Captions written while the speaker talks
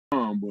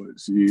on, but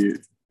shit.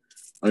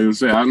 Like I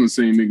said, I done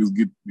seen niggas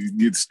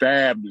get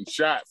stabbed and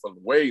shot for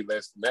way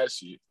less than that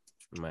shit.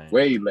 Man.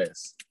 Way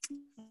less.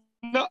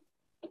 No.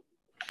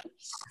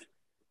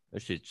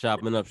 That shit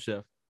chopping up,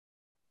 Chef.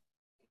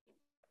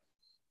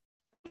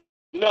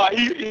 No,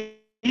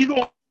 he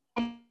gonna.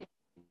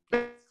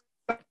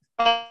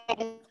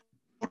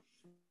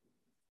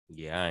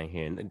 Yeah, I ain't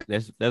hearing.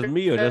 That's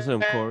me or that's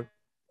him, Corey.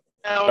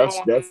 That's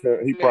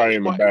he probably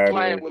in the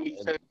bad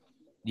way.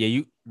 Yeah,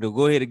 you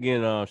go ahead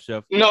again,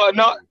 Chef. No,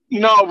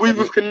 we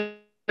was connecting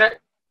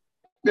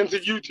to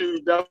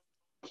YouTube. That's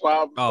why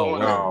I was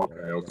going. Oh,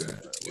 okay.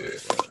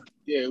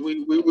 Yeah,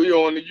 we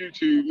on the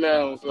YouTube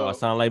now. So I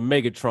sound like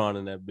Megatron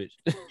in that bitch.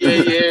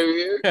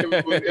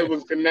 It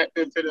was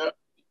connected to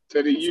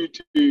the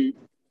YouTube.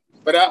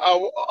 But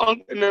I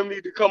Uncle them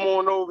need to come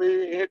on over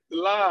here and hit the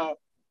live.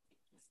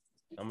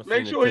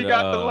 Make sure he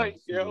got the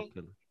link, yo.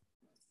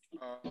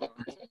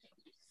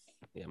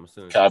 Yeah, I'm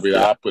assuming. Copy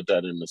that. I put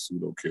that in the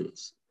pseudo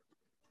killers.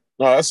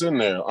 No, that's in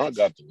there. I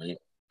got the link.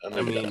 I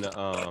mean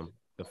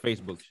the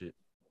Facebook shit.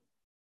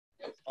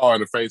 Oh,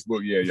 and the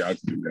Facebook, yeah, I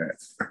can do that.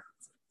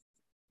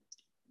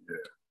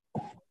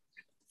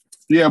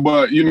 Yeah,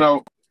 but you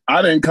know,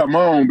 I didn't come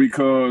on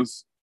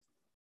because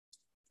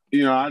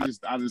you know, I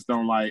just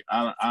don't like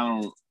I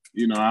don't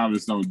you know, I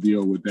just don't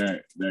deal with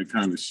that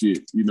kind of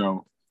shit, you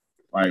know,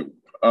 like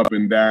up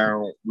and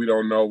down. We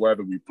don't know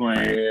whether we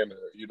playing,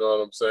 or, you know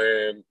what I'm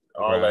saying?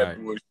 All that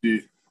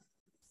bullshit.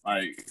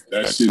 Like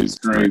that shit is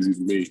crazy to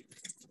me.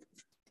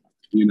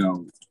 You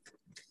know,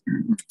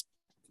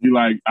 you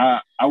like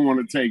I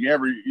want to take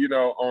every, you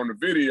know, on the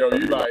video.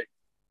 You like,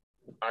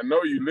 I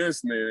know you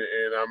listening,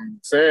 and I'm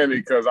saying it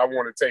because I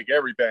want to take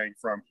everything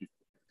from you.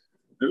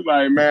 It's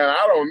like, man,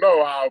 I don't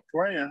know how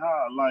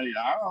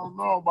I don't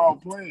know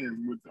about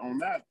playing on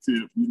that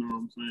tip. You know what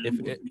I'm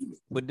saying?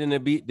 But then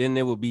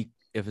it would be,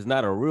 if it's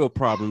not a real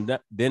problem,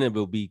 then it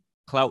will be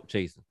clout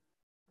chasing.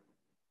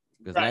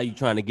 Because now you're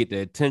trying to get the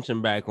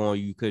attention back on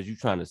you because you're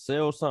trying to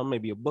sell something,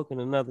 maybe a book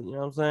and another, you know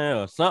what I'm saying,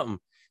 or something.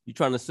 You're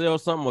trying to sell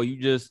something, or you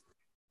just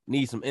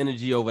need some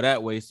energy over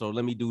that way. So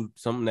let me do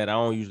something that I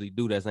don't usually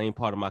do that ain't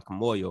part of my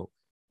Kamoyo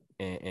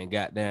and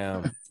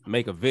goddamn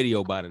make a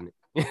video about it.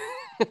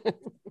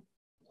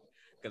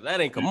 Because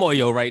that ain't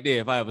Kamoyo right there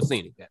if I ever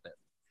seen it.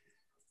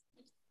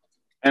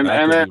 And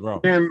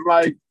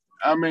like,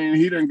 I mean,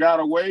 he done got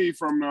away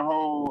from the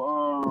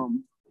whole,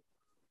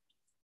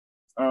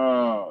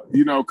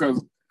 you know,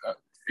 because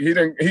he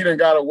done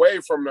got away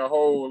from the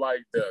whole,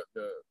 like,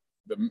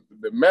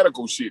 the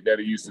medical shit that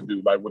he used to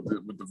do, like with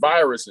the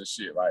virus and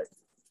shit. Like,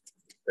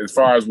 as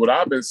far as what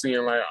I've been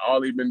seeing, like,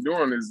 all he been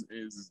doing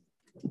is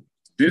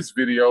diss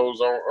videos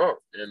on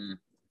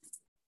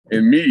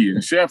and me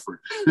and Shefford.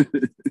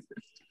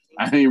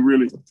 I ain't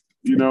really,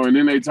 you know, and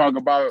then they talk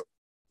about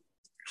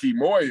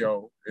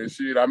Kimoyo and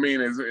shit. I mean,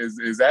 is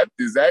that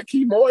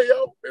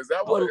Kimoyo? Is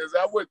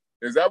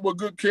that what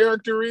good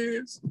character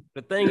is?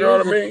 The thing you know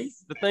what I mean?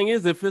 The thing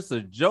is, if it's a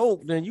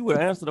joke, then you would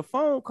answer the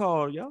phone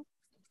call, yo.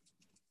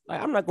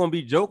 Like, I'm not gonna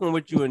be joking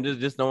with you and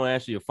just don't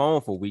answer your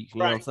phone for weeks. You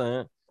know what I'm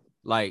saying?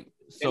 Like,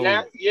 so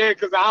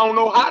because I don't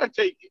know how to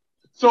take it.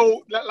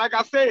 So, like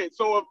I said,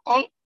 so if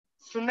Unc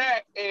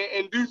snap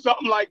and do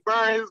something like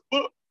burn his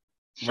book,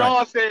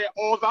 Sean said,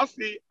 all I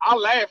see, I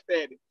laughed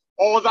at it.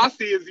 All I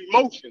see is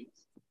emotions.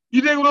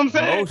 You dig what I'm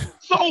saying?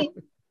 So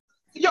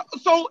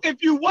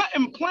if you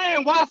wasn't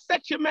playing, why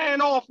set your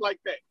man off like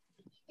that?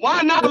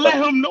 Why not let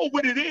him know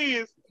what it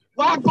is?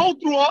 Why go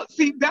through all?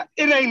 See, that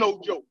it ain't no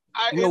joke.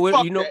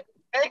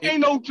 Ain't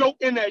no joke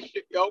in that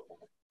shit, yo.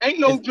 Ain't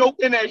no joke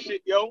in that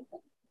shit, yo.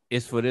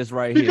 It's for this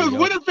right here. Because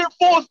what if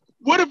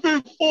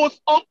it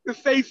forced Unc to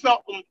say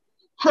something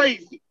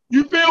crazy?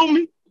 You feel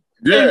me?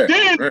 Yeah. And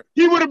then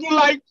he would have been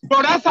like,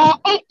 bro, that's how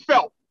Unc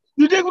felt.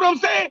 You dig what I'm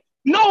saying?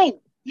 No,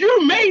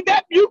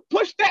 you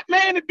pushed that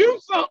man to do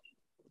something.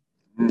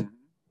 Mm-hmm.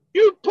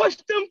 You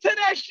pushed him to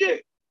that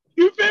shit.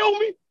 You feel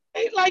me?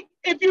 Ain't like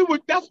if you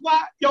would, that's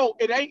why, yo,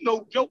 it ain't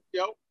no joke,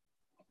 yo.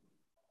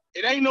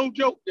 It ain't no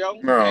joke, yo.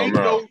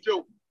 No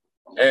joke.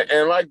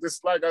 And like I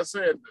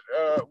said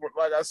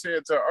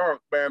to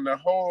Unc, man, the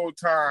whole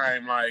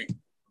time, like,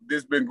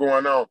 this been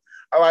going on.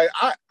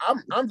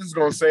 I'm just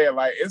gonna say it,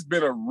 like, it's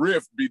been a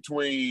rift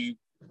between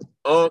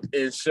Unc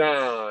and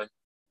Sean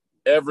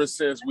ever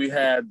since we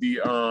had the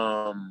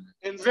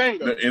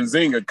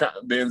Nzinga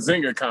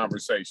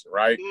conversation,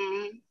 right?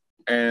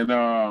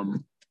 Mm-hmm.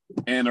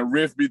 And a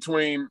rift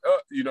between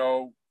you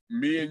know,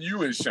 me and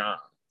you and Sean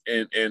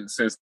and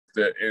since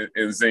the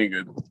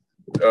Nzinga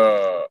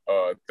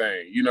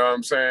thing, you know what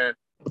I'm saying?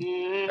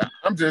 Mm-hmm.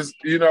 I'm just,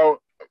 you know,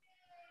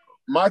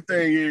 my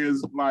thing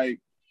is,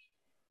 like,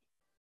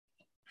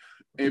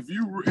 if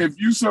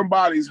you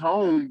somebody's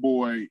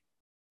homeboy,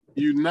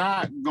 you're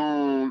not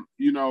gonna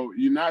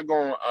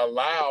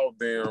allow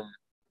them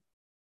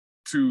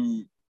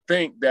to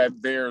think that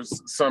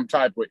there's some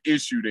type of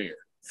issue there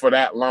for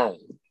that long.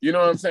 You know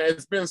what I'm saying?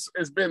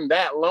 It's been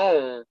that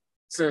long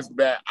since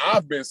that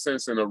I've been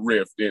sensing a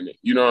rift in it.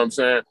 You know what I'm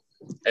saying?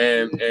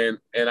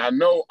 And I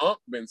know Unc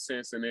been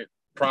sensing it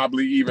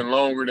probably even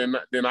longer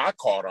than I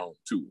caught on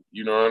to.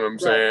 You know what I'm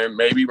saying?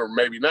 Maybe or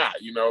maybe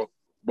not. You know.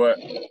 But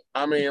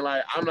I mean,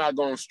 like, I'm not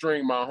gonna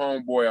string my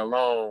homeboy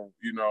along,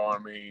 you know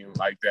what I mean,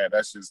 like that.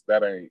 That's just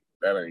that ain't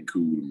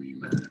cool to me,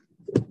 man.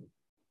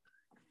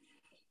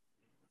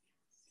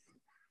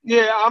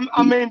 Yeah,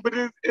 I mean, but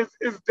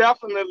it's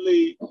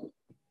definitely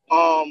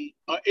an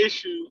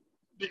issue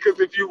because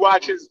if you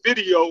watch his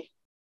video,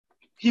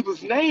 he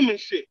was naming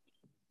shit.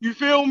 You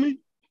feel me?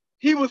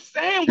 He was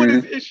saying what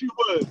his issue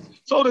was.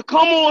 So to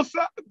come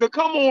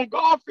on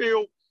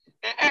Garfield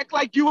and act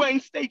like you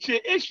ain't state your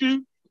issue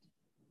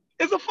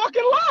is a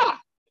fucking lie.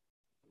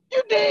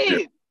 You did.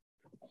 Yeah.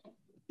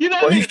 You know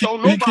what I mean?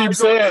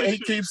 He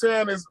keeps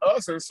saying it's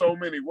us in so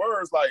many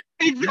words. Like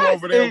you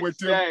over there with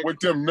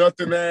them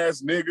nothing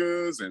ass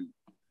niggas, and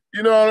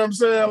you know what I'm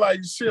saying?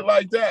 Like shit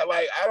like that.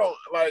 Like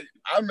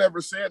I've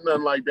never said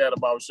nothing like that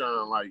about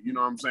Sean. Like, you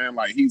know what I'm saying?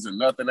 Like he's a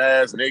nothing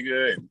ass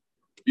nigga, and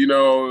you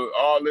know,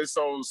 all this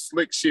old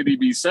slick shit he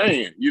be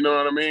saying. You know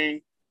what I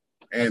mean?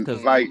 And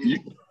like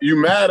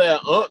you mad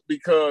at Unc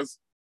because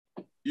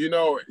you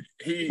know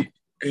he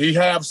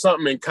have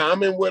something in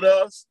common with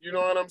us, you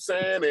know what I'm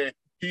saying? And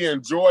he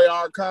enjoy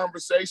our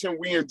conversation.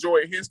 We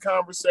enjoy his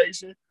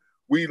conversation.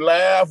 We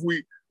laugh,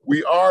 we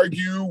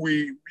argue,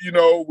 we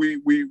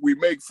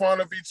make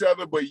fun of each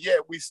other, but yet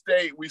we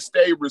stay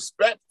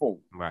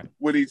respectful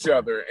with each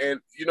other.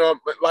 And you know,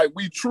 like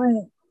we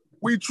true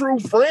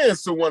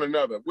friends to one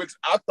another, which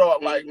I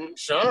thought like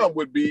Sean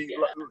would be,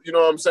 you know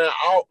what I'm saying?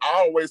 I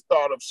always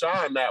thought of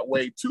Sean that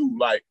way too,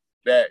 like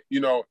that, you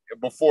know,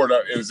 before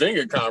the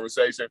Nzinga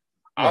conversation.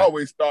 I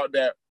always thought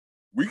that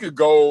we could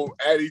go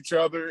at each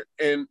other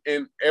and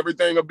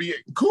everything will be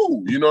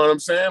cool. You know what I'm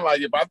saying?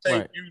 Like if I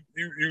think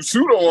you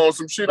pseudo on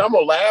some shit, I'm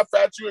gonna laugh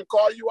at you and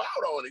call you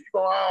out on it. You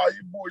go,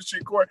 you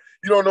bullshit, Corey.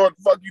 You don't know what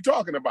the fuck you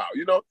talking about.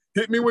 You know,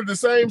 hit me with the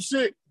same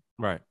shit.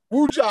 Right.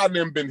 Wuja and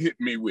them been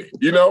hitting me with,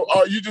 you know,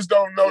 or you just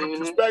don't know the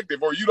perspective,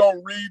 or you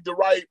don't read the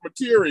right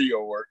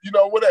material, or you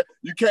know whatever.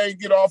 You can't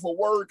get off of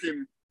work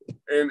and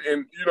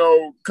you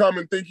know come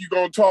and think you're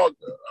gonna talk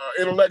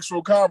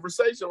intellectual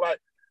conversation like.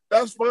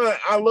 That's fine.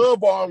 I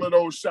love all of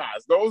those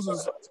shots. Those are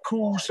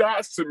cool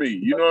shots to me.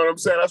 You know what I'm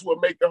saying? That's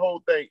what make the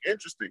whole thing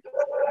interesting.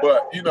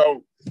 But, you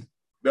know,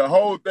 the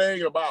whole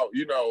thing about,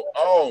 you know,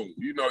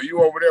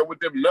 you over there with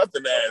them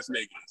nothing ass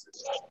niggas.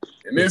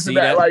 And this and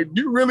that, like,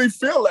 you really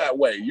feel that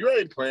way. You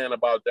ain't playing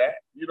about that.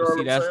 You know what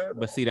I'm saying?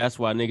 But see, that's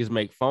why niggas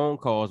make phone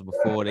calls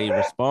before they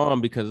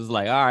respond, because it's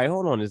like, all right,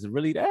 hold on, is it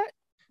really that?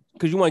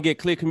 Because you want to get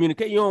clear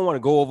communication. You don't want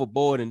to go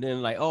overboard and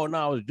then like, oh, no,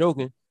 I was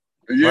joking.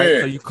 Yeah. Right?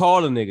 So you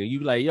call a nigga,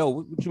 you like, yo,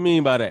 what you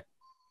mean by that?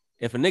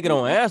 If a nigga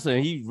don't answer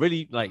and he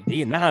really like,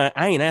 yeah, nah,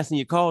 I ain't answering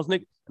your calls,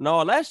 nigga, and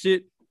all that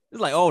shit,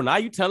 it's like, oh, now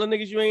you telling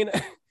niggas you ain't.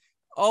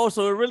 Oh,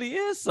 so it really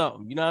is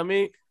something, you know what I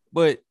mean?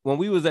 But when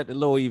we was at the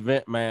little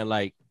event, man,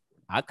 like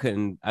I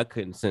couldn't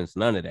sense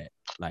none of that.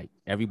 Like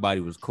everybody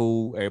was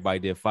cool, everybody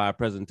did 5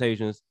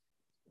 presentations,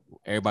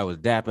 everybody was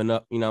dapping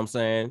up, you know what I'm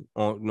saying?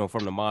 On, you know,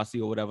 from the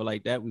Marcy or whatever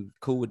like that, we was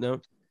cool with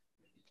them.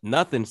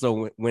 Nothing.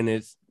 So when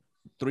it's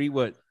 3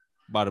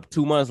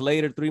 months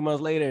later,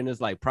 and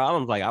it's like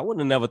problems. Like I wouldn't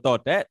have never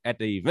thought that at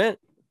the event.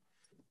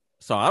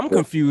 So I'm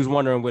confused,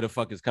 wondering where the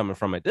fuck is coming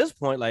from at this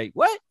point. Like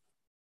what?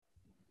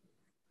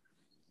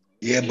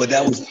 Yeah, but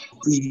that was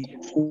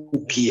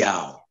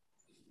pre-Fukiao.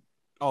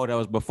 Oh, that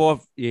was before.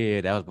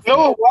 Yeah, that was before.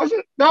 No, it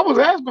wasn't. That was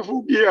after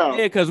Fukiao.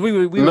 Yeah, because we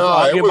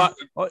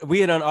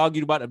had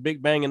argued about the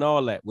Big Bang and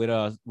all that with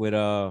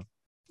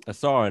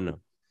Asar and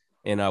them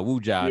and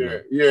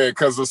Wuja. Yeah,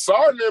 because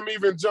Asar and them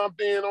even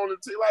jumped in on the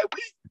team. Like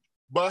we.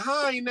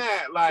 Behind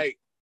that, like,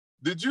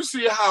 did you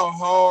see how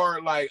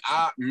hard, like,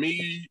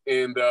 me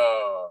and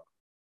I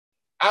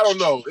don't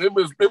know, it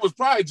was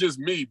probably just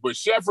me, but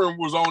Sheffrin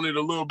was on it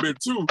a little bit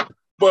too.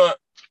 But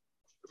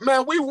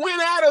man, we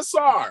went at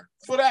Asar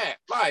for that.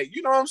 Like,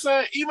 you know what I'm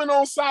saying? Even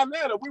on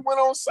Sinetta, we went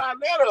on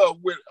Sinetta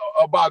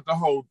about the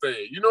whole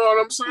thing. You know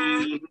what I'm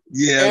saying?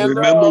 Yeah, and,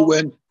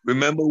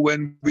 remember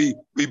when we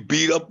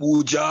beat up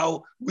Wu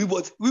Jiao? We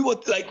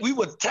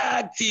were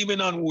tag teaming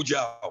on Wu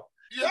Jiao.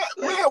 Yeah,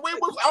 we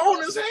was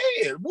on his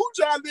head.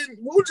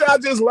 Wuja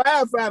just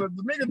laugh at it.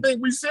 The nigga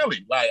think we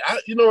silly. Like,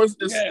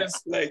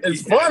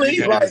 it's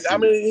funny. Like, I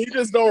mean, he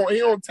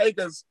don't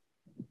take us,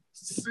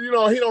 you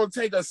know, he don't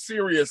take us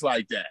serious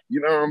like that.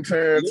 You know what I'm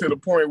saying? To the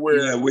point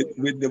where with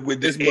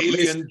the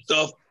alien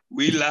stuff,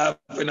 we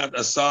laughing at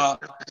Asar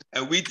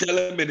and we tell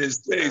him in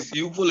his face,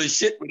 you full of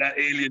shit with that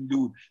alien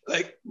dude.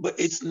 Like, but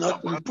it's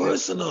nothing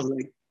personal.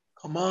 Like,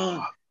 come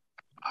on.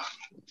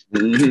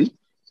 Mm-hmm.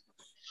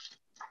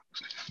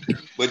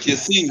 But you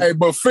see,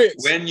 but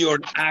Fitz, when you're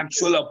an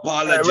actual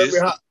apologist,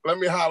 let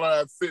me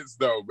holler at Fitz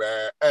though,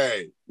 man.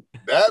 Hey,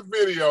 that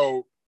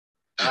video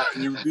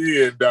you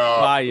did,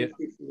 dog.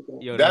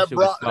 Yo, that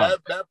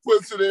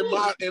puts it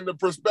in the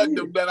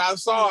perspective that I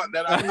saw it,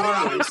 that I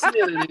thought I was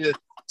seeing it in.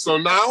 So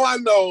now I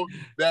know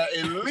that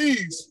at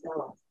least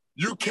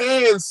you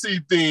can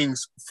see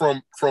things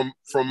from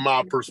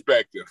my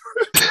perspective.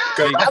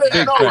 Because I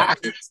didn't know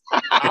this.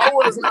 I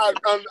was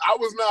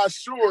not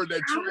sure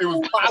that it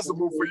was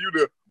possible for you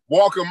to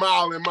walk a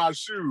mile in my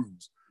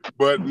shoes.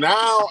 But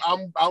now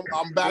I'm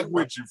back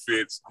with you,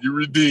 Fitz. You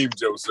redeemed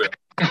yourself.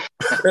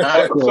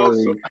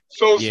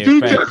 So Yeah,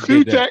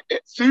 Sutek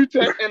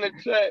in the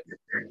chat,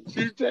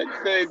 Sutek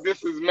said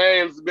this is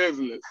man's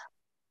business.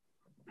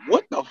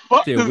 What the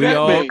fuck Shit, does we that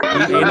all mean?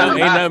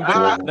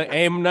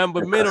 ain't nothing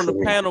but men on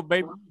the panel,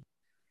 baby.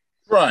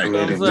 Right. You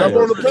know what I'm Jump saying?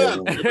 on the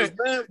panel. If it's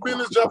man's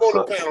business, jump on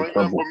the panel. Ain't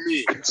nothing but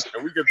me.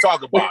 And we can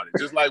talk about it,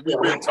 just like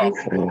we've been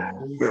talking.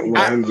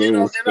 And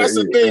that's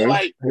the thing,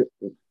 like,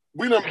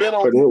 we done been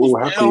on people's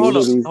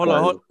panels. Hold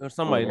on.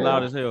 Somebody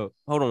loud as hell.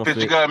 Hold on, Fitz,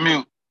 you Fitz. got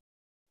mute.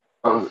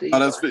 Oh,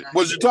 that's Fitz.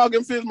 Was you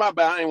talking, Fitz? My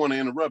bad. I didn't want to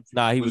interrupt you.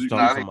 Nah, he was talking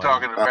Nah, to they somebody.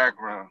 talking in the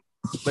background.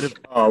 But if,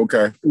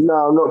 okay. No,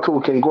 I'm not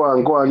talking. Go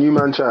on, you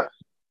man chat.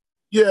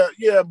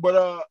 Yeah,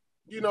 but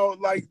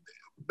like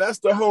that's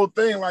the whole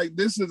thing. Like,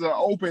 this is an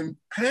open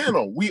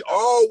panel. We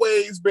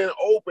always been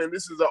open.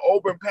 This is an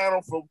open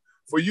panel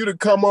for you to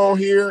come on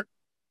here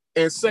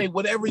and say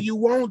whatever you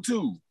want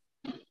to.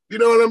 You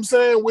know what I'm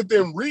saying?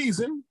 Within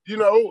reason,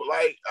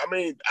 like, I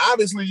mean,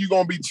 obviously you're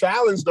going to be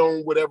challenged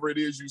on whatever it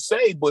is you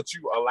say, but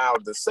you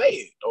allowed to say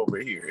it over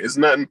here. It's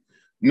nothing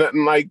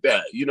like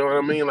that. You know what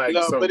I mean? Like,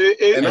 No, so, but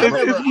I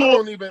don't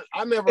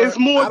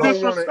more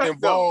want to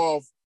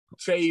involve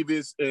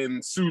Chavis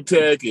and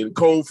Sutek and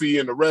Kofi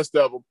and the rest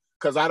of them,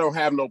 because I don't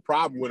have no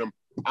problem with them.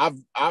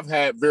 I've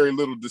had very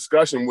little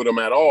discussion with them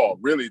at all,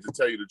 really, to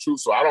tell you the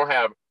truth. So I don't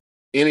have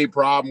any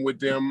problem with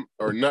them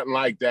or nothing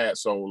like that.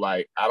 So,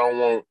 like, I don't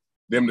want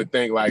them to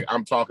think like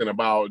I'm talking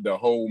about the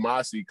whole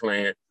Mossy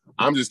clan.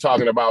 I'm just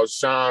talking about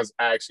Sean's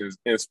actions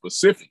in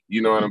specific.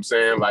 You know what I'm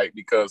saying? Like,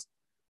 because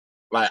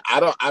like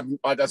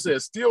like I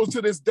said, still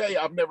to this day,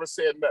 I've never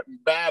said nothing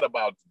bad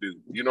about the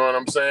dude. You know what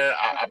I'm saying?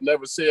 I've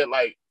never said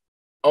like,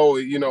 oh,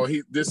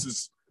 this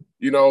is,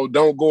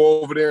 don't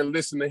go over there and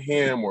listen to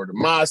him, or the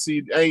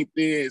Mossy ain't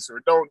this,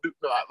 or don't do,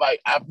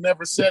 like, I've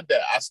never said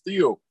that. I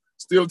still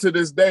to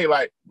this day,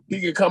 like,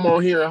 he can come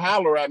on here and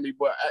holler at me,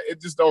 but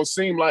it just don't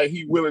seem like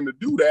he willing to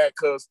do that,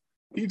 because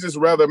he just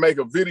rather make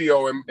a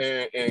video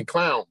and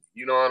clown.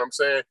 You know what I'm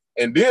saying?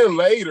 And then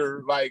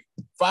later, like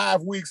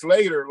 5 weeks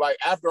later, like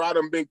after I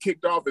done been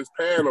kicked off his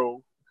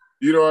panel,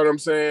 you know what I'm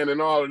saying,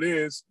 and all of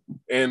this,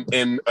 and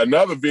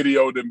another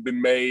video that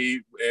been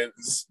made and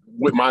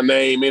with my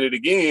name in it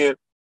again,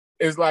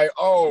 it's like,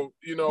 oh,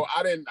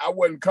 I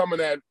wasn't coming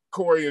at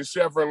Corey and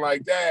Chevron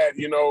like that.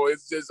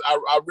 It's just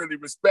I really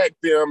respect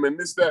them and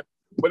this, that,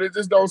 but it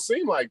just don't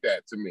seem like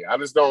that to me. I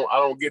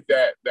don't get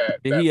that.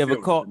 Did he ever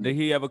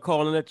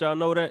call and let y'all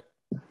know that?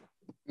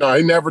 No,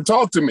 he never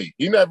talked to me.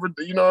 He never,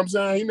 you know what I'm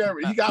saying?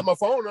 He got my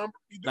phone number.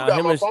 He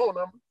got my phone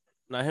number.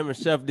 Now, him and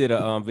Chef did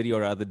a video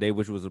the other day,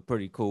 which was a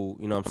pretty cool,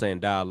 you know what I'm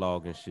saying,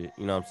 dialogue and shit.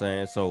 You know what I'm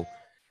saying? So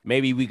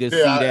maybe we could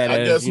see that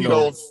I guess he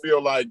don't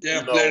feel like,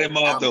 let him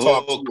off the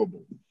hook.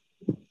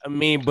 I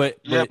mean, but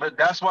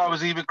that's why it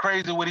was even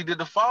crazy when he did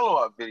the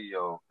follow-up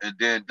video and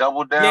then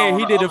double down. Yeah,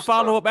 he did a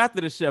follow-up after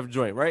the Chef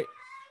joint, right?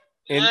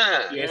 And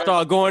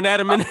started going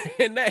at him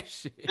in that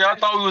shit. Yeah, I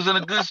thought he was in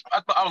a good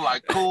spot. I was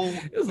like, cool.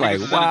 It was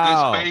like,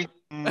 wow. In a good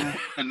space.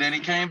 And then he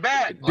came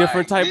back.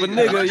 Different type of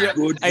nigga. Yeah.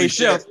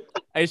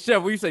 Hey,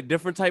 Chef, what you say?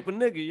 Different type of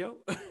nigga, yo.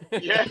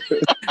 Yeah.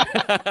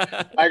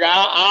 Like,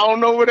 I don't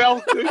know what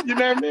else, you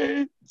know what I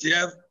mean?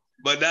 Jeff,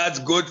 but that's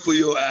good for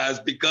your ass,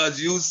 because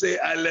you say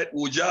I let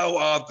Wujao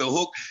off the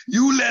hook.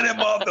 You let him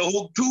off the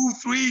hook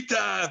 2-3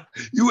 times.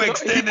 You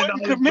extended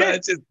all the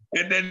branches,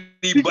 and then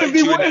he bites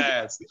you in the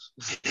ass.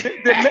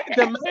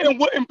 The man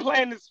wouldn't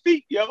plant his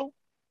feet, yo.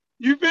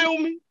 You feel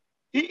me?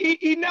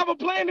 He never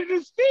planted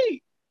his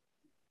feet.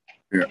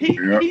 Yeah,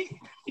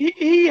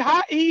 He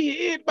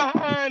hid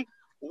behind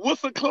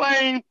what's a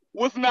claim,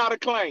 what's not a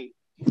claim.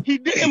 He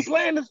didn't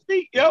plant his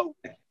feet, yo.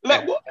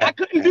 Like, I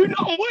couldn't do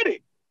nothing with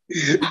it.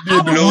 He did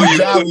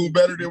Wujawu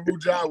better than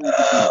Wujawu.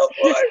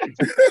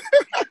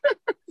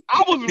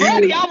 I was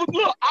ready. I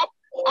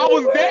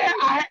was there.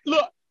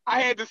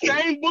 I had the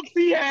same books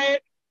he had.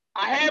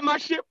 I had my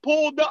shit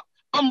pulled up.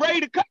 I'm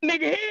ready to cut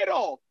nigga head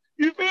off.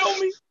 You feel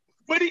me?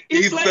 But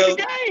he played the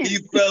game. He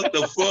felt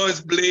the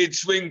first blade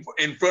swing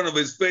in front of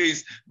his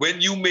face when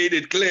you made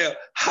it clear.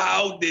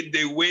 How did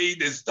they weigh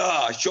the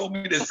star? Show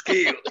me the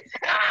scale.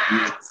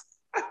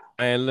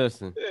 Man,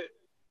 listen.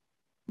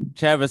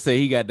 Chavis said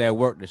he got that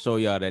work to show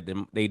y'all that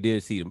they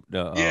did see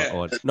the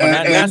hold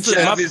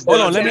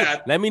on,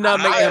 let me not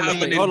make that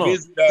mistake. Hold on.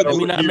 Let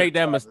me not make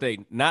that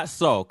mistake. Not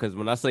saw, because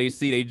when I say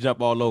see, they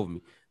jump all over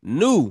me.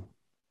 Knew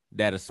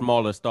that a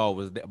smaller star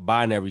was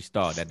binary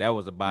star, that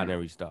was a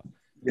binary star.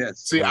 Yes.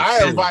 See,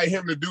 I invite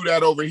him to do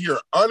that over here,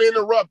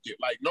 uninterrupted.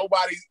 Like,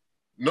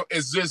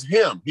 it's just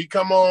him. He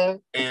come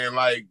on, and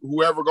like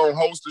whoever gonna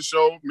host the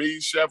show, me,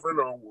 Chevron,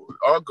 or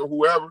Uncle,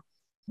 whoever,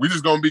 we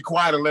just gonna be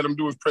quiet and let him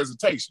do his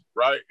presentation,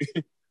 right?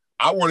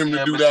 I want him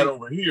to do that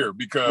over here,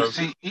 because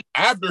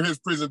after his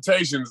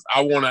presentations,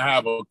 I want to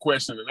have a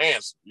question and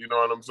answer. You know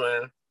what I'm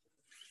saying?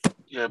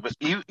 Yeah, but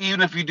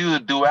even if you do the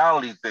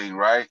duality thing,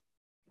 right?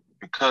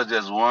 Because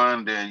there's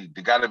one, then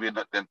there got to be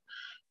another.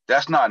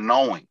 That's not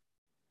knowing.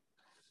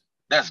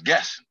 That's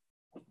guessing.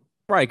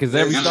 Right, because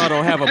every star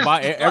don't have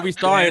every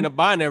star ain't a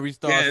binary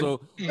star.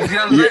 So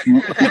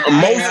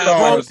most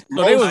stars,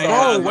 so they was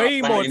wrong stars way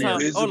are more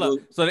binary. times. Hold up.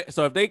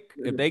 So if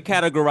they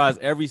categorize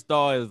every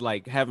star as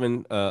like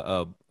having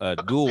a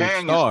dual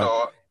companion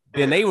star,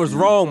 then they was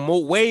wrong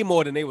way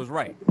more than they was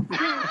right.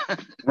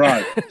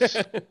 Right.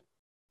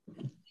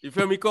 You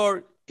feel me,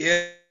 Corey?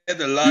 Yeah,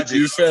 the logic.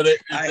 You said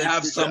it. I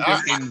have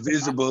something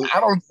invisible.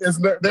 I don't.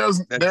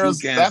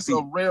 That's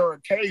a rare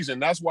occasion.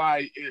 That's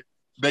why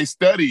they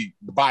study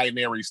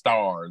binary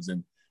stars,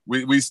 and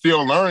we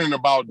still learning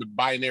about the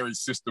binary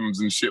systems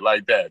and shit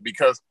like that,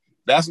 because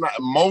that's not,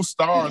 most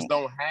stars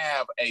don't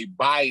have a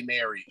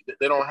binary.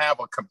 They don't have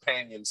a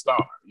companion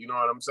star. You know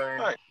what I'm saying?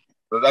 Right.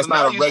 But that's So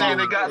not now a you saying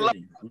regular they got thing, luck.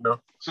 you know?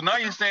 So now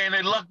you're saying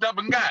they lucked up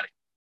and got it.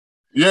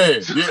 Yeah,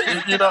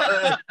 you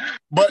know,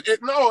 but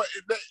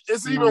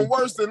it's even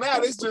worse than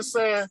that. It's just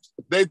saying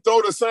they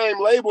throw the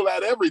same label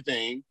at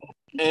everything,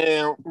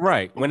 and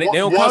right when they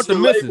don't count the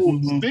misses,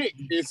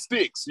 it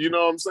sticks. You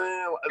know what I'm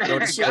saying?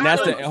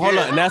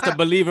 And that's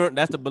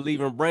the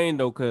believer brain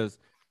though, because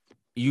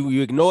you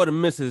ignore the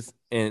misses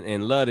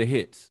and love the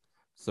hits.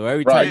 So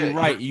every time you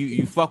right,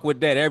 you fuck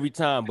with that every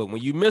time. But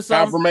when you miss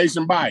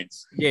confirmation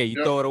bites,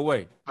 you throw it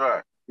away.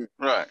 Right.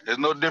 It's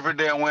no different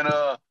than when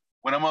a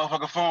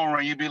motherfucker phone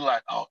ring, you be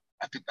like, oh,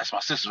 I think that's my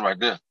sister right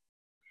there.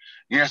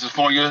 You answer the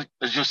phone,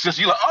 it's your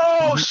sister. You like,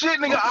 oh shit,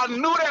 nigga, I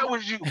knew that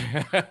was you,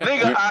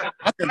 nigga.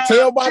 I can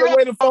tell by the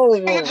way the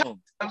phone rang. Yeah,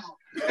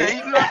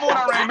 you know, the phone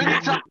I rang many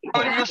times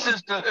on your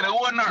sister, and it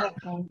wasn't her.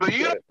 But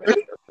you,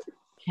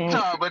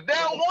 but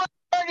that one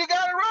time you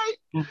got it right.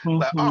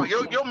 Like, oh,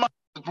 your mind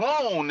is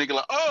blown, nigga.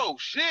 Like, oh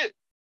shit.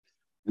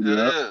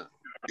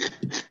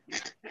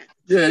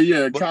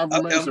 Yeah,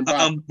 confirmation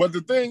bias. But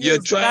the thing you're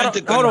is, trying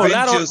to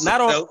convince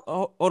yourself.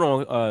 Hold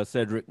on,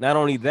 Cedric. Not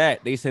only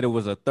that, they said it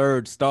was a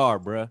third star,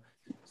 bruh.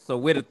 So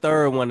where the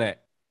third one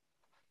at?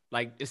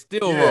 Like, it's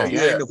still wrong.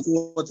 Yeah, the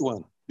fourth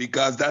one,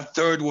 because that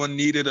third one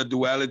needed a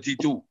duality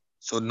too.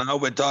 So now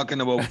we're talking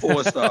about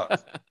 4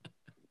 stars.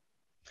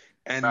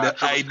 And the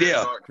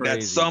idea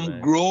that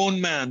some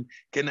grown man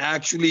can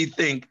actually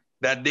think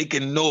that they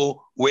can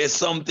know where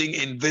something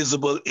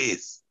invisible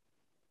is.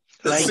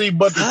 Like, see,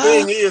 but the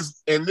thing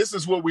is, and this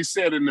is what we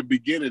said in the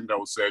beginning,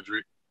 though,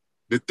 Cedric.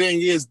 The thing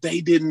is,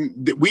 they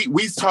didn't.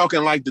 We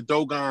talking like the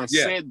Dogon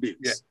said this.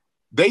 Yeah.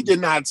 They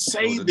did not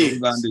say this.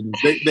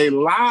 They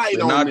lied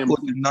on them. Not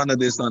putting none of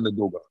this on the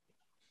Dogon.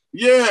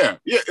 Yeah.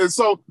 And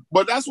so,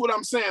 but that's what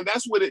I'm saying.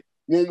 That's what it.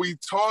 When we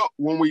talk,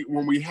 when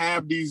we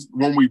have these,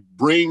 when we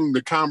bring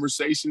the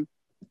conversation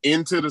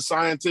into the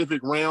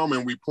scientific realm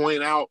and we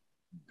point out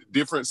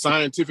different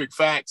scientific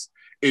facts,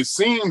 it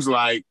seems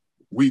like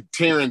we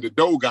tearing the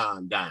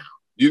Dogon down.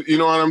 You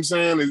know what I'm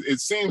saying? It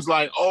seems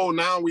like, oh,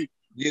 now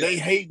they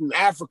hating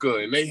Africa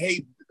and they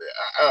hate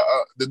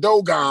the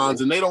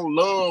Dogons and they don't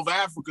love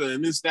Africa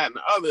and this, that, and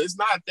the other. It's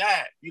not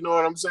that. You know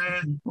what I'm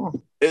saying?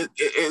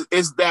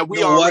 It's that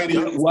we already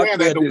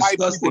understand that the white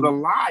people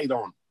have lied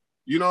on them.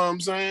 You know what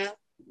I'm saying?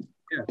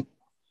 Yeah.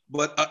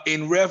 But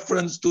in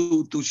reference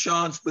to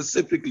Sean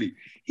specifically,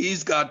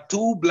 he's got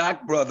 2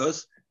 black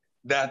brothers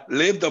that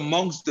lived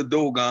amongst the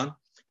Dogon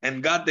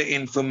and got the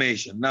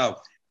information. Now,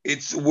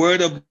 it's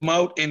word of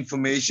mouth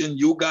information.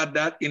 You got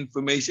that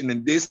information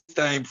in this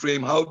time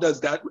frame. How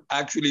does that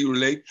actually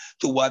relate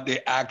to what they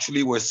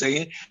actually were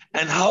saying?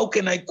 And how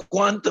can I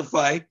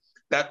quantify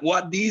that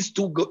what these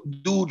 2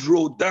 dudes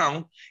wrote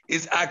down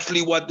is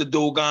actually what the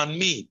Dogon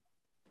mean?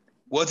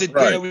 Was it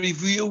peer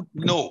reviewed?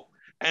 No.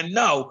 And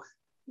now,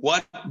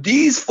 what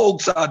these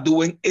folks are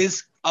doing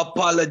is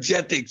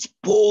apologetics,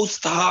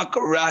 post hoc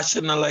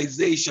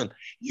rationalization.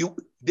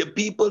 The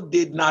people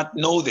did not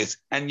know this.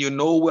 And you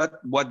know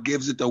what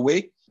gives it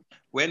away?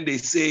 When they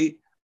say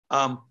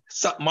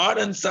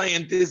modern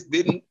scientists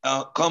didn't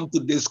come to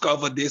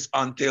discover this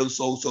until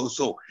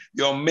so.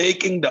 You're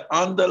making the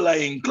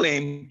underlying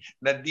claim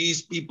that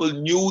these people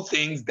knew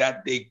things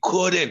that they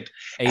couldn't.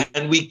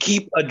 And we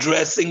keep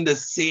addressing the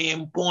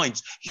same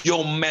points.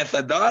 Your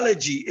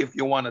methodology, if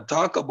you want to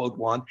talk about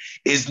one,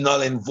 is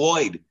null and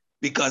void,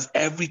 because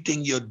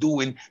everything you're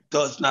doing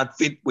does not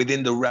fit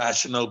within the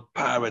rational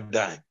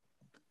paradigm.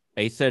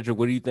 Hey, Cedric,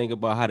 what do you think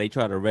about how they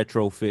try to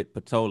retrofit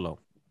Patolo?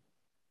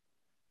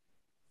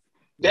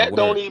 That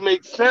don't even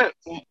make sense.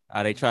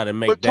 How they try to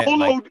make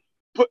Patolo,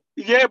 but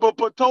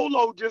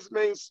Patolo just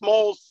means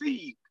small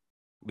seed.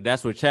 But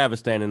that's what Chav is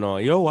standing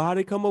on. Yo, how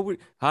they come up with,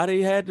 how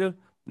they had the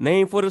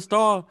name for the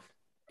star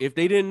if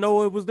they didn't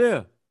know it was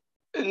there?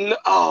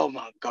 Oh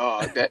my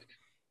God,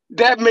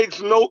 that makes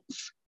no.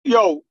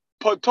 Yo,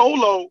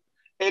 Patolo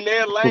in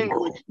their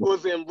language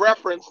was in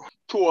reference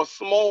to a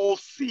small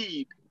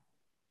seed.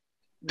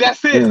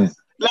 That's it. Yeah.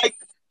 Like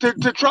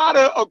to try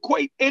to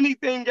equate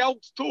anything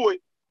else to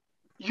it,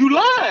 you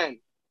lying.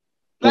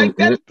 Like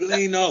that.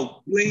 Plain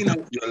out,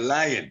 you're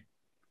lying.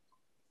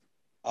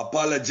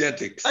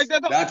 Apologetics. Like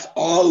that's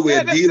all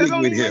we're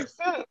dealing with here.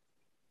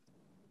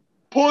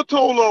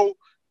 Patolo,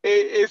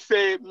 it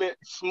said meant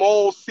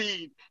small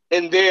seed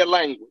in their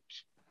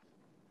language.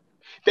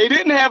 They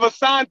didn't have a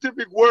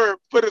scientific word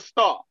for the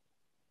star,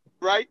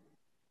 right?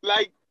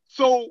 Like,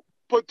 so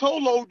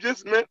Patolo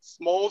just meant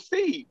small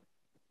seed.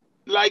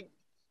 Like,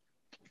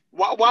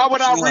 why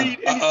would I read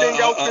anything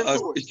else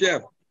into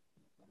it?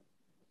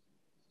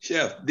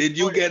 Chef, did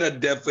you get a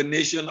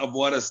definition of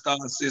what a star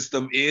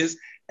system is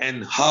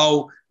and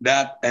how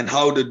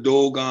the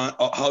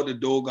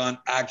Dogon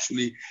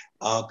actually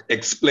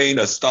explained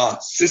a star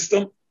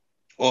system?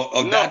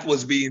 Or no. That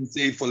was being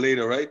saved for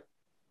later, right?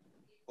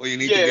 Or you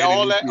need to get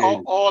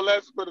initiated? all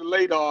that's for the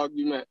later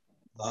argument.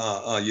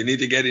 You need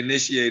to get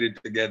initiated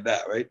to get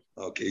that, right?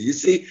 Okay, you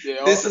see,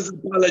 this is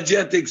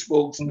apologetics,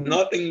 folks,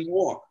 nothing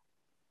more.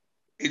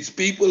 It's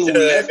people who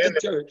left the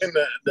church. In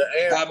the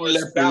ambush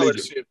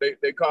scholarship,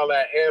 they call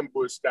that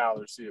ambush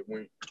scholarship.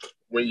 When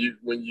you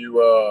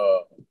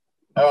oh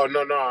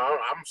no,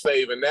 I'm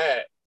saving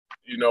that,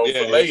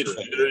 for later.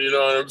 You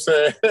know what I'm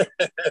saying?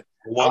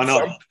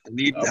 I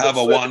need to have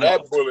a one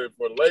up bullet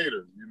for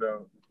later.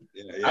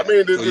 Yeah. I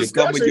mean, the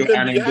discussion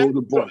can be had.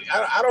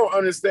 I don't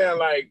understand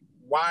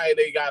why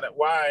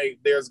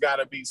there's got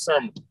to be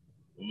some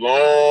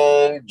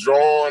long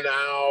drawn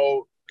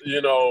out,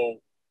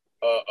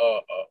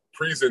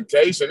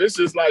 presentation. It's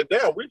just like,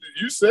 damn,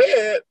 you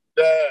said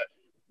that,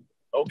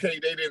 okay,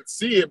 they didn't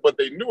see it, but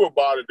they knew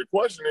about it. The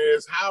question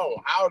is, how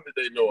did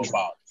they know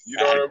about it? You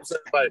know what I'm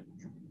saying? Like,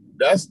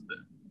 that's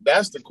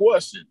the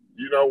question.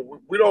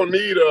 We don't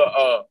need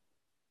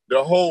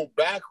the whole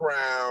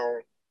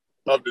background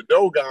of the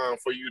Dogon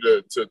for you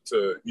to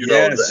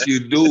yes,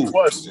 you do.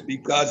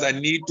 Because I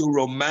need to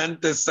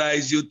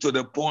romanticize you to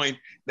the point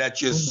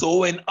that you're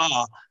so in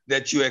awe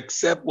that you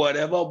accept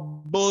whatever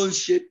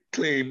bullshit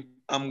claim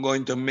I'm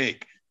going to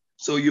make.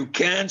 So you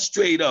can't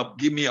straight up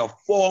give me a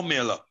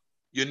formula.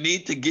 You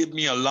need to give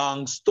me a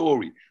long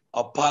story.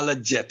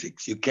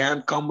 Apologetics. You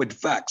can't come with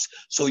facts.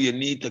 So you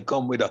need to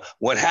come with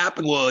what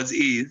happened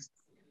is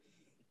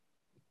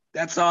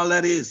that's all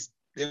that is.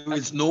 There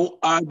is no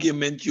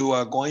argument you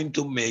are going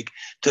to make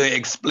to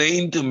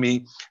explain to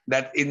me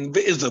that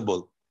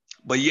invisible,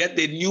 but yet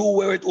they knew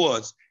where it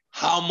was,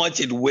 how much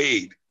it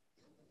weighed.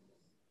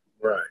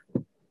 Right.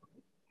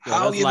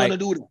 How are you going to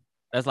do that?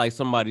 That's like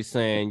somebody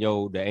saying,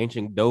 the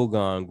ancient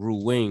Dogon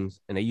grew wings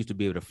and they used to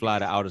be able to fly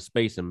to outer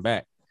space and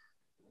back.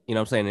 You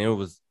know what I'm saying? And it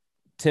was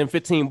 10,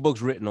 15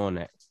 books written on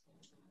that.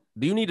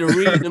 Do you need to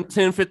read them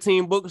 10,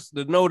 15 books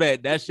to know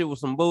that shit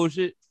was some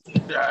bullshit?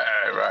 Yeah,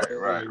 right.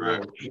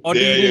 Or do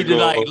you need to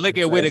look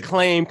at where the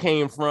claim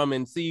came from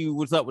and see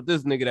what's up with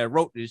this nigga that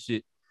wrote this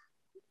shit?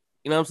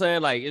 You know what I'm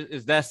saying? Like,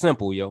 it's that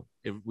simple, yo.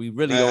 If we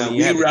really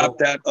only wrap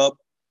that up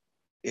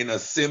in a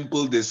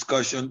simple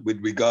discussion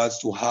with regards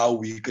to how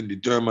we can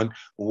determine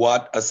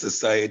what a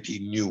society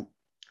knew.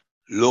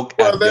 Look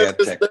at their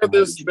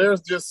technology.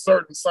 There's just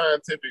certain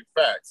scientific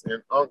facts,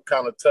 and Unc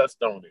kind of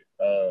touched on it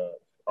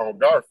on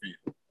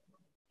Garfield.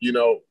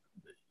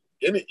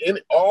 In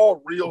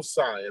all real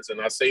science,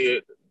 and I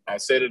said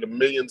it a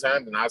million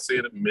times, and I say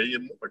it a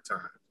million more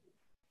times.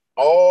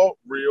 All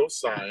real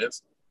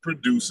science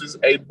produces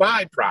a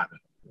byproduct.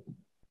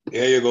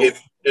 There you go.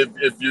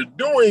 If you're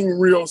doing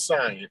real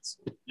science,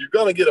 you're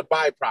gonna get a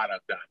byproduct out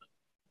of it.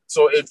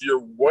 So if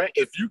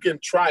you can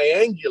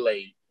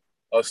triangulate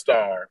a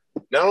star,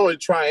 not only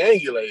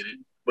triangulate it,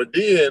 but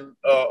then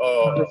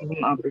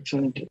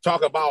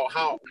talk about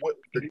what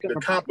the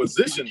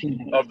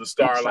composition of the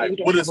star, like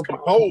what it's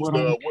composed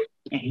of,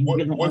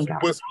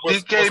 what's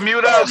CK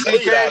mute out,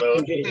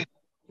 CK,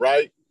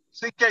 right?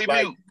 CK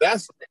like, mute.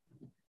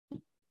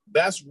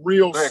 That's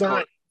real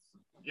science.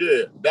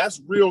 Yeah,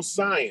 that's real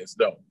science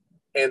though,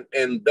 and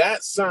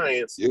that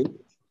science,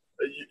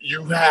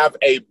 you have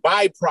a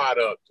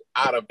byproduct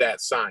out of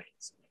that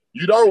science.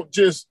 You don't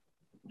just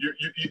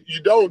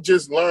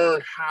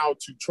learn how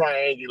to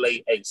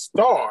triangulate a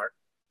star.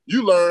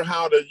 You learn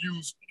how to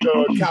use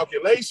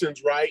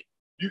calculations, right?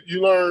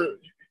 You learn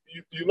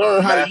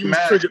how to use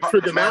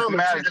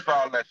trigonometry.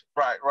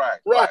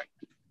 Right.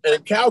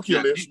 And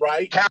calculus,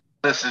 right?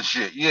 Calculus and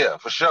shit, yeah,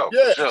 for sure.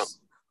 Yes. For sure.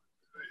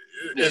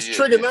 It's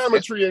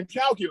trigonometry and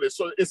calculus,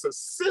 so it's a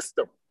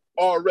system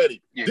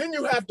already. Yeah. Then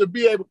you have to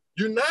be able,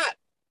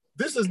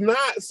 this is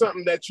not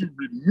something that you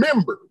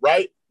remember,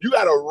 right? You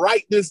got to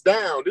write this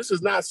down. This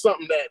is not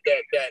something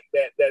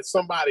that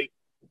somebody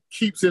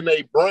keeps in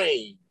their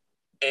brain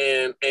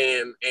and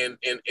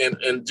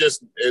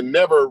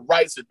never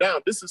writes it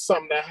down. This is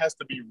something that has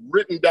to be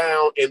written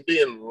down and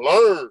then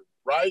learned,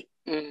 right?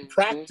 Mm-hmm.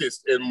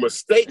 Practiced, and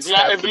mistakes.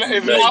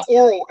 It's not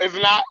oral. It's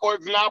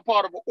not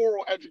part of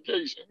oral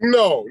education.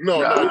 No.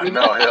 You're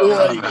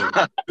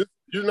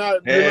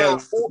not.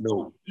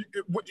 No.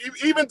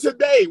 Even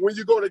today, when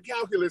you go to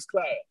calculus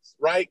class,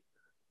 right?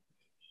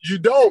 You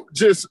don't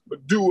just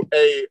do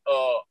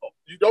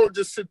you don't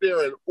just sit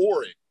there and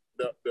orate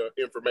the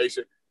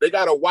information. They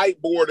got a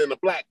whiteboard and a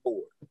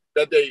blackboard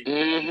that they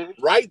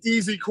write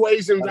these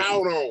equations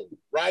out on,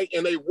 right?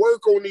 And they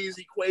work on these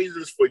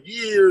equations for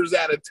years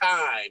at a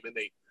time, and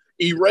they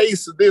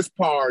erase this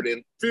part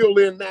and fill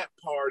in that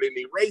part and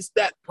erase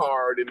that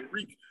part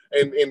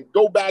and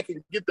go back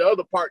and get the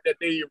other part that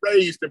they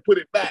erased and put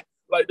it back.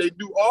 Like, they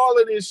do all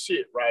of this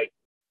shit, right?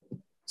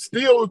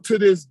 Still to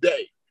this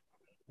day.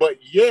 But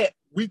yet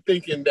we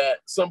thinking that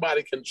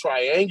somebody can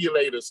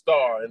triangulate a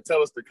star and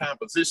tell us the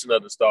composition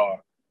of the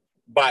star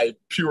by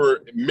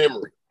pure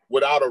memory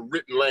without a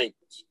written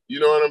language. You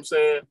know what I'm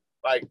saying?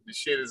 Like the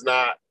shit is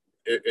not,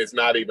 it's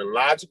not even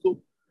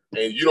logical.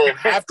 And you don't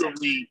have to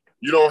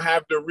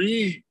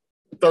read,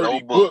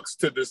 30 books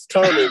to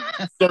determine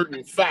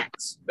certain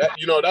facts. That,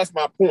 you know, that's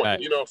my point. Right.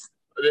 You know,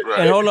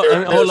 and hold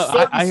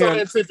on. I hear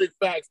scientific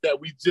facts that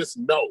we just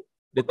know.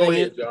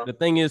 The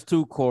thing is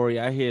too, Corey,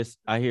 I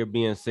hear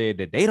being said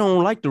that they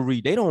don't like to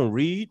read. They don't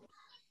read.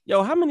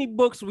 Yo, how many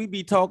books we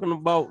be talking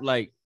about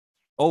like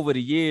over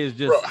the years?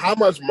 Just bro, how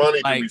much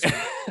money do we spend?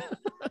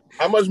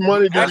 How much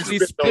money do actually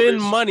we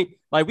spend money?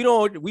 Like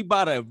we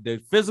buy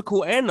the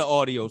physical and the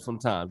audio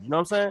sometimes. You know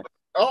what I'm saying?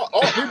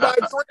 We buy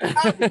 3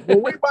 copies.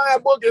 When we buy a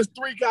book, it's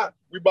 3 copies.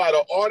 We buy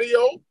the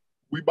audio,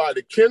 we buy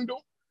the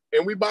Kindle,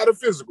 and we buy the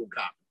physical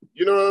copy.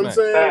 You know what I'm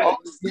saying?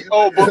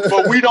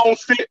 But we don't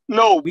sit.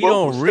 No, we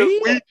don't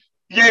read.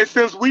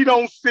 Since we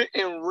don't sit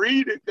and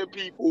read it to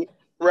people,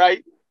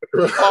 right?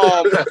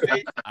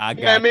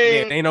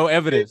 Ain't no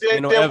evidence.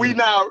 There's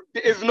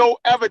no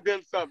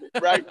evidence of it,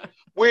 right?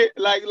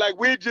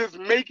 we're just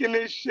making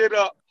this shit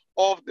up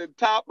off the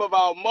top of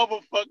our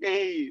motherfucking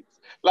heads,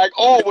 like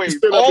always.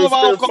 All of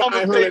our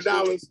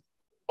conversations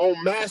on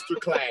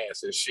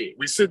masterclass and shit.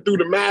 We sit through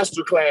the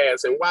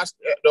masterclass and watch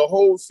the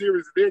whole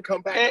series, and then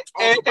come back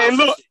and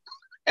look.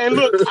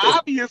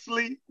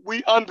 Obviously,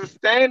 we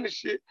understand the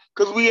shit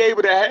because we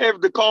able to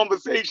have the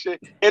conversation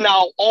in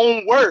our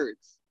own words.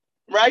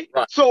 Right?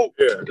 So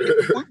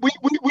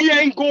we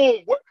ain't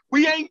going.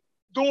 We ain't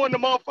doing the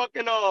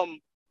motherfucking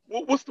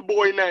what's the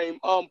boy name?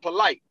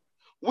 Polite.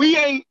 We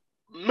ain't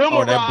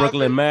memorizing that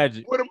Brooklyn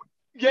Magic. What a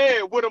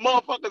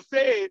motherfucker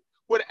said,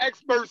 what an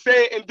expert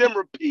said, and then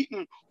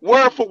repeating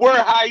word for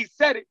word how he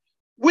said it.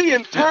 We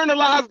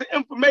internalize the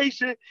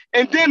information,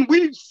 and then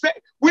we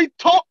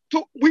talk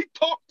to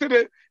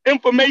the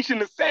information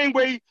the same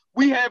way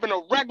we having a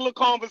regular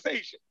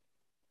conversation.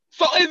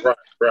 So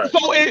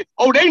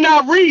they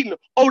not reading.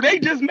 They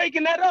just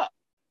making that up.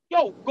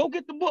 Yo, go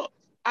get the book.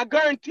 I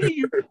guarantee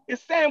you,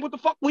 it's saying what the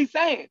fuck we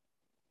saying.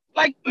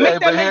 Like,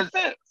 make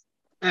sense.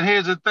 And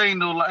here's the thing,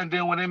 though. And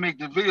then when they make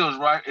the videos,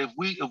 right? If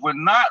we're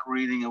not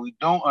reading and we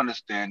don't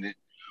understand it,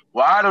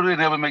 why do they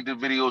never make the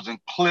videos and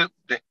clip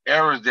the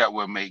errors that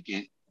we're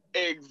making?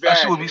 Exactly. That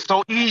shit would be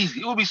so easy.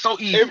 It would be so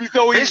easy. It'd be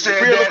so easy.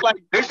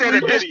 They said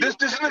that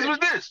this was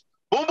this.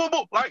 Boom, boom,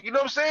 boom. Like, you know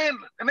what I'm saying?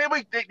 And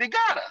they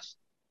got us.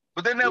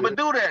 But they never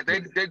do that.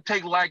 They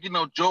take, like, you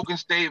know, joking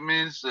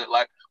statements,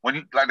 like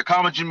the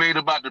comment you made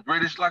about the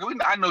British. Like, we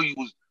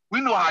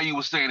know how you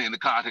was saying it in the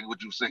context of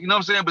what you were saying. You know what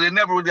I'm saying? But they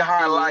never really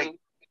highlight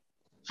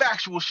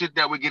factual shit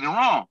that we're getting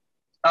wrong.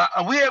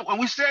 When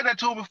we said that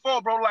to them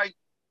before, bro, like,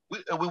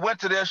 we went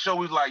to their show,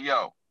 we was like,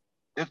 yo,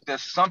 if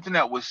there's something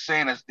that we're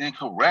saying that's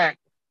incorrect,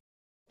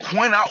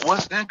 point out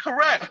what's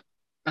incorrect.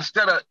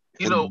 Instead of,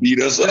 you know, beat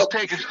us up.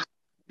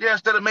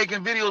 Instead of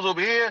making videos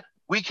over here,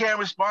 we can't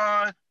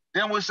respond.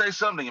 Then we'll say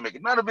something, you make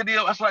another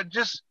video. That's like,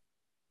 then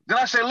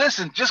I say,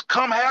 listen, just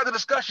come have the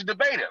discussion,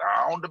 debate it.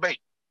 I don't debate.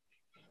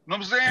 You know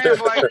what I'm saying?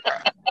 It's like,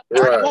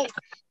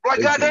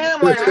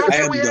 goddamn,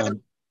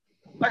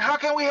 like, how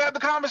can we have the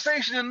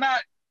conversation and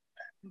not,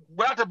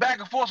 without the back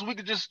and forth, so we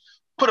could just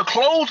put a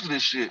close to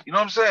this shit? You know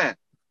what I'm saying?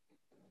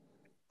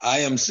 I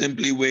am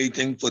simply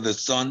waiting for the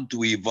sun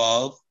to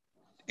evolve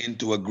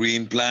into a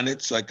green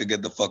planet so I could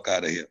get the fuck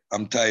out of here.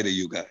 I'm tired of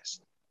you guys.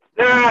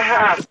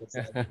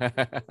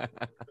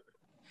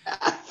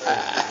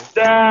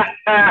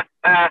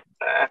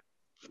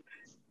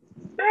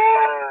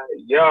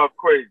 Y'all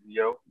crazy,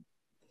 yo.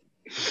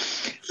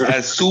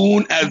 As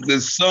soon as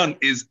the sun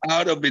is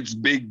out of its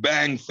Big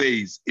Bang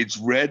phase, its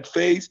red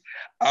phase,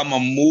 I'ma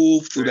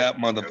move to that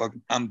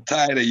motherfucker. I'm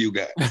tired of you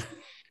guys.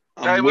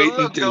 I'm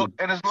waiting till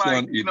and it's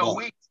like, you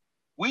know,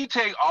 we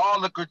take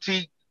all the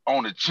critique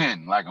on the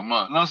chin like a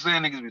month. You know what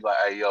I'm saying? Niggas be like,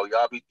 hey, yo,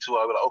 y'all be too.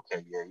 I'll be like,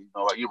 okay, yeah, you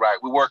know, like, you're right.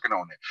 We're working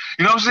on it.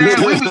 You know what I'm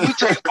saying? we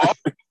take all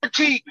the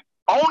critique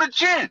on the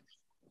chin.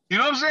 You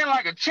know what I'm saying?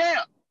 Like a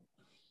champ.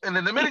 And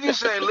then the minute you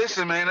say,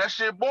 listen, man, that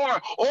shit boring.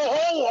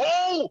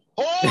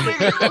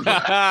 Nigga.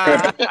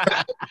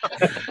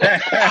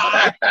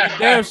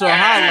 Damn sure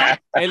highlight.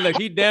 Hey, look,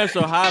 he damn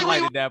sure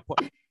highlighted that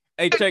point.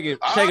 Hey, check it,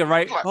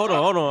 right? Hold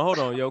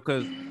on, yo,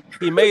 because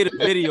he made a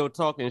video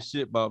talking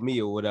shit about me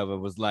or whatever. It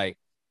was like,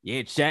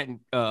 yeah,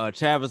 chatting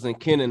Travis and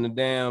Ken in the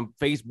damn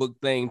Facebook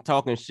thing,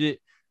 talking shit.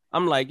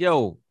 I'm like,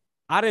 yo,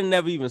 I didn't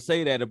never even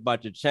say that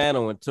about your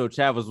channel until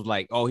Travis was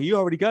like, oh, he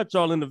already got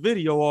y'all in the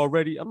video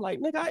already. I'm like,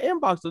 nigga, I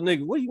inboxed the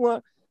nigga. What do you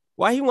want?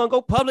 Why he want to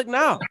go public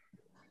now?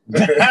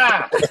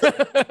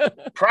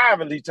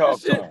 Privately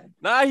talk to him.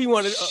 Nah, he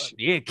wanted,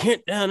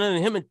 Kent down there,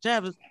 him and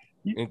Travis.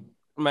 And,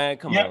 man,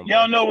 come on.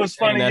 Y'all know what's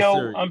funny, yo?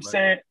 Serious, I'm man.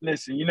 saying,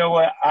 listen, you know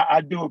what?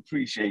 I do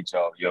appreciate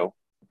y'all, yo,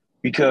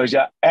 because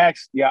y'all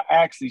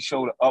actually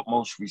show the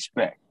utmost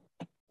respect,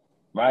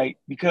 right?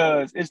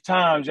 Because it's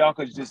times y'all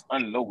could just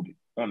unload it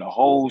on the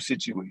whole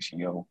situation,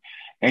 yo,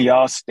 and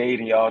y'all stayed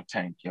in y'all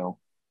tank, yo.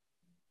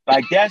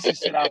 Like, that's the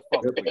shit I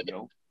fuck with,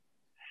 yo.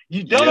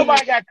 You don't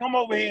nobody got to come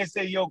over here and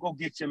say, yo, go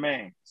get your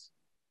mans.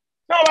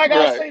 No, I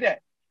gotta say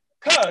that.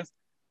 Cause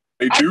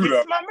they I do get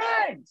though. to my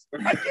mans.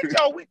 I get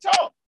y'all, we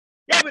talk.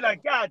 Y'all be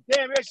like, God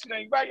damn, that shit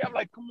ain't right. I'm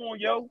like, come on,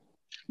 yo.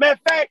 Matter of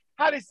fact,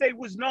 how they say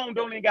what's known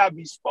don't even gotta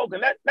be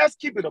spoken. Let's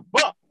keep it a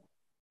buck.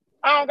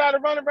 I don't gotta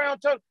run around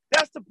and tell.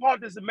 That's the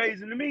part that's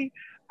amazing to me.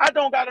 I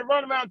don't gotta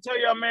run around and tell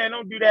y'all, man,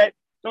 don't do that.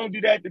 Don't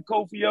do that to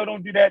Kofi, yo.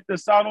 Don't do that to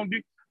Saul. Don't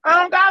do.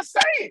 I don't gotta say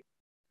it.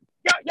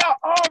 Y'all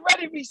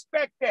already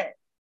respect that.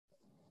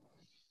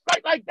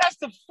 Like that's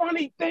the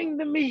funny thing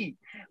to me.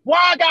 Why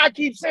I gotta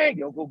keep saying,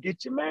 yo, go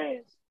get your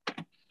man.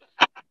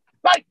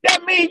 Like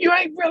that mean you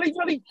ain't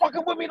really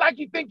fucking with me like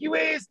you think you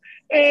is.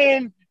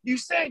 And you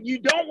said you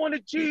don't want to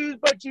choose,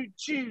 but you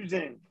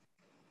choosing.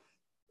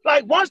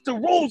 Like once the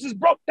rules is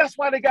broke, that's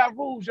why they got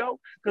rules, yo.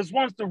 Because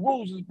once the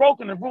rules is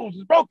broken, the rules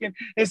is broken.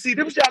 And see,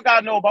 this y'all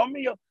gotta know about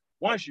me, yo.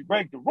 Once you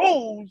break the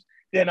rules,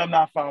 then I'm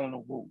not following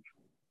the rules.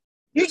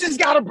 You just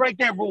gotta break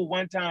that rule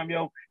one time,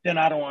 yo. Then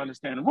I don't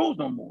understand the rules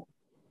no more.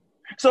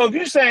 So if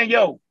you're saying,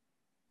 yo,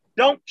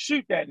 don't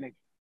shoot that nigga,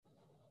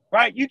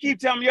 right? You keep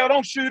telling me, yo,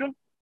 don't shoot him.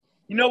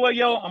 You know what,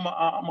 yo? I'm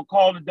gonna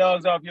call the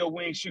dogs off, yo.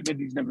 We ain't shooting at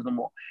these niggas no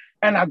more.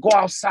 And I go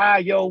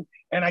outside, yo,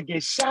 and I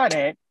get shot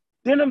at.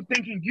 Then I'm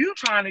thinking you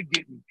trying to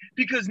get me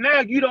because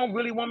now you don't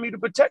really want me to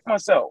protect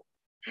myself.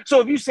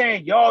 So if you're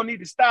saying y'all need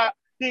to stop,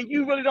 then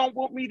you really don't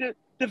want me to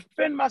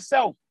defend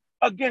myself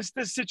against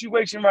this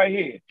situation right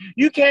here.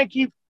 You can't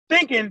keep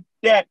thinking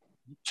that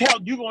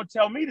you're gonna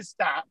tell me to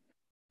stop,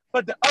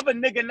 but the other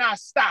nigga not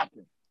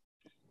stopping.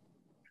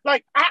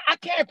 Like, I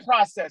can't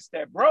process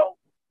that, bro.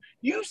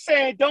 You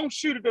saying don't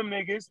shoot at them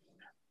niggas.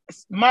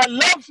 My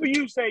love for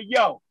you say,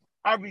 yo,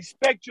 I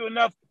respect you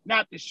enough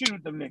not to shoot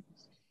at them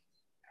niggas.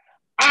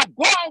 I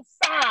go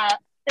outside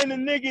and the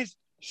niggas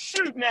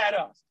shooting at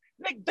us.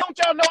 Nigga, don't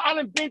y'all know I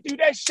done been through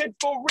that shit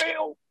for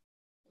real?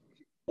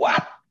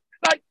 What?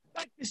 Like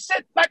the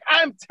shit, like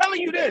I'm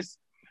telling you this.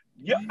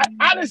 Yo,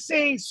 I done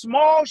seen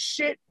small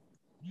shit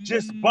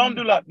just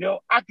bundle up, yo.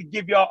 I could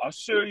give y'all a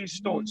serious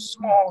story.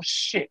 Small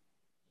shit.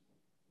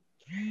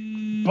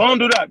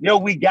 Bundled up. Yo,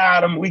 we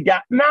got him.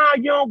 Nah,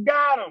 you don't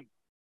got him.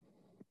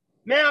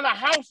 Now the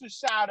house is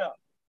shot up.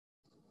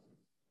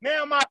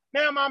 Now my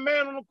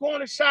man on the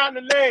corner shot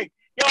in the leg.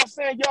 Y'all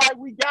saying, yo,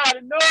 we got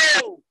it.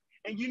 No.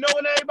 And you know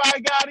when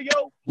everybody got it,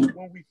 yo?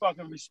 When we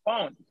fucking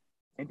responded.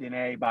 And then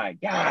everybody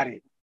got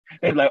it.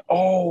 They like,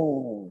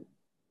 oh,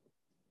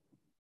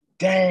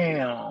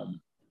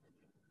 damn.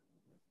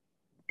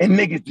 And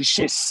niggas, the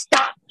shit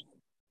stopped.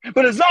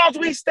 But as long as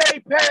we stay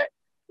pat,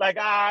 like,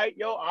 all right,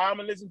 yo, I'm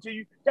gonna listen to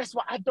you. That's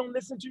why I don't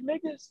listen to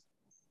niggas.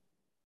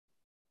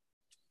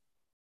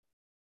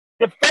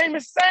 The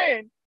famous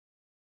saying,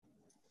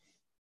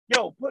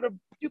 yo,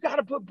 you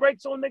gotta put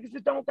brakes on niggas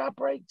that don't got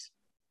brakes.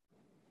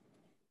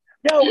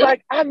 Yo,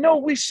 like, I know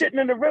we shitting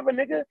in the river,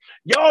 nigga.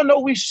 Y'all know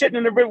we shitting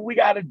in the river. We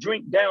gotta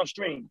drink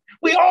downstream.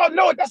 We all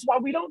know it. That's why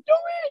we don't do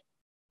it.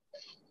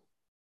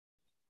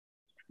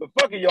 But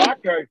fuck it, yo, I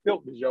carry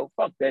filters, yo.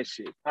 Fuck that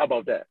shit. How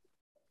about that?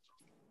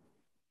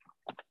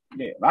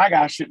 Yeah, I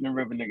got shit in the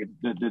river, nigga.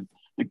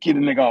 The kid a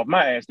nigga off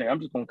my ass, nigga. I'm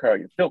just gonna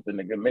carry a filter,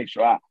 nigga, and make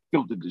sure I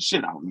filter the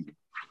shit out, nigga.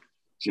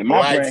 Shit,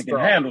 my brand can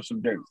handle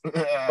some dirt.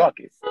 Fuck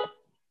it.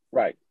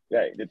 Right.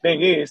 Yeah. The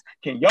thing is,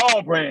 can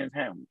y'all brands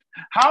handle it?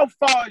 How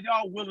far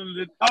y'all willing to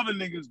let other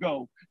niggas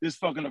go this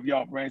fucking of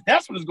y'all brands?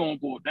 That's what it's gonna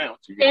boil down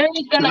to.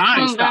 Eric's gonna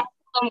come back.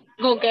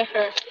 Go get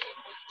her.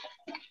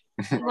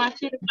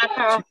 Watch you back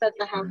her off at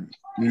the house.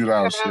 Mute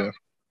out, Chef.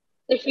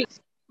 Yeah,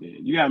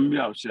 you got me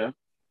out, Chef.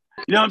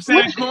 You know what I'm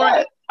saying,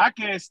 Corey? I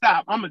can't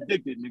stop. I'm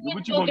addicted, nigga.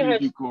 What you want me to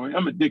do, Corey?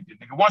 I'm addicted,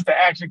 nigga. Once the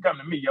action come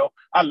to me, yo,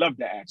 I love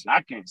the action.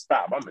 I can't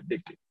stop. I'm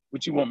addicted.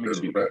 What you want me to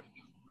do?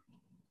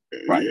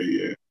 Right.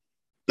 Yeah.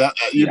 That,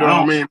 you know what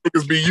I mean?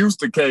 Niggas be used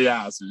to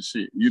chaos and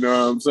shit. You know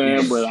what I'm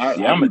saying? But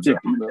I'm addicted.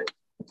 You know?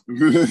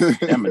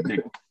 I'm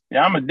addicted.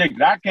 Yeah, I'm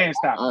addicted. I can't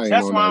stop.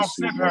 That's why I don't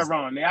snip her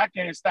wrong. I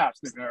can't stop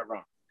snipping her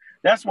wrong.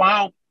 That's why I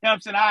don't, you know what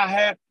I'm saying? I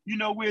have,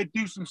 we'll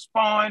do some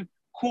sparring,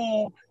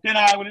 cool. Then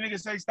when a nigga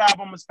say stop,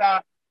 I'm gonna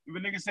stop. If a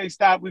nigga say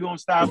stop, we're gonna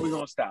stop.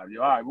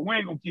 Yo, all right, but we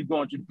ain't gonna keep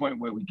going to the point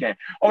where we can.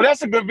 Oh,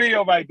 that's a good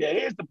video right there.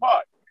 Here's the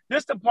part.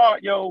 This the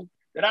part, yo,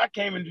 that I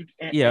came in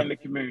the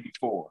community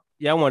for.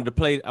 Yeah, I wanted to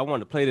play this. I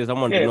wanted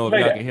to know if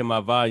y'all can hear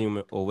my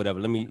volume or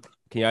whatever. Can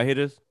y'all hear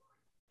this?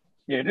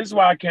 Yeah, this is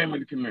why I came in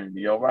the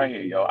community, yo, right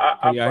here, yo. I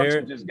fucks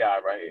with this guy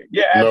right here.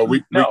 Yeah,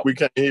 absolutely. We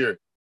can't hear it.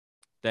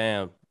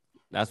 Damn,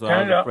 that's what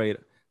I was afraid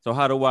of. So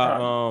how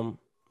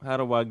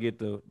do I get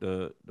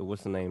the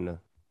what's the name to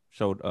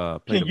show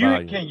play the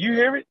volume? Can you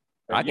hear it?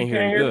 I can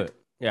hear it good.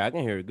 Yeah, I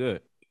can hear it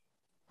good.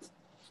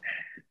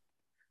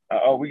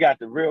 We got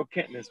the real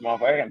Kent in this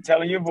motherfucker. I'm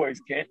telling your voice,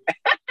 Kent.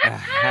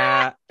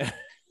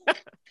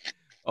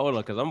 Hold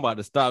on, because I'm about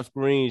to stop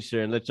screen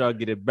share and let y'all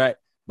get it back.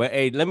 But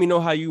hey, let me know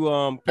how you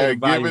play the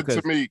volume. Give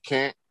it to me,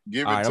 Kent.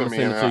 Give it to me.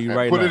 Send it to you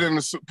right put now.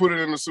 Put it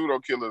in the pseudo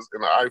killers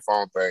in the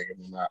iPhone thing,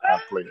 and then I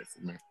play it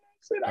for me.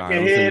 I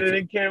can hear it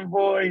in Kent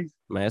voice.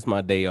 Man, it's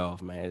my day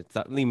off, man.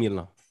 Leave me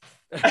alone.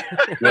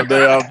 Your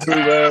day off too,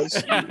 man.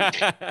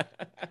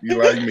 You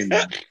like me.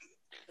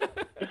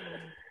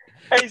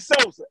 Hey,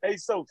 Sosa.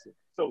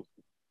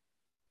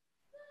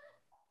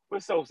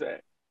 What's so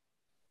sad?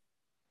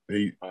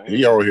 He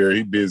over here.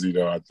 He busy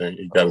though. I think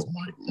he got his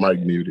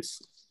mic muted.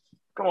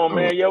 Come on,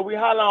 man. Yo,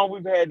 how long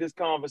we've had this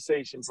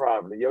conversation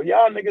privately? Yo,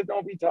 y'all niggas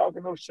don't be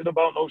talking no shit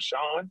about no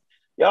Sean.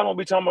 Y'all don't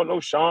be talking about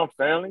no Sean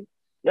family.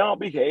 Y'all don't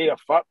be, hey, a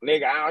fuck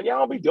nigga out. Y'all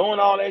don't be doing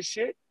all that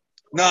shit.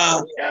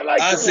 Nah,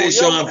 I say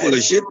Sean full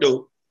of shit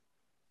though.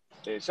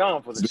 Yeah,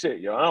 Sean full of shit,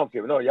 yo. I don't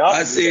care. No, y'all.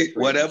 I say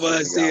whatever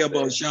I say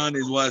about Sean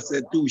is what I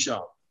said to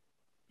Sean.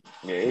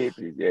 Yeah,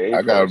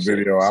 I got a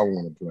video I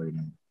want to play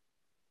now.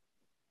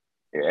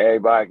 Yeah,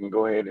 everybody can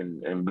go ahead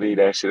and bleed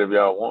that shit if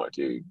y'all want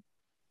to.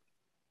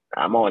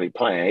 I'm only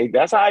playing.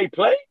 That's how he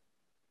play.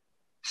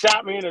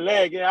 Shot me in the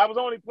leg. Yeah, I was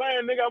only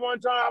playing, nigga. One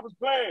time I was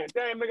playing.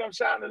 Damn, nigga, I'm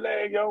shot in the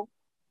leg, yo.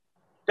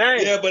 Damn.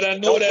 Yeah, but I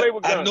know that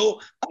I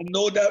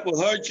know that will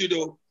hurt you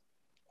though.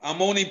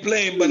 I'm only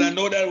playing, but I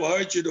know that will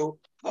hurt you though.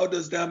 How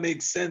does that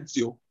make sense,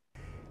 yo?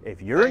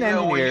 If you're an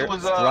engineer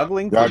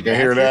struggling to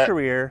advance your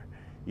career,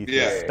 you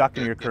feel stuck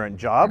in your current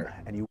job,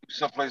 and you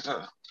someplace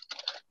else.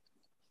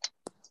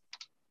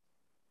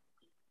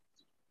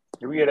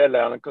 Can we get that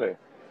loud and clear?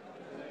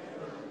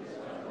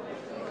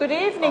 Good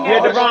evening, You're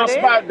at the wrong everybody.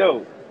 spot,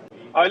 though.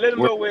 All right, let him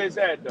know where it's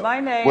at, though. My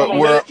name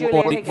is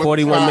Julia Higgins.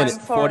 41 minutes.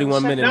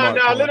 41 minute mark.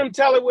 No, let him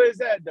tell it where it's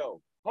at,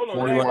 though. Hold on,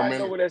 41 minutes.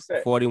 Know where that's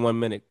at. 41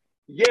 minutes.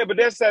 Yeah, but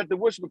that's at the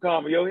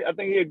whatchamacallit, yo. I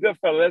think he a good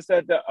fella. That's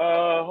at the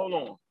hold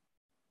on.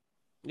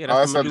 Yeah,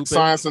 that's at the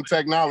science and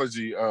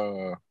technology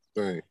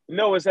thing.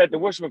 No, it's at the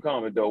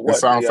whatchamacallit, though. What?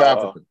 South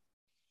Africa.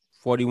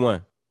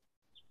 41.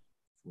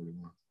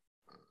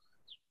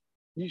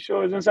 You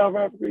sure it's in South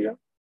Africa, yeah?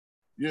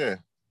 Yeah,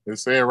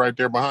 it's there right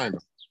there behind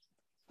him.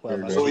 Well,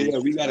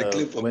 we got a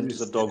clip of went to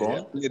the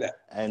Dogon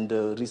and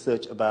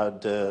research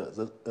about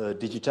the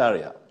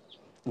Digitaria.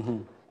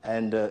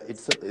 And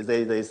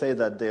they say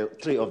that there are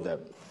 3 of them.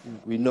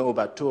 We know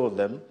about 2 of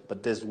them,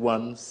 but there's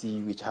one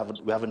C which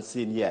we haven't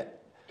seen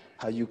yet.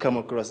 How you come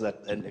across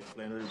that and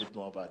explain a little bit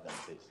more about that,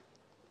 please.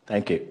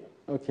 Thank you.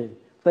 Okay,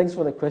 thanks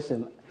for the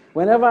question.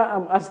 Whenever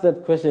I'm asked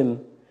that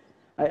question,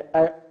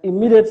 I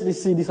immediately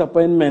see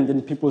disappointment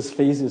in people's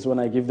faces when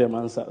I give them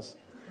answers.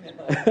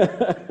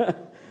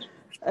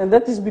 And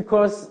that is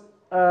because,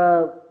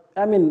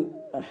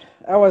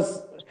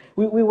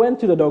 we went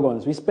to the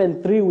Dogons. We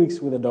spent 3 weeks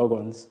with the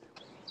Dogons.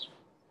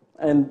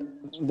 And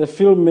the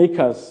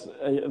filmmakers,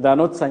 they're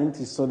not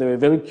scientists, so they were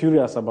very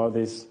curious about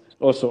this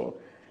also.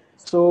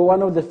 So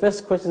one of the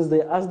first questions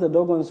they asked the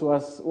Dogons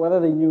was whether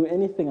they knew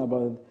anything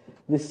about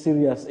this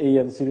Sirius A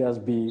and Sirius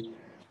B,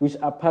 which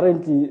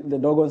apparently the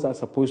Dogons are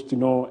supposed to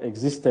know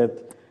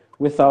existed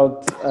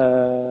without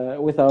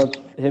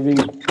having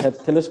had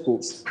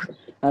telescopes.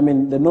 I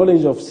mean, the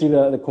knowledge of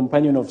Sirius, the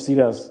companion of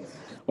Sirius,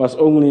 was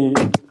only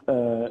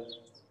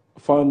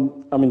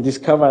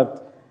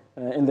discovered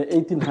in the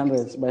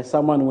 1800s by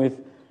someone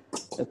with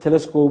a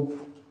telescope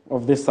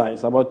of this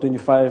size, about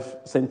 25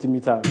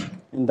 centimeters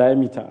in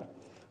diameter.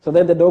 So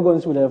then the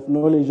Dogons would have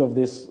knowledge of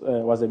this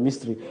was a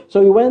mystery.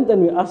 So we went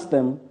and we asked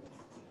them,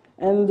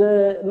 and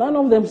none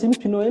of them seemed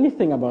to know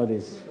anything about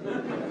this.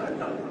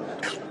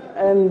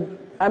 And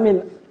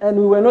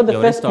we were not the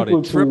first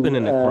people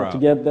to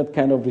get that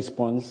kind of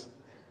response,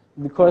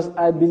 because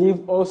I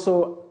believe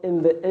also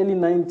in the early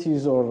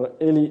 90s or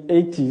early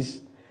 80s,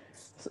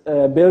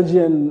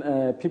 Belgian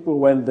people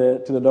went there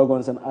to the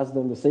Dogons and asked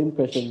them the same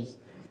questions,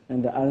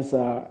 and the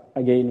answer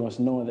again was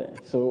no there.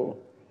 So,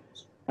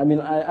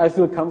 I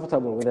feel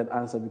comfortable with that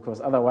answer,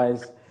 because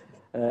otherwise,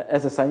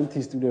 as a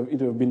scientist, it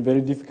would have been very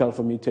difficult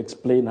for me to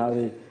explain how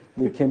they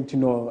came to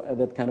know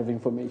that kind of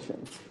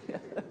information.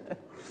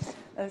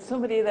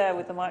 Somebody there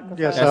with the microphone.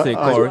 Yes,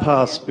 I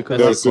passed because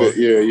that's it.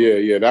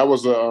 Yeah. That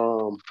was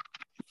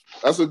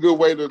that's a good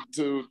way to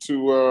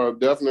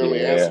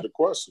definitely answer the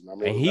question.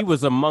 And he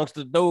was amongst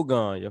the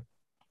Dogon, yo.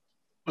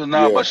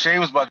 But Shay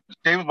was about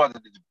to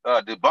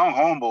debunk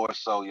homeboy,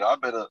 so y'all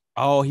better.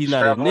 Oh, he's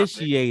not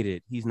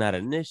initiated. He's not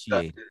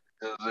initiated.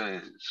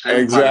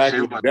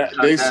 Exactly.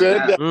 They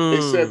said that.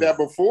 They said that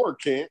before,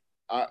 Kent.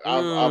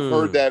 I've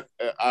heard that.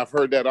 I've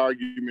heard that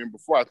argument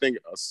before. I think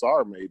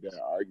Asar made that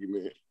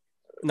argument.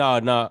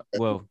 No.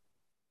 Well,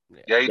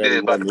 yeah, he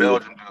did about the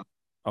Belgian dude.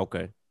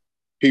 Okay.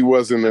 He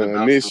wasn't an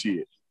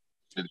initiate.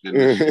 So they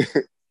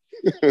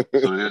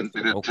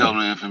didn't tell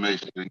me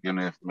information. They didn't give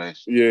me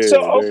information. Yeah.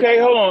 So okay,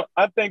 hold on.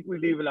 I think we're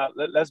leaving out.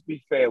 Let's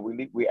be fair.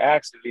 We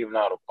actually leaving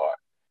out a part.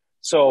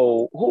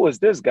 So who is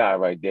this guy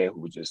right there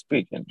who was just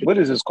speaking? What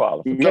is his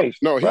qualification?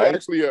 No, he right?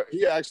 actually.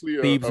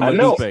 I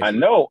know.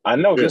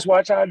 Yeah. Just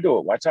watch how I do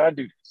it. Watch how I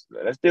do this.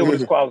 Let's deal with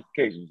his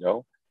qualifications,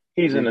 yo.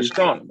 He's an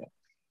astronomer,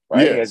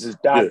 right? He has his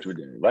doctorate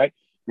in it, right?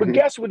 But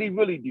guess what he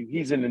really do?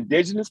 He's an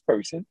indigenous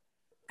person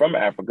from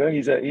Africa.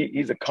 He's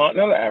a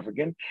continental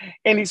African,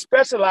 and he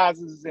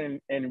specializes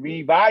in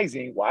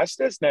revising. Watch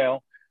this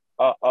now,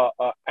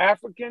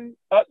 African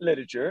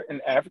literature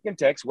and African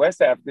text,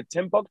 West Africa,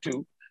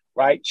 Timbuktu,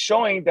 right,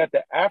 showing that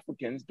the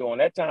Africans during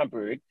that time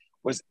period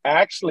was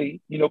actually,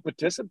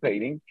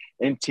 participating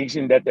in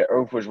teaching that the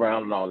earth was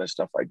round and all that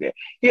stuff like that.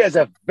 He has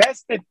a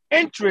vested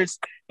interest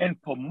in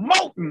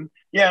promoting,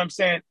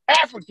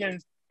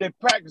 Africans that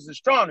practice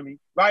astronomy,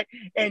 right?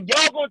 And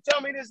y'all gonna tell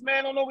me this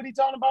man don't know what he's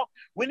talking about?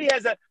 When he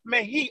has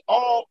he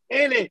all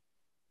in it.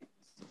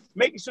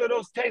 Making sure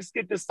those texts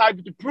get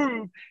deciphered to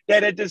prove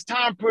that at this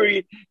time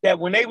period, that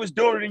when they was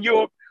doing it in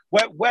Europe,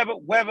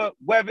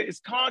 whether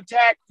it's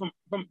contact from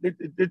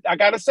I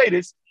gotta say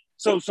this.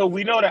 So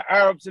we know the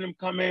Arabs and them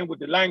come in with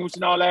the language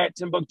and all that,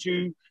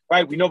 Timbuktu,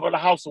 right? We know about the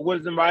House of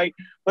Wisdom, right?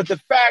 But the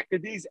fact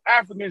that these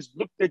Africans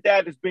looked at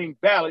that as being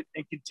valid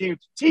and continue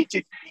to teach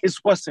it is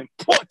what's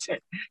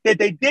important. That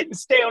they didn't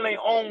stay on their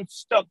own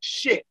stuck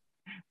shit.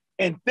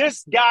 And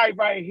this guy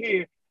right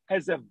here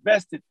has a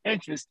vested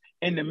interest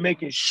in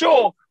making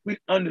sure we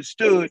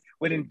understood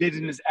what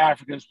indigenous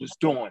Africans was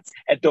doing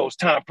at those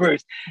time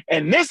periods.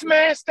 And this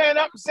man stand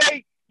up and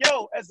say,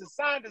 yo, as a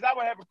scientist, I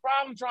would have a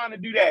problem trying to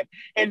do that.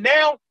 And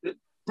now,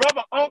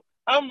 brother,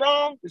 I'm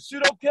wrong. The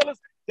pseudo killers,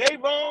 they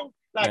wrong.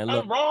 Like, man,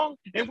 I'm wrong.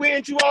 And we're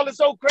into all this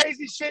old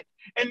crazy shit.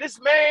 And this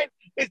man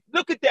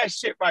look at that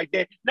shit right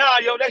there. Nah,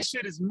 yo, that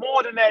shit is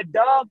more than that,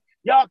 dog.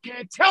 Y'all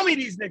can't tell me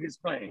these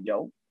niggas playing,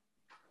 yo.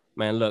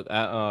 Man, look,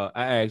 I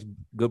asked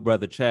good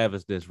brother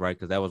Travis this, right?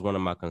 Because that was one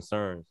of my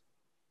concerns.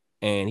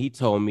 And he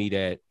told me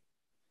that,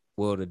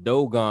 well, the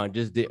Dogon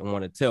just didn't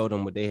want to tell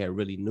them what they had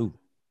really knew.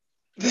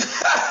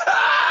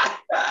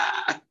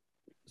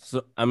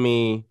 So, I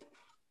mean,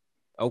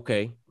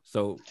 okay.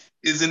 So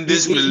isn't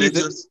this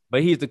religious?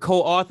 But he's the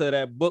co-author of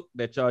that book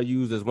that y'all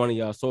use as one of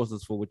y'all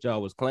sources for what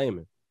y'all was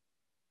claiming.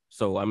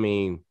 So, I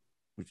mean,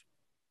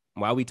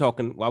 why we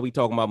talking about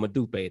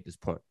Madupe at this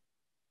point?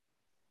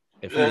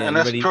 If they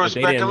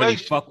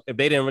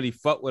didn't really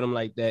fuck with him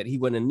like that, he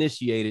wasn't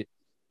initiated.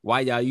 Why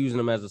y'all using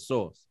him as a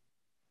source?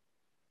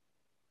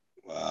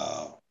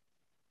 Wow.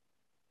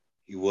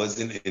 He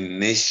wasn't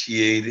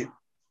initiated.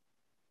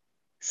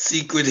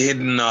 Secret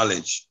hidden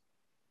knowledge.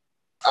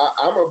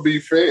 I'm gonna be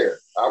fair.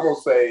 I'm gonna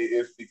say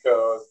it's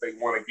because they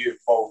want to get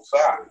both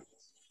sides.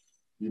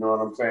 You know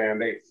what I'm saying?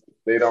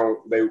 They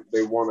want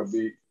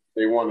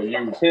to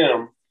use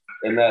him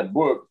in that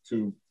book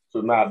to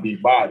not be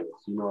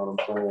biased. You know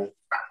what I'm saying?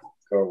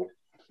 So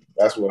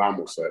that's what I'm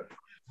gonna say.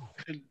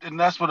 And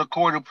that's what the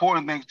core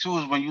important thing too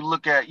is when you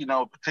look at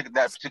that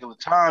particular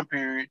time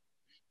period,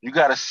 you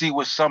got to see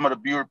what some of the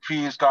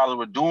European scholars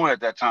were doing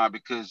at that time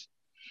because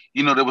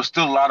there was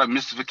still a lot of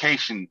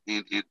mystification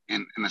in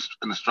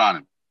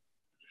astronomy.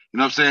 You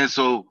know what I'm saying?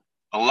 So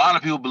a lot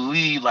of people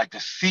believe like the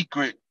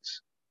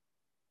secrets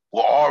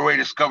were already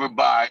discovered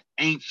by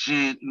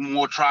ancient,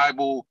 more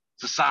tribal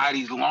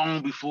societies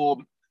long before.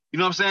 You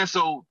know what I'm saying?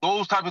 So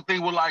those type of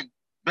things were like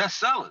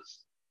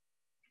bestsellers.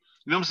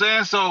 You know what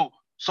I'm saying?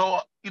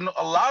 So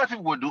a lot of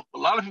people were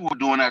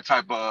doing that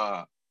type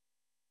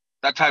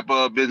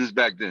of business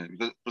back then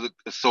because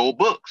it sold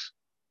books.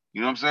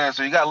 You know what I'm saying?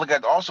 So you got to look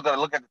at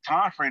the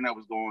time frame that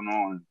was going on. You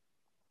know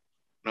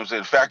what I'm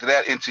saying? Factor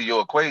that into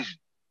your equation.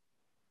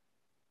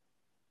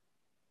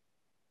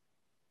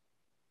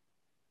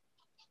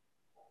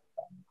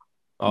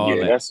 Oh,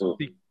 yeah, that's a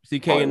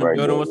CK in the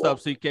building. What's up,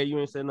 CK? You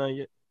ain't said nothing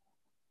yet.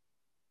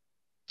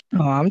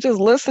 Oh, I'm just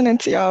listening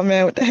to y'all,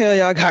 man. What the hell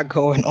y'all got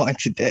going on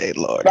today,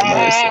 Lord?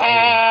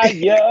 Fire.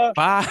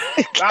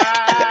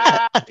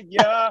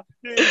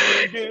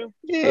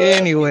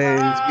 Anyways,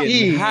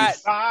 getting hot.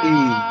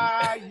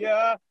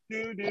 Fire.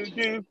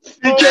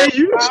 CK,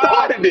 you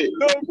started it.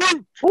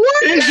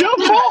 What? It's your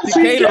fault. CK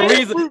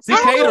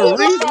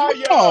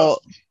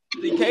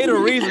the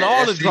reason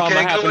all the drama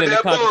happened in the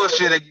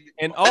country.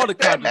 And all the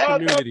conscious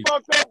community.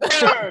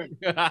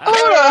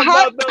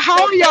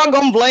 How are y'all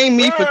gonna blame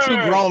me for two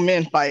grown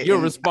men fighting? You're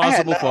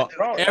responsible for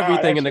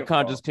everything in the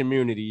conscious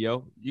community,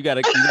 yo. You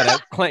gotta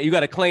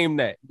claim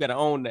that. You gotta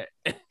own that.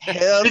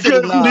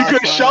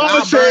 Because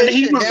Sean said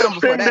he was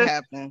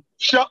defending.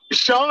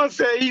 Sean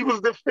said he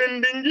was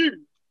defending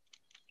you.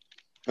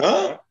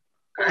 Huh?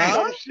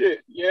 Oh shit!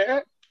 Yeah.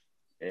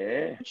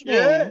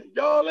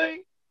 Y'all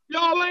ain't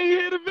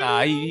here to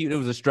Nah, it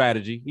was a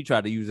strategy. He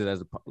tried to use it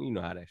as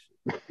how that shit.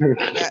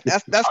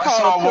 That's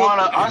called.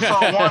 I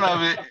saw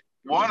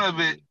one of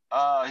it.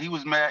 He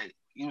was mad.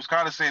 He was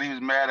kind of saying he was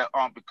mad at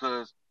Unc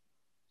because,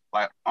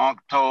 like, Unc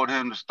told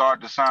him to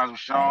start the signs with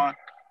Sean,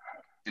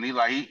 and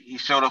he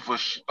showed up for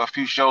a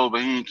few shows,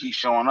 but he didn't keep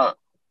showing up.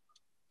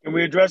 Can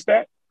we address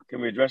that?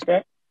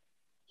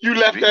 You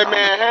left that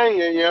man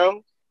hanging,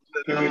 yo.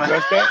 Can we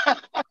address that?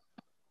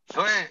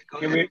 Go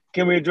ahead.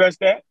 Can we address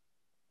that?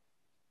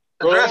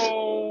 Address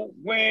so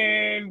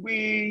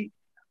when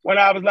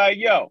I was like,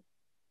 yo,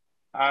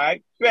 all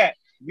right, bet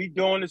we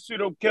doing the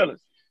pseudo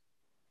killers.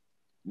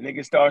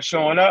 Niggas start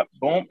showing up.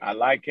 Boom, I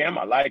like him,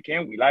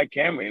 we like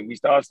him, and we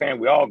start saying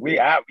we all agree.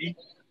 We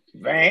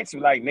Vance, we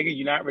like, nigga,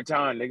 you not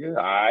retiring, nigga.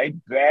 All right,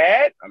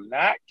 bad. I'm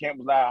not. Kemp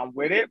was like, I'm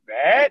with it,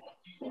 bad.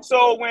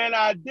 So when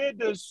I did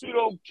the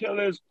pseudo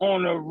killers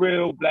on the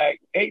Real Black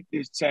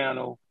Atheist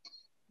channel,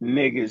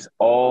 niggas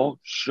all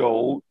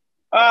showed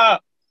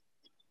up.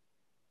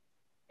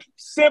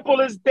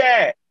 Simple as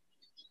that.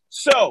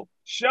 So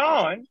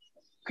Sean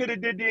could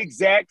have did the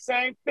exact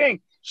same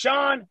thing.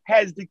 Sean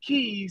has the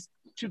keys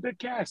to the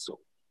castle.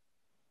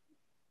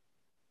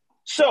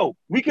 So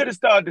we could have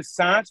started the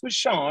Science with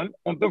Sean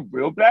on the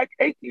Real Black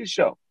Atheist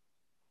show.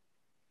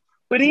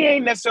 But he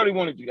ain't necessarily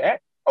want to do that.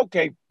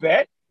 Okay,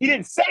 bet. He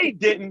didn't say he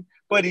didn't,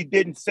 but he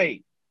didn't say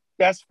it.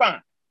 That's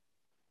fine.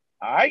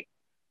 All right?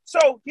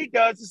 So he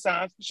does the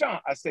Science with Sean.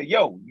 I said,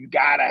 yo, you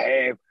gotta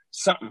have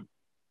something.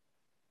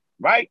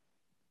 Right?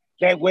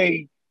 That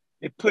way,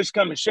 if push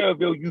come to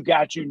shove, yo, you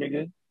got you,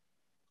 nigga.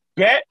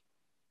 Bet.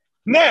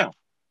 Now,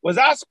 was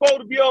I supposed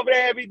to be over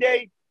there every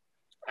day?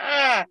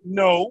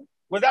 No.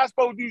 Was I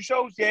supposed to do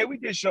shows? Yeah, we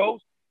did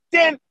shows.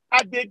 Then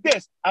I did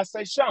this. I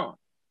said, Sean.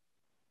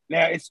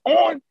 Now, it's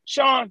on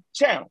Sean's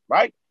channel,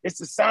 right? It's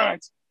the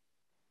Science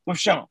with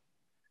Sean.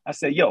 I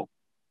said, yo,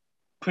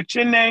 put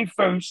your name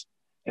first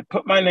and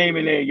put my name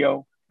in there,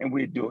 yo, and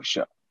we'll do a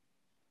show.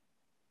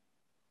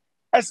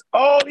 That's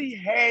all he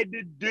had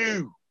to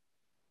do.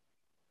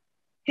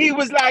 He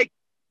was like,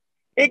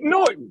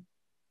 ignored me.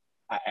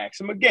 I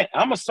asked him again.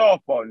 I'm a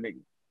softball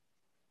nigga.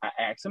 I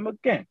asked him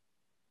again.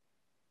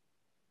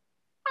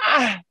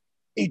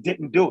 He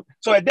didn't do it.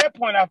 So at that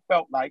point, I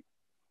felt like,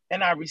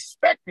 and I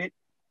respected,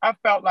 I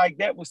felt like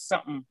that was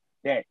something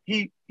that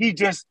he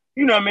just,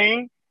 you know what I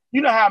mean?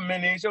 You know how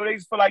men is, so they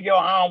just feel like, yo,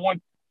 I don't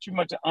want too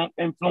much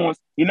influence.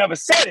 He never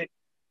said it,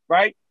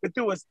 right? But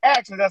through his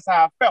actions, that's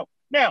how I felt.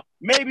 Now,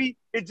 maybe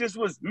it just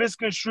was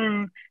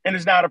misconstrued and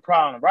it's not a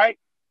problem, right?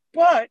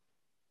 But,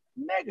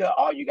 nigga,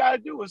 all you got to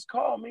do is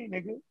call me,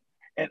 nigga,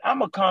 and I'm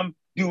going to come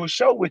do a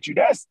show with you.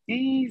 That's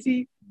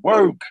easy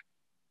work.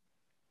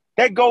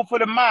 That go for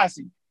the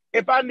Mossy.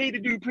 If I need to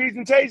do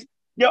presentations,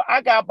 yo,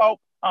 I got about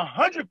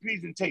 100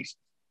 presentations.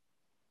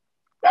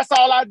 That's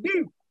all I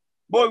do.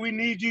 Boy, we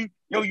need you.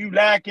 Yo, you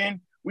lacking.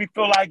 We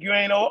feel like you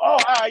ain't,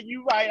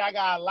 you right. I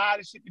got a lot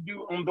of shit to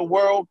do on the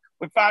world.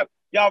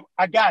 Y'all,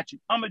 I got you.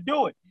 I'm going to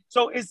do it.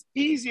 So it's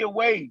easier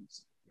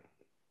ways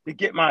to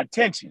get my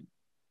attention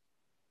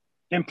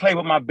than play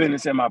with my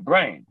business and my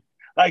brain.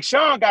 Like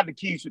Sean got the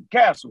keys to the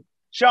castle.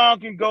 Sean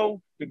can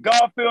go to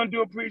Garfield and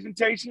do a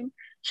presentation.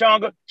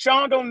 Sean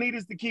don't need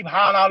us to keep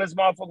hollering out his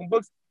motherfucking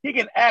books. He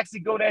can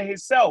actually go there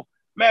himself.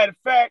 Matter of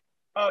fact,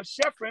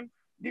 Sheffrin,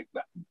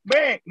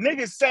 man,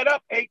 niggas set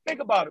up think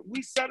about it.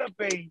 We set up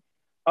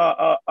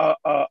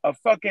a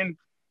fucking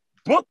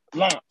book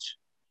launch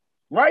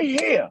right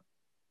here.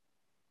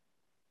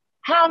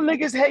 How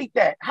niggas hate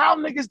that? How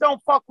niggas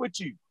don't fuck with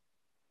you?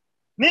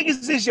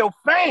 Niggas is your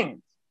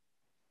fans.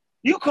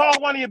 You call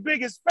one of your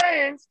biggest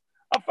fans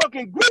a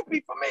fucking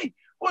groupie for me.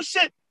 Well,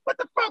 shit, what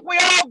the fuck? We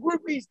all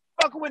groupies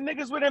fucking with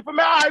niggas with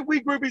information. All right,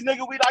 we groupies,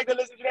 nigga. We like to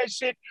listen to that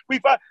shit. We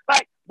fuck.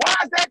 Like, why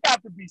is that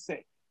got to be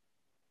said?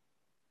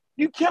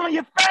 You killing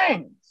your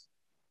fans. You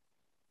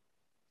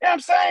know what I'm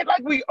saying?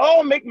 Like, we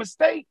all make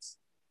mistakes.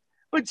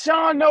 But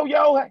Sean know,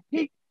 yo,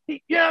 he you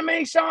know what I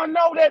mean? Sean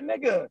know that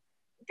nigga.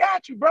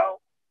 Got you,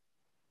 bro.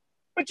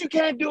 But you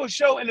can't do a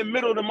show in the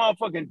middle of the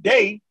motherfucking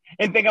day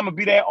and think I'm gonna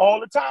be there all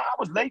the time. I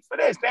was late for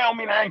this. That don't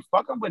mean I ain't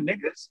fucking with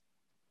niggas.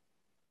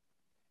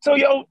 So,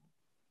 yo,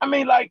 I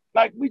mean, like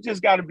we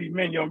just gotta be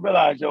men, yo, and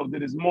realize, yo, that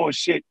there's more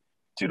shit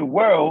to the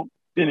world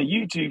than the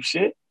YouTube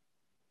shit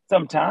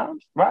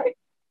sometimes, right?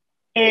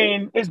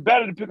 And it's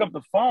better to pick up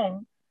the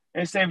phone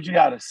and say what you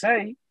gotta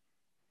say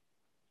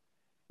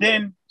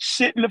than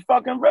shit in the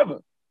fucking river.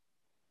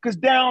 Because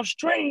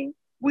downstream,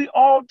 we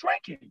all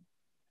drinking.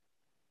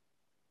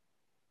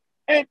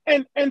 And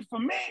for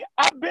me,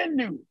 I've been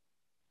new.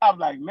 I'm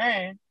like,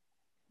 man,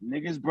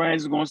 niggas'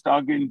 brains are gonna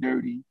start getting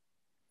dirty.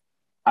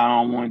 I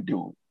don't want to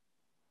do it.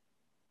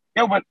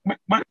 Yo, but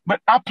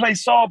I play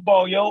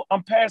softball, yo.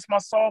 I'm past my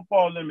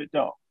softball limit,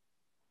 dog.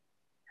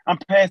 I'm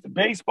past the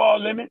baseball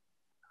limit.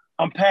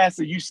 I'm past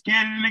the you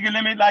scared of the nigga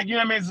limit. Like, you know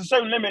what I mean? It's a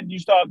certain limit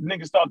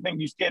niggas start thinking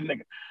you scared of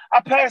nigga.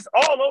 I passed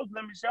all those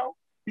limits, yo,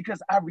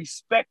 because I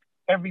respect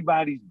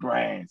everybody's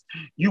brands.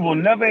 You will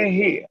never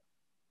hear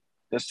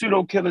the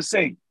pseudo killer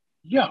say,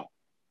 yo,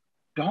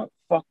 don't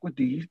fuck with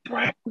these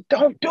brands.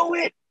 Don't do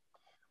it.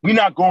 We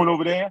not going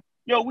over there.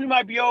 Yo, we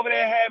might be over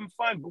there having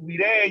fun, but we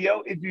there,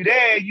 yo. If you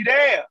there, you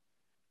there.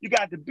 You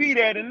got to be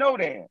there to know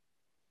that.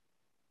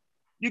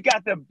 You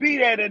got to be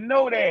there to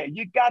know that.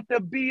 You got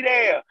to be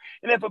there.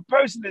 And if a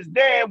person is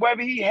there,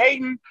 whether he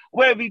hating,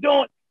 whatever he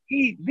doing, at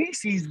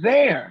least he's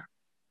there.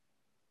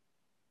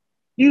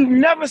 You've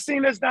never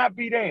seen us not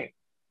be there.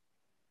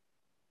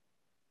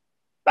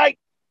 Like,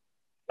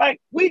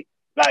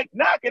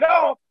 knock it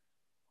off.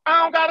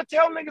 I don't gotta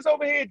tell niggas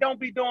over here, don't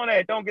be doing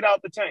that. Don't get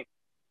out the tank.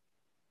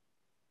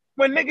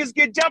 When niggas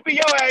get jumpy,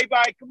 yo,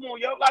 everybody, come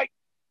on, yo. Like,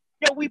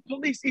 yo, we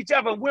police each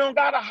other. We don't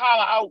gotta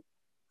holler out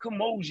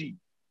Kamoji.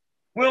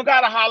 We don't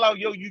gotta holler out,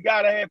 yo, you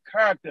gotta have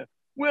character.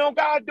 We don't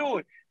gotta do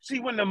it. See,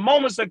 when the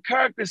moments of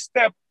character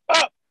step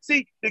up,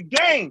 see, the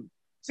game.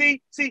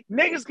 See,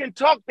 niggas can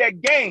talk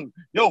that game.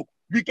 Yo,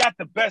 you got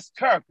the best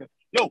character.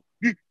 Yo,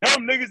 them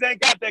niggas ain't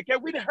got that character.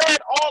 We done heard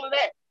all of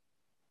that.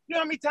 You know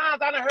how many times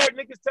I done heard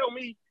niggas tell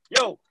me,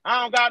 yo,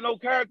 I don't got no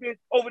character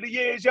over the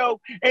years, yo.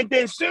 And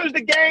then as soon as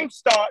the game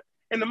starts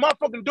and the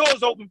motherfucking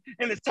doors open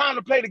and it's time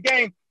to play the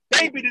game,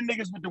 they be the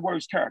niggas with the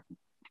worst character.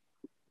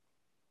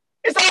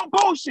 It's all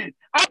bullshit.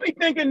 I be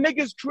thinking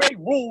niggas create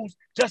rules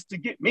just to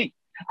get me.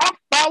 I'm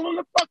following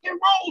the fucking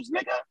rules,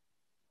 nigga.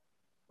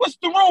 What's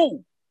the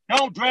rule?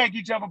 Don't drag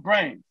each other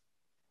brains.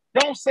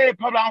 Don't say it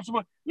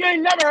public. You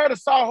ain't never heard of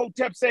Saul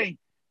Hotep say,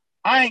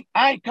 I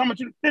ain't coming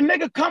to the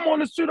nigga come on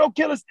the pseudo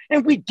killers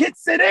and we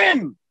gets it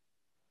in.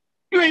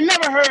 You ain't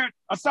never heard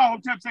a Saul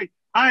Hotep say,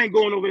 I ain't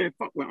going over there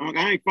fuck with Unc.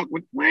 I ain't fuck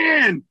with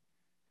when.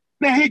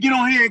 Now he get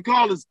on here and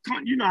call us,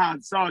 you know how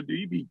Saul do.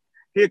 You be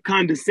here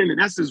condescending.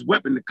 That's his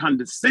weapon, the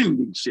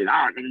condescending shit.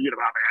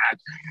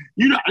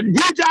 You know,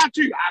 Wu-Jah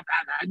too.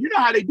 You know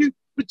how they do.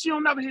 But you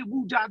don't never hear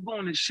Wu-Jah go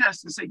on his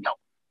chest and say, yo,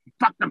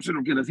 fuck them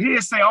pseudo killers.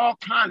 He'll say all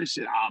kind of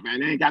shit. Oh man,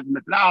 they ain't got the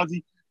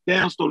methodology. They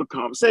don't stole the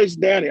conversation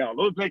down. They all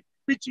over the place.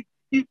 Bitch,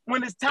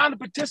 when it's time to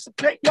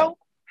participate, yo,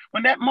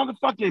 when that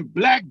motherfucking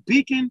black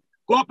beacon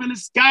go up in the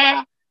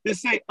sky, they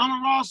say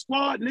Unraw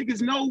Squad,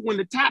 niggas know when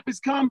the topics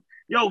come,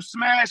 yo,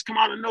 Smash come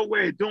out of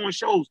nowhere doing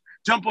shows,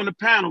 jump on the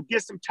panel,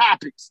 get some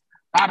topics.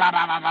 Bow, bow,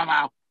 bow, bow, bow,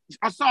 bow.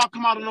 I saw it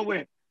come out of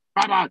nowhere,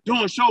 bow, bow,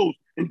 doing shows,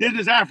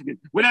 Indigenous African,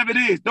 whatever it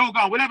is,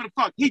 Dogon, whatever the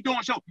fuck, he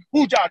doing shows.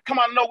 Wu-Jah come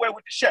out of nowhere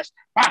with the chest,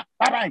 bow,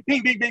 bow, bang,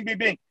 bing, bing, bing, bing,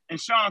 bing, and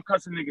Sean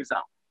cussing niggas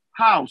out.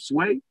 How,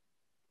 Sway?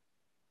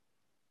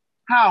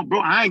 How, bro?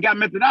 I ain't got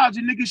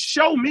methodology, nigga.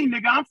 Show me,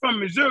 nigga. I'm from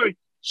Missouri.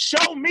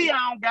 Show me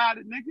I don't got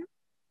it, nigga.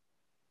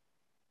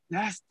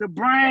 That's the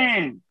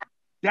brand.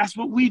 That's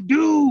what we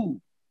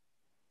do.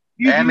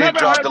 You and never they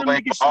dropped heard the them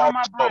link niggas for show all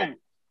my brand.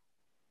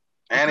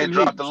 And they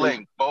dropped the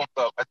link, both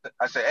of them.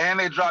 I said, and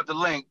they dropped the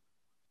link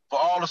for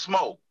all the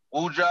smoke.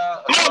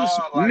 Wu-Jah,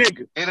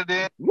 nigga. Hit it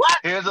in. What?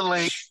 Here's the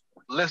link.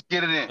 Let's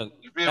get it in.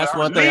 You feel That's me?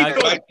 one thing I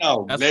Lethal. right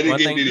now. That's one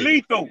thing.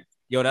 Lethal.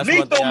 Yo, that's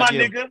Lethal, one thing my I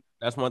give. nigga.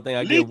 That's one thing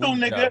I give. Lethal,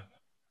 nigga.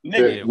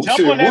 Yeah, jump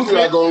on that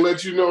Wu-Jah gonna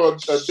let you know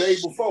a day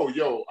before.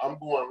 Yo, I'm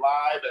going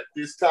live at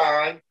this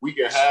time. We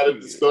can have a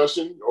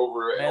discussion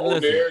over on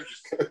there.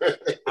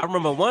 I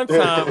remember one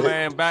time,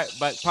 man, back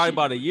probably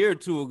about a year or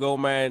two ago,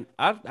 man.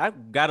 I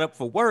got up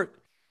for work,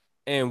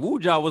 and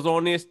Wu-Jah was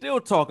on there still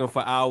talking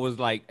for hours,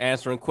 like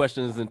answering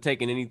questions and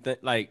taking anything.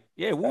 Like,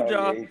 yeah,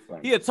 Wu-Jah,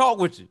 he'll talk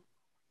with you.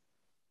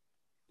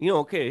 You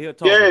don't care. He'll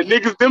talk. Yeah,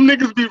 niggas, them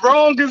niggas be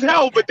wrong as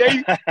hell, but they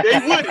with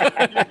it.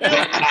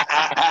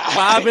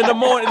 5 in the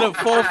morning,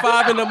 4 or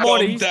 5 in the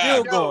morning, he's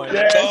still going.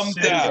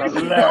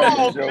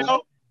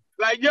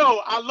 Like, yo,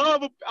 I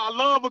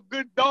love a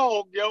good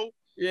dog, yo.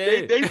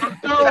 Yeah. They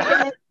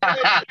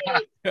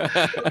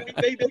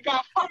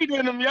got fight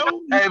in them, yo.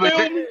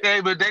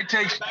 But they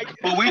take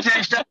when we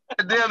take shots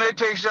at them, they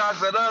take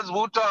shots at us.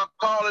 We'll talk,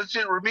 call this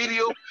shit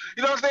remedial.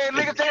 You know what I'm saying?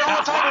 Niggas take all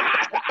the time.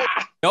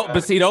 No,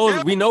 but see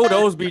those, we know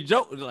those be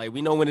jokes. Like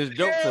we know when it's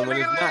jokes and when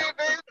it's not.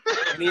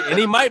 And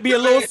he might be a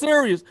little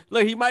serious.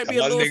 Look, he might be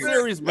a little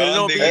serious, but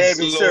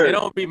it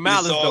don't be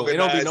malice though. It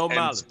don't be no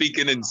malice.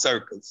 Speaking in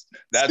circles.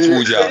 That's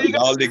Wu-Jah.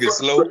 Y'all niggas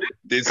slow,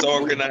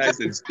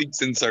 disorganized, and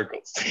speaks in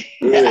circles.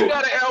 You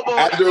got an elbow.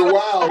 After a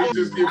while, he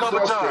just gets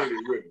frustrated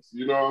with us.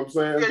 You know what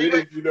I'm saying?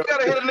 You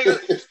gotta hit a nigga.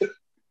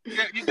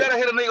 You gotta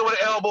hit a nigga with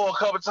an elbow a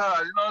couple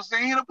times. You know what I'm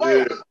saying? He the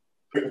boss.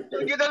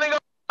 You get that nigga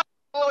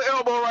a little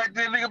elbow right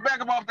there, nigga. Back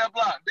him off that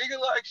block. Nigga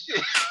like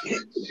shit.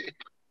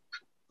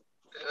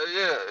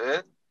 Yeah,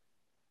 man.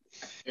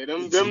 Yeah,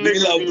 them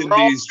niggas be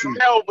wrong as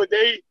hell, but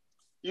they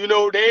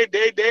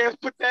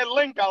put that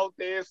link out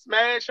there and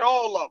smash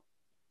all of them.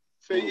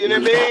 So, you know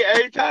what I mean?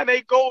 Every time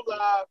they go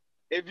live,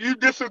 if you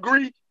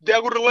disagree,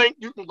 there go the link.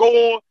 You can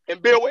go on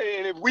and build it.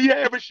 And if we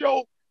have a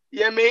show,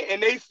 you know what I mean,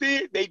 and they see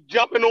it, they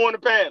jumping on the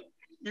panel.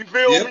 You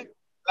feel me?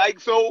 Like,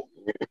 so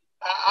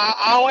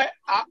I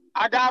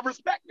gotta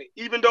respect it,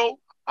 even though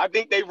I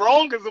think they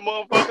wrong as a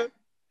motherfucker.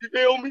 You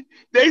feel me?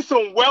 They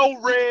some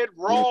well-read,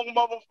 wrong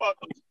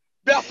motherfuckers.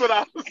 That's what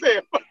I was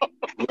saying.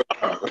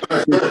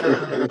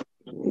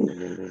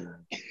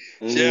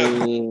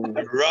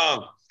 Yeah,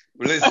 wrong.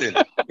 Listen,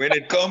 when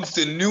it comes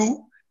to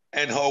Nu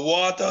and her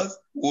waters,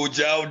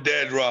 Wu-Jah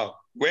dead wrong.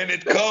 When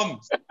it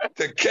comes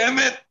to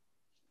Kemet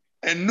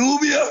and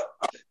Nubia,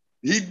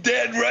 he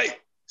dead right.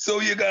 So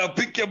you gotta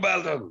pick your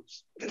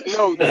battles.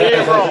 No,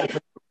 dead wrong.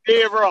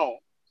 Dead wrong.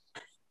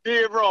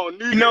 Dead wrong.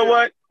 Nubia, you know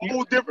what?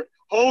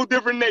 Whole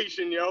different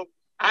nation, yo.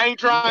 I ain't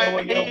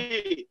trying to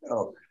hate.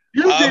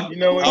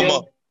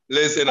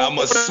 Listen, I'm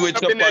gonna switch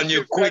up on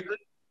you quick.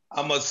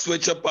 I'm gonna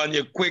switch up on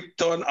you quick,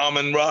 turn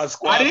Amun-Ra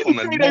Squad from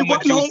the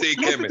moment you say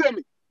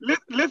Kemet.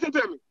 Listen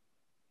to me.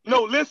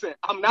 No, listen.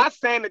 I'm not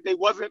saying that they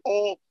wasn't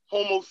all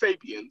Homo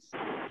sapiens.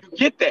 You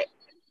get that?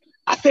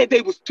 I said they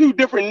was two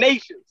different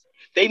nations.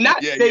 They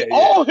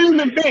all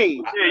human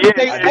beings.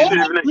 They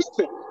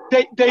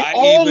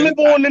all live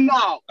on the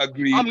Nile.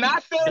 Agreed. I'm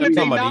not saying that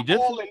they not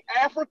all in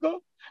Africa.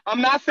 I'm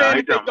not saying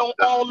that they don't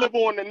all live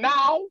on the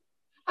Nile.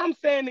 I'm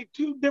saying they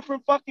two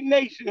different fucking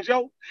nations,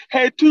 yo.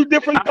 Had two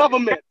different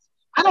governments.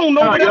 I don't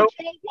know what else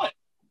y'all want.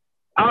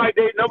 All right,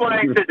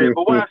 nobody ain't said that.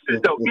 But watch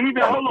this, though.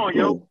 Hold on,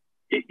 yo.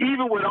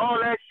 Even with all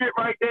that shit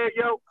right there,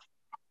 yo,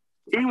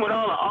 even with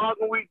all the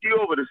arguing we do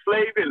over the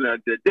slavery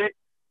and the debt,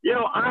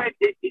 yo,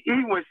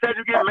 even when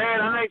Cedric get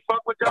mad, I ain't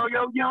fuck with y'all,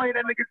 yo. You don't hear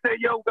that nigga say,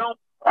 yo,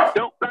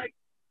 don't like,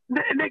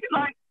 nigga,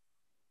 like,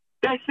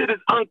 that shit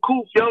is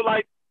uncouth, yo.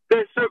 Like,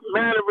 there's certain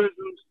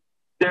mannerisms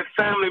that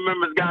family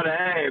members gotta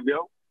have,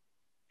 yo.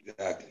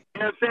 Exactly.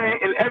 You know what I'm saying?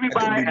 And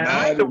everybody, I can be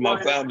mad with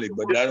my family,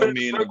 but that don't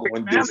mean I'm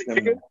going to diss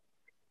them.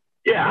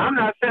 Yeah, I'm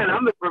not saying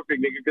I'm the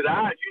perfect nigga, because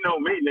you know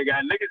me,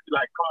 nigga. Niggas be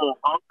like, come on,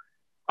 punk.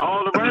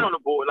 All around the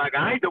board. Like,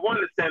 I ain't the one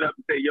to stand up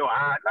and say, yo,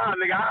 nah,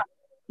 nigga,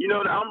 you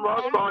know, I'm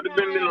rock hard,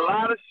 been in a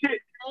lot of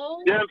shit.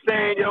 You know what I'm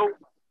saying, yo?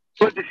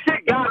 But the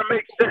shit gotta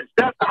make sense.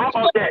 How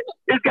about that?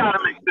 It's gotta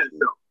make sense,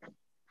 though.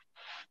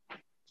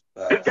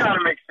 It's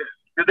gotta make sense.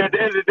 Because at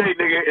the end of the day,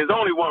 nigga, it's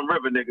only one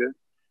river, nigga.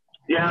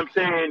 You know what I'm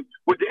saying?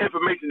 With the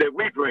information that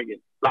we bringing.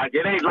 Like,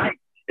 it ain't like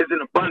it's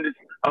an abundance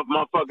of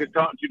motherfuckers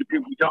talking to the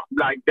people we talking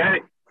like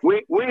that. We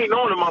ain't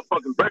on the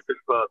motherfucking Breakfast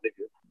Club,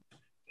 nigga.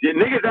 The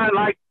niggas that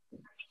like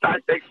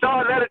they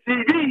saw it at a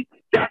TV,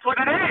 that's what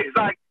it is.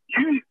 Like,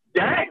 you,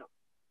 damn.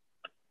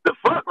 The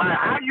fuck? Like,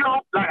 how you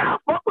don't, like, how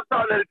fuck was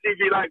saw it at a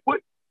TV? Like,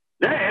 what?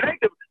 Yeah, it ain't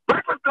the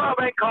Breakfast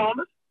Club ain't calling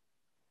us.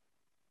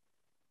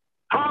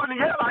 Holding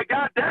the like,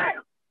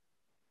 goddamn.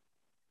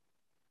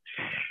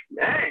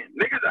 Man,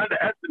 niggas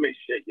underestimate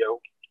shit, yo.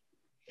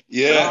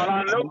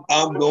 Yeah,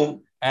 I'm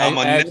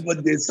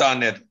never diss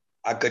Sarnetta.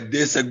 I could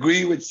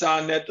disagree with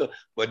Sarnetta,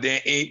 but there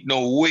ain't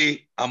no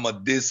way I'm a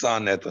diss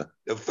Sarnetta.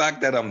 The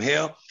fact that I'm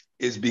here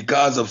is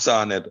because of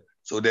Sarnetta.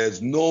 So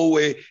there's no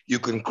way you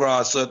can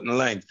cross certain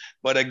lines.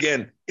 But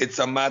again, it's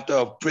a matter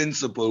of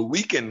principle.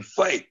 We can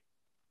fight,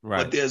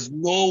 right, but there's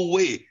no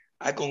way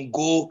I can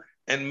go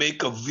and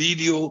make a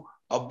video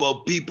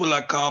about people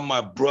I call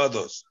my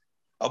brothers,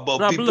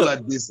 about people I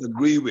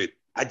disagree with.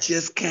 I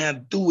just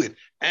can't do it.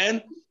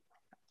 And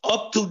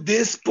up to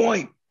this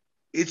point,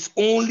 it's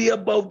only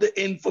about the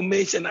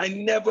information. I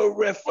never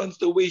referenced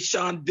the way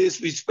Sean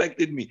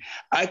disrespected me.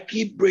 I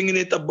keep bringing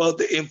it about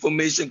the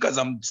information because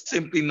I'm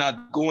simply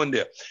not going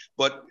there.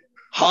 But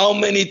how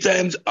many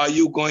times are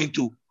you going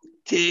to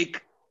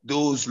take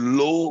those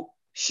low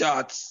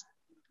shots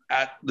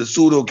at the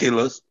pseudo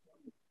killers,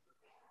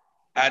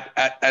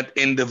 at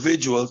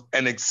individuals,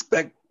 and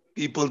expect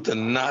people to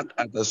not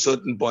at a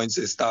certain point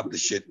say, stop the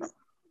shit now?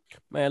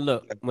 Man,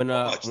 look, when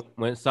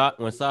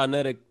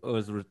Sarnetta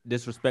was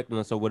disrespecting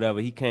us or whatever,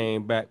 he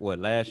came back,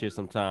 last year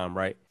sometime,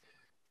 right?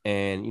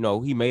 And, you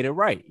know, he made it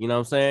right. You know what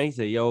I'm saying? He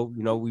said, yo,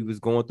 you know, we was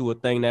going through a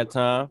thing that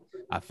time.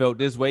 I felt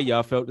this way.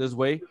 Y'all felt this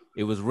way.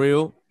 It was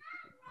real.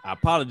 I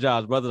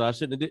apologize, brother. I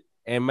shouldn't have did.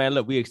 And, man,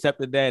 look, we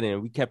accepted that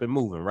and we kept it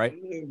moving, right?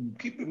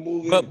 Keep it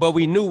moving. But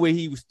we knew where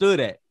he stood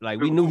at. Like,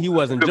 we knew he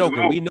wasn't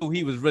joking. We knew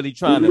he was really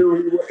trying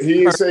to. He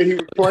didn't say he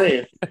was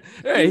playing.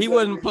 Yeah, he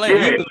wasn't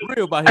playing. He was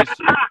real about his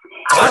shit.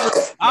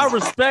 I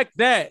respect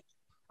that.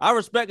 I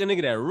respect a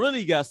nigga that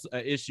really got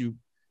an issue,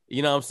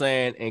 you know what I'm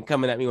saying, and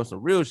coming at me on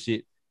some real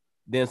shit,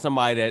 than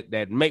somebody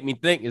that make me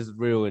think is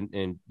real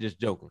and just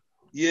joking.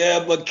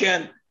 Yeah, but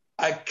Ken,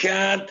 I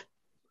can't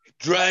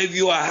drive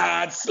you a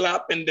hard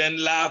slap and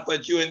then laugh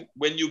at you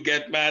when you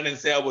get mad and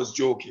say I was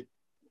joking.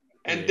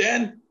 And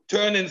then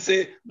turn and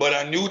say, but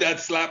I knew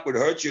that slap would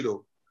hurt you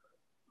though.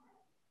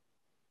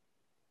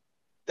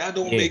 That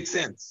don't make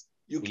sense.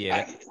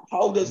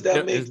 How does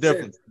that make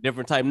sense?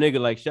 Different type nigga,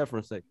 like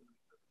Sheffrin say.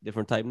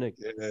 Different type nigga.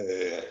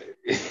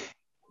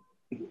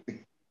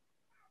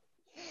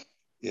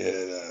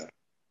 Yeah.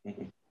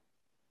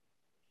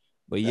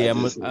 But yeah,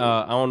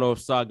 I don't know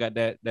if Saw got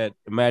that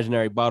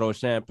imaginary bottle of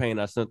champagne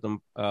I sent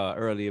them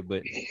earlier,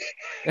 but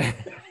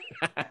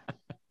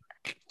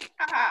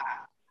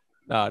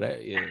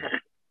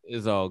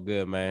it's all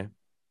good, man.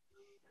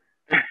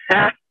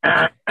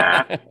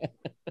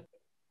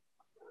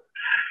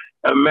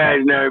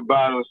 Imaginary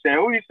bottle, Sam.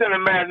 Who you send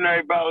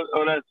imaginary bottles?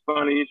 Oh, that's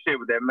funny as shit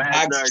with that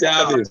imaginary.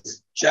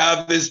 Chavez.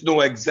 Chavez know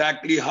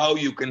exactly how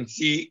you can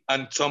see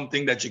on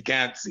something that you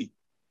can't see.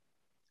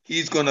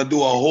 He's gonna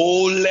do a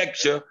whole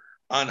lecture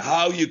on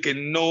how you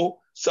can know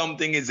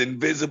something is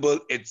invisible,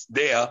 it's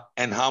there,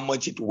 and how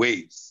much it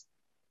weighs.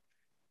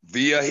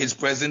 Via his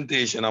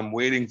presentation, I'm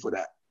waiting for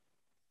that.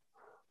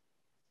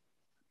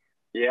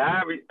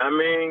 Yeah, I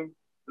mean,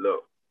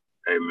 look,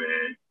 hey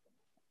man,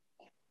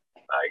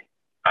 like.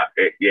 I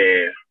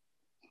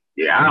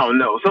don't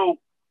know. So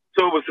it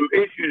was some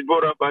issues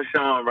brought up by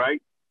Sean,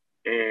 right?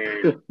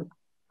 And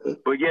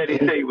but yet he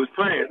said he was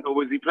playing. So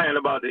was he playing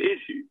about the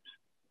issues?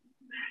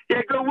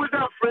 Yeah, go. What's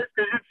up, Fritz?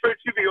 Because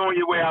Fritz, you be on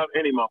your way out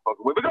any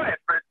motherfucker way. But go ahead,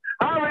 Fritz.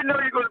 I already know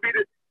you're going to be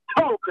the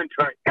total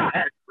contract. Go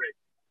ahead, Fritz.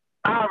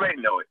 I already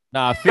know it.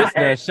 Nah, Fitz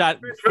done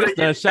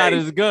shot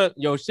his gun.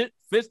 Yo,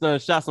 Fitz done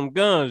shot some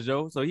guns,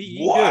 yo. So he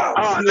good.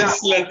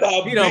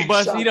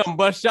 He done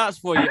bust shots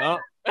for you,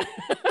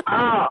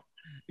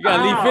 You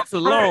gotta leave Fitz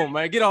alone,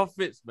 man. Get off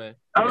Fitz, man.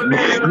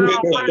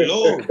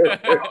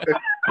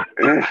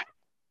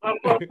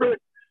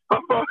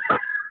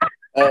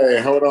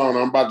 Hey, hold on.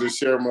 I'm about to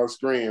share my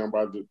screen.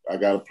 I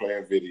gotta play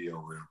a video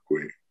real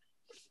quick.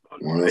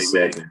 1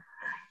 second.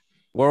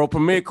 World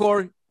premiere,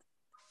 Corey?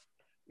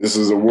 This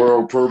is a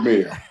world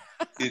premiere.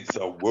 It's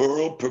a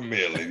world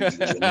premiere, ladies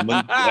and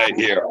gentlemen, right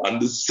here on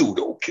the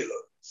Pseudo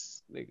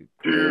Killers.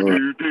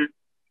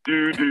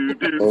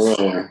 Hold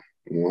on.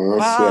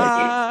 1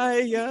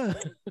 second.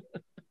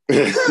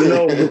 You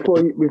know,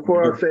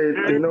 before I say,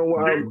 you know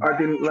what I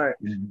didn't like?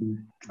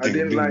 I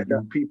didn't like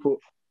that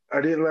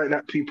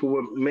people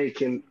were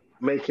making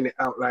it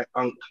out like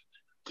Unc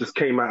just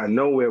came out of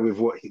nowhere with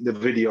the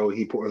video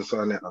he put on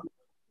Sarnetta.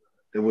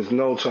 There was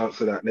no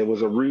chance of that. There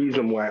was a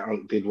reason why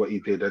Unc did what he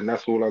did, and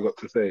that's all I got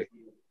to say.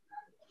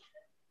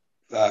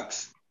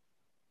 Facts.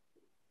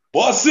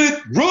 Boss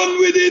it, run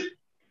with it.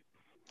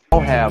 I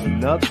don't have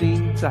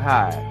nothing to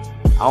hide.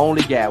 I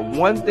only got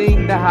one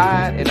thing to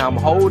hide, and I'm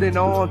holding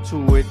on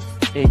to it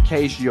in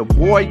case your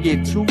boy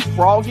get too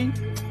froggy,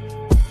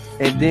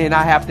 and then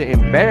I have to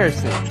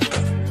embarrass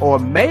him. Or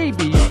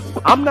maybe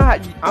I'm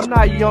not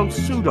young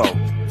pseudo.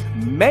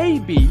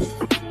 Maybe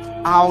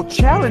I'll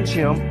challenge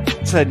him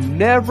to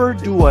never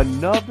do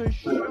another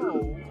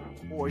show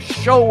or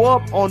show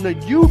up on the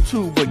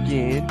YouTube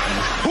again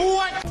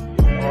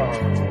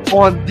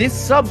on this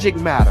subject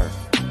matter.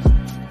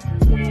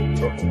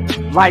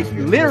 Like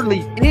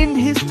literally end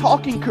his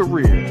talking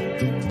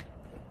career.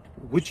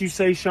 What you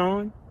say,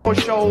 Sean? Or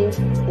show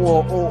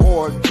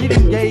or get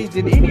engaged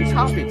in any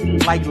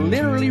topic. Like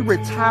literally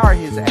retire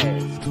his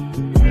ass.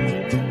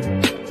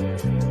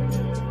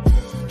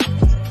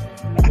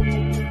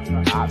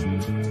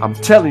 I'm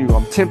telling you,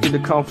 I'm tempted to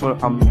come for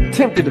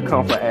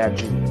Ab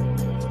G.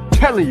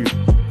 Telling you.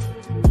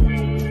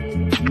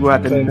 You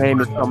have to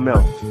name it something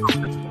else. You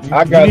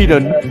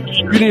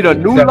need a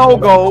new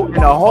logo and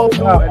a whole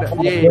new.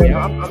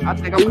 I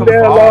think I'm coming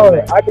for all of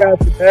that. I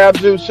got some Ab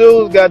Juice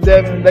shoes,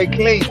 goddamn, they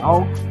clean.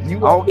 You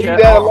don't care.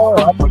 That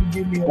alone.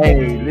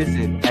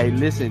 Hey,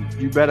 listen.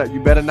 You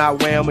better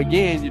not wear them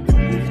again,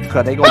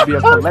 because they gonna be a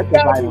collector's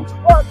item.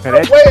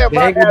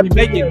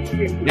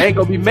 They ain't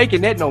gonna be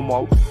making that no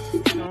more.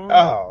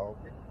 Oh,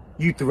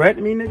 you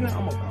threaten me, nigga?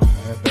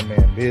 That's that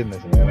man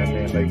business, man. That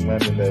man make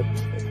money.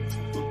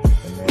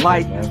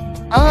 Like,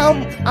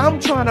 I'm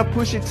trying to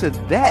push it to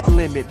that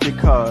limit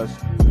because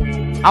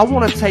I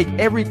want to take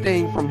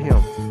everything from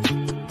him.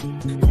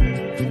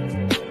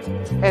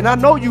 And I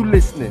know you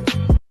listening.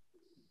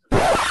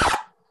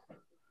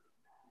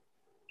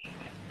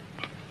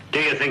 Do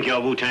you think your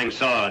Wu-Tang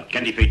sword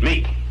can defeat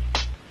me?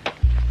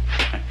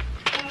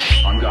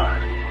 On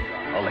guard.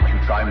 I'll let you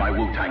try my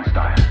Wu-Tang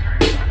style.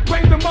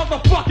 Bring the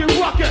motherfucking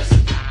ruckus!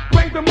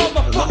 Bring the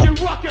motherfucking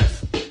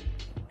ruckus!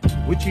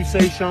 What you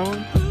say,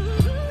 Sean?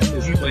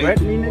 You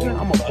threaten me, nigga?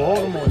 I'm a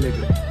Baltimore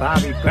nigga.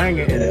 Bobby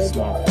Banger in this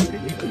motherfucker.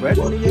 You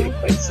threaten me,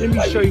 nigga? Let me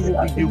show you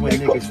what we do when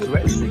niggas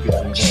threaten niggas in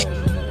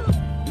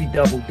Baltimore. We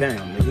double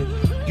down, nigga.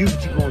 Do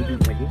what you gonna do,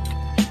 nigga.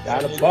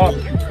 Got a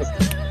barbecue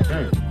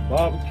cooking.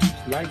 Barbecue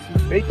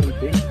slicing bacon,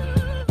 baby.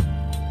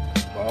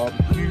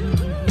 Barbecue.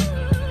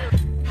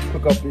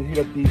 Cook up and heat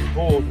up these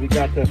balls. We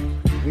gonna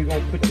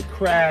put the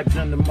crabs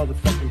in the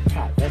motherfucking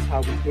pot. That's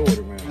how we do it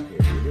around here,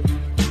 nigga.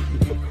 We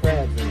put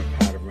crabs in the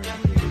pot around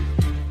here.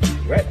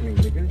 Threaten me,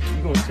 nigga.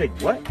 You gonna take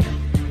what?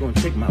 You gonna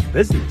take my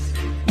business?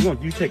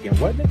 You taking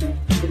what, nigga?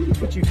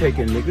 What you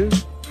taking, nigga?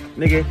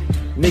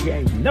 Nigga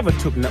ain't never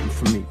took nothing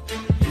from me.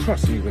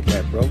 Trust me with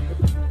that, bro.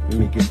 Let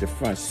me get the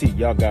front seat.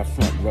 Y'all got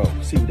front row.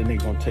 See what the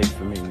nigga gonna take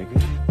from me,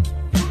 nigga.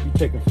 You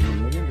taking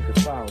from me, nigga? Get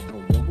the file, bro.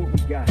 What we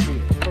got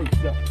here?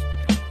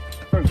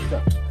 First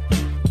up.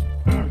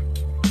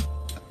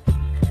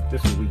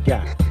 This is what we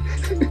got.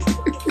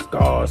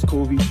 Scars,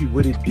 Kobe,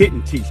 what it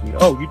didn't teach me.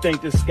 Oh, you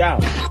think this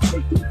scholar?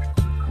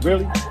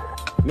 Really?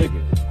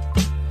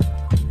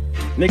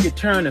 Nigga,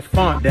 turn the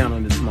font down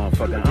on this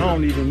motherfucker. I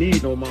don't even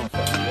need no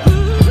motherfucker.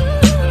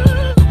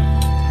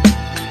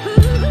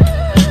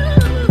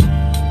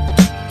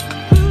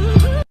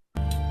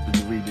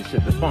 Read this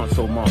shit. The font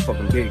so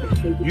motherfucking big.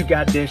 You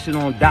got that shit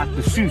on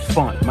Dr. Seuss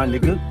font, my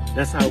nigga.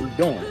 That's how we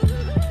doing.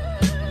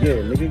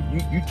 Yeah, nigga.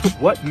 You took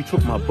what? You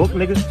took my book,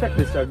 nigga? Check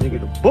this out, nigga.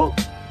 The book,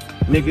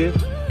 nigga.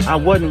 I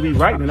wasn't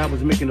rewriting. I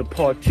was making a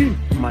part 2,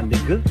 my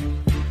nigga.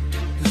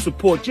 To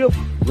support your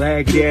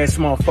raggedy ass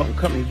motherfucking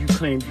company you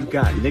claim you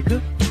got,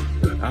 nigga.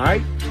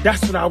 Alright?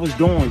 That's what I was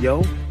doing,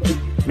 yo.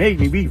 Made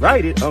me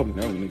rewrite it. Oh,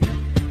 no, nigga.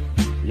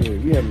 Yeah,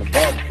 we having a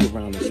barbecue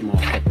around this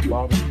motherfucking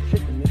barbecue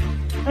chicken,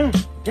 nigga.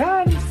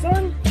 Got it,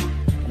 son.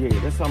 Yeah,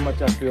 that's how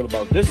much I feel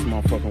about this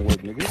motherfucking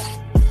work, nigga.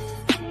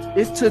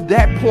 It's to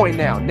that point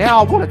now. Now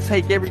I want to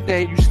take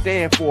everything you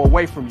stand for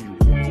away from you.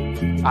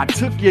 I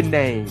took your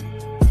name.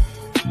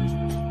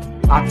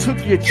 I took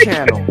your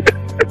channel.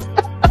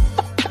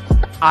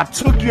 I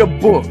took your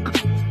book.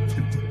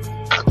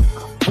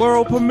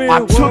 World premiere.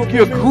 I took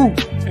your group.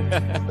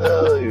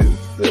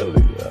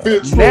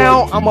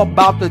 Now I'm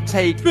about to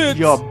take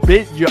your company.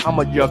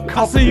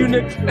 I see you,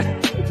 nigga.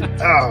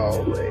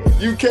 Oh man,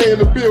 you came in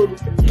the building.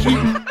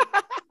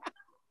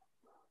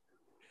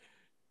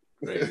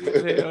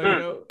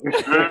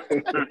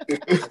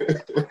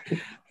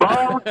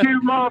 Barbecue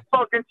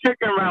motherfucking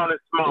chicken around this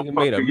motherfucker.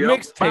 Made a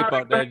mixtape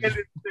out that.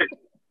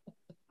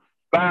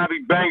 Bobby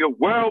Banger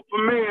world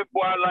premiere,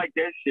 boy. I like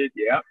that shit.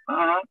 Yep.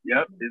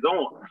 Yep. It's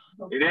on.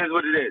 It is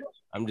what it is.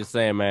 I'm just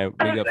saying, man.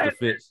 Big up the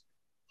Fitz.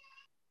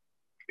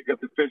 Big up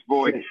the Fitz,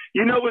 boy.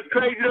 You know what's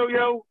crazy though,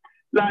 yo?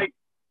 Like,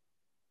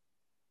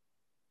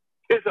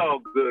 it's all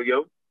good,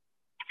 yo.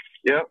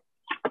 Yep.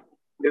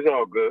 It's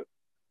all good.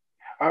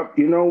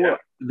 You know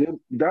what?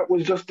 That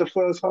was just the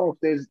first half.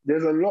 There's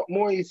a lot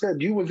more he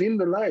said. You was in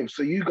the live,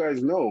 so you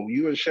guys know.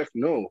 You and Chef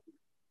know.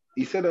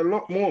 He said a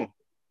lot more.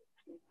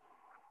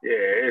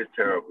 Yeah, it's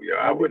terrible, yo.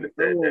 I wouldn't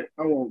have said that.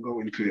 I won't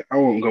go into it. I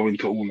won't go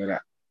into all of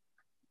that.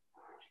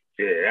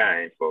 Yeah,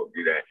 I ain't supposed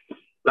to do that.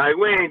 Like,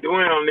 we ain't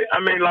doing on it.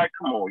 I mean, like,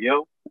 come on,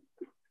 yo.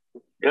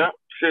 Yeah,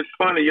 shit's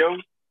funny, yo.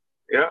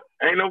 Yeah,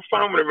 ain't no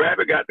fun when the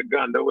rabbit got the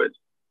gun, though. It's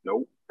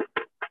nope.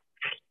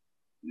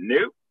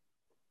 Nope.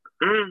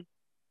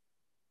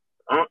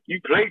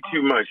 You play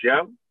too much,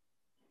 yo.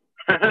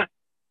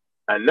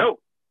 I know.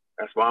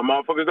 That's why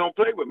motherfuckers don't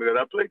play with me, because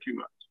I play too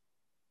much.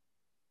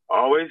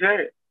 Always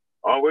had.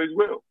 Always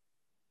will.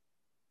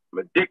 I'm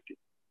addicted.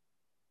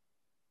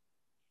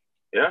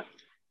 Yeah.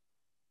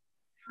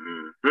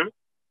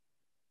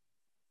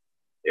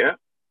 Yeah.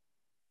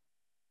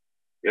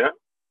 Yeah.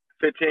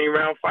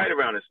 15-round fight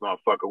around this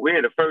motherfucker. We're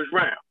in the first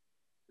round.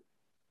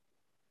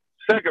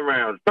 Second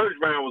round. First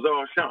round was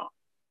all Sean.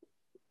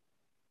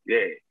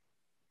 Yeah.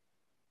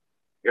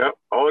 Yep.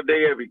 All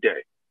day, every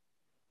day.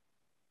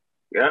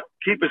 Yep.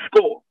 Keep a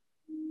score.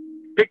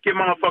 Pick your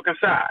motherfucking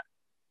side.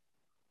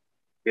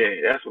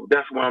 Yeah,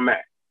 that's where I'm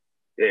at.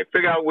 Yeah,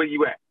 figure out where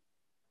you at.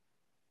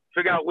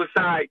 Figure out what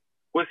side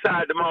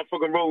the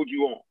motherfucking road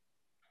you on.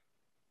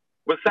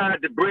 What side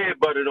the bread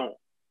buttered on.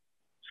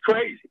 It's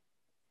crazy.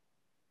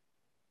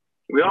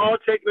 We all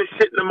taking the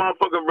shit in the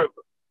motherfucking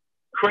river.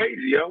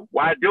 Crazy, yo.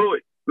 Why do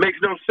it? Makes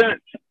no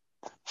sense.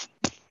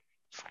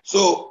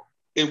 So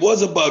it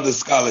was about the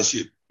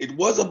scholarship. It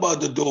was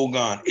about the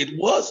Dogon. It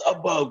was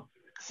about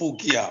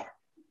Fukiao.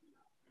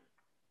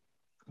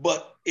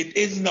 But it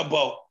isn't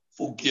about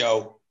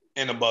Fukiao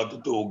and about the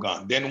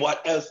Dogon. Then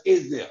what else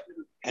is there?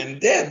 And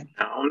then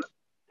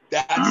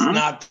that's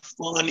not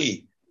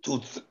funny.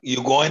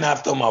 You're going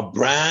after my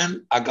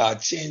brand. I got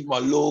to change my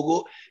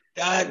logo.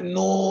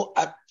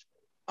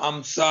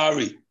 I'm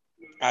sorry.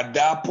 At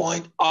that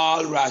point,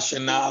 all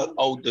rationale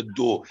out the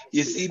door.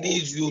 You see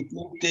these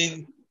YouTube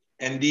things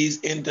and these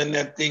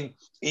internet things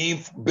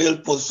ain't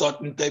built for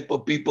certain type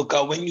of people.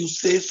 Because when you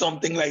say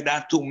something like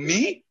that to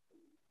me,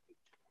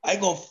 I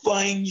gonna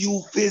find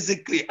you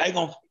physically.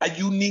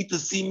 You need to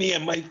see me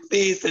in my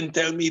face and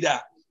tell me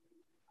that.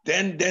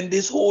 Then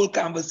this whole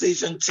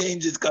conversation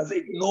changes because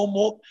it's no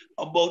more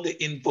about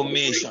the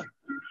information.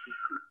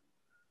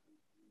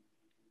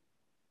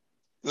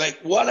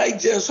 Like what I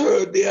just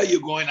heard there, you're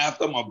going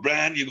after my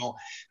brand,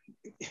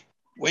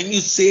 when you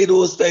say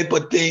those type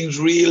of things,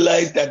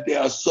 realize that there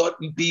are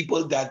certain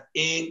people that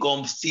ain't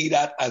gonna see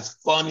that as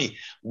funny.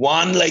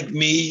 One like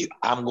me,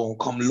 I'm gonna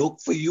come look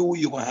for you.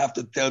 You're gonna have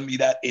to tell me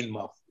that in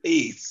my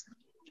face.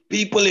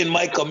 People in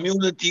my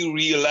community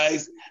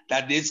realize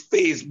that this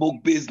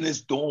Facebook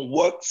business don't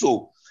work,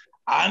 so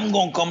I'm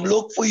gonna come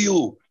look for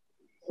you.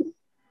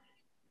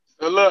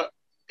 So look,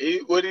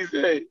 what he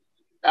say?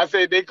 I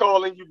said they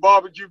calling you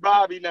Barbecue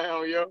Bobby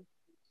now, yo.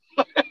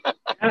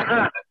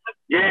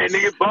 Yeah,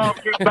 nigga,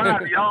 Barbecue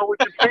Bobby, all with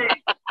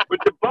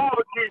the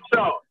barbecue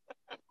sauce.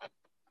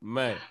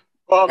 Man.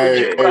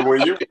 Hey,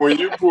 when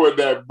you pulled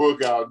that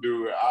book out,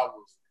 dude, I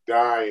was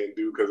dying,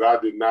 dude, because I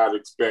did not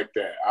expect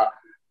that.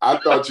 I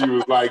thought you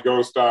was like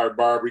gonna start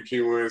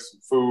barbecuing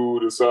some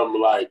food or something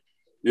like,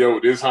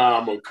 this how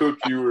I'm gonna cook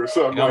you or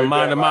something like that.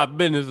 Minding my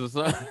business or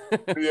something.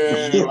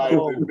 Yeah, like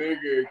the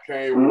nigga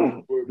came with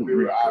the book,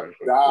 dude. I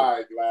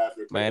died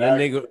laughing. Man, that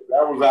nigga.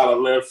 That was out of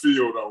left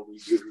field on me,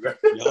 dude.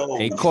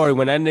 Hey, Corey,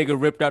 when that nigga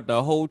ripped out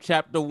the whole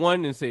chapter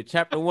 1 and said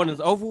chapter 1 is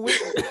over with,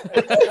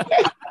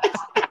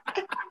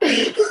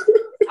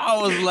 I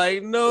was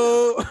like,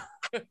 no.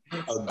 A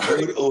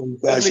good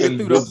old-fashioned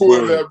book.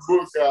 Before that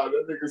book out,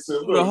 that nigga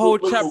said, look, the whole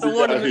chapter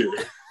 1 here.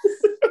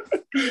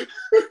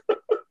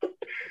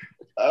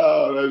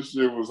 Oh, that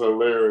shit was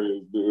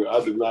hilarious, dude.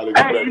 I did not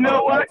expect. Hey, you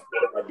know what?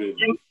 I did.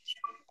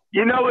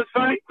 You know what's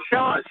funny?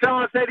 Sean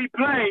said he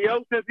playing,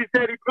 yo. Since he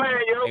said he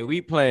playing, yo. Hey, we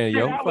playing,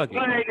 yo. Fuck it.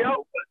 Playing,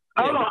 yo.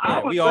 Hold on,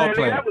 I was we playing, all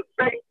playing. That was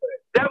fake.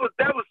 That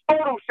was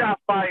Photoshop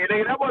fire,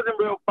 nigga. That wasn't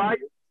real fire.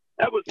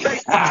 That was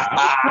fake fire.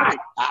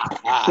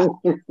 I was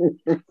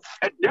playing.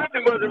 That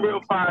definitely wasn't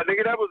real fire,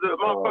 nigga. That was a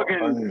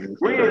motherfucking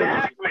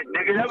reenactment,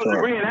 nigga. That was a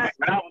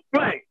reenactment. I was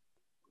playing.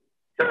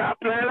 So I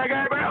playing like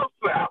everybody else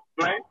playing. I was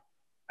playing.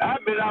 I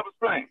admit I was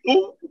playing.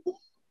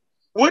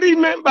 What he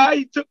meant by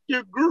he took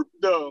your group,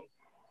 though?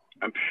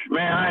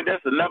 Man,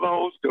 that's another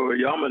whole story,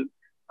 yo.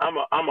 I'm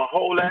a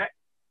whole act.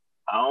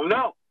 I don't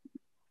know.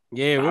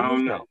 Yeah, I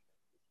don't know.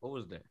 What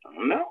was that?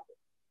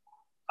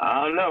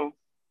 I don't know.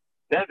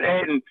 That's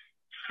adding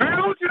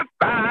fuel to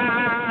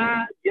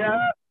fire.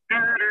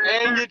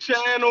 And your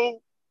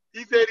channel.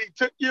 He said he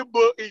took your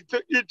book. He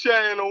took your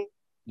channel.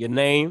 Your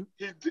name.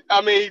 He took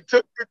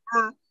the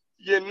group.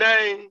 Your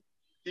name.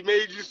 He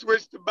made you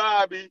switch to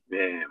Bobby.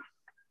 Damn.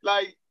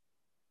 Like,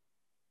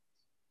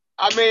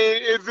 I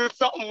mean, is this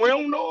something we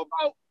don't know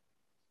about?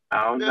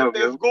 I don't know.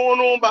 That's going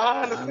on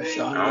behind the scenes.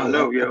 I don't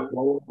know, yo.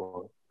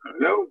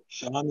 No.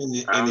 Sean in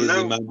his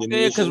imagination.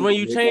 Yeah, because when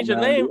you change your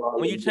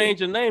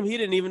name, he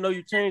didn't even know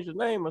you changed your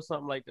name or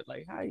something like that.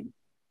 Like, how you?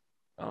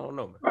 I don't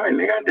know, man. All right,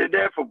 nigga, I did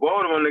that for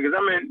Baltimore niggas.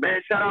 I mean,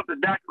 man, shout out to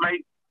Doc,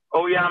 mate.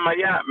 Oh yeah, my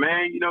yacht,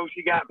 man. You know,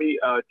 she got me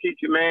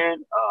teacher,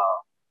 man.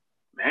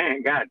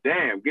 Man,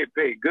 goddamn, get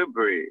paid good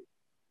bread.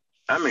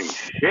 I mean,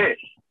 shit.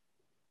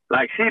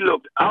 Like, she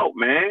looked out,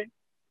 man.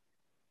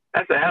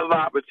 That's a hell of an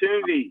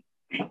opportunity,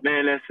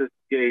 man, that sister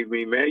gave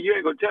me, man. You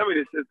ain't gonna tell me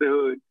this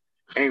sisterhood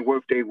ain't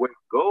worth their weight of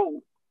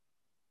gold.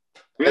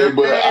 Hey,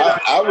 but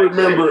I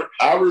remember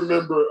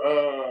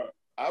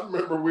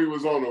we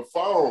was on the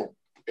phone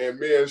and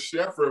me and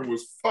Sheffrin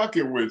was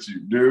fucking with you,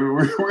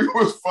 dude. We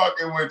was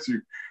fucking with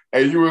you.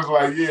 And you was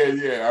like,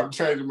 yeah, I'm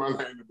changing my name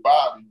to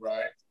Bobby,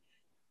 right?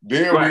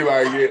 Then we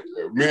like, yeah,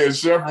 me and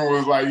Sheffrin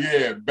was like,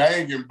 yeah,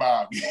 banging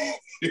Bobby.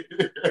 We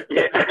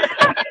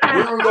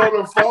was on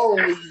the phone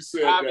when you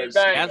said that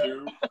shit,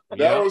 dude.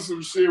 That was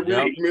some shit me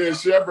and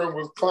Sheffrin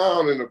was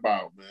clowning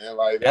about, man.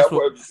 Like that's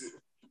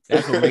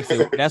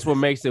what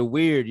makes it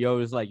weird, yo.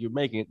 It's like you're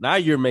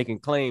making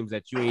claims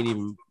that you ain't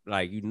even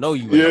like you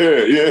ain't.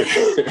 Yeah.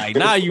 Like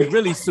now you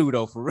really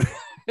pseudo for real.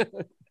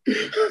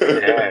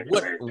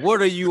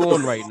 What are you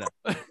on right now?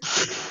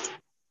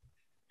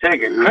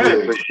 Taking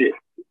credit for shit.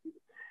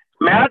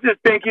 Man, I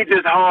just think he's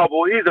just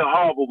horrible. He's a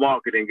horrible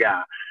marketing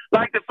guy.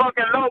 Like the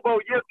fucking logo,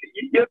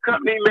 your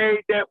company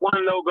made that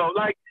one logo.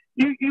 Like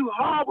you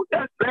horrible.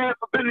 That's bad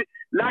for business.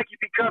 Nike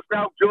be cussing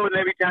out Jordan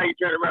every time you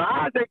turn around.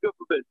 How is that good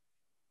for business?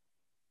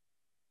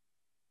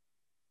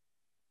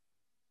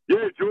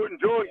 Yeah, Jordan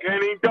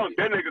can't even dunk.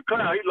 That nigga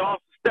clown. He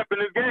lost a step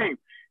in his game.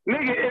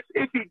 Nigga,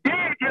 if he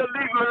did, you'll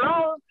leave him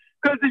alone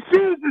because the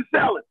shoes is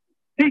selling.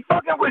 He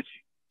fucking with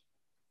you.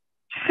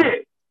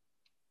 Shit.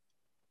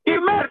 As a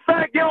matter of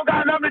fact, you don't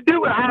got nothing to do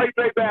with how he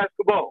play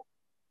basketball.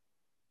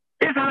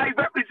 It's how he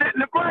representing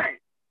the brand.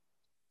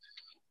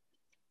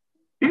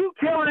 You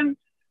killing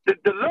the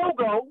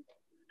logo.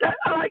 That's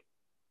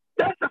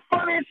the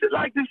funniest shit.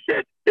 Like this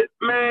shit.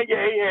 Man,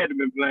 yeah, he had to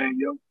been playing,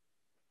 yo.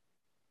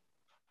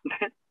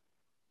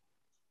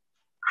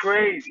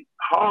 Crazy,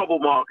 horrible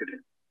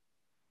marketing.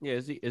 Yeah,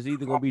 it's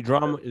either gonna be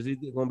drama. It's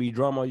either gonna be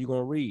drama or you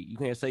gonna read. You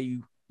can't say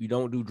you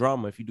don't do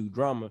drama if you do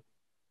drama.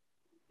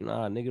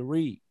 Nah, nigga,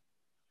 read.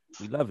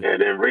 We love it. Yeah,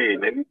 then read,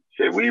 nigga.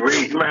 Shit, we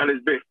read around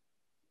this bitch.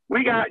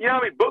 We got, you know how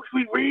many books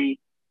we read?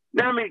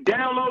 You know how many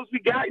downloads we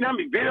got? You know how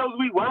many videos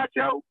we watch,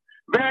 yo?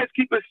 Vans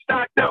keep us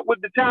stocked up with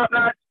the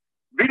top-notch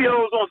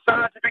videos on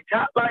scientific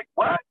top. Like,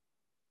 what?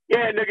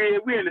 Yeah, nigga,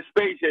 we in the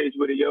space age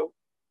with it, yo.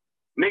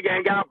 Nigga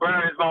ain't got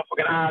burn his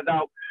motherfucking eyes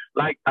out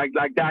like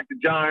Dr.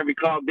 John Henry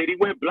Clark did. He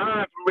went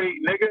blind from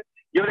reading, nigga.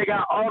 Yo, they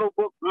got auto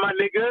books, my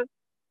nigga.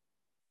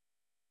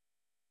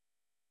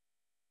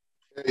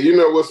 You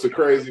know what's the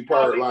crazy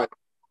part? Like,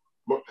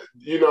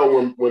 you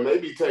know, when they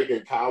be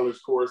taking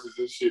college courses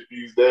and shit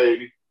these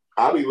days,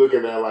 I be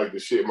looking at like the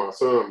shit my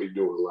son be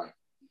doing.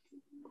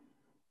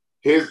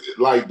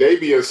 Like they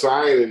be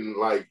assigning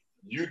like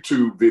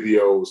YouTube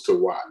videos to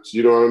watch.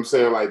 You know what I'm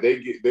saying? Like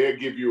they'll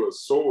give you a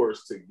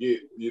source to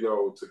get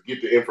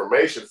the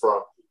information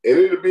from, and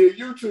it'll be a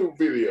YouTube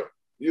video.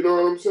 You know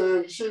what I'm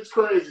saying? Shit's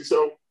crazy.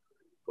 So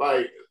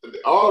like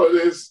all of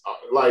this,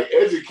 like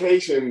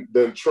education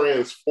done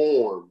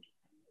transformed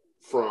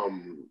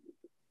from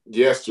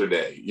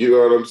yesterday. You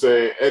know what I'm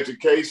saying?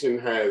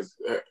 Education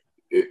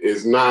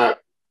is not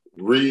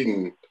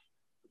reading,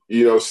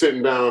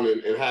 sitting down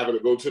and having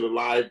to go to the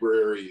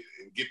library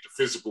and get the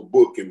physical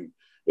book and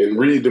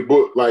read the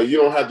book. Like, you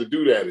don't have to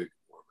do that anymore,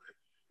 man.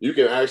 You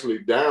can actually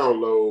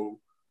download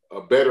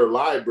a better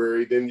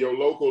library than your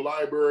local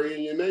library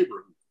in your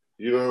neighborhood.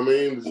 You know what I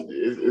mean?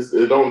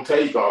 It don't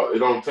take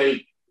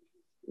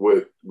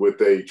what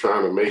they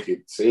trying to make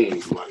it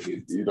seem like.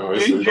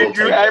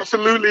 You're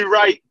absolutely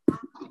right.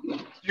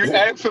 You're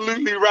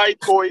absolutely right,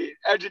 boy.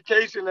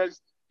 Education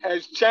has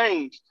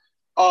changed.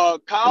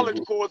 College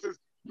courses,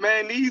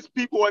 man, these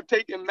people are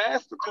taking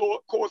master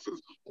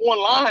courses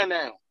online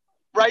now,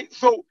 right?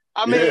 So,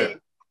 I mean,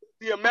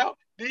 the amount,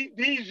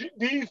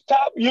 these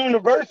top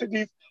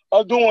universities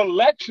are doing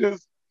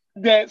lectures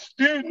that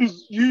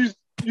students used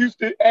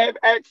to have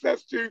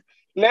access to.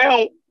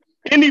 Now,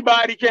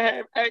 anybody can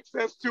have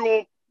access to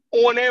them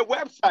on their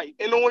website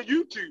and on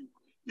YouTube.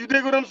 You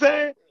dig what I'm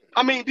saying?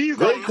 I mean, these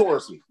great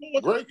courses.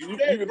 Great, you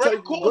can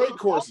take great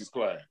courses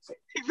class.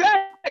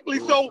 Exactly.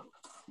 So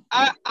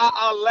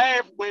I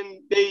laugh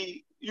when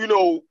they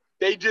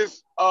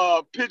just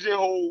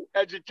pigeonhole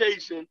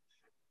education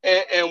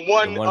and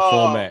one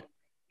format,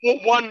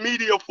 one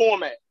media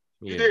format.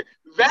 Yeah.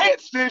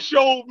 Vance just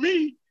showed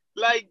me,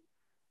 like,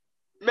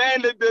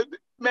 man,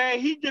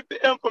 he get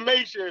the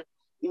information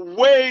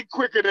way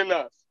quicker than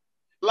us.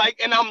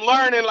 Like, and I'm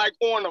learning like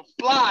on the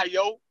fly,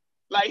 yo.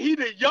 Like, he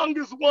the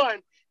youngest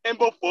one. And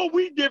before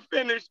we get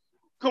finished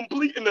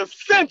completing the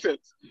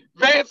sentence,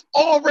 Vance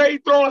already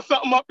throwing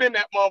something up in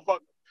that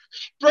motherfucker.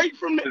 Straight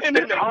from the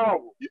internet. It's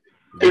horrible.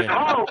 It's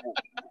horrible.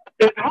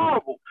 It's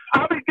horrible.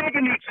 I be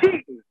thinking he's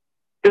cheating.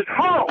 It's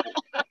horrible.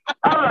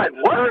 I'm like,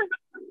 what?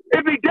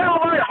 It be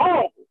downright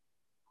horrible.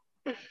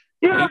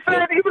 You know what I'm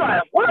saying? He be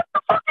like, what the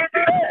fuck is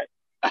that?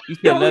 You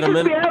said let him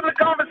in. We having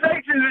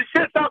conversations and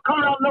shit start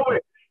coming out of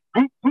nowhere.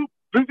 Boop, boop,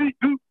 boop, boop,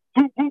 boop,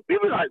 boop, boop. He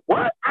be like,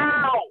 what?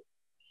 Ow.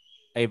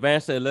 Hey,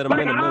 Vance said let him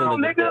in a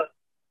minute. Nigga.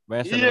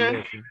 Vance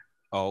said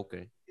Oh,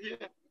 okay.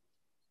 Yeah.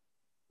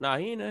 Nah,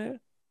 he ain't there.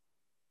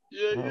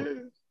 Yeah, Oh. yeah.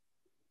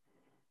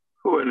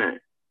 Who in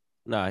there?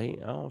 Nah, I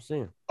don't see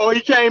him. Oh,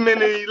 he came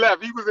in and he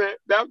left. He was in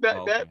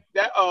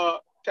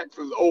that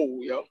Texas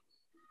old, yo.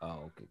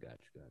 Oh, okay, gotcha.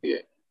 Yeah.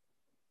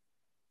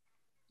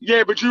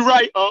 Yeah, but you're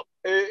right,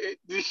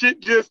 the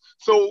shit just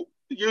so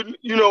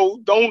you know,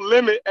 don't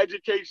limit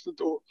education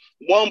to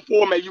one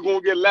format. You're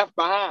gonna get left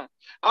behind.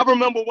 I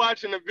remember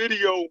watching a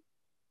video,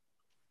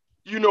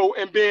 you know,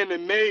 and being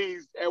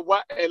amazed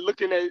at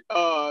looking at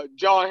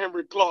John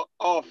Henry Clark's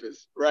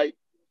office, right?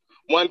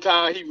 One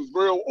time he was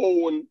real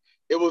old and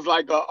it was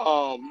like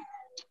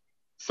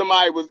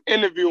somebody was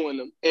interviewing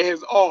him in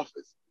his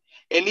office,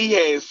 and he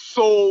had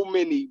so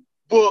many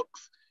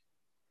books,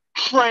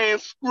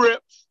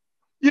 transcripts,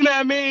 you know what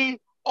I mean?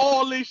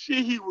 All this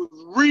shit he was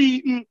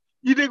reading.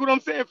 You dig what I'm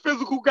saying?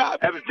 Physical copy.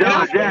 That was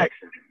John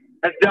Jackson.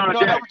 That's John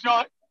Jackson.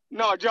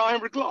 That was John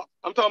Henry Clark.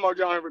 I'm talking about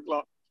John Henry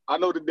Clark. I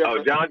know the difference.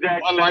 Oh, John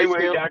Jackson, same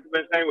way, Jackson,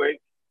 same way.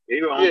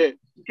 Keep on. Yeah.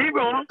 Keep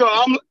on. So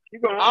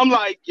I'm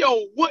like,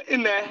 yo, what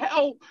in the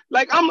hell?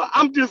 Like,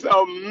 I'm just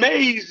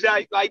amazed.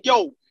 Like,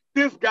 yo,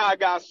 this guy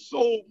got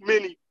so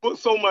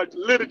much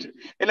literature.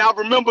 And I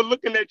remember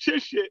looking at your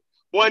shit.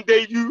 One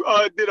day you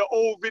did an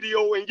old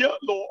video in your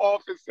little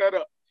office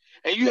setup.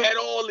 And you had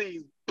all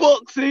these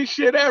books and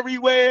shit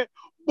everywhere.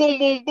 Boom,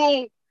 boom,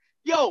 boom.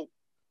 Yo,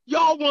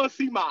 y'all want to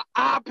see my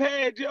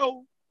iPad,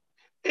 yo?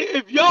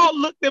 If y'all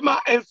looked at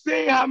and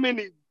seen how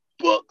many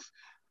books,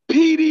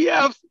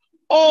 PDFs,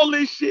 all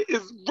this shit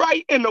is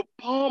right in the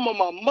palm of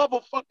my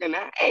motherfucking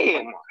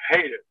hand. I'm a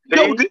hater.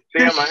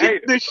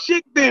 The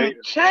shit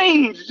didn't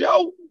change,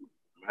 yo.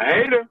 I'm a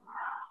hater.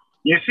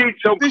 You see,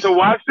 so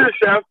watch this,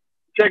 Chef.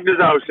 Check this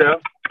out,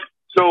 Chef.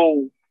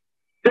 So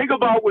think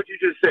about what you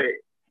just said.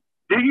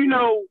 Do you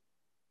know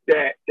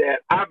that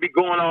I'll be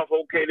going off,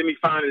 okay, let me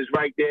find this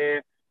right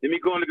there. Let me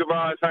go in the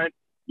garage, son.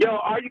 Yo,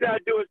 all you got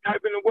to do is type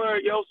in the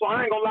word, yo. So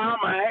I ain't going to lie,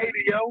 I'm a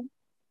hater, yo.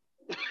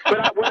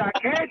 But what I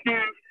can't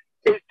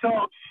do is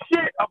talk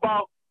shit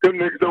about them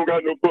niggas don't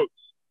got no books.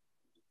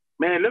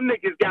 Man, them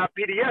niggas got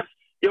PDFs.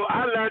 Yo,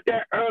 I learned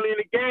that early in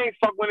the game.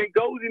 Fuck when it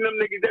goes in them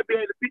niggas that be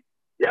able to be.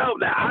 Yo,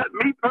 now,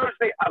 me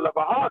personally, I love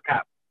a hard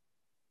copy.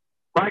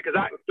 Right? Because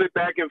I can flip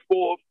back and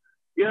forth.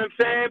 You know what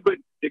I'm saying? But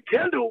the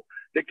Kindle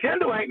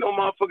ain't no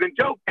motherfucking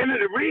joke. End of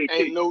the read.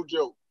 Ain't no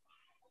joke.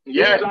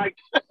 Yeah, like,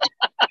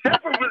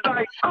 Shepard was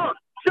like,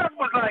 Shepard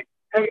was like,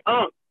 hey,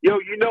 yo,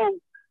 you know,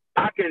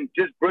 I can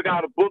just bring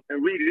out a book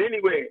and read it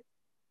anywhere.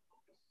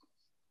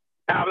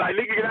 And I'm like,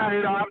 nigga, get out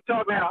of here. I'm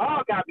talking about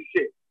hard copy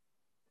shit.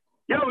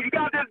 Yo, you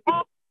got this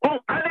book? Boom,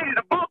 I needed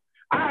a book.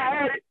 I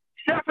had it.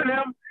 Chef and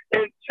them,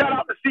 and shout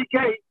out to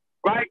CK,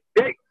 right?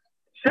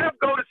 Chef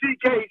go to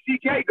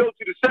CK go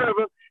to the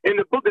server, and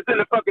the book is in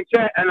the fucking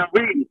chat, and I'm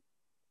reading it.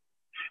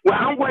 Well,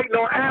 I'm waiting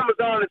on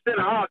Amazon to send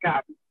a hard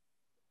copy.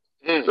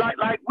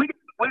 Like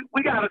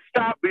we gotta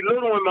stop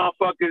belittling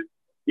motherfuckers.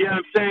 You know what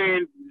I'm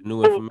saying?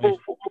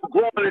 For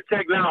growing the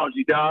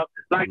technology, dog.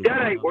 Like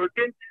that ain't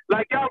working.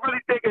 Like y'all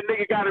really think a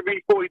nigga gotta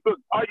read 40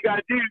 books? All you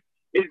gotta do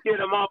is get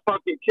a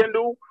motherfucking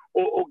Kindle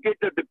or get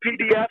the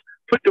PDF,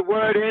 put the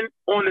word in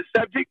on the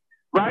subject,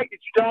 right? That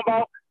you talking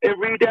about, and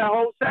read that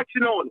whole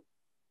section on it.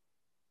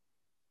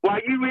 While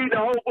you read the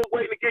whole book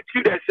waiting to get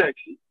to that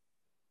section.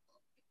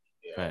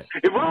 Right.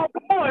 If Ron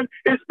Bourne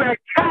is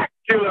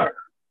spectacular.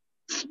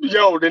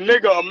 Yo, the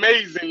nigga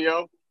amazing,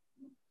 yo.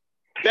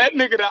 That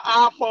nigga the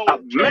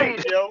iPhone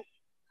king, yo.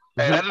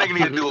 Hey, that nigga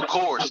need to do a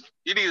course.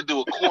 You need to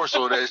do a course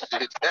on that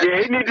shit.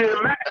 Yeah, he need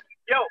to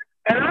yo,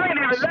 and I ain't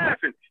even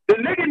laughing. The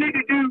nigga need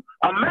to do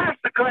a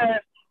master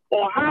class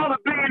on how to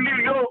be in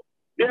New York,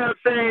 you know what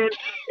I'm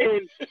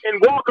saying,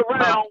 and walk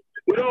around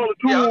with all the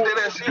tools,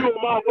 doing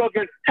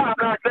motherfucking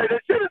top-notch.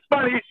 That shit is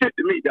funny as shit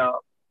to me,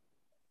 dog.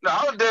 No,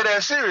 I was dead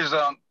ass serious.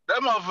 That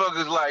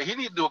motherfucker's like, he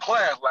need to do a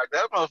class like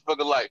that.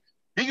 Motherfucker like,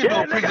 he can do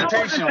a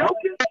presentation.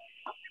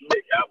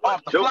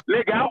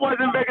 Nigga, I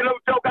wasn't making no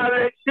joke out of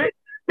that shit.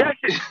 That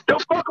shit,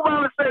 don't fuck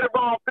around and say the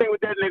wrong thing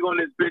with that nigga on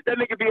this bitch. That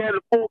nigga be having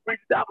a full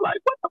presentation. I'm like,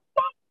 what the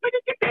fuck? Nigga,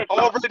 get that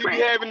already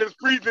be having this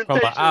presentation from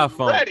an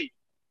iPhone. ready.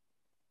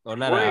 Oh,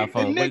 not an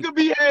iPhone. The nigga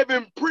be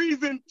having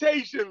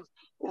presentations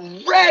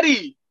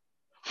ready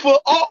for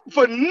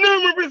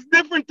numerous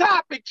different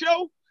topics,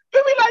 yo.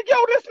 You be like, yo,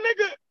 this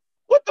nigga,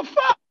 what the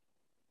fuck?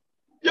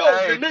 Yo,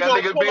 hey, the that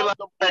nigga be like,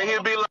 hey,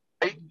 he'll be like,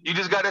 hey, you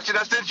just got that shit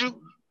I sent you?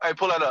 Hey,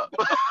 pull that up.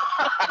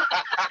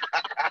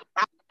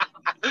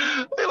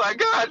 They like,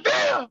 God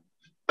damn.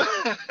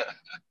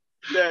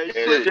 Yeah,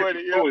 he's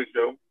funny, yo.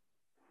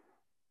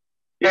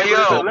 Yeah,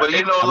 yo, but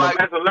you know, like,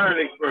 that's a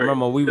learning experience.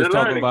 Remember we was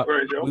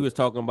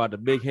talking about the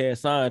big head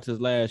scientist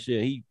last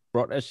year. He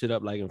brought that shit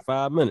up like in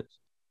 5 minutes.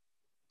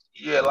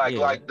 Yeah, like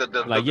the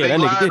that big nigga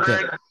did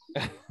library,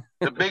 that.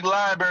 The big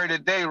library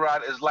today,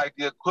 Rod, is like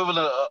the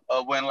equivalent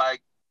of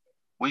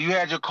when you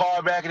had your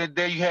car back in the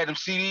day, you had them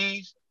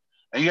CDs,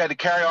 and you had to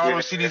carry all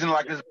those CDs in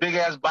like this big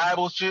ass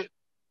Bible shit.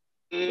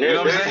 You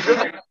know what I'm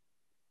saying?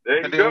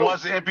 And then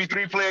once the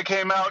MP3 player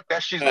came out,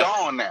 that shit's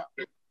gone now.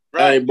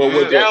 Right. Hey, but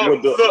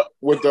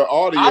with the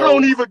audio, I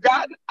don't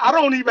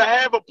even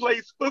have a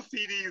place for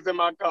CDs in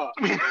my car.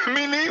 Me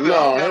neither.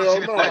 No,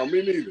 hell no,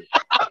 me neither.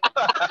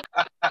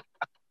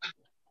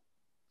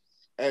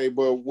 Hey,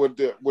 but with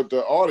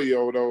the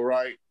audio though,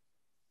 right?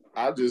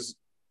 I just,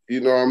 you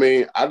know what I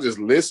mean? I just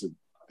listen.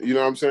 You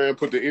know what I'm saying?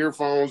 Put the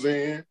earphones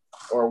in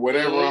or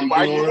whatever I'm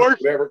doing,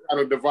 whatever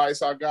kind of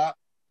device I got,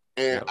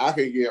 and I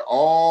can get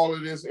all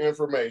of this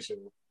information.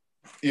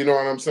 You know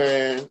what I'm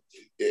saying?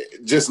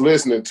 Just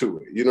listening to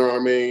it. You know what I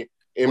mean?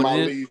 In my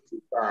leisure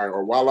time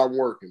or while I'm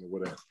working or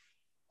whatever.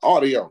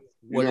 Audio.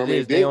 You know what I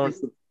mean?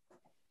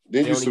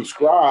 Then you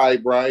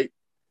subscribe, right?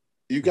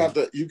 You got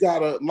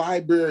a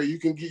library. You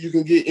can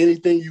get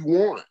anything you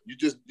want. You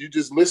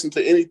just listen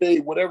to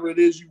anything, whatever it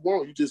is you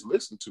want. You just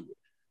listen to it.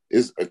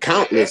 It's a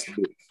countless.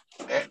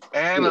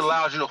 And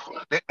allows you to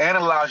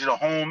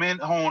hone in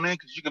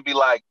because you can be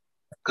like,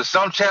 because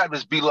some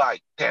chapters be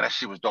like, damn, that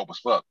shit was dope as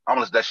fuck. I'm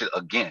gonna listen to that shit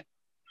again.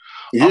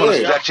 I'm gonna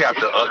listen to that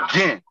chapter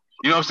again.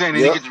 You know what I'm saying?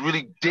 Then you get to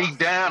really dig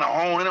down and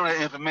hone in on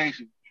that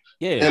information.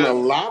 Yeah. And a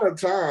lot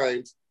of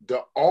times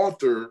the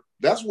author,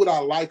 that's what I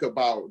like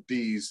about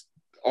these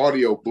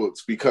audio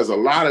books, because a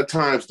lot of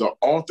times the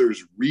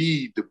authors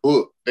read the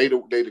book. They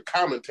the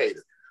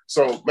commentator.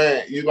 So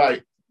man, you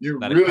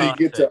really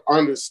get to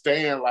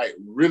understand like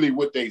really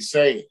what they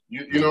say.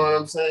 You know what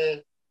I'm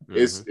saying?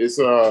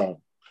 Mm-hmm.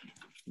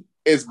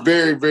 It's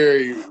very,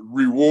 very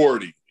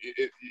rewarding.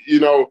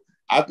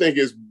 I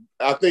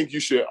think you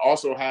should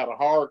also have a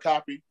hard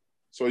copy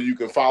so you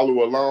can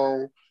follow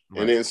along.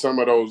 Right. And then some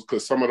of those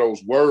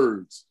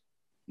words,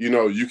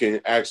 you can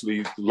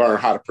actually learn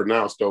how to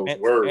pronounce those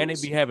words. And they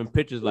be having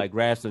pictures like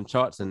graphs and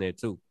charts in there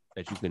too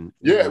that you can.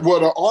 Yeah, well,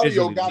 the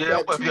audio got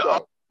that too. The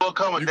audio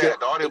come with that.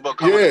 The audio book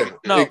come with that.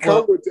 No, it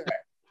come with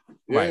that.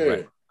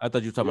 Right. I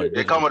thought you were talking about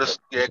it. Come with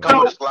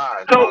the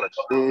slides.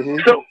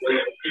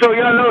 So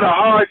y'all know the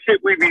hard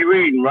shit we be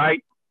reading,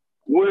 right?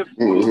 With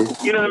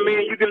you know what I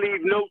mean? You can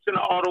leave notes in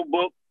the auto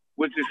book,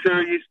 which is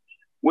serious.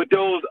 With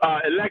those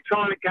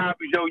electronic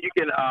copies, you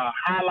can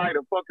highlight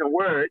a fucking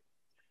word,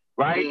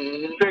 right?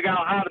 Figure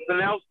out how to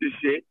pronounce this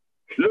shit,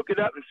 look it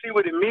up and see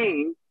what it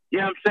means. You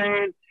know what I'm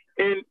saying?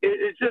 And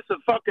it's just a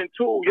fucking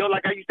tool,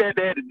 Like I used to have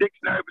a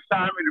dictionary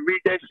beside me to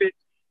read that shit.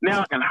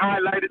 Now I can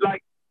highlight it.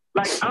 Like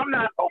I'm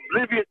not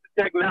oblivious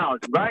to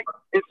technology, right?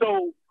 And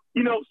so,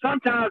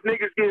 sometimes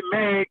niggas get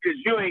mad because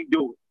you ain't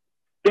do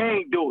it. They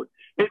ain't do it.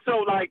 And so,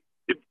 like,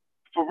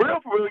 for real,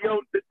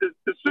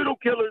 the pseudo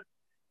killers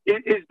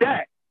is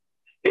that.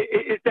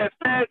 It's that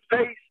fast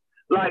pace,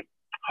 like,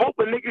 hope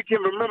a nigga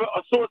can remember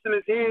a source in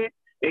his head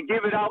and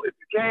give it out if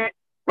you can't,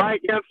 right?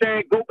 You know what I'm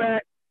saying? Go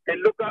back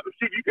and look up and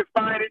see if you can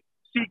find it.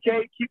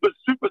 CK, keep a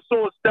super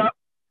sourced up.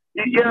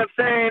 You know what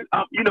I'm saying?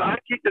 I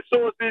keep the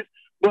sources,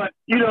 but,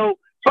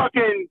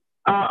 fucking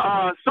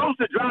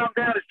Sosa drive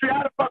down the street.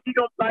 How the fuck he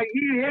gonna,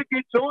 he'll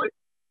get to it?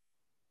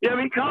 You know what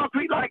I mean?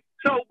 Concrete,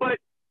 but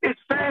it's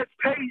fast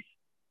paced.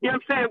 You know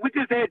what I'm saying? We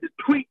just had to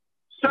tweak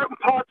certain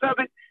parts of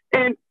it.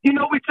 And,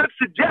 we took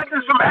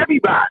suggestions from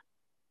everybody.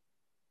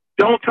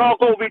 Don't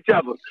talk over each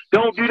other.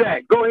 Don't do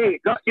that. Go ahead.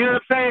 You know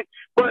what I'm saying?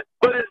 But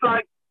it's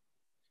like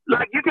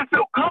you can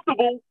feel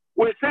comfortable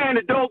with saying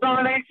the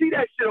doggone ain't see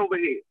that shit over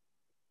here.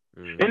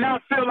 And now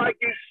feel like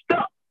you're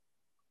stuck.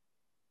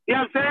 You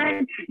know what I'm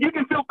saying? You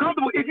can feel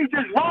comfortable. If you're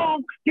just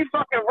wrong, you're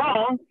fucking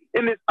wrong.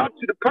 And it's up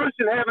to the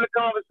person having a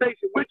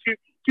conversation with you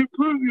to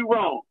prove you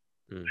wrong.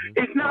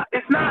 It's not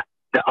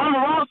the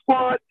Underworld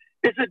Squad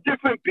is a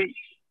different beast.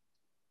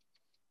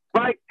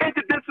 Right?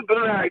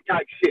 Interdisciplinary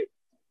type shit.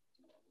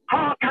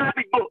 Hard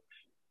copy books.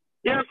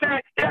 You know what I'm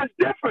saying? That's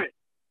different.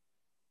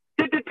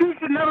 The two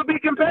should never be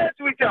compared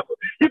to each other.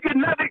 You can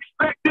never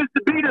expect this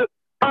to be the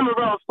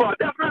Underworld Squad.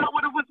 That's not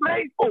what it was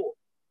made for.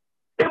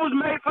 It was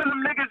made for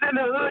them niggas in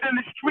the hood and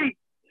the street.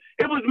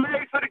 It was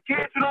made for the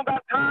kids who don't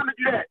got time to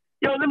do that.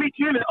 Yo, let me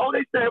tune in. Oh,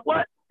 they said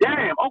what?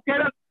 Damn. Okay,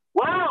 that's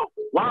wow.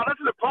 Wow, that's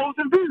an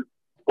opposing view.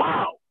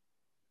 Wow.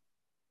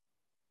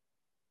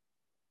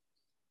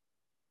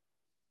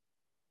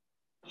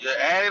 Yeah,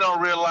 and they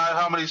don't realize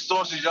how many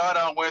sources y'all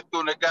done went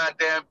through in the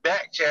goddamn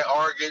back chat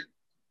arguing.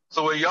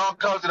 So when y'all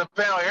come to the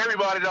panel,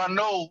 everybody done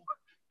know.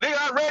 Nigga,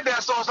 I read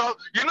that source. I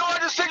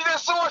just sent you that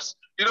source.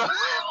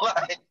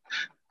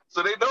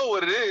 So they know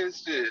what it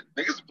is. Shit.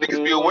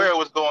 Niggas be aware of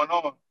what's going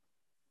on.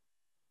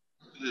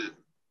 Shit.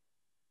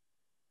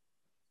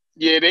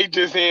 Yeah, they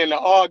just hearing the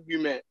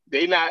argument.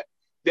 They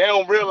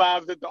don't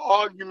realize that the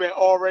argument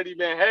already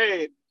been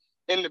had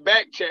in the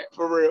back chat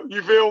for real.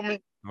 You feel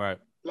me? Right.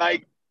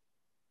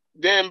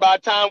 Then by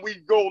the time we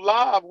go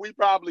live, we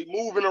probably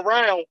moving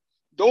around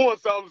doing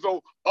something.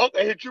 So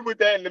Uncle hit you with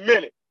that in a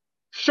minute.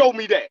 Show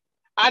me that.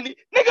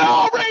 Nigga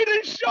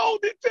already showed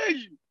it to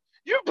you.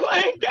 You're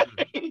playing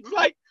games.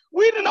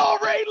 We done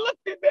already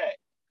looked at that.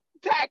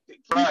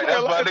 Tactics. Right,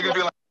 that's why niggas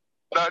be like,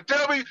 now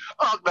tell me,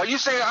 now you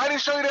saying I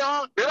didn't show you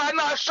that, Did I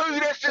not show you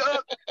that shit,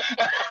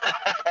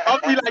 I'll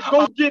be like,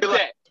 go get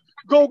that.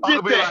 Go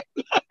get that.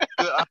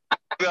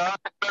 I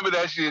remember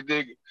that shit,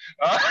 nigga.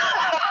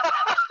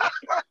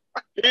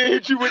 He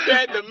hit you with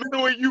that in the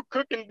middle of you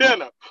cooking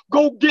dinner.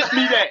 Go get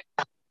me that.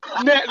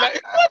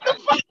 Like, what the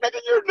fuck, nigga?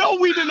 You know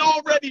we done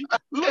already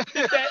looked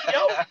at that,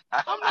 yo.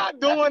 I'm not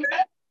doing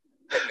that.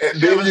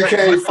 And then you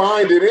can't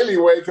find it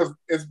anyway because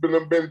it's been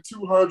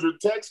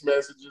 200 text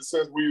messages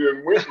since we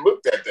done went and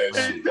looked at that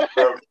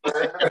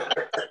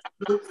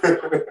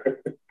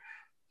shit.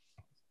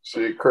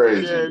 Shit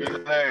crazy. Yeah, it's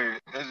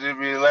hilarious. It should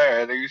be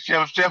hilarious.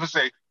 Nigga, Chef would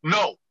say,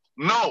 no,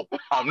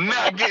 I'm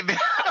not getting it.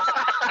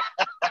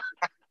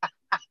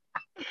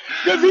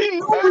 Because he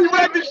knew we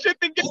read the shit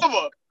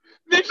together.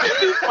 This shit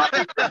be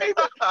fucking crazy.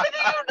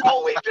 You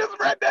know we just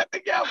read that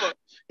together.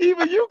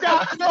 Even you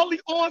got early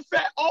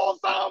onset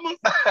Alzheimer's.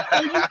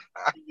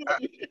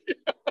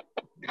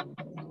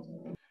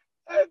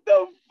 What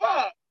the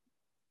fuck?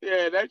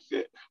 Yeah, that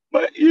shit.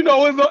 But you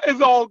know,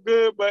 it's all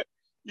good. But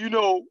you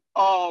know,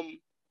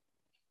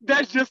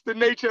 that's just the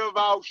nature of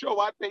our show.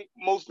 I think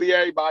mostly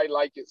everybody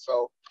like it.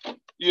 So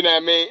you know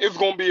what I mean. It's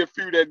gonna be a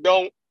few that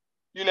don't.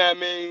 You know what I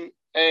mean.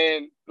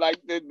 And like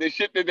the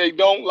shit that they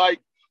don't like,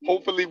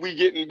 hopefully we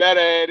getting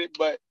better at it.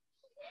 But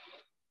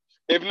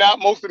if not,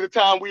 most of the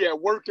time we at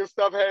work and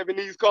stuff having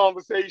these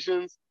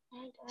conversations.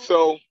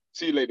 So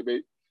see you later,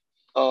 babe.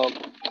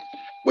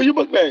 Where your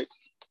book bag?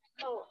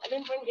 Oh, I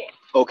didn't bring it.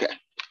 Okay.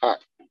 All right.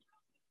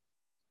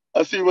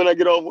 I'll see you when I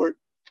get off work.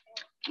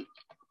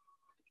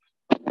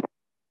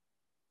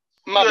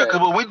 Because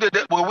when we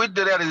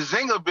did that in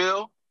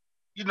Zingerville,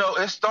 you know,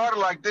 it started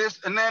like this,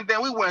 and then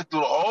we went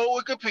through the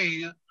whole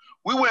Wikipedia.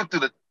 We went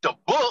through the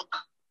book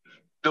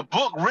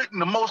written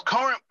the most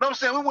current. You know what I'm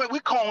saying? We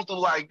combed through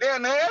like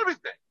damn near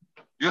everything.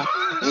 You know,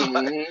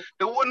 like,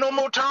 there wasn't no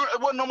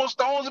more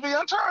stones to be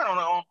unturned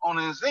on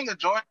the Nzinga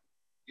joint.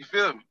 You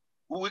feel me?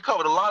 We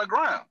covered a lot of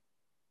ground.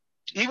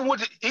 Even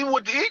with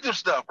the Egypt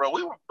stuff, bro.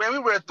 We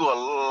read through a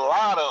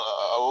lot of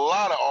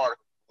articles,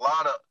 a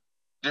lot of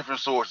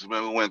different sources,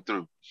 man. We went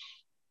through.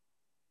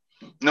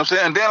 You know what I'm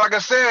saying? And then, like I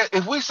said,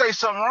 if we say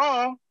something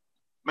wrong,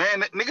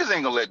 man, niggas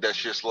ain't gonna let that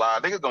shit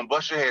slide. Niggas gonna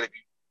bust your head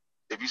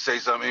if you say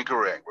something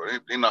incorrect, bro.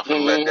 They not gonna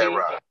let that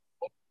ride.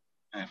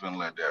 They ain't gonna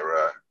let that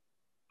ride.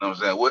 You know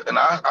what I'm saying? And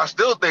I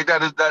still think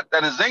that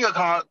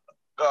Nzinga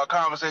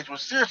conversation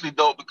was seriously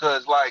dope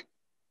because, like,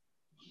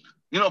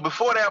 you know,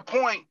 before that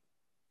point,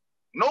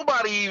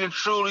 nobody even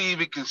truly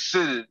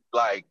considered,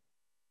 like,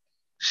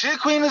 should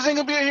Queen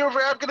Nzinga be a hero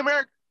for African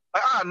Americans?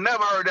 Like, I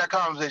never heard that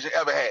conversation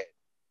ever had.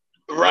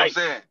 You know what I'm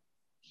saying?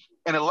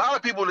 And a lot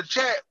of people in the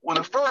chat, when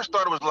it first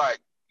started, was like,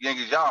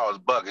 Yankees, y'all was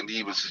bugging to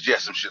even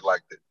suggest some shit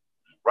like that.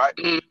 Right?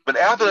 But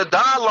after the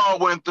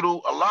dialogue went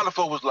through, a lot of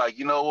folks was like,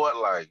 you know what?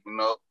 Like, you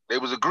know, they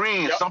was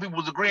agreeing. Yep. Some people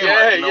was agreeing. Yeah,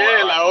 like, you know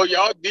what? Like, oh,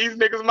 y'all, these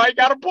niggas might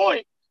got a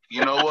point.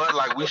 You know what?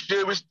 Like, we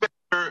should respect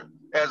her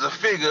as a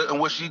figure and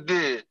what she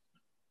did.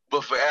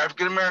 But for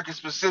African Americans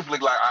specifically,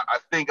 like, I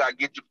think I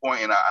get your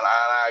point and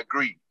I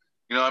agree.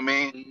 You know what I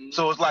mean?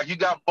 So it's like you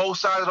got both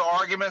sides of the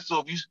argument.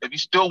 So if you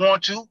still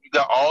want to, you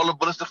got all the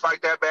bullets to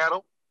fight that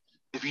battle.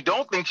 If you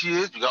don't think she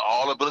is, you got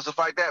all the bullets to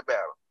fight that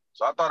battle.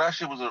 So I thought that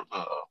shit was a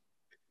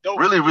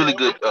really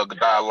good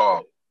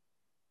dialogue.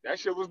 That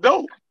shit was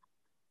dope.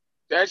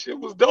 That shit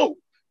was dope.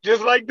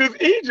 Just like this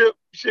Egypt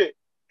shit.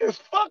 It's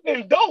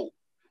fucking dope.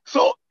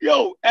 So,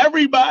 yo,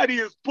 everybody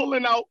is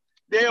pulling out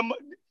damn,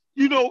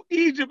 you know,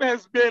 Egypt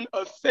has been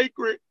a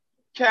sacred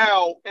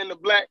cow in the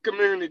black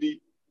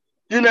community.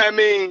 You know what I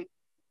mean?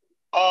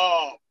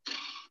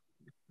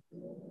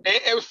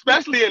 And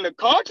especially in the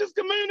conscious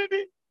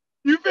community,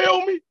 you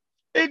feel me?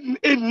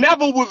 It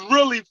never was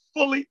really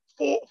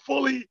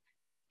fully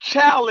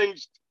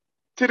challenged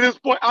to this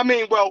point. I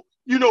mean, well,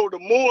 you know, the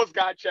Moors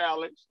got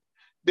challenged,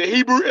 the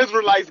Hebrew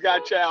Israelites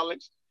got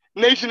challenged,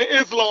 Nation of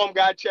Islam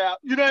got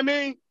challenged. You know what I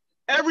mean?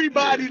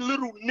 Everybody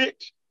little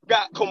niche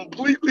got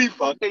completely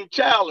fucking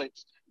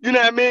challenged. You know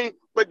what I mean?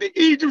 But the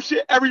Egypt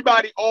shit,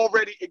 everybody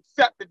already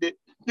accepted it.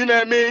 You know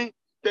what I mean?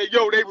 That,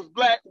 yo, they was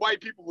black, white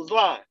people was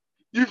lying.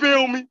 You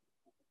feel me?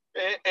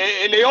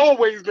 And they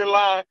always been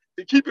lying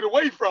to keep it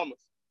away from us.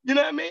 You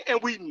know what I mean? And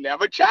we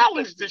never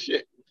challenged this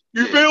shit.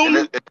 You feel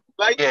me?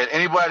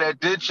 Anybody that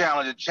did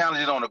challenge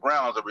it on the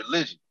grounds of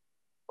religion.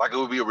 Like it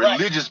would be a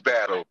religious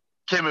battle.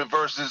 Kemet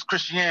versus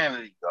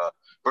Christianity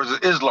versus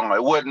Islam.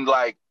 It wasn't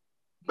like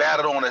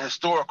battled on a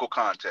historical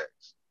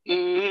context.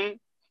 Mm-hmm.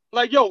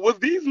 Like, yo, was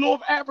these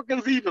North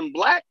Africans even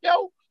black,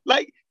 yo?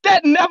 Like,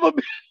 that never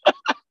been...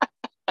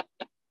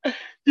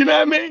 You know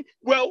what I mean?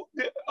 Well,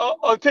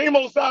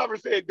 Tamo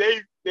Cyber said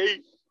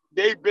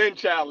they've been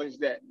challenged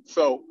that.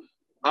 So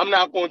I'm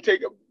not going to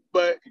take it.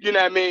 But, you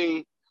know what I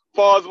mean?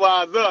 Far as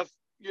us,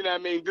 you know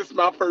what I mean? This is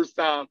my first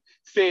time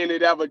seeing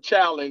it ever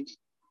challenged,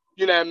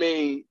 you know what I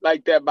mean?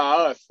 Like that by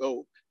us.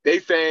 So they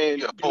saying,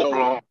 you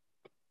know,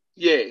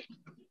 yeah.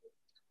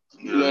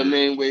 You know what I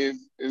mean? Where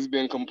it's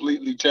been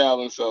completely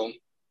challenged. So,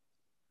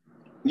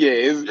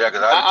 yeah.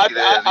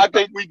 I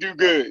think we do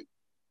good.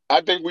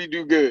 I think we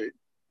do good.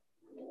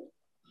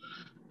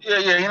 Yeah.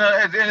 You know,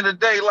 at the end of the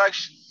day, like,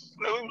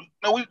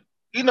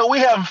 we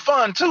having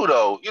fun too,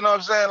 though. You know what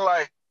I'm saying?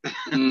 Like,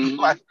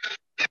 like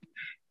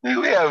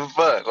we having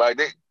fun.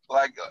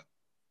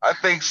 I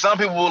think some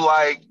people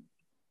like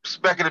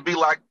expect it to be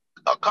like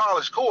a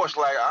college course.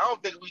 Like, I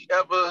don't think we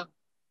ever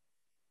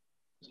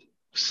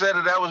said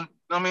that was,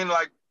 I mean,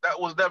 like, that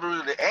was never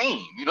really the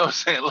aim. You know what I'm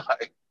saying?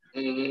 Like,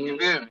 you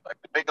feel me? Like,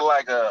 make it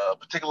like a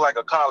particular, like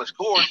a college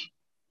course.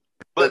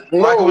 But no,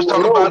 like we was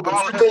talking about,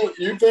 but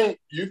you think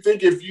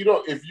if you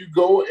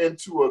go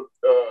into a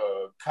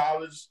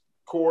college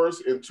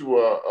course, into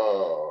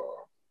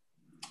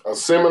a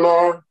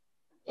seminar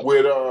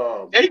with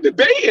they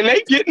debating,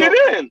 they getting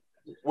it in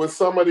with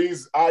some of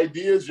these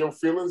ideas, your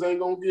feelings ain't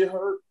gonna get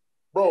hurt,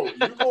 bro.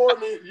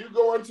 You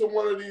go into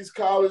one of these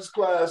college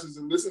classes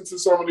and listen to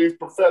some of these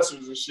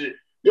professors and shit.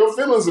 Your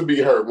feelings will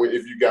be hurt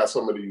if you got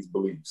some of these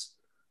beliefs.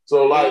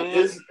 So like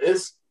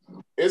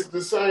it's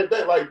the same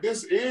thing. Like,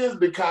 this is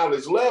the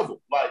college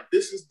level. Like,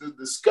 this is the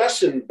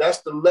discussion.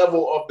 That's the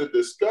level of the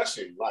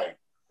discussion. Like,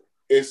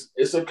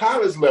 it's a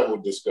college level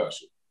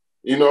discussion.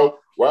 You know,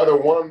 whether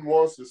one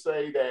wants to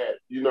say that,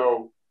 you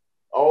know,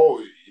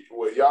 oh,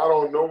 well, y'all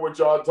don't know what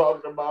y'all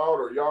talking about,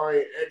 or y'all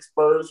ain't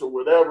experts, or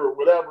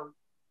whatever,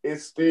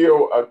 it's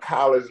still a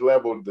college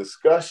level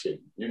discussion.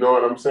 You know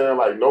what I'm saying?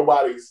 Like,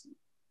 nobody's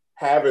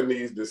having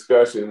these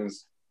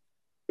discussions,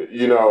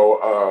 you know,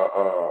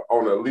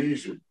 on a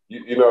leisure.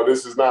 You know,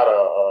 this is not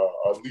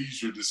a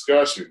leisure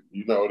discussion,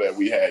 you know, that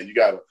we had. You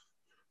got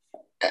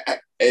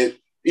to,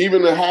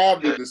 even to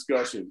have the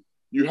discussion,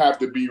 you have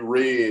to be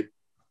read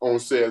on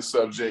said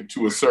subject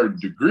to a certain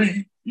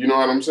degree. You know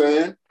what I'm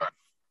saying?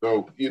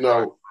 So, you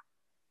know.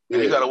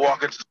 You got to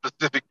walk into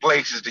specific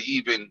places to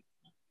even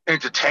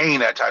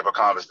entertain that type of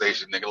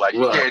conversation, nigga. Like,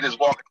 you can't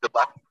just walk into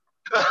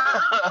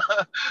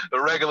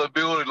a regular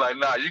building. Like,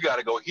 nah, you got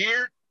to go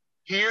here,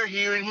 and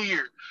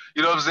here.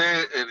 You know what I'm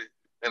saying?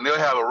 And they'll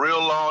have a real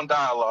long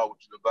dialogue with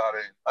you about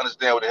it and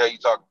understand what the hell you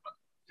talking about.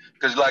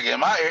 Because like in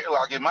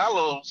my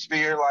little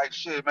sphere, like,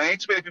 shit, man, ain't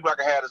too many people I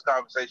can have this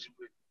conversation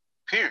with.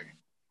 Period.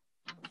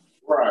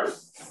 Right.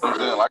 I'm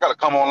saying, like, I gotta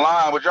come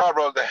online with y'all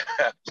brothers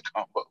to have this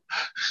combo.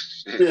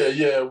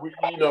 Yeah. We,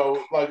 you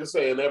know, like I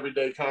say, in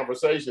everyday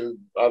conversation,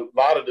 a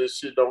lot of this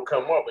shit don't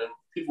come up, and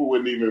people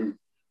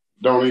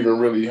don't even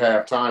really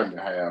have time to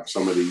have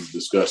some of these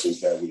discussions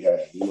that we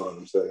have. You know what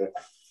I'm saying?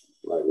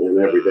 Like, in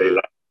everyday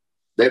life,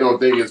 they don't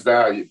think it's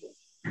valuable.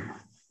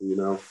 You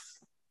know.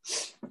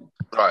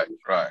 Right.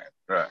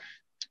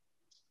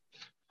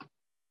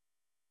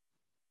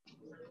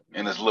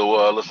 In this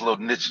little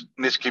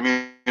niche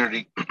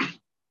community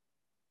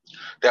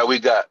that we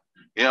got,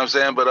 you know what I'm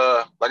saying?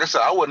 But like I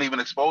said, I wasn't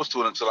even exposed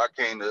to it until I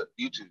came to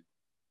YouTube.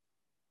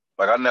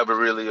 Like, I never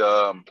really,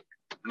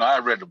 I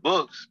read the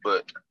books,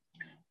 but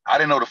I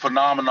didn't know the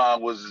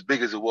phenomenon was as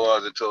big as it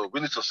was until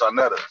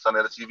Sonetta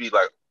TV,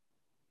 like,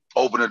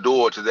 opened the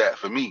door to that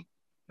for me.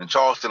 In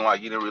Charleston,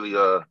 like, you didn't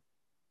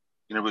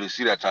really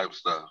see that type of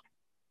stuff.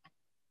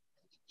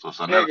 So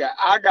Sonetta, nigga,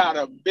 I got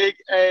a big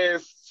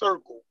ass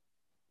circle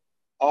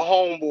of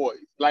homeboys,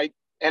 like,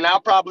 and I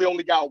probably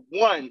only got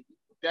one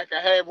that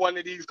can have one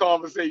of these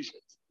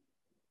conversations.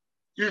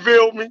 You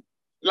feel me?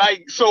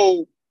 Like,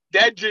 so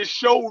that just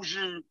shows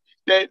you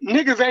that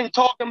niggas ain't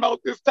talking about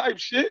this type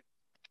shit.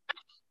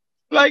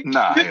 Like,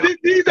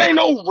 these ain't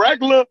no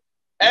regular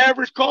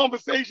average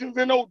conversations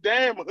in no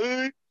damn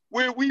hood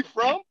where we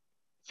from.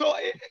 So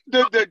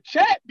the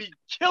chat be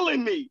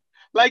killing me.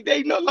 Like,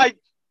 they know, like,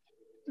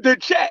 the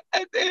chat,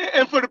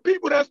 and for the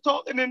people that's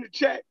talking in the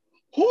chat,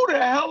 who the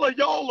hell are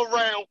y'all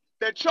around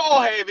that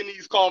y'all having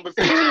these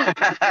conversations?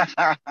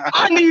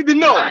 I need to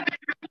know.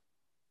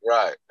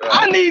 Right.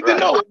 I need to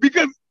know,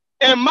 because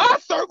in my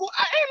circle,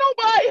 ain't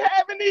nobody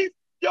having these.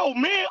 Yo,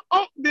 man,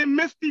 they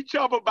missed each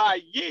other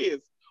by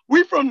years.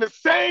 We from the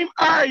same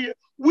area.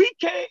 We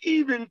can't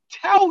even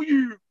tell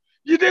you.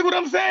 You dig what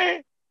I'm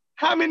saying?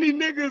 How many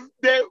niggas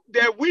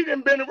that we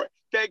done been around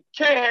that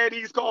can't have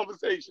these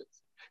conversations?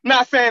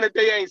 Not saying that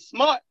they ain't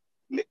smart.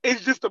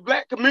 It's just the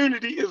black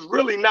community is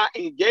really not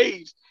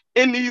engaged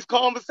in these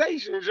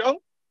conversations,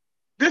 yo.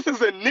 This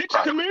is a niche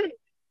community.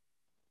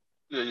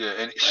 Yeah.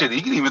 And shit,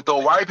 you can even throw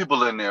white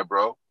people in there,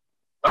 bro.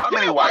 How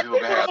many white people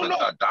can have a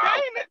dialogue?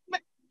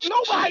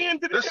 Nobody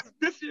into this.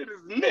 This shit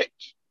is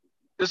niche.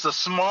 It's a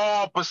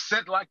small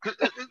percentile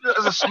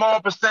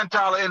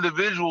of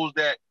individuals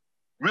that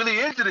really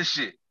into this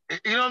shit.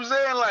 You know what I'm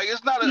saying? Like,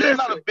 it's not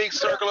a big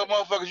circle of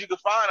motherfuckers you can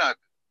find out there.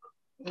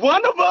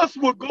 One of us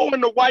would go in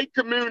the white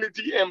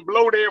community and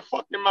blow their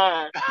fucking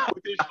mind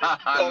with this shit.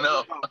 I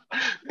know.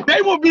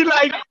 They would be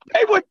like,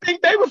 they would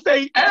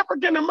say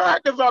African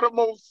Americans are the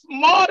most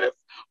smartest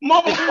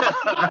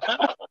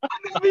motherfuckers.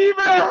 I've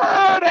even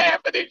heard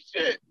half of this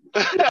shit.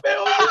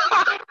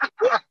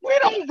 We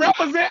don't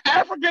represent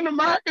African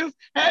Americans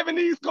having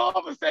these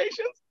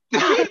conversations.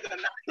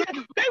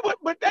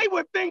 They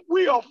would think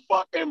we are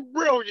fucking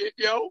brilliant,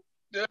 yo.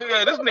 Yeah,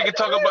 this nigga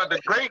talking about the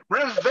Great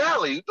Rift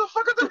Valley. What the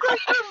fuck is the Great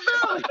Rift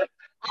Valley?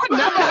 I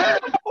never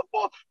heard that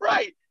before.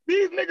 Right.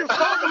 These niggas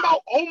talking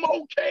about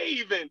Omo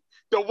Cave and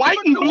the White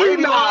and Blue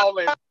Nile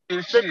and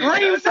the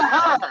Green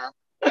Sahara.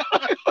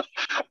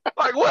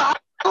 Like, what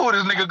school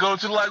this nigga go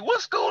to? Like,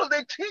 what school is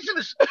they teaching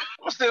this?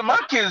 I'm saying my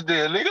kids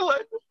there, nigga.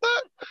 Like, what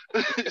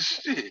the fuck?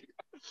 Shit.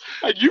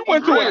 Like, you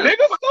went to a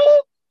nigga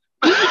school?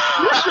 You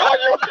sure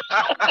you?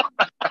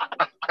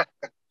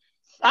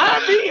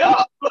 Sign me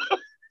up.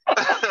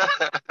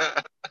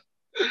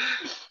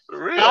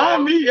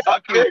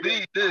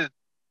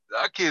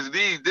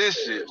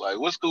 Like,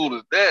 what school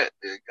is that?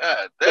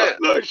 God damn.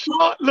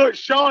 Look,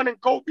 Sean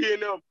and Kobe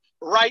and them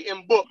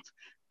writing books.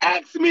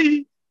 Ask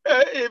me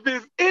if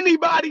there's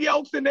anybody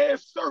else in their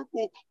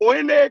circle or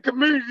in their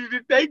community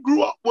that they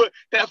grew up with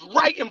that's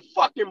writing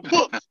fucking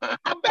books.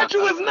 I bet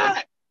you it's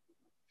not.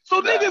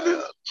 So niggas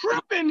is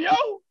tripping,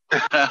 yo.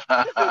 This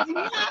is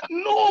not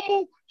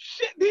normal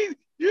shit.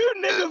 You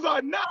niggas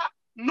are not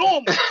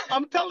normal.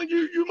 I'm telling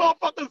you, you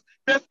motherfuckers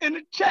that's in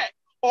the chat,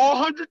 all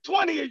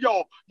 120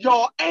 of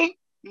y'all ain't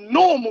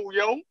normal,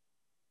 yo.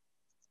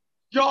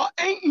 Y'all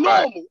ain't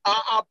normal.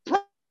 I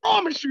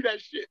promise you that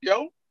shit,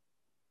 yo.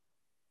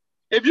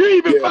 If you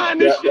even find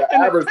this shit the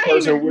average entertaining,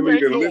 person wouldn't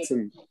even normal.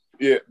 listen.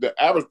 Yeah,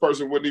 the average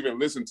person wouldn't even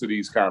listen to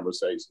these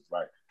conversations.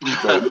 Like,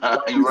 so,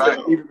 right.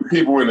 Even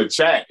people in the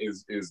chat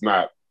is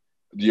not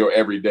your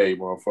everyday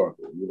motherfucker.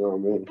 You know what I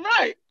mean?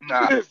 Right.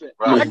 Nah, Listen,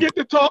 right. I get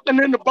to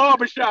talking in the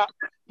barbershop.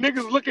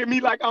 Niggas look at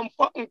me like I'm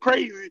fucking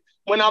crazy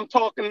when I'm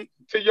talking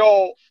to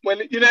y'all. When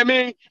you know what I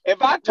mean?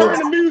 If I turn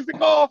the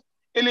music off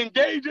and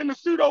engage in the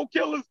pseudo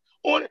killers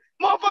on it,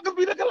 motherfuckers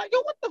be looking like,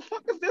 yo, what the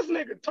fuck is this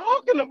nigga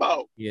talking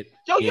about? Yeah.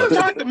 Yo, you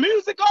turned the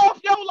music off,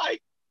 yo,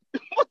 like,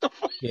 what the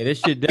fuck? Yeah,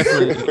 this shit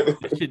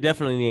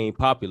definitely ain't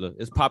popular.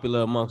 It's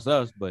popular amongst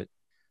us, but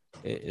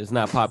it's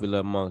not popular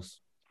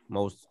amongst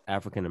most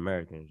African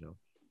Americans, yo.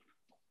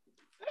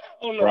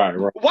 Oh, no. Right.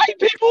 White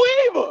people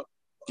either.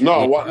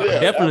 No,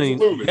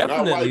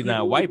 definitely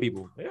not white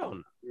people. Hell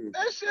no.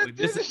 That shit,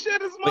 this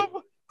shit is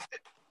motherfucker.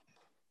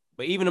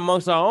 But even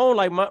amongst our own,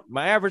 like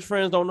my average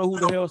friends don't know who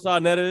the hell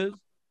Sarnetta is.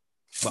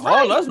 But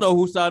all of us know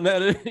who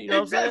Sarnetta is. You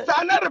know what I'm saying?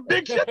 Sarnetta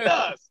big shit to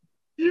us.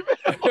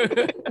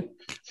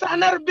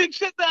 Sarnetta big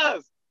shit to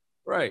us.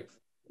 Right.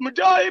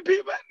 Majority of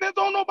people that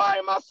don't nobody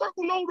in my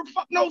circle know who the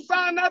fuck no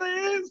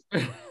Sarnetta is.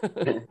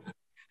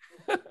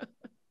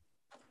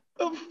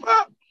 The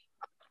fuck?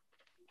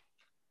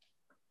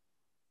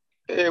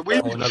 Yeah,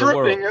 we be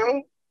tripping,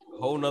 yo.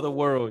 Whole nother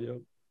world,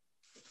 yo.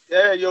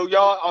 Yeah, yo,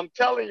 y'all, I'm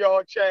telling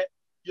y'all, chat,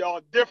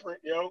 y'all different,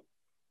 yo.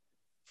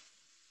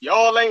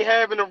 Y'all ain't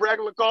having a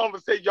regular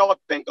conversation. Y'all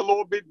think a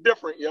little bit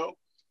different, yo.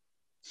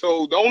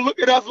 So don't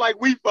look at us like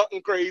we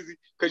fucking crazy,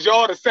 because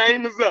y'all the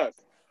same as us.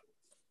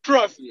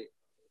 Trust me.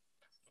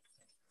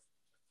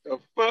 The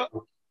fuck?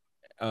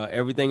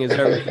 Everything is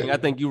everything. I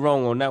think you're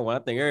wrong on that one. I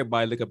think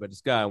everybody look up at the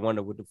sky and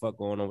wonder what the fuck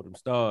going on with them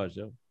stars,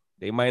 yo.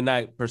 They might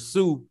not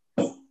pursue,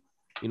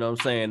 you know what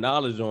I'm saying,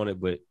 knowledge on it,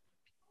 but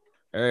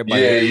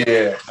everybody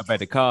up at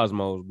the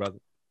cosmos, brother.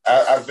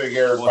 I think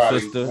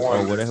everybody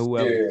or whatever,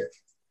 whoever. Yeah.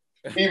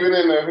 Even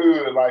in the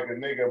hood, like a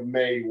nigga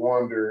may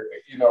wonder,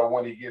 you know,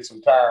 when he gets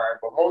some time.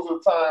 But most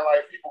of the time,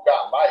 like, people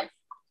got life,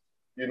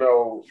 you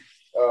know,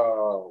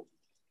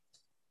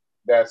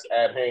 that's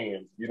at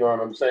hand. You know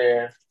what I'm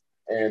saying?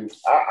 And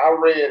I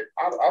read,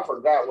 I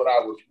forgot what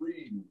I was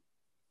reading,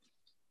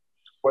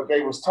 but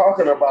they was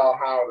talking about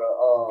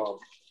how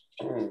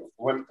the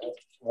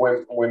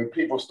when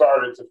people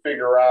started to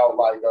figure out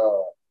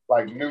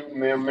like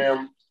Newton and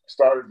them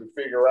started to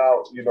figure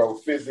out, you know,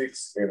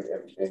 physics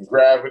and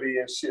gravity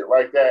and shit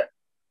like that.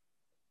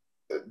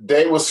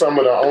 They were some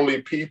of the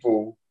only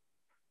people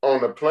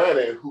on the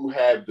planet who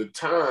had the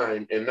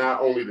time, and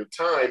not only the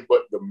time,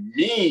 but the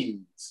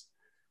means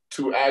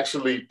to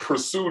actually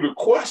pursue the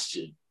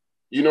question.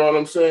 You know what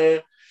I'm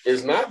saying?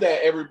 It's not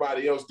that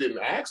everybody else didn't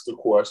ask the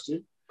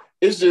question.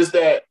 It's just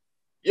that,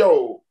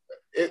 yo,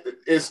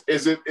 is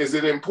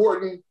it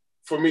important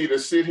for me to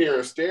sit here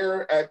and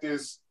stare at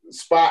this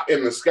spot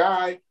in the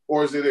sky,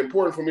 or is it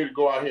important for me to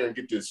go out here and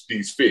get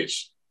these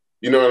fish?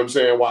 You know what I'm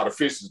saying? While the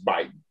fish is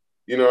biting.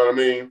 You know what I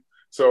mean?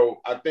 So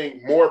I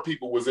think more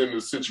people was in the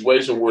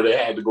situation where they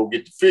had to go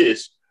get the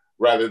fish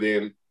rather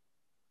than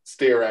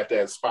stare at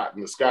that spot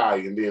in the sky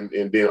and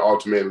then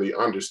ultimately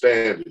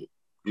understand it.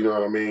 You know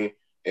what I mean?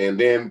 And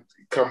then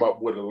come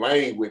up with a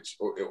language,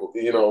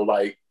 you know,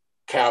 like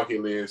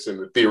calculus and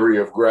the theory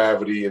of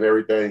gravity and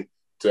everything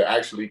to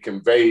actually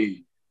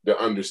convey the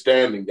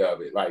understanding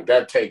of it. Like,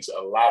 that takes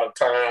a lot of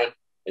time,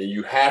 and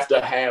you have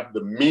to have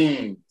the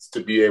means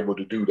to be able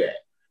to do that.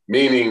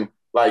 Meaning,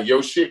 like,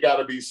 your shit got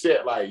to be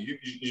set. Like,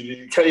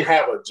 you can't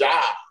have a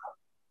job,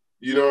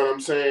 you know what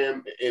I'm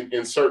saying,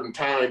 in certain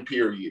time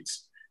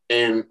periods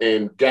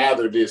and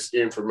gather this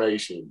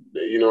information.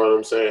 You know what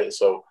I'm saying?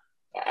 So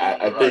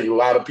I think a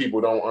lot of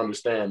people don't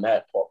understand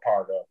that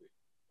part of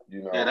it.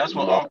 You know? Yeah, that's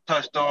what Unc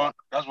touched on.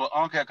 That's what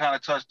Unc had kind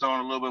of touched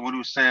on a little bit when he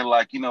was saying,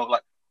 like, you know,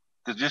 like,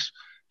 because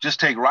just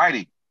take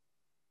writing.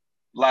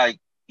 Like,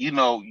 you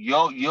know,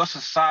 your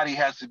society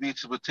has to be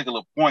to a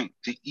particular point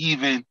to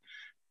even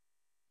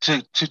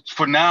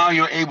for now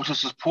you're able to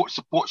support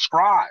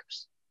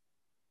scribes,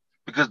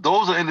 because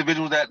those are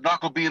individuals that not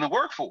gonna be in the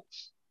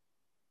workforce.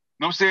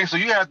 You know what I'm saying? So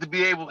you have to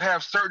be able to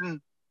have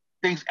certain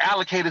things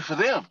allocated for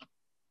them.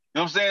 You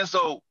know what I'm saying?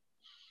 So,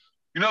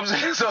 you know what I'm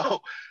saying?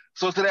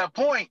 So to that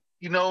point,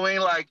 you know what I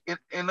mean? Like,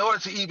 in order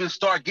to even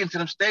start getting to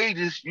them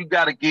stages, you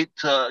got to get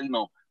to, you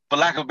know, for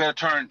lack of a better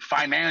term,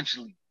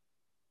 financially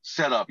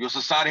set up. Your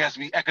society has to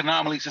be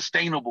economically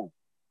sustainable.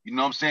 You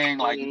know what I'm saying?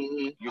 Like,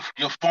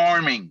 you're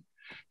farming.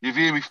 You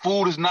feel me?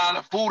 Food is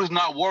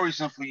not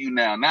worrisome for you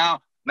now.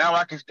 Now Now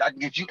I can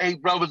get you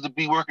 8 brothers to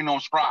be working on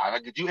Strive. I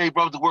get you 8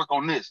 brothers to work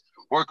on this,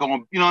 work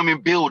on, you know what I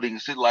mean, building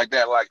and shit like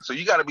that. Like, so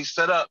you got to be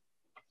set up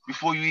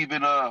before you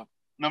even, you know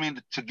what I mean,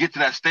 to get to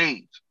that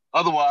stage.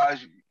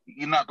 Otherwise,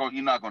 you're not going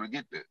to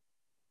get there.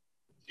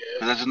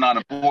 Because that's just not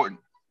important.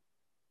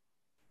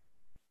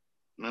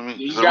 You know what I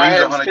mean? You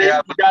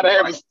gotta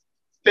have a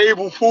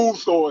stable food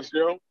source,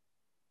 yo.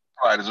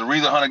 Right, there's a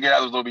reason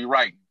hunter-gatherers don't be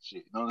right.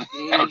 Shit, you know?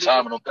 They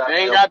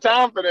ain't got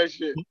time for that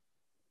shit.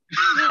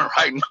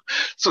 Right.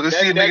 So you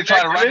see a nigga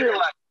trying to write it.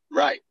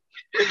 Right.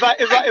 It's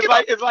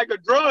like a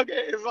drug.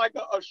 It's like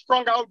a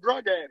strung out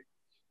drug addict.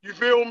 You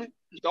feel me?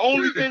 The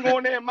only thing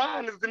on their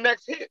mind is the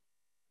next hit.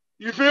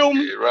 You feel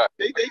me? Yeah, right.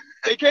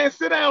 They can't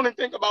sit down and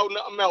think about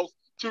nothing else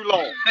too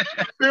long.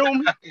 You feel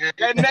me?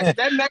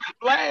 That next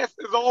blast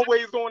is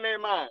always on their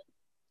mind.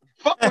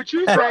 Fuck what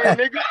you saying,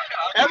 nigga.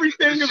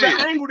 Everything is an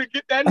angle to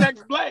get that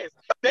next blast.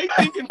 They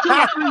thinking 2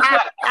 or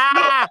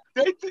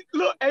 3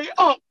 look, hey,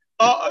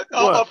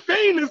 a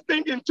fiend is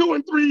thinking 2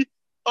 and 3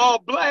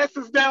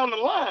 blasts down the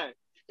line.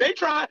 They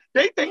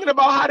thinking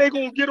about how they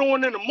gonna get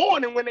on in the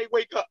morning when they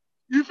wake up.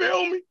 You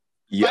feel me?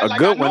 Yeah, like,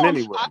 a good one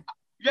anyway.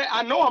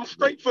 I know I'm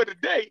straight for the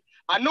day.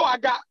 I know I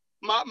got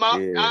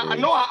I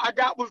know I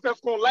got what's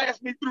that's gonna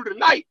last me through the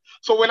night.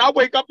 So when I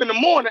wake up in the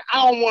morning,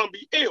 I don't want to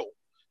be ill.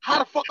 How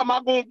the fuck am I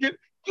gonna get?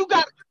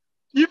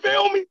 You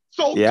feel me?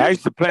 So yeah, I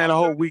used to plan a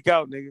whole week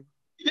out, nigga.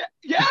 Yeah,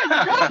 you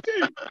got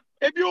to.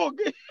 If you're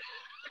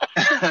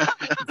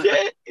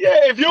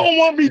if you don't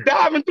want to be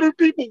diving through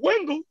people's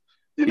windows,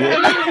 you know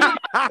what I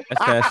mean?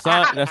 That's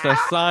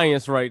that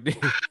science right there.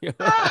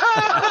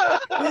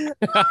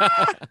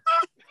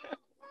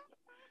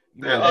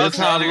 That's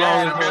how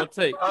long it's gonna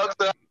take.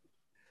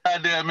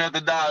 Goddamn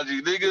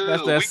methodology, nigga.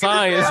 That's that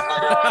science.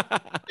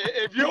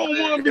 If you don't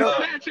want to be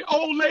snatching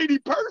old lady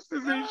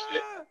purses and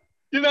shit,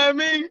 you know what I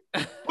mean?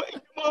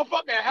 Putting your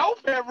motherfucking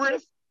health at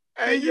risk.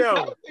 Hey,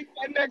 yo. Take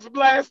that next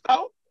blast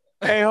out.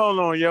 Hey, hold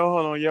on,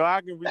 yo.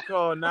 I can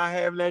recall not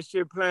having that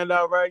shit planned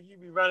out right. You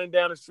be running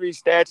down the street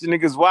snatching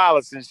niggas'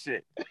 wallets and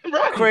shit.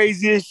 Right.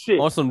 Crazy as shit.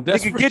 On some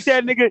desperate. Nigga, get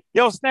that nigga.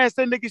 Yo, snatch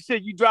that nigga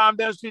shit. You drive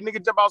down the street,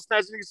 nigga jump out,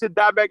 snatch nigga shit,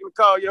 die back in the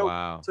car, yo.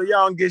 Wow. So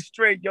y'all can get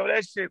straight. Yo,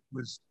 that shit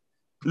was,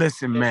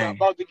 listen, man. I'm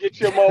about to get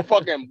your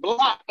motherfucking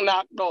block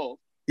knocked off.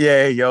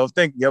 Yeah, yo,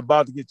 think you're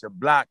about to get your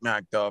block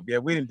knocked off. Yeah,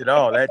 we done did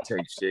all that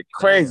type shit.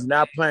 Crazy,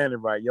 not planning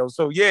right, yo.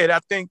 So yeah, I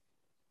think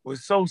what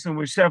Sosa and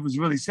what Chef was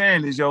really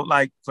saying is, yo,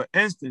 like, for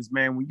instance,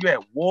 man, when you at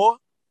war,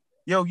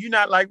 yo, you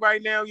not like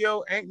right now,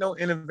 yo, ain't no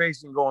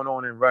innovation going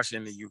on in Russia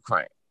and the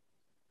Ukraine.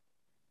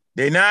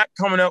 They're not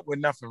coming up with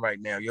nothing right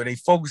now, yo. They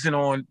focusing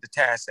on the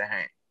task at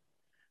hand,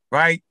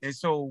 right? And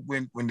so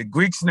when the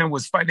Greeks and them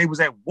was fighting, they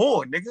was at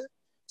war, nigga.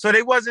 So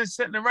they wasn't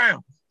sitting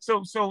around.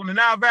 So the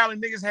Nile Valley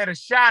niggas had a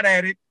shot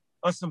at it,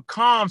 or some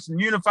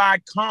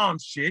unified calm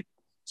shit.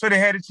 So they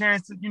had a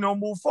chance to,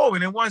 move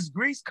forward. And once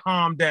Greece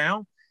calmed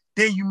down,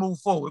 then you move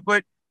forward.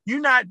 But you're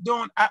not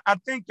doing, I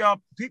think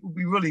y'all people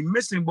be really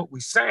missing what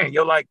we're saying.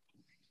 Yo, like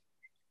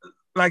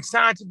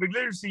scientific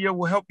literacy, yo,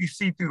 will help you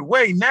see through the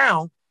way.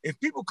 Now, if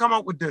people come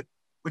up with the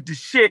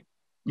shit,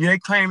 they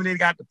claiming they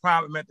got the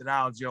proper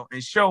methodology, yo,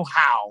 and show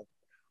how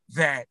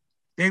that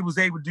they was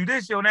able to do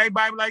this, yo, and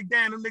everybody like,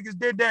 damn, them niggas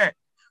did that.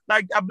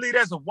 Like, I believe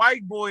there's a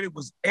white boy that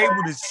was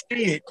able to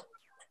see it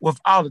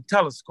without a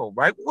telescope,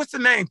 right? What's the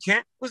name,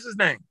 Kent? What's his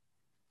name?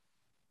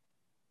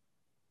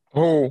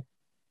 Who?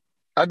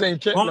 I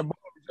think Kent in the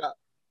barbershop.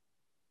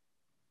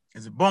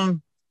 Is it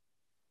Boom?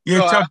 Yeah,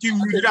 no, Chuck,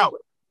 you read it out.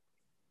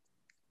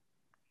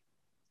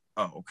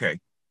 Oh,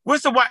 okay.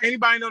 What's the white?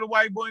 Anybody know the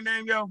white boy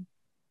name, yo?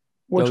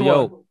 Which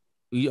one?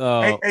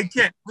 Hey,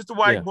 Kent, what's the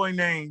white boy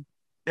name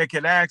that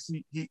could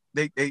actually? I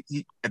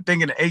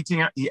think in the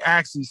 18, he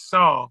actually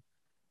saw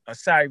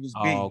Osiris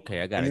B. Oh,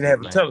 okay, I got it. He didn't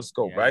have a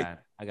telescope, right?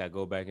 I gotta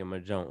go back in my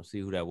junk and see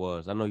who that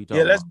was. I know you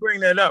talking. Yeah, let's bring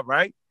that up,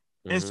 right?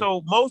 Mm-hmm. And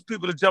so most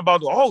people that jump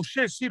out, oh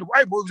shit, see the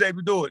white boy was able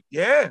to do it.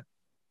 Yeah.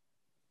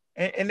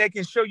 And they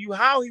can show you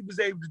how he was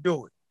able to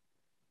do it.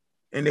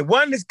 And it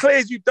wasn't as clear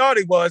as you thought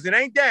it was. It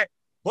ain't that.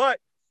 But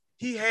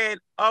he had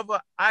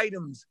other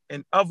items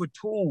and other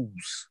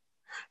tools.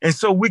 And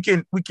so we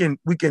can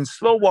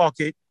slow walk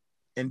it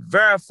and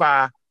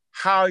verify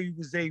how he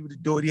was able to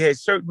do it. He had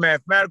certain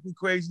mathematical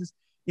equations.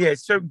 He had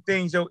certain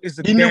things.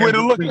 He knew where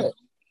to look at.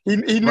 He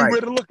knew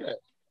where to look at.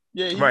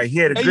 Yeah, he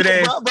had a good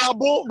ass. Rob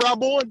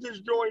Bowen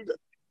just joined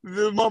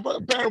the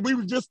motherfucker panel. We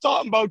was just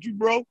talking about you,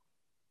 bro.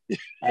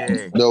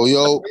 Yeah.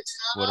 Yo.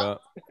 What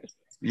up?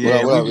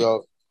 Yeah, what up,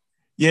 yo?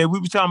 Yeah,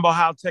 we were talking about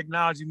how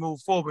technology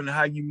moved forward and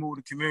how you move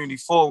the community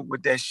forward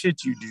with that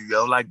shit you do,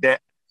 yo. Like that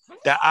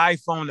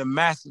iPhone, the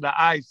master the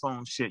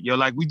iPhone shit, yo.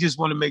 Like, we just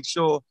want to make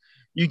sure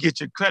you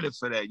get your credit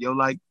for that, yo.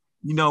 Like,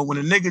 when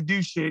a nigga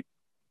do shit,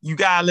 you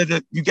gotta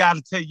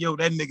tell, yo,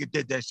 that nigga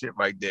did that shit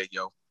right there,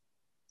 yo.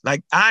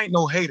 Like, I ain't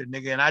no hater,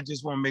 nigga, and I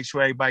just want to make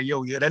sure everybody,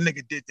 that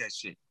nigga did that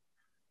shit.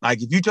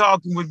 Like, if you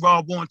talking with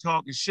Rob Bowen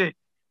talking shit,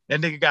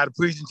 that nigga got a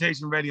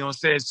presentation ready on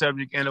said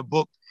subject and a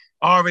book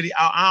already.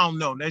 I don't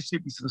know. That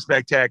should be some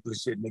spectacular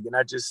shit, nigga. And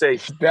I just say,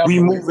 we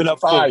moving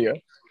up fire.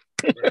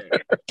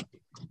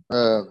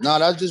 No,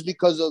 that's just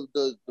because of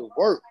the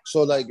work.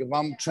 So like if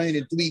I'm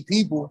training 3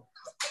 people,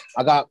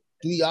 I got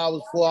 3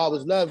 hours, 4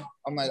 hours left.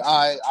 I'm like,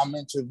 all right, I'm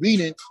into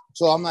reading.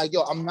 So I'm like,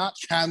 yo, I'm not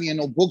carrying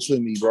no books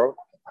with me, bro.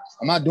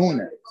 I'm not doing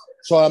that.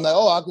 So I'm like,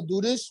 oh, I could do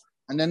this.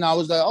 And then I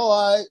was like, oh,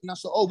 all right. And I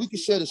said, oh, we can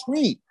share the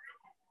screen.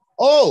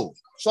 Oh,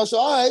 so I said,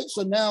 all right.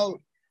 So now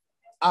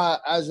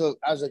as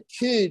a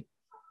kid,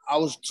 I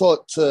was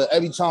taught to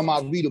every time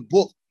I read a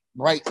book,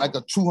 write like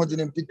a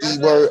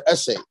 250-word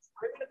essay.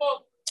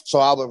 So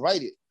I would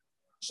write it.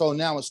 So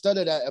now instead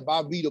of that, if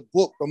I read a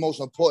book, the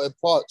most important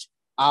parts,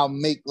 I'll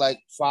make like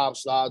 5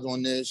 slides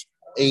on this,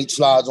 8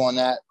 slides on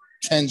that,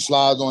 10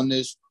 slides on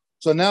this.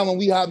 So now when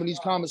we having these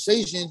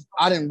conversations,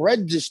 I didn't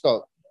read this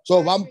stuff.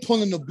 So if I'm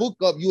pulling the book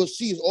up, you'll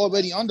see it's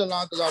already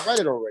underlined because I read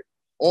it already.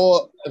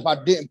 Or if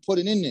I didn't put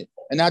it in there.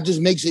 And that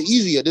just makes it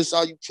easier. This is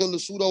how you kill the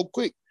pseudo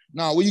quick.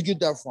 Nah, where you get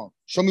that from?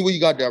 Show me where you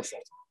got that from.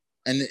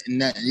 And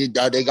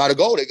they gotta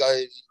go.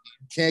 You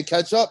can't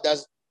catch up.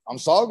 I'm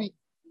sorry.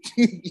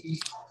 You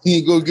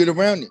ain't gonna get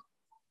around it.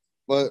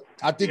 But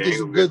I think it's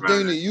a good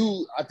thing to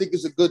use. I think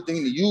it's a good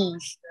thing to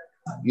use,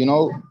 you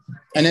know.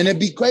 And then it'd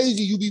be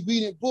crazy. You be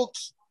reading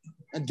books,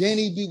 and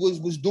Danny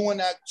was doing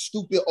that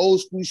stupid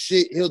old school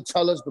shit. He'll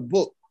tell us the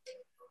book,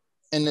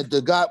 and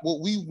the guy,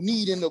 what we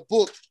need in the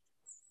book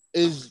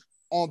is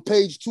on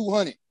page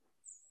 200.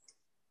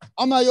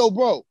 I'm like, yo,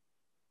 bro,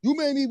 you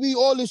made me read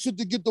all this shit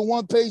to get the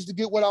one page to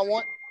get what I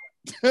want.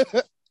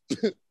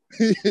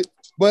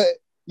 But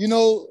you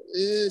know,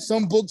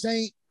 some books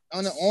ain't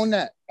on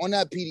that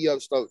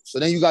PDF stuff. So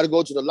then you got to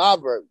go to the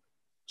library.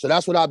 So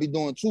that's what I'll be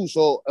doing too.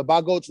 So if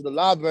I go to the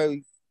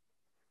library,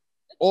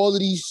 all of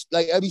these,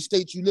 like every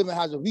state you live in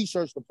has a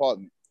research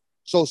department.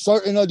 So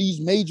certain of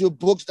these major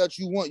books that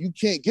you want, you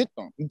can't get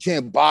them. You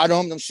can't buy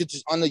them. Them shit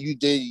is under you.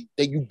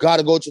 You got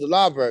to go to the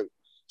library.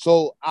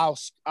 So I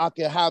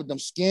can have them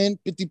scan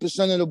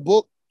 50% of the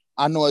book.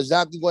 I know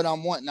exactly what I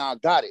want. Now I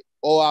got it.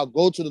 Or I'll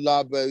go to the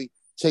library,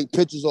 take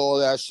pictures of all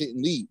that shit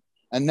and leave.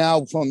 And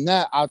now from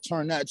that, I'll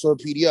turn that to a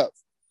PDF.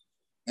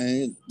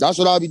 And that's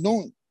what I'll be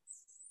doing.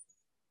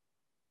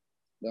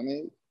 You know what I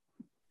mean?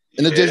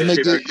 And it just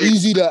makes it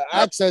easy to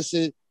access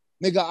it.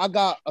 Nigga, I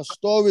got a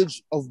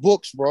storage of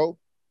books, bro.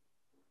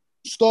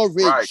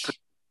 Storage. Right.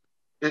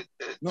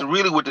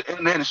 Really, with the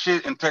internet and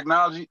shit and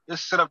technology,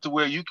 it's set up to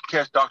where you can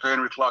catch Dr.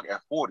 Henry Clark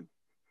at 40. You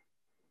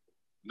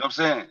know what I'm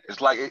saying? It's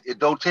like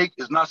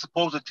it's not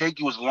supposed to take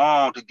you as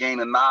long to gain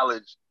the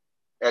knowledge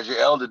as your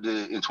elder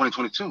did in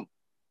 2022.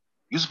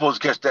 You're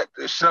supposed to catch that.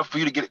 It's set up for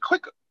you to get it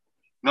quicker.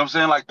 You know what I'm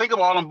saying? Like, think of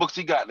all them books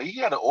he got. He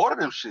had to order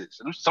them shits.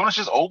 Some of the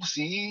shit's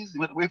overseas. He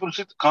had to wait for the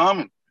shit to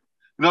come. And,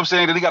 you know what I'm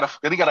saying? Then he gotta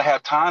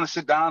have time to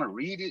sit down and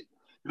read it.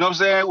 You know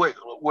what I'm saying?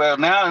 Well,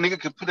 now a nigga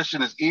can put that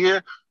shit in his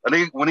ear. A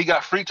nigga, when he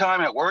got free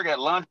time at work, at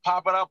lunch,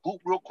 pop it out, boop,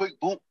 real quick,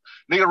 boop.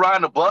 Nigga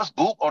riding the bus,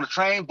 boop, on the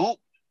train, boop.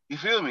 You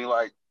feel me?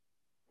 Like,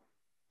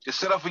 it's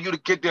set up for you to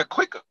get there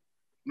quicker.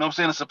 You know what I'm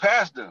saying? To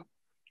surpass them.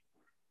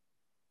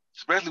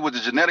 Especially with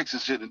the genetics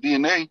and shit, the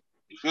DNA.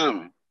 You feel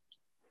me?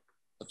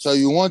 I'll tell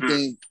you one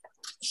thing.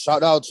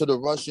 Shout out to the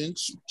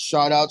Russians.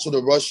 Shout out to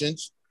the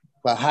Russians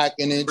for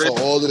hacking into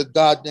all of the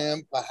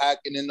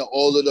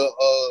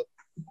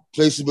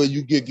places where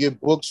you can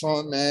get books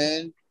from,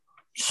 man.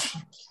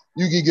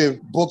 You can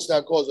get books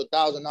that cost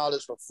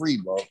 $1,000 for free,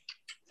 bro.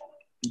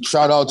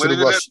 Shout out to the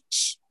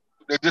Russians.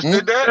 They just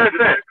did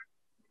that?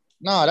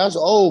 Nah, that's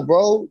old,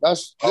 bro.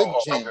 That's big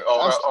gen.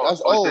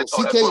 That's old.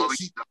 CK gave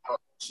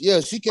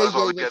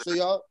it to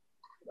y'all.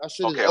 That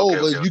shit is old,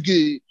 but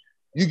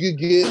you could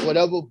get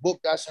whatever book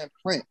that's in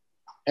print,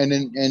 and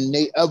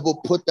they ever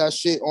put that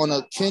shit on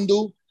a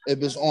Kindle.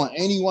 If it's on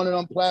any one of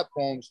them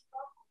platforms,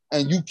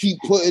 and you keep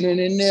putting it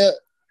in there,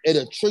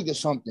 it'll trigger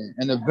something,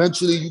 and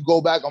eventually you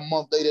go back a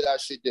month later,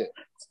 that shit there.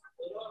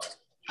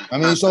 I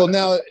mean, so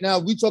now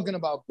we talking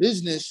about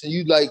business, and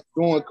you like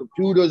doing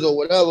computers or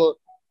whatever.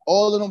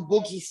 All of them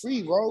books is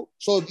free, bro.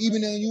 So if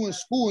even when you in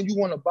school and you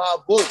want to buy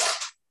a book,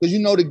 because you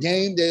know the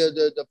game,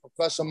 the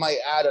professor might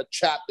add a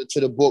chapter to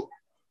the book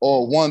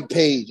or one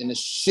page, and the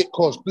shit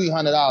costs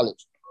 $300.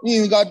 You ain't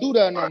even got to do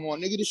that no more,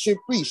 nigga. This shit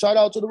free. Shout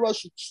out to the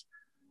Russians.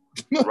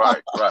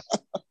 Right.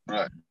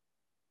 Yeah.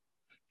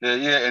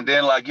 And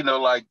then, like, you know,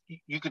 like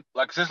you could,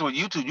 like, especially with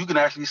YouTube, you can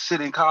actually sit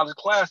in college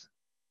classes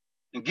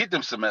and get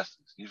them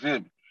semesters. You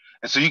feel me?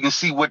 And so you can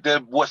see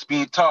what's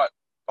being taught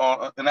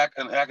in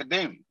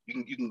academia.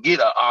 You can get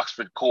an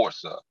Oxford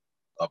course,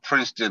 a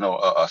Princeton or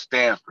a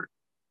Stanford.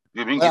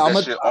 You can get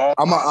that shit all.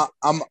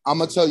 I'm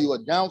gonna tell you a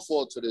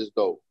downfall to this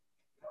though.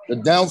 The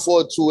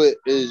downfall to it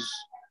is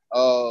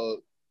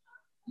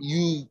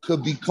you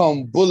could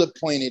become bullet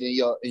pointed in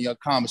your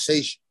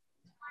conversation.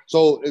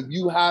 So if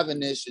you having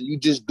this and you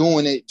just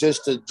doing it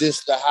just to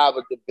have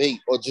a debate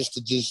or just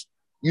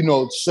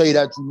say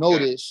that you know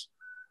this,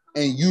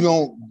 and you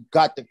don't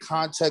got the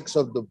context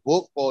of the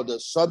book or the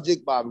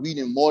subject by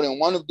reading more than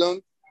one of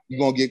them, you're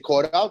going to get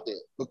caught out there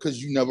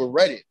because you never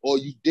read it. All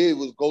you did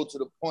was go to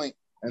the point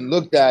and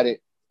looked at it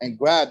and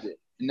grabbed it.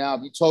 And now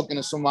if you're talking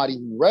to somebody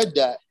who read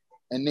that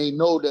and they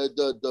know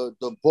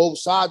the both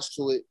sides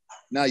to it,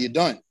 now you're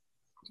done.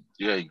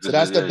 Yeah. So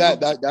that's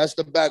that's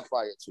the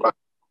backfire too.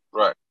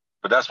 Right.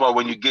 But that's why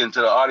when you get into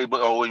the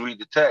audiobook or when you read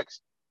the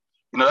text,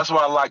 that's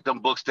why I like them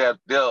books that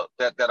are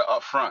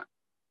up front.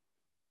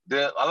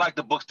 I like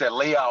the books that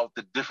lay out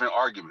the different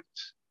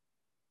arguments.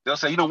 They'll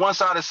say, one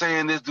side is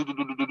saying this, do.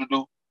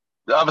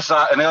 The other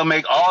side, and they'll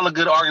make all the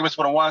good arguments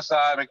for the one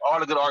side, make all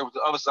the good arguments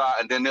for the other side,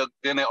 and then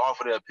they'll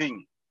offer their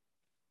opinion.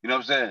 You know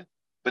what I'm saying?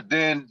 But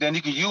then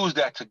you can use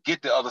that to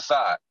get the other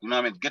side. You know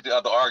what I mean? Get the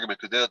other argument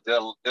because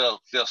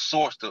they'll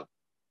source the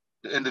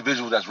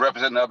individual that's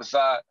representing the other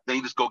side. Then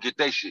you just go get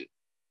their shit.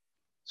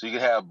 So you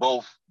can have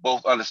both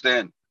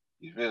understanding.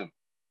 You feel me?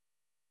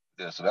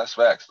 Yeah. So that's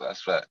facts.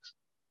 That's facts.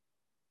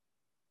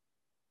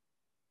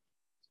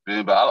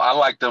 But I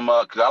like them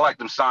because I like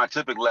them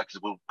scientific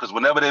lectures because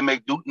whenever they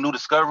make new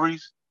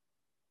discoveries,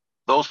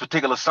 those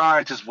particular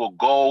scientists will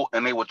go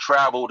and they will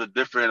travel to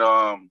different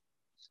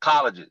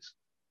colleges,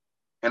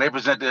 and they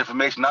present the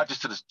information not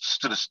just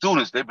to the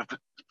students, they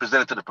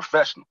present it to the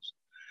professionals,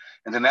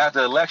 and then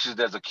after the lectures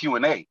there's a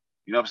Q&A.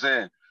 You know what I'm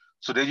saying?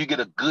 So then you get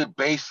a good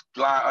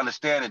baseline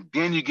understanding.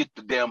 Then you get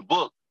the damn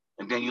book,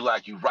 and then you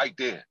right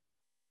there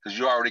because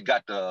you already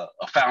got a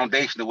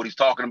foundation of what he's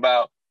talking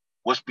about.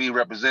 What's being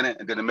represented,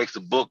 and then it makes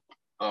the book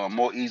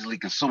more easily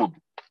consumable.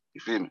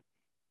 You feel me?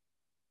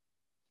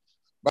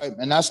 Right,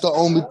 and that's the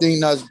only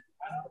thing that's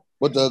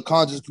with the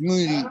conscious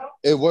community.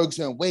 It works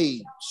in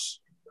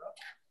waves.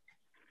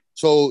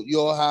 So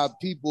you'll have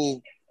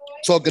people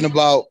talking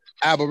about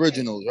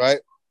Aboriginals,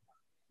 right?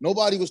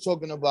 Nobody was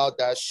talking about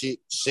that shit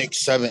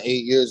 6, 7,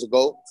 8 years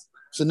ago.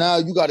 So now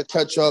you got to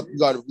catch up. You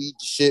got to read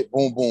the shit.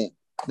 Boom, boom.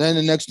 Then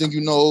the next thing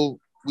you know,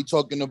 we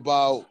talking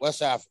about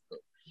West Africa.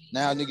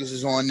 Now niggas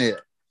is on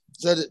there.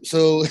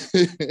 So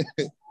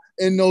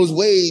in those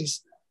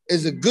waves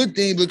is a good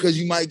thing because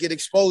you might get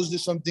exposed to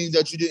some things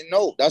that you didn't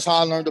know. That's how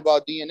I learned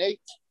about DNA.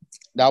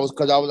 That was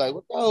because I was like,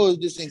 what the hell is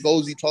this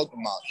Ngozi talking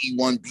about?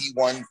 E1,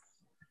 B1,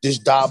 this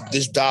what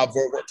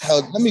the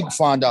hell? Let me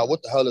find out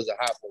what the hell is a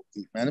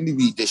haplogroup, man. Let me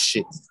read this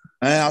shit.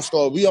 And I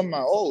started reading, I'm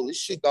like, oh,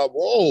 this shit got,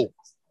 whoa,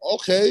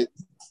 okay.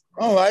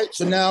 All right.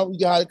 So now we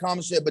got a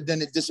conversation, but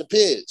then it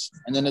disappears.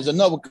 And then there's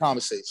another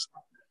conversation.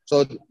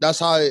 So that's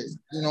how it,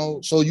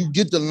 so you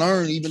get to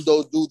learn, even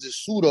though dudes is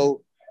pseudo,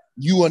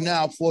 you are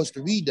now forced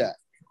to read that.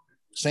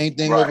 Same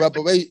thing with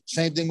reparation.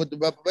 Same thing with the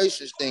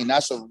reparations thing.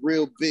 That's a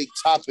real big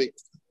topic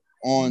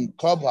on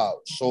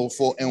Clubhouse. So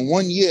in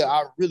 1 year,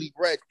 I really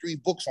read 3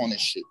 books on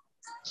this shit.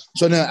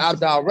 So then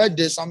after I read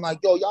this, I'm like,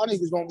 yo, y'all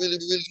niggas don't really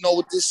know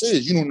what this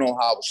is. You don't know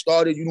how it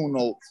started. You don't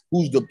know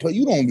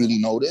you don't really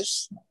know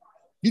this.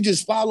 You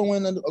just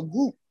following a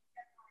group.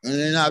 And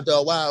then after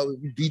a while,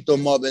 you beat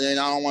them up, and then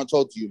I don't want to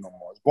talk to you no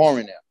more. It's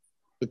boring now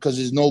because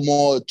there's no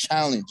more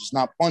challenge. It's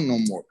not fun no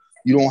more.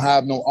 You don't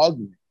have no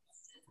argument.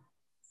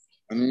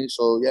 I mean,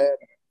 so yeah,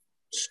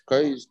 it's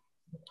crazy.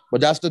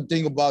 But that's the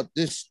thing about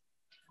this,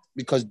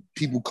 because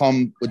people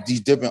come with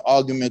these different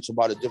arguments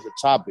about a different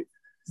topic,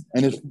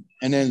 and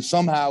then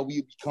somehow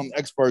we become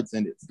experts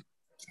in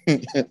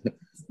it.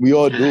 We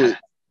all do it.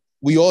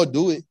 We all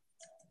do it.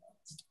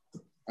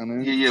 I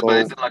mean,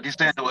 but like you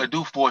said, it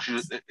do force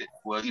you.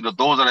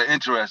 Those that are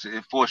interested,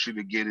 it force you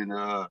to get in.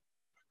 Because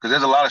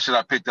there's a lot of shit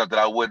I picked up that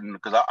I wouldn't.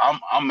 Because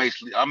I'm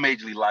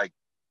majorly like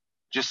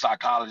just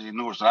psychology and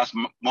neuroscience. So that's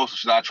most of the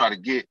shit I try to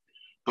get.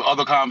 But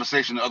other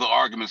conversation, other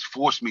arguments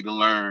force me to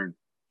learn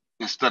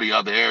and study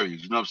other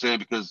areas. You know what I'm saying?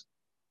 Because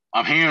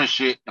I'm hearing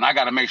shit and I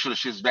got to make sure the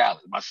shit's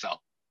valid myself.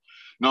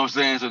 You know what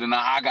I'm saying? So then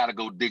I got to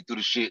go dig through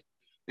the shit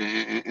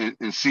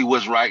and see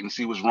what's right and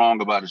see what's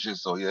wrong about the shit.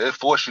 So yeah, it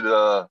forces you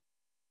to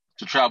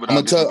travel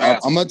down different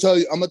paths. I'm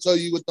gonna tell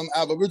you what them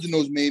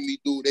Aboriginals made me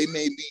do. They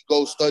made me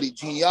go study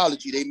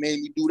genealogy. They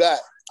made me do that.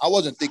 I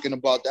wasn't thinking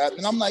about that.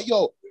 And I'm like,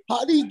 yo,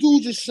 how these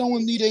dudes just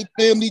showing me their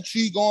family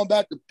tree going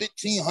back to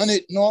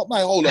 1500? No, I'm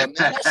like, hold up,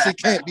 man. That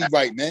shit can't be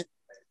right, man.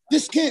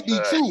 This can't be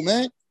true,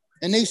 man.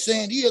 And they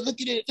saying, yeah,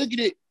 look at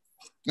it.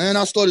 Man,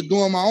 I started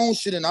doing my own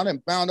shit and I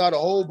done found out a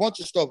whole bunch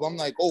of stuff. I'm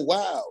like, oh,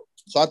 wow.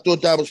 So I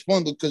thought that was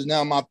fun because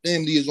now my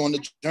family is on the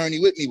journey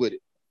with me with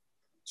it.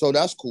 So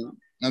that's cool. You know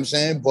what I'm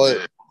saying?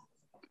 But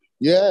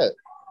yeah.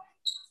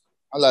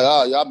 I'm like,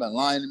 oh, y'all been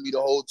lying to me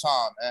the whole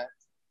time, man.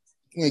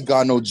 You ain't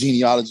got no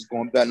genealogy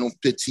going back no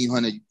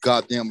 1500, you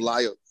goddamn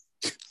liar.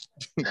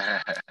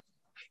 Yeah,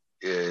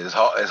 it's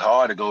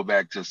hard to go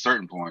back to a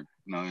certain point.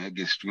 It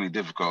gets extremely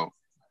difficult.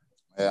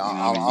 Yeah,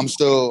 I'm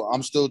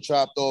still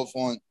trapped off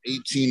on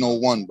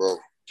 1801, bro.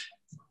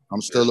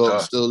 I'm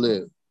still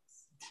there.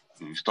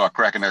 You start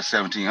cracking that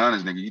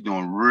 1700s, nigga, you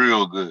doing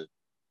real good.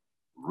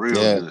 Real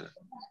good.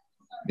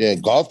 Yeah,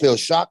 Garfield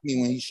shocked me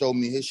when he showed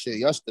me his shit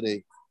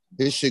yesterday.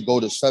 His shit go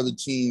to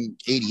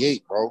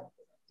 1788, bro.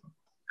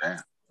 Damn.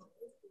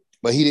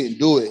 But he didn't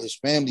do it. His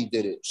family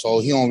did it. So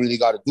he don't really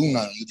got to do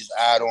nothing. He just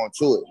add on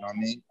to it. You know what I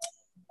mean?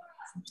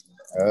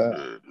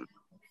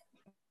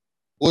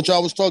 What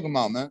y'all was talking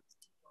about, man?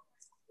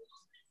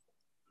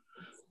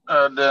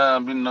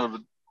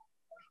 The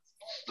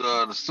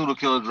pseudo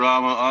killer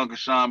drama Uncle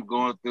Sham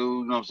going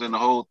through, you know what I'm saying, the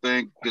whole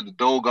thing, get the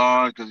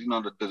Dogon, because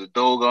the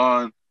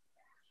Dogon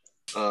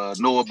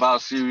know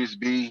about Sirius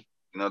B,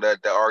 You know,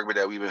 that argument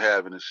that we've been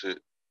having and shit.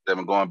 That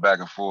been going back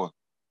and forth.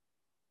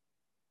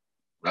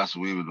 That's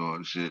what we were doing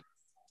and shit.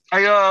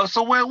 Hey,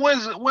 so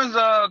when's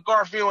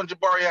Garfield and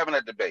Jabari having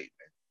that debate,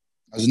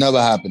 man? It's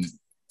never happening.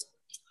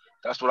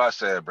 That's what I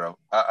said, bro.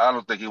 I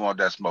don't think he want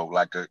that smoke.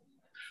 Like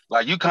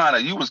you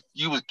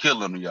was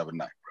killing him the other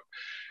night,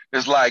 bro.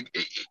 It's like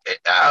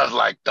I was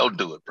like, don't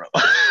do it, bro.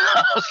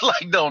 I was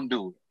like, don't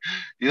do it.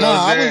 You know what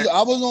I'm saying?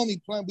 I was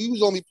only playing. We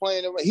was only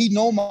playing. He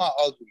know my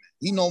argument.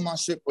 He know my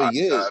shit for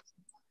years.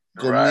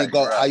 Right.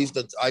 I used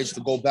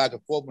to go back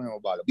and forth with him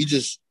about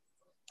it.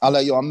 I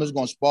like, yo, I'm just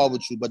gonna spar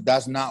with you, but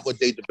that's not what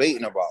they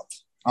debating about.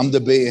 I'm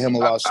debating him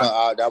about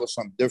something. That was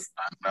something different.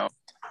 I know,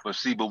 but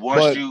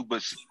once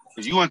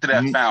you into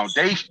that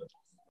foundation,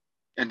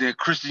 and then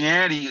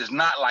Christianity is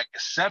not like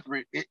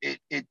separate.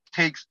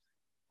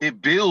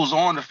 It builds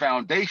on the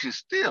foundation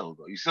still,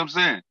 though. You see what I'm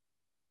saying?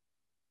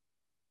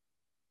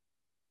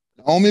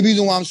 The only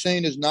reason why I'm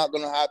saying it's not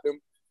gonna happen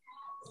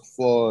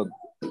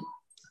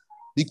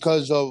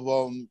because of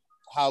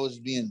how it's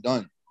being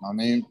done. I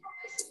mean,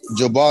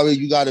 Jabari,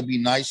 you got to be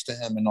nice to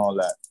him and all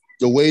that.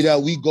 The way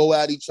that we go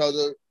at each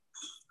other,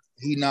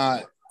 he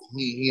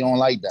don't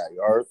like that,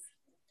 you heard?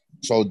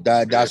 So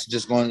that's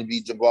just going to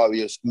be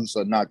Jabari's excuse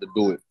or not to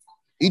do it.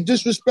 He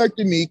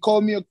disrespected me. He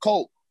called me a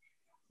cult.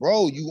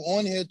 Bro, you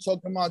on here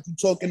talking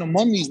to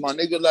mummies, my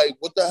nigga. Like,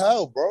 what the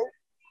hell, bro?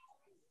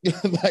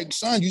 Like,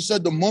 son, you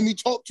said the mummy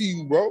talked to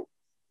you, bro.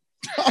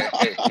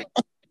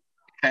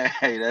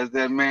 Hey, that's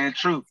that man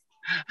truth.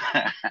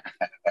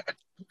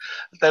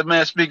 That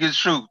man speaking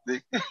truth.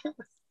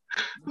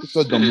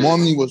 Because the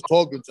mummy was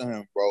talking to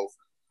him, bro.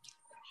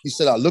 He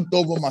said, I looked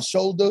over my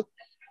shoulder.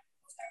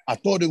 I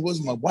thought it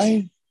was my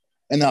wife.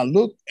 And I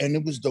looked, and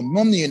it was the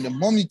mummy, and the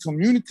mummy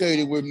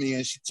communicated with me,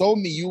 and she told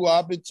me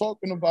I've been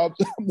talking about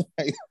them.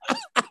 Like,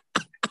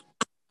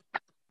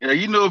 yeah,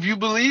 you know, if you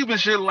believe in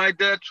shit like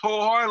that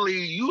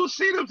wholeheartedly, you'll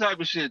see them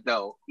type of shit,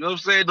 though. You know what I'm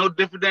saying? No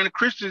different than the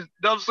Christians. You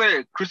know what I'm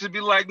saying? Christians be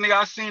like, nigga,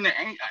 I seen an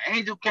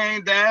angel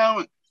came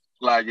down.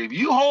 Like, if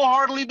you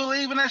wholeheartedly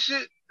believe in that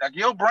shit, like,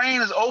 your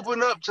brain is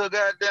open up to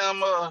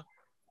goddamn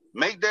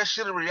make that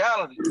shit a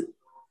reality.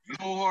 You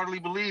wholeheartedly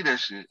believe that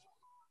shit.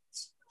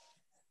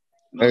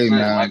 You know hey,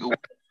 man. Like, do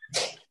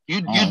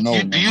you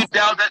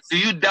doubt that? Do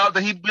you doubt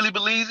that he really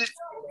believes it?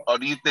 Or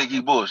do you think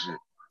he bullshit?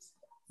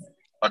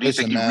 Or do you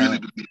think he really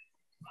believes it?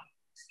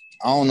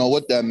 I don't know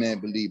what that man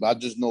believed. I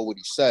just know what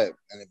he said.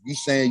 And if you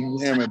saying you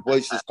hearing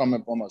voices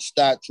coming from a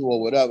statue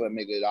or whatever,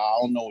 nigga, I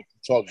don't know what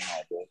you're talking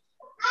about, bro.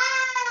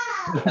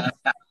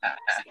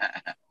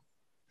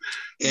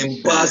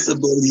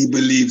 Impossible he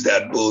believes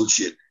that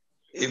bullshit.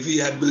 If he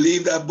had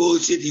believed that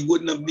bullshit, he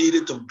wouldn't have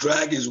needed to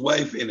drag his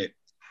wife in it.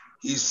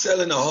 He's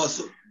selling a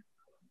hustle.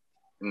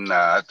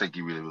 Nah, I think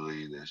he really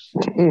believes this.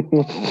 I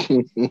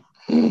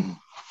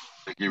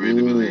think he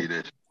really believes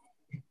this.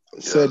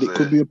 Said it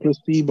could be a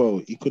placebo.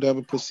 He could have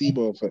a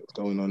placebo effect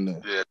going on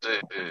there. Yeah,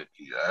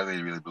 I think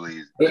he really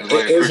believes it.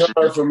 It's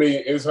hard for me.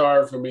 It's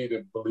hard for me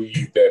to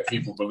believe that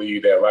people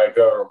believe that. Like,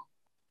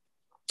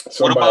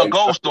 what about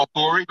ghosts, though,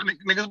 Corey?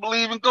 Niggas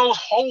believe in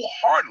ghosts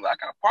wholeheartedly. I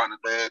got a partner,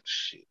 man.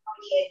 Shit.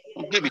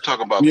 Don't get me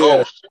talking about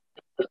ghosts.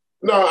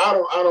 No, I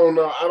don't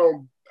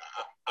know.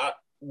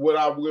 What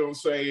I will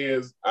say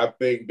is, I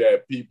think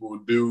that people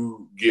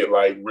do get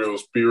like real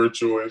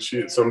spiritual and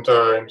shit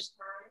sometimes,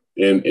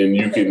 and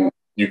you can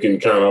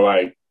kind of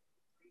like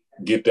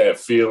get that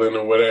feeling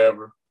or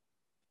whatever.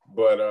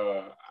 But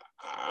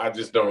I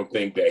just don't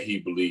think that he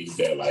believed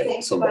that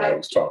like somebody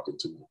was talking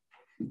to him.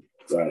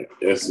 Like,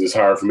 it's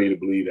hard for me to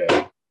believe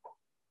that.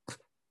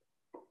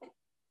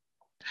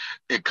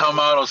 It come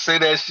out or say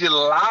that shit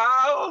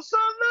loud or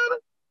something.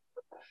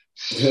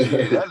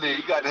 Shit, that nigga,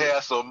 you got to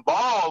have some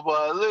ball,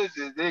 but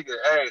listen, nigga,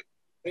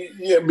 hey.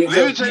 Yeah, let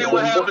me tell you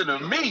what happened to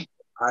me.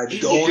 I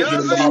don't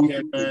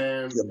believe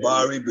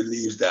Jabari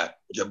believes that.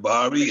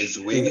 Jabari is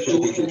way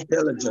too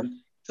intelligent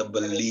to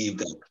believe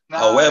that.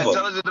 However,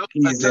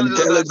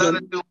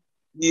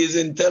 he is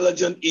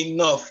intelligent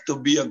enough to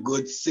be a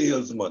good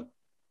salesman.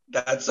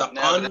 That's an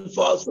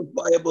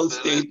unfalsifiable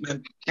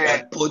statement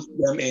that puts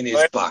them in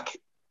his pocket.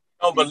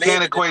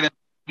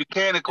 You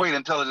can't equate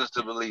intelligence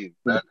to believe.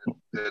 That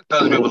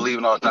intelligence people believe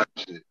in all types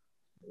of shit.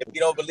 If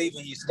you don't believe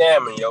it, you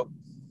scamming, yo.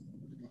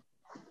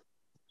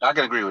 I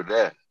can agree with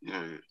that.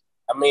 Yeah.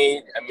 I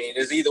mean,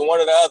 it's either one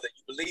or the other.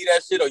 You believe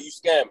that shit or you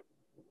scamming.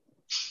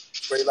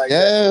 Like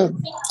yeah, that.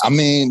 I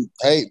mean,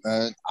 hey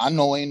man, I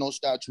know ain't no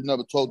statue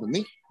never talked to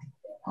me.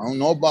 I don't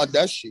know about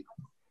that shit.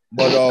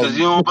 But because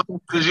you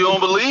don't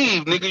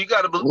believe, nigga, you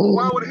gotta believe.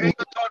 Why would it ain't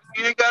gonna talk to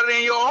you? You ain't got it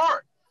in your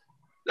heart.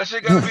 That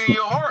shit gotta be in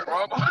your heart,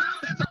 Rob.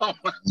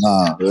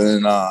 Nah.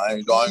 I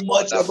ain't going. How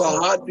much of a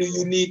heart do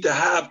you need to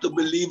have to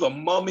believe a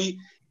mummy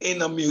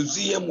in a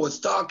museum was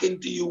talking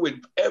to you with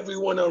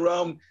everyone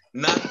around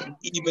not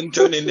even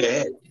turning their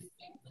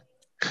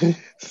head?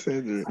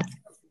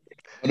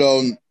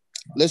 But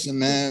listen,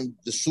 man,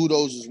 the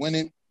pseudos is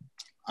winning.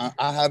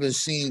 I haven't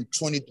seen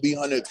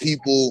 2,300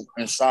 people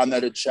inside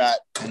of the chat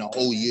in a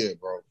whole year,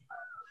 bro.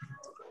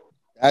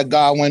 That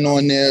guy went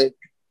on there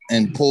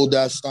and pulled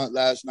that stunt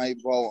last night,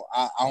 bro.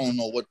 I don't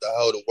know what the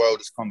hell the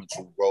world is coming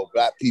to, bro.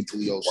 Black people,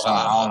 yo, son,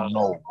 I don't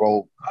know,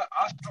 bro.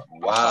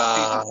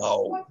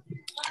 Wow.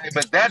 Hey,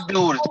 but that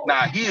dude is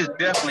he is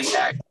definitely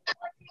acting.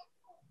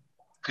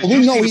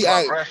 We know he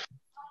act.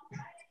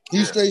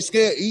 He's straight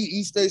scared.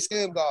 He's straight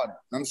scam god. You know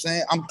what I'm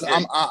saying?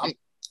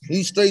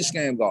 He's straight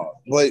scam god.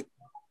 But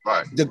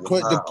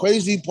the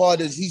crazy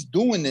part is he's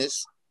doing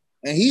this,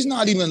 and he's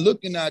not even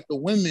looking at the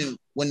women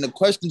when the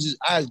questions is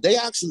asked. They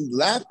actually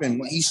laughing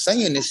when he's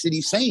saying the shit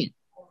he's saying.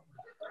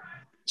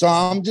 So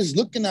I'm just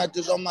looking at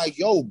this. I'm like,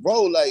 yo,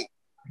 bro, like,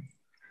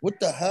 what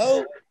the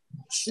hell?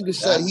 Nigga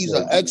said he's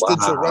an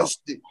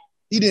extraterrestrial.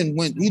 He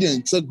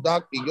didn't took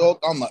Dr.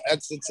 York. I'm an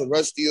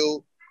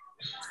extraterrestrial.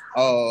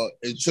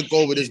 It took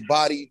over this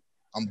body.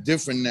 I'm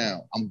different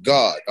now. I'm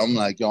God. I'm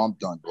like, yo, I'm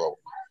done, bro.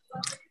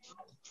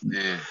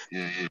 Yeah.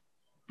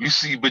 You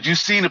see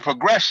the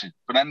progression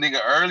for that nigga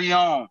early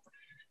on.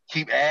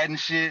 Keep adding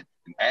shit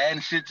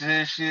to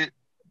his shit. You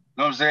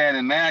know what I'm saying?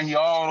 And now he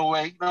all the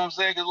way. You know what I'm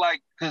saying?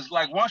 Cause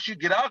once you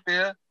get out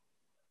there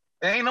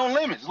ain't no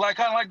limits. Like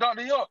kind of like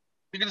Dr. York.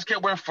 Nigga just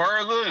kept going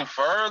further and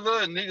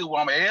further. And nigga,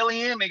 well, I'm an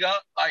alien. Nigga,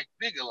 like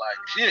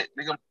shit.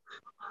 Nigga,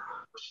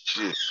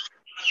 shit.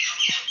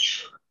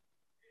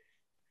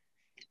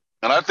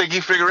 And I think he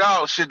figured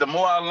out shit. The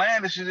more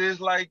outlandish it is,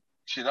 like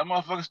shit, that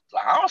motherfucker.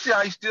 I don't see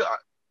how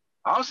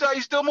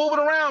he's still moving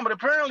around. But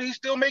apparently, he's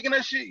still making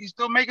that shit. He's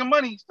still making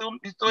money. He's still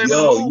able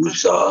to move. You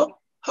saw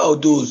how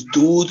those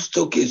dudes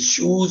took his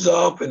shoes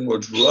off and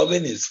was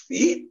rubbing his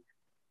feet?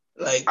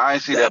 Like I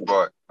ain't see that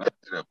part.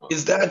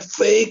 Is that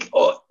fake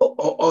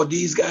or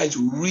these guys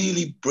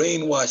really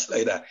brainwashed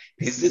like that?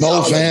 Is this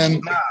no,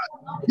 fam?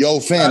 Yo,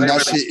 fam,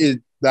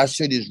 that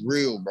shit is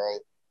real, bro.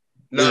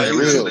 No, it's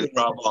real.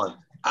 Ramon.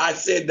 I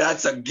said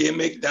that's a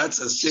gimmick. That's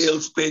a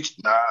sales pitch.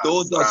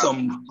 Those are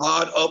some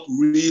hard up,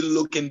 real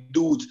looking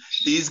dudes.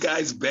 These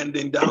guys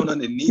bending down on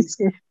the knees,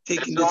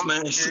 taking this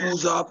man's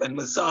shoes off and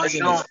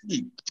massaging his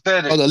feet.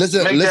 Brother,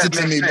 listen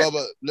to me,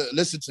 brother.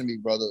 Listen to me,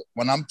 brother.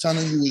 When I'm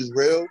telling you it's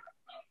real,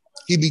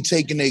 he be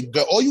taking a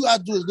girl. All you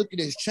gotta do is look at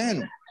his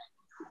channel.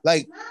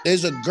 Like,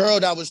 there's a girl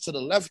that was to the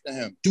left of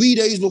him 3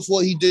 days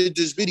before he did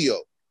this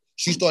video.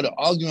 She started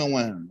arguing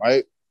with him,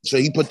 right? So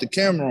he put the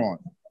camera on.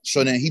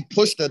 So then he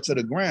pushed her to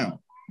the ground.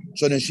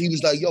 So then she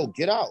was like, yo,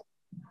 get out.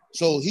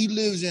 So he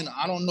lives in,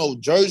 I don't know,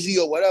 Jersey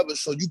or whatever.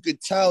 So you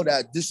could tell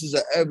that this is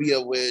an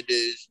area where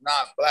there's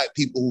not black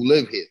people who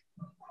live here.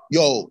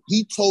 Yo,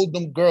 he told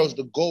them girls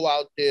to go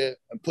out there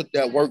and put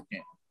that work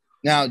in.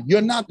 Now,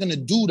 you're not going to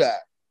do that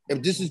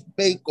if this is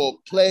fake or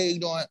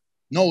played on.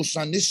 No,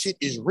 son, this shit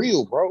is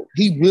real, bro.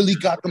 He really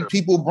got them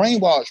people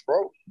brainwashed,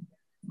 bro.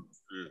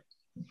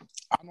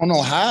 I don't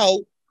know how.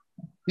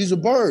 He's a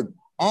bird.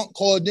 Unc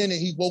called in and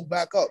he woke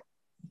back up.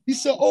 He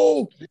said,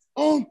 oh,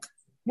 Unc,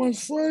 my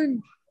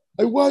friend,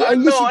 I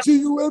listen to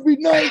you every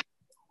night.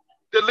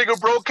 The nigga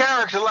broke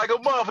character like a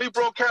muff. He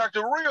broke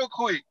character real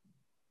quick.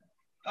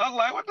 I was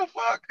like, what the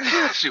fuck?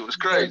 That shit was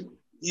crazy.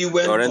 That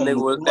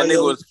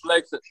nigga was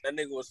flexing. That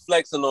nigga was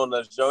flexing on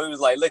us, Joe. He was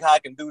like, look how I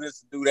can do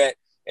this and do that.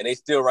 And they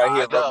still right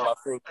here rubbing my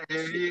finger.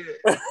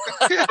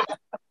 Yeah.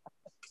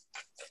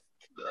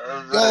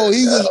 Yo,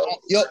 he was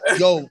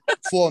yo,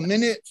 for a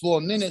minute,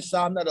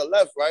 Sam Netta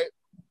left, right?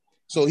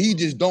 So he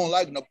just don't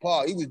like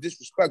Nepal. He was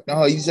disrespecting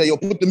her. He said, yo,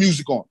 put the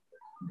music on.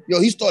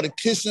 Yo, he started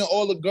kissing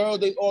all the girls.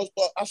 They all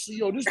start. I said,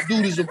 yo, this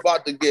dude is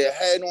about to get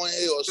head on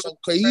here or something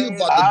crazy. He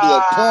about to do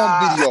a porn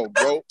video,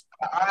 bro.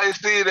 I ain't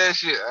see that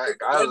shit.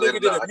 That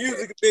nigga did a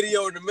music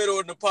video in the middle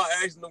of the pot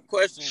asking them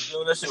questions.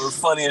 Yo, that shit was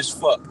funny as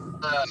fuck.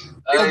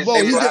 Yo, bro,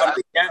 he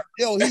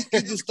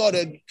just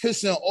started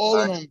kissing all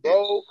of them,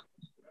 bro.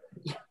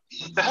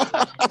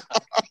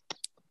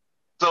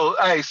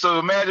 So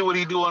imagine what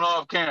he doing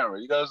off camera.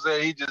 You know what I'm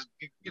saying? He just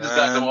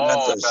got them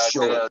all back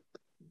there.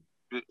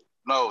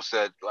 No,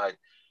 said like,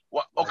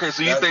 what? Okay,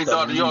 so you think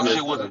Dr. York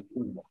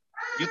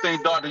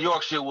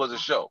shit was a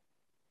show?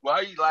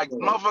 Why you like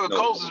motherfucker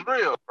Coast is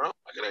real, bro?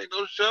 Like it ain't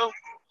no show.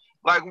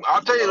 Like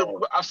I'll tell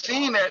you, I've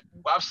seen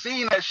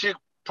that shit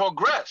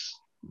progress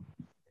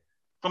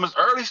from his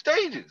early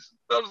stages.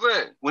 You know what I'm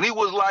saying? When he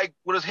was like,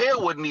 when his hair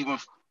wasn't even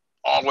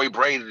all the way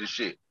braided and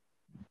shit.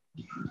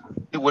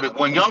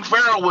 When Young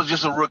Pharaoh was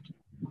just a rookie.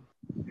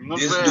 You know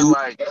what I'm saying?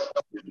 Like,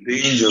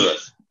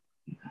 dangerous.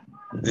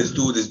 This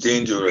dude is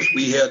dangerous.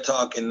 We here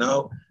talking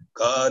now.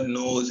 God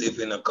knows if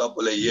in a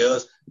couple of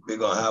years we're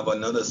gonna have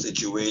another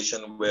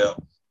situation where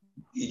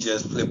he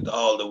just flipped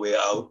all the way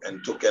out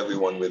and took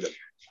everyone with him.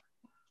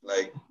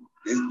 Like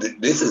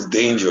this is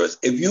dangerous.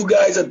 If you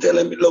guys are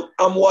telling me, look,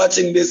 I'm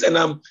watching this and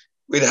I'm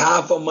with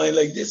half of mine,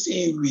 like this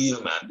ain't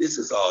real, man. This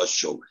is all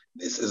show.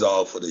 This is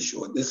all for the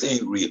show. This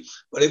ain't real.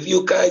 But if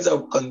you guys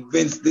are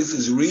convinced this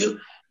is real,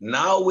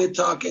 now we're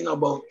talking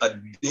about a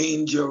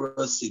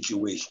dangerous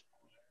situation.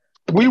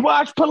 We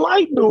watched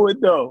Polite do it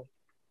though.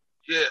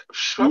 Yeah,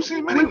 I've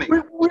seen many niggas.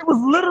 We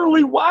was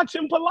literally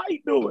watching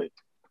Polite do it.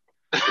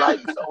 Like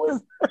so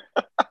it's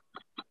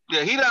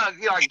yeah, he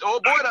like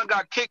old boy done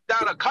got kicked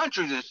out of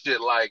countries and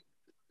shit. Like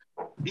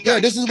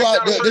this is why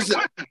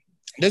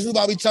This is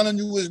what I be telling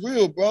you is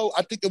real, bro.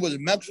 I think it was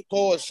Mexico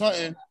or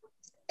something,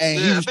 and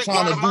he was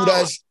trying to do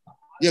that.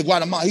 Yeah,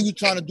 Guatemala. He was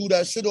trying to do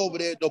that shit over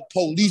there. The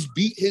police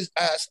beat his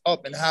ass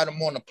up and had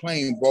him on the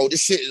plane, bro. This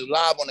shit is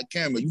live on the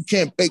camera. You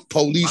can't fake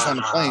police on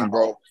the plane,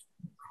 bro.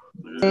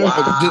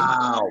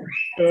 Wow.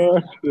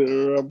 The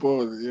girl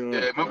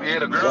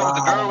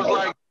was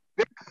like,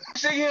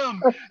 see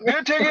him.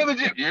 They're taking him to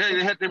jail.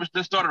 Yeah,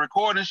 they started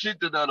recording shit.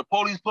 The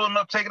police pulling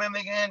up, taking that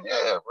nigga in.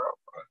 Yeah, bro.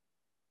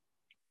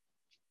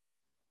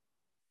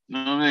 You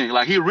know what I mean?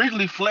 Like, he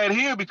originally fled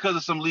here because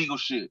of some legal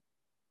shit.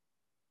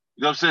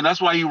 You know what I'm saying? That's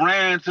why he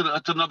ran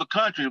to another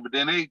country. But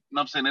then you know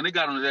what I'm saying? Then they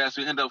got on his ass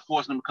and ended up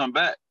forcing him to come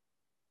back.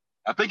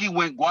 I think he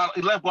left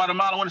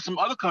Guatemala, went to some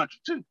other country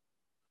too. You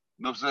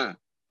know what I'm saying?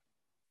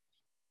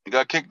 He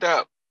got kicked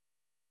out.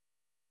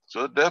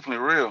 So it's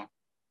definitely real.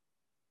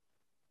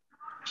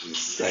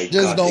 I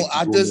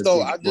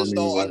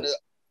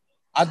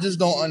just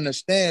don't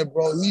understand,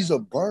 bro. He's a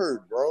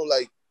bird, bro.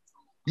 Like,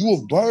 you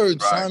a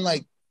bird, son.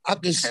 Like, I'm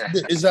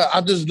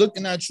just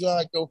looking at you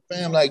like, yo,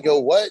 fam, like, yo,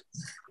 what?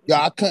 Yo,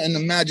 I couldn't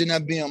imagine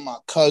that being my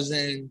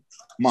cousin,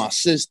 my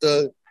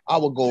sister. I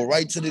would go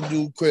right to the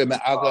dude crib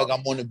and act like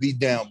I'm gonna be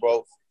down,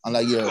 bro. I'm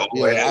like,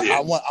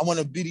 I want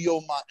to video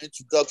my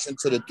introduction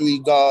to the 3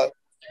 God.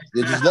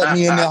 Yeah, just let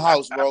me in their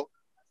house, bro.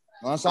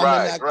 Once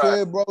I'm in that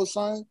crib, bro,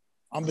 son,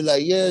 I'm be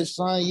like, yeah,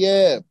 son,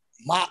 yeah.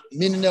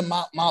 Meaning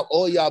that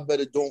all y'all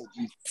better don't.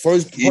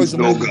 First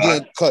person will be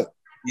getting cut.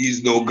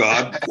 He's no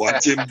God.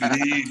 Watch him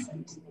bleed.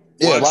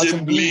 Yeah, watch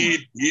him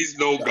bleed. He's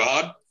no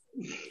God.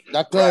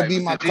 That couldn't be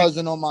my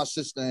cousin or my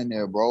sister in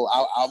there, bro.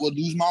 I would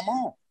lose my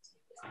mom.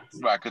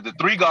 Right, because the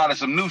 3 God is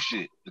some new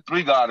shit. The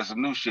 3 God is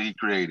some new shit he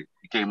created.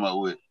 He came up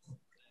with.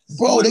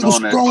 Bro, they was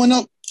throwing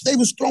up. They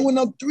was throwing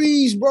up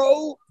threes,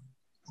 bro.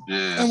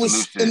 Yeah, and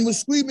was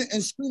screaming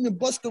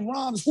Busta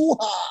Rhymes.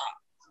 Hoo-ha!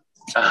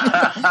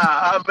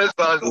 I missed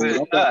that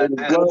shit.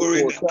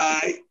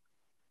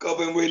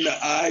 Covering the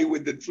eye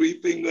with the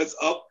 3 fingers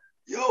up.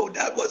 Yo,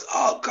 that was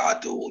all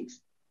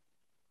cartoons.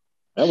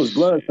 That was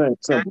blood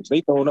symbols.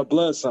 They throwing up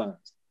blood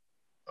signs.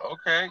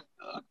 Okay.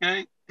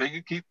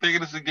 Keep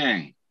thinking it's a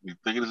game. Keep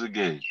thinking it's a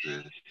game,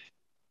 man.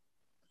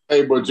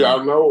 Hey, but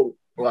y'all know,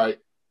 like,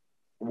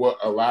 what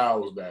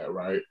allows that,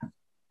 right?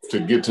 To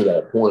get to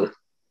that point.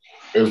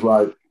 It's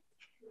like,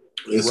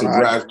 it's a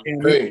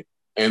drastic thing.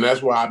 And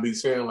that's why I be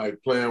saying,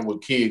 like, playing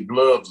with kid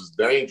gloves is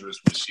dangerous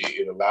for shit.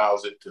 It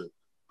allows it to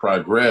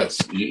progress.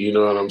 You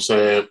know what I'm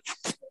saying?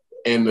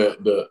 And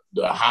the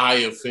high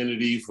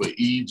affinity for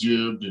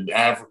Egypt and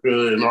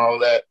Africa and all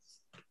that,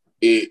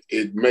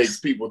 it makes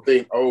people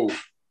think, oh,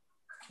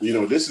 you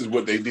know, this is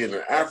what they did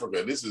in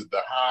Africa. This is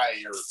the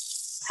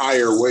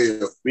higher way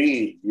of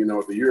being. You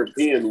know, the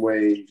European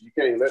way, you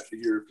can't let the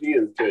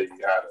Europeans tell you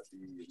how to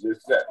be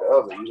this, that, the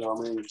other. You know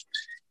what I mean?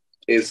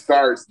 It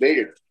starts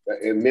there,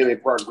 and then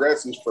it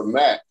progresses from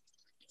that.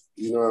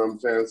 You know what I'm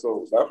saying?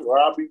 So that's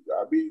why I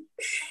be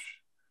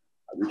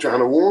trying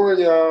to warn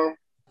y'all.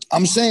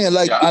 I'm saying,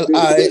 like,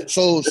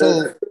 so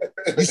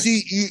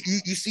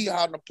you see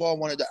how Nepal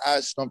wanted to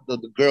ask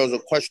the girls a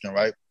question,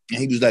 right? And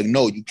he was like,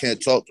 "No, you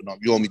can't talk to them.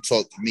 You only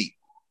talk to me.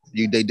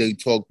 They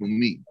talk to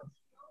me."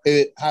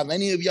 Have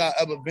any of y'all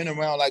ever been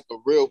around like a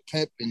real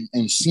pimp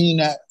and seen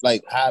that,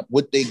 like,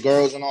 with they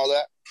girls and all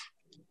that?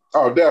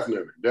 Oh,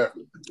 definitely. Yep.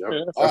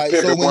 All right,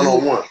 so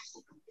one-on-one.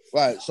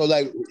 Right, so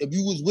like, if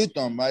you was with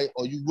them, right,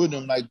 or you with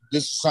them, like,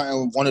 this is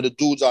something one of the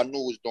dudes I knew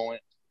was doing,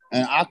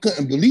 and I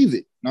couldn't believe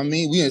it. I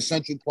mean, we in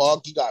Central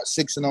Park, he got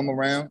 6 of them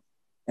around,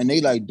 and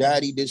they like,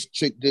 "Daddy, this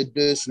chick did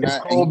this and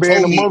that." It's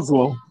being a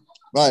Muslim.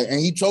 Right, and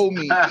he told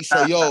me, he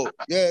said, "Yo,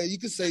 yeah, you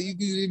can say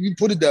you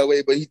put it that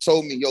way," but he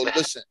told me, "Yo,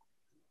 listen,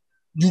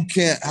 you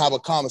can't have a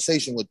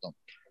conversation with them."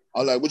 I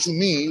was like, "What you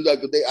mean?" He's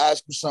like, "If they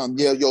ask you something,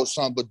 yeah, yo,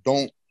 son, but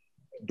don't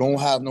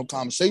have no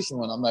conversation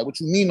with them." I'm like,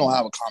 "What you mean don't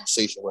have a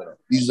conversation with them?"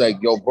 He's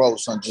like, "Yo, bro,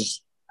 son,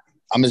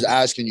 I'm just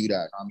asking you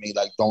that. I mean,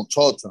 like, don't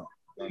talk to them.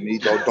 I mean,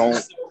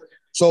 don't."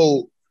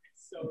 So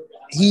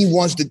he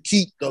wants to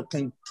keep the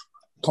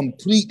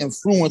complete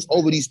influence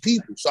over these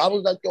people. So I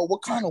was like, "Yo,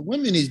 what kind of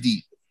women is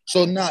these?"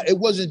 So now it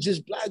wasn't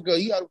just black girl.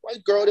 He had a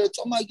white girl there.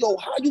 So I'm like, "Yo,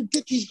 how you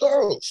get these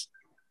girls?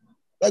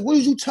 Like, what are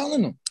you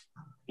telling them?"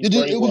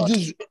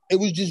 It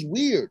was just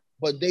weird.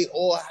 But they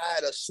all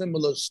had a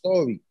similar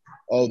story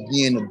of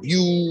being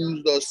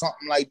abused or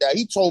something like that.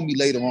 He told me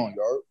later on,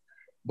 yo.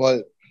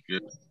 But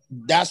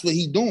that's what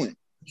he doing.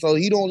 So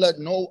he don't let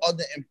no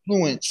other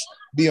influence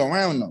be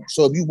around them.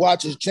 So if you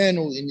watch his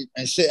channel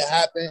and shit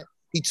happen,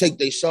 he take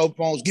their cell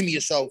phones. Give me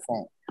your cell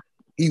phone.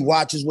 He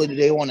watches whether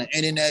they on the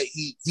internet.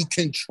 He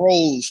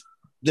controls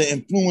the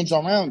influence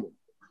around them.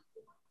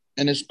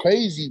 And it's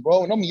crazy,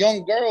 bro. And them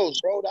young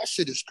girls, bro, that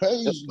shit is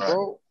crazy,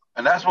 bro.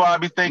 And that's why I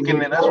be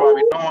thinking, and that's why I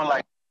be doing,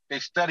 like, they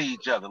study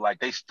each other. Like,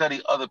 they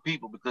study other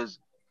people, because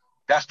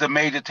that's the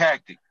major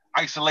tactic,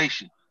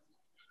 isolation.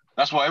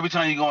 That's why every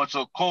time you go into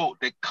a cult,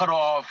 they cut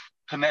off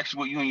connection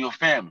with you and your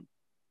family,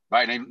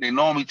 right? They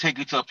normally take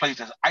you to a place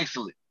that's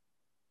isolated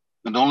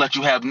and don't let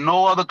you have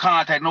no other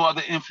contact, no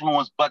other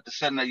influence but the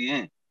setting that you're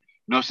in. You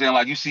know what I'm saying?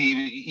 Like, you see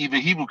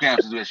even Hebrew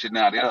camps do that shit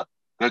now.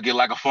 They'll get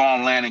like a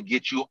farmland and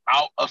get you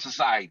out of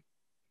society.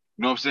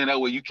 You know what I'm saying? That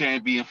way you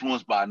can't be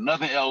influenced by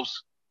nothing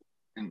else.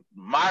 And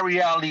my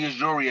reality is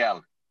your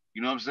reality.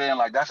 You know what I'm saying?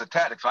 Like that's a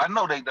tactic. So I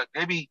know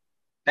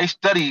they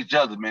study each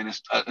other, man,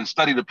 and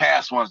study the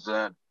past ones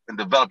and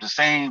develop the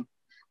same.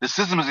 The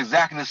system is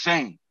exactly the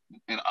same,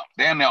 and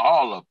damn near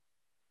all of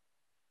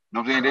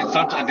them. You know what I'm saying?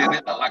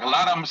 Sometimes like a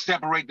lot of them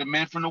separate the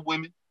men from the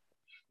women.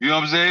 You know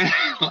what I'm saying?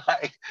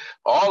 Like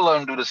all of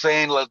them do the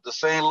same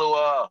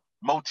little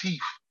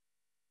motif.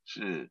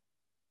 Shit.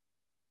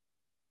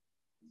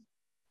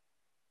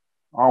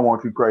 I don't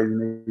want you crazy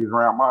niggas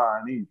around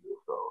mine either.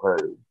 So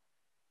hey,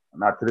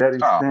 not to that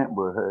extent,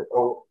 but hey,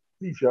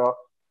 peace, y'all.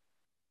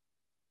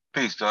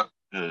 Peace, Doc.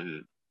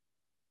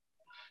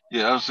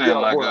 Yeah, I'm saying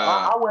like boy,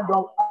 I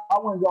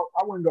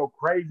wouldn't go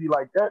crazy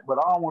like that, but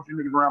I don't want you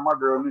niggas around my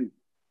girl neither.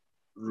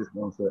 I'm just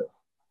gonna say.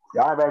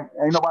 Yeah,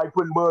 ain't nobody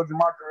putting bugs in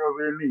my girls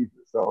there neither.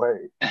 So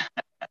hey.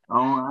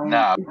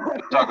 Nah,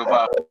 talk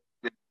about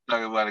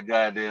a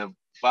goddamn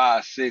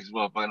 5'6"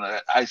 motherfucker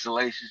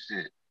isolation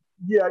shit.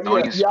 Yeah,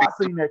 I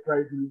seen that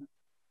crazy.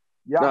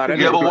 Yeah,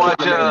 you ever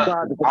watch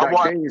I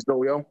watch days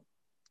though, yo.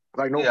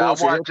 Like no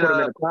bullshit, he'll put them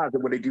in the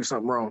closet when they do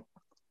something wrong.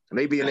 And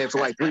they be in there for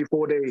like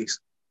 3-4 days.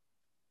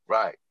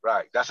 Right.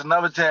 That's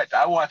another tech.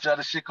 I watch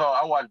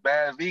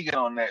Bad Vegan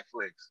on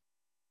Netflix.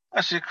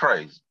 That shit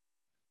crazy.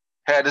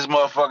 Had this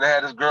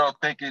girl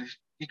thinking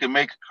he could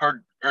make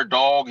her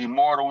dog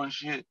immortal and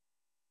shit.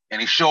 And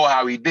he showed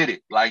how he did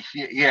it. Like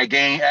he had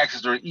gained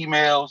access to her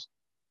emails.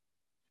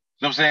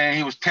 You know what I'm saying?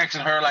 He was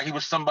texting her like he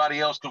was somebody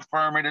else,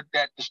 confirming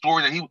that the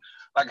story that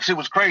like shit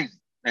was crazy.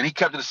 And he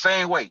kept it the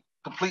same way.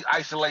 Complete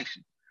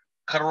isolation.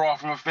 Cut her off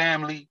from her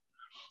family.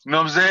 You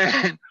know what I'm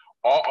saying?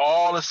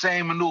 All the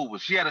same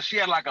maneuvers. She had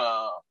like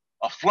a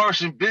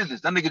flourishing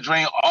business. That nigga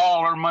drained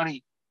all her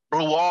money,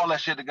 blew all that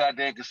shit to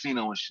goddamn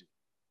casino and shit.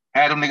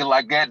 Had them niggas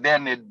like that,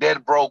 damn near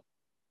dead broke.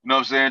 You know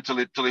what I'm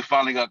saying? Till they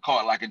finally got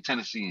caught, like in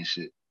Tennessee and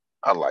shit.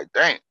 I was like,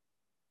 damn.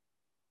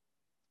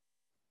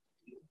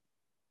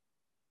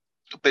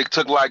 They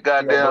took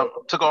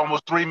took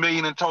almost $3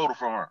 million in total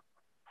from her.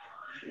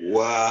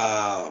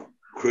 Wow,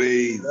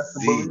 crazy. That's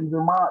the believe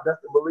in mind.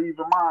 That's the believe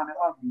in mind that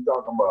I'm be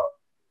talking about.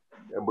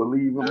 That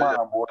believe in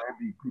mind, boy.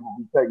 People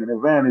be taking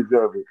advantage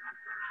of it.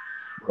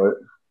 But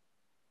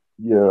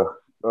yeah,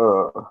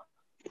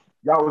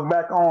 y'all was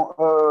back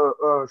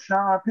on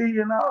Sean P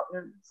and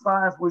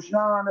Science with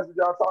Sean. That's what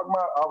y'all talking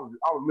about. I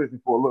was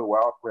listening for a little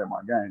while. I was playing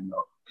my game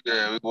though.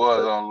 Yeah, we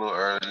was on a little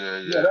earlier.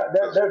 Yeah,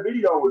 that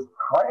video was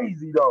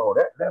crazy though.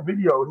 That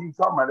video he was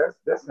talking about,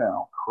 that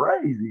sound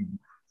crazy.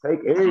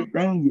 Take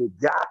everything you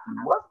got.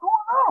 What's going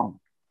on?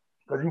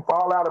 Because you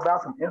fall out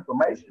about some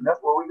information. That's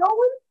where we go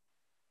with it.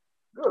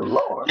 Good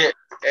Lord.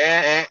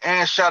 Yeah,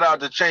 and shout out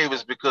to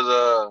Chavis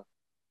because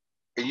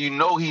and you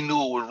know he knew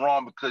it was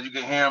wrong because you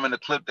can hear him in the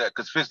clip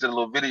because Fitz did a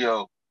little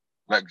video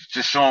like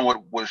just showing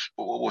what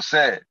was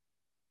said.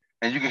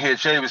 And you can hear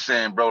Chavis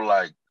saying, bro,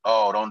 like,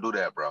 oh, don't do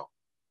that, bro.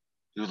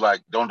 He was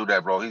like, don't do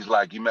that, bro. He's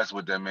like, you mess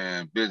with that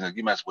man business,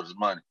 you mess with his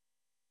money.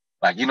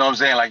 Like, you know what I'm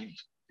saying? Like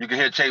you can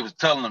hear Chavis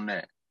telling him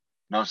that.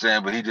 You know what I'm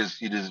saying? But he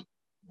just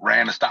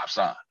ran the stop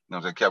sign. You know what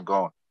I'm saying? Kept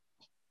going.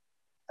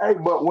 Hey,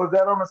 but was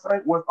that on the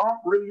same? Was Unc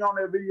really on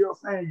that video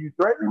saying you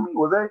threatening me?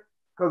 Was that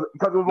because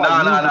it was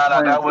like no.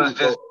 That was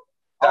just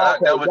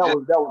that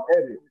was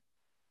edited.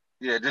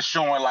 Yeah, just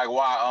showing like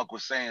why Unc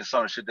was saying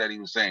some shit that he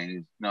was saying.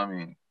 You know what I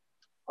mean?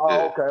 Oh,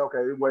 yeah. Okay.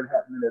 It wasn't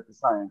happening at the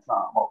same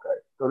time. Okay,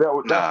 so that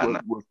was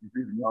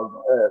confusing. I was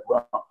gonna ask,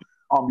 but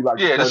I'm gonna be like,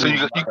 yeah, just so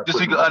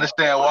you can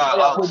understand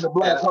why Unc. The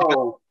black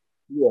hole.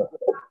 Yeah.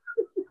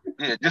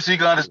 Yeah, just so you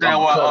can understand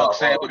why Unc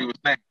saying what he was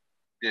saying.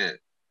 Yeah.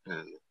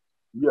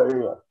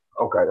 Yeah.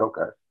 Okay.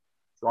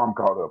 So I'm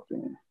caught up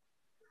then.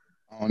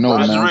 Oh no,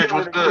 man. Rich,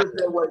 what's good?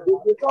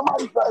 Did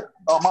somebody say?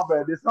 Oh my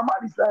bad. Did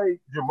somebody say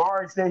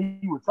Jabari said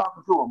he was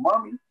talking to a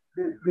mummy?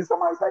 Did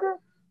somebody say that?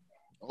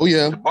 Oh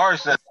yeah. Jabari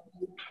said.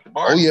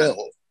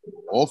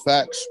 All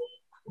facts.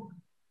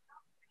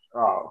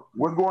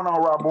 What's going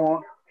on, Rob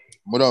Bourne?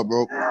 What up,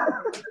 bro?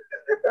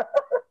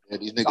 Yeah,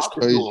 these niggas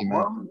crazy,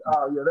 man.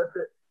 Oh yeah, that's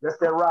it. That's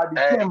that Rodney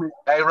Kimmons.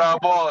 Hey, Rob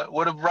Boy,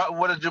 what if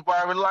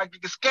Jabari like? You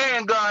can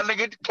scan God, nigga,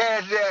 get the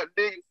cash out,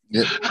 nigga.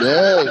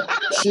 Yeah,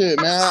 shit,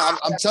 man.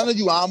 I'm telling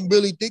you, I'm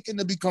really thinking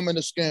of becoming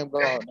a scam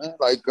God, man.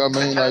 Like, I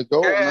mean, like,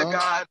 go, man.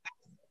 God.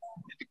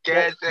 Get the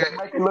cash out. They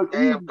make it look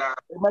easy.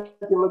 They make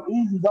it look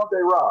easy, don't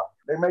they, Rob?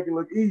 They make it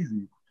look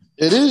easy.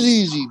 It is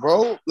easy,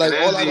 bro. Like,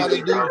 all I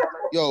gotta do,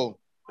 yo.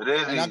 It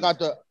is and easy. I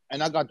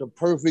got the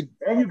perfect.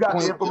 And you got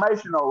the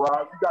information, though,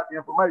 Rob. You got the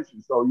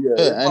information, so yeah.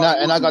 Yeah,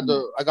 and I got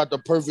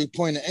the perfect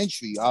point of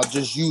entry. I'll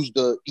just use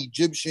the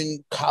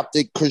Egyptian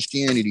Coptic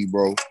Christianity,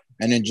 bro,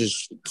 and then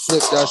just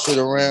flip that shit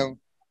around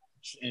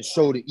and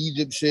show the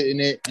Egypt shit in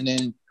it, and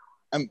then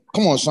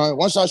come on, son.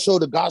 Once I show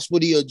the gospel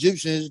of the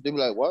Egyptians, they be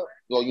like, "What?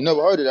 Well, you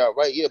never heard of that,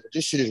 right? Yeah, but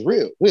this shit is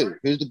real.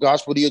 Here's the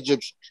gospel of the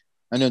Egyptians,"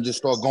 and then just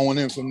start going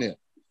in from there.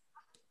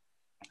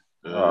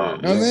 You know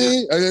what I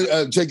mean?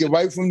 And take it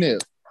right from there.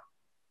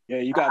 Yeah,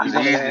 you got to be the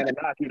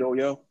Anunnaki, though,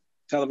 yo.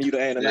 Tell them you the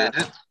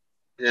Anunnaki.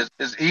 Yeah,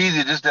 it's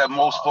easy, just that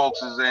most folks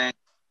ain't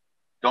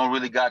don't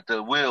really got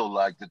the will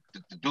like to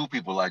do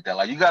people like that.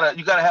 Like you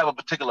gotta have a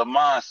particular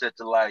mindset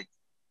to like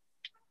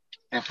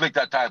inflict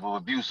that type of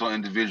abuse on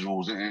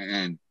individuals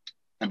and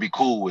be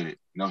cool with it.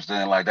 You know what I'm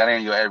saying? Like that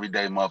ain't your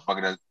everyday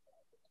motherfucker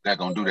that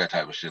gonna do that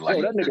type of shit. Like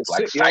Yo, that nigga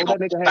like sick, yo. That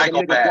nigga had the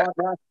psychopath. nigga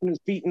grasping his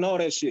feet and all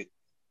that shit.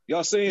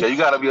 Y'all saying? Yeah, you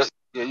gotta be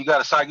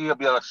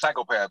a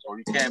psychopath, or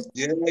you can't.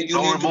 Yeah, you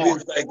no need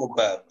remorse. to be a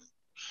psychopath.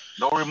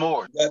 No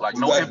remorse. You like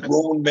you no got empathy.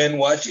 grown men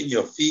watching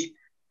your feet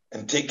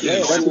and taking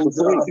your shoes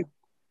off.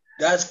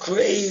 That's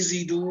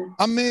crazy, dude.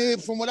 I mean,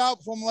 from what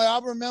I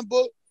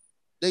remember,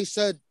 they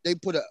said they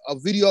put a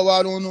video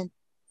out on him,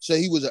 said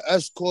he was an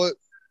escort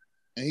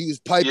and he was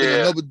piping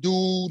another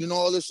dude and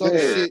all this other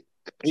shit.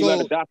 He let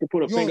the doctor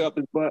put a finger up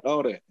his butt,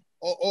 all that.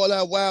 All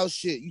that wild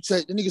shit.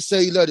 The nigga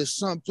say he let his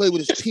son play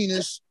with his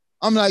penis.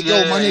 I'm like,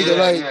 yo, my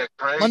nigga,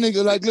 my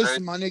nigga, like,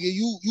 listen, my nigga,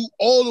 you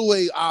all the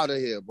way out of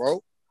here,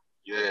 bro.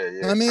 Yeah,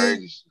 You know what I mean?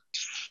 Crazy.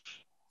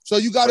 So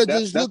you gotta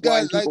just look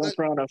at it like,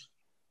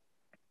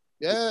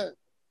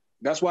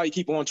 That's why he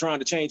keep on trying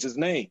to change his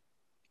name.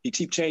 He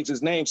keep changing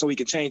his name so he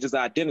can change his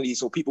identity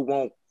so people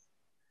won't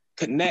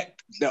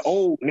connect the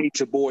old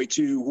Nature Boy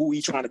to who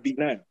he trying to be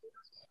now.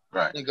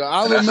 Right. Nigga,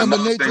 I remember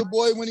Nature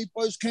Boy when he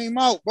first came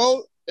out,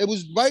 bro. It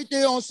was right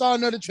there on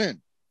Sign of the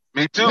Trend.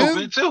 Me too.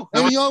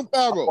 And Young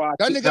Pharaoh.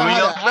 That nigga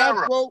had an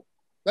afro.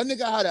 That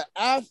nigga had an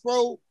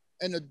afro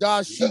and a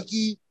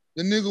dashiki.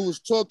 The nigga was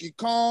talking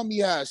calm. He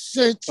had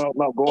sense.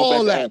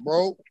 All that,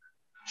 bro.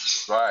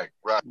 Right.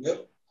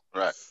 Yep.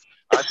 Right.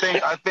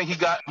 I think he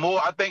got more.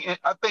 I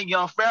think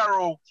Young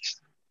Pharaoh,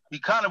 he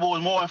kind of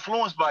was more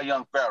influenced by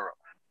Young Pharaoh.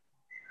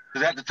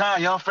 Because at the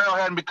time, Young Pharaoh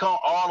hadn't become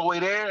all the way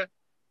there,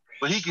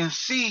 but he can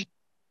see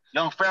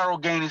Young Pharaoh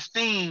gaining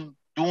steam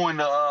doing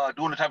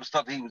the type of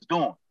stuff that he was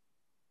doing.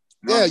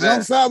 You know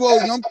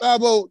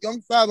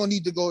Young Pharaoh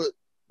need to go.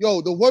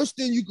 Yo, the worst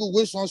thing you could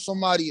wish on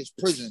somebody is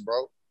prison,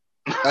 bro.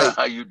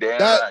 Like, you damn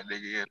right,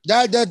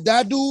 nigga.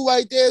 That dude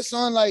right there,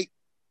 son, like,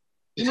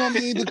 you know what I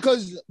mean?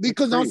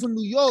 Because I'm from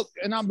New York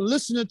and I'm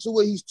listening to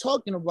what he's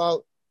talking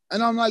about,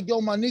 and I'm like, yo,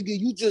 my nigga,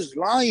 you just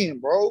lying,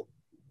 bro.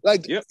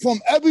 Like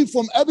from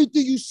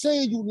everything you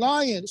saying, you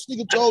lying. This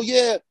nigga told,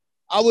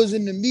 I was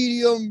in the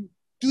medium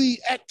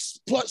 3X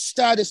plus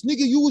status.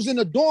 Nigga, you was in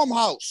a dorm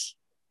house.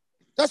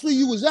 That's where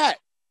you was at.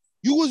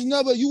 You was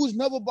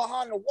never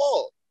behind the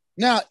wall.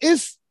 Now,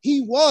 if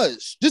he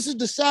was, this is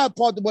the sad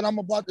part of what I'm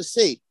about to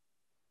say.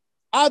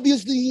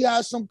 Obviously, he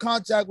has some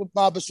contact with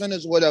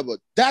 5%ers or whatever.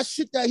 That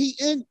shit that he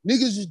in,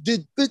 niggas just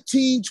did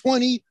 15,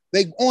 20,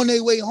 they on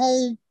their way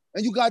home,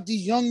 and you got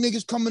these young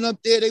niggas coming up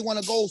there, they want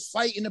to go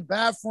fight in the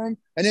bathroom,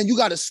 and then you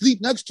got to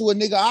sleep next to a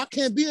nigga. I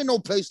can't be in no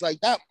place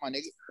like that, my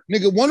nigga.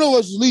 Nigga, one of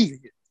us is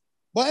leaving it.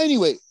 But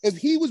anyway, if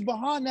he was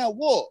behind that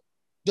wall,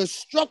 the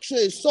structure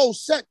is so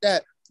set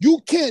that you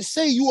can't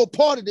say you a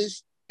part of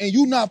this and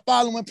you not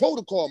following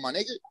protocol, my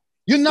nigga.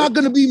 You're not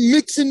going to be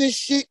mixing this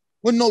shit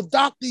with no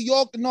Dr.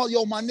 York and all.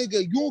 Yo, my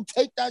nigga, you don't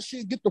take that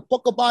shit. Get the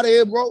fuck up out of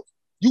here, bro.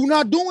 You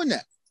not doing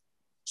that.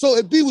 So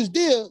if he was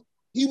there,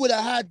 he would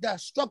have had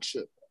that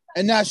structure.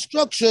 And that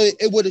structure,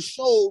 it would have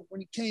showed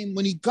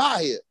when he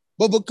got here.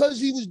 But because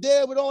he was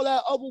there with all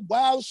that other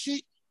wild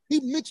shit, he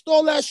mixed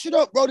all that shit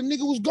up, bro. The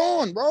nigga was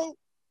gone, bro.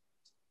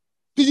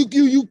 Because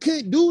you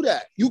can't do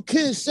that. You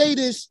can't say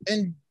this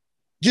and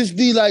just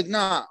be like,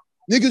 nah.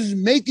 Niggas is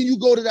making you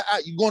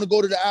you're going to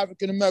go to the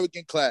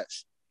African-American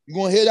class. You're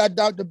going to hear that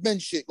Dr. Ben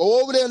shit.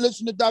 Go over there and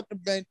listen to Dr.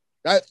 Ben.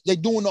 They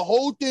doing the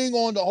whole thing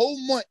on the whole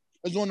month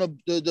is on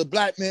the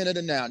black man of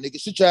the now. Nigga,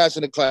 sit your ass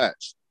in the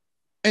class.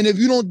 And if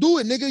you don't do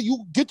it, nigga,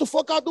 you get the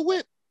fuck out the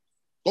whip.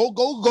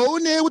 Go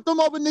in there with them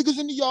other niggas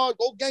in the yard.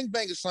 Go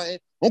gangbang or something.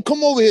 Don't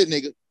come over here,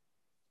 nigga.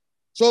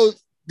 So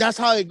that's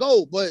how it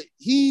go. But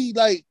he,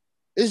 like,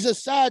 it's a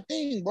sad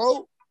thing,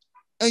 bro.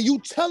 And you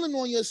telling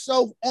on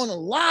yourself on a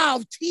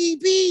live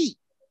TV.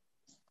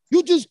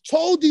 You just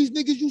told these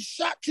niggas you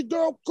shot your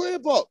girl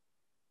crib up.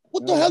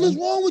 What the hell is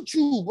wrong with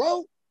you,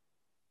 bro?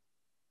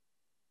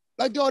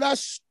 Like, yo,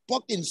 that's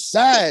fucking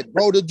sad,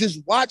 bro, to just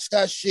watch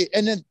that shit.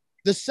 And then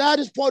the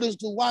saddest part is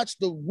to watch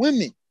the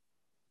women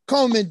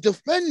come and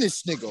defend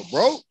this nigga,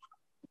 bro.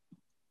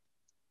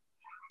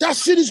 That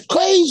shit is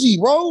crazy,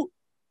 bro.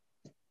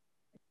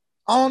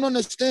 I don't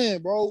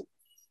understand, bro.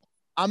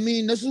 I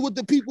mean, this is what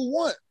the people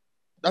want.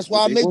 That's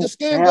why I made the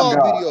Scam God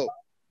video.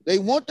 They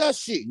want that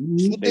shit.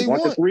 That's what they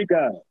want. The 3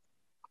 guys.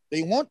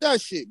 They want that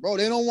shit, bro.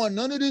 They don't want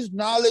none of this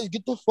knowledge.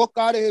 Get the fuck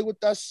out of here with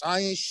that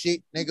science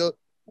shit, nigga.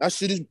 That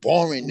shit is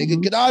boring, nigga.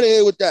 Get out of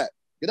here with that.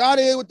 Get out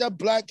of here with that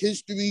Black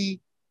history.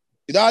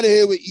 Get out of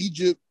here with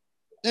Egypt.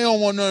 They don't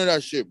want none of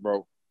that shit,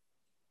 bro.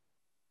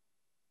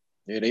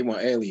 Yeah, they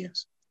want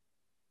aliens.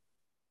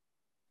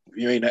 If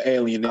you ain't an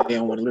alien, they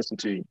don't want to listen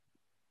to you.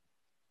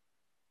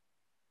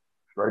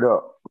 Straight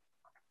up.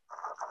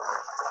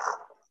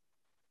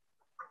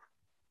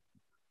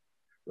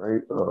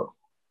 Straight up.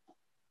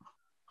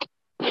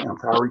 Damn,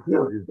 Tyreek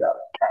Hill just got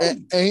it.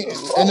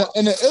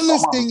 And the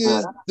illest thing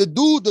is the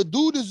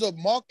dude is a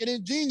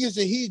marketing genius,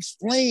 and he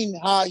explained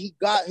how he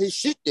got his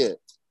shit there.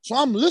 So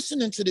I'm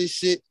listening to this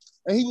shit,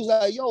 and he was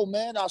like, yo,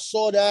 man, I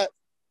saw that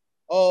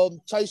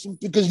Tyson,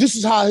 because this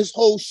is how his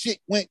whole shit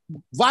went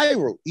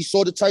viral. He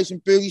saw the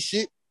Tyson Fury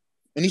shit,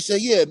 and he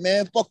said, yeah,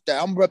 man, fuck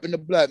that. I'm repping the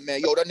black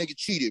man. Yo, that nigga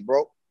cheated,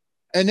 bro.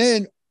 And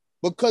then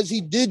because he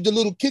did the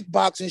little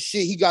kickboxing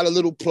shit, he got a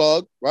little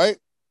plug, right?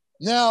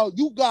 Now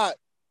you got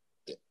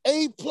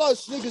A+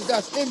 niggas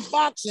that's in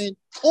boxing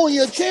on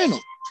your channel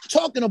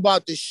talking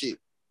about this shit.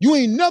 You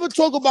ain't never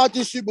talk about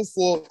this shit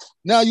before.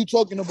 Now you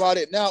talking about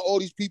it. Now all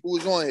these people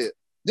is on here.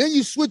 Then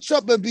you switch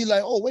up and be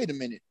like, oh, wait a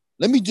minute.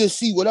 Let me just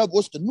see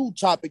what's the new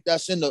topic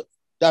that's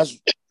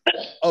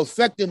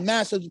affecting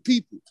masses of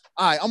people.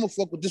 All right, I'm gonna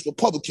fuck with this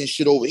Republican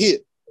shit over here.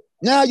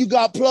 Now you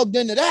got plugged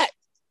into that.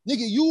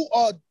 Nigga, you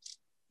are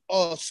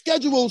a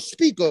scheduled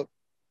speaker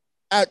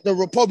at the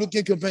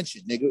Republican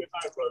convention, nigga.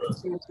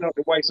 It's not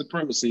the white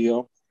supremacy,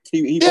 yo.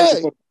 He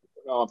working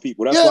for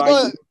people. That's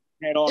why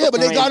he had all but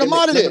they got him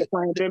out of there.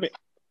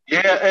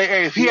 Yeah,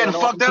 hey, if he hadn't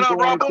fucked that up,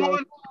 Rob,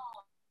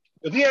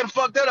 if he hadn't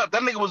fucked that up,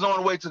 that nigga was on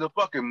the way to the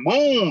fucking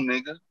moon,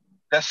 nigga.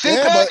 That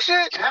CPAC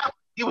shit,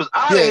 he was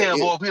out of here,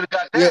 boy. If he'd have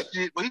got that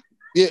shit, but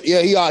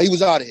he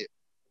was out of here.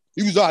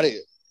 He was out of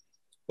here.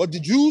 But the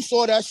Jews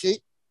saw that shit,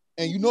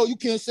 and you know you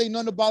can't say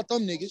nothing about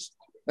them niggas.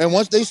 And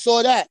once they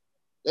saw that,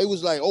 they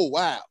was like, "Oh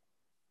wow."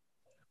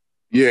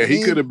 Yeah,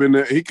 he could have been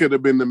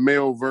the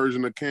male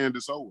version of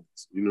Candace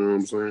Owens. You know what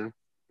I'm saying?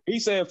 He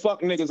said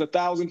 "fuck niggas"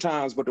 1,000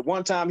 times, but the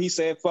one time he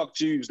said "fuck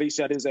Jews," they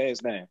shut his ass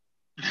down.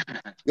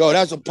 Yo,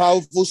 that's a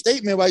powerful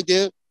statement right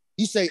there.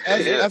 He say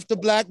F the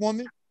black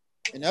woman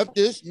and F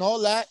this and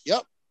all that.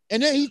 Yep.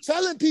 And then he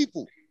telling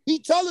people,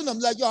 them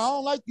like, yo, I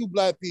don't like you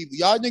black people.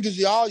 Y'all niggas,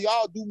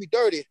 y'all do me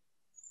dirty.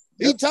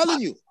 He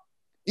telling you.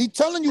 He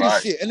telling you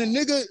this shit. And the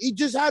nigga, he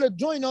just had a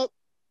joint up.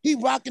 He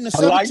rocking the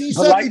 1770.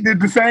 Polite did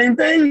the same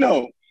thing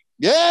though.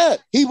 Yeah,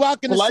 he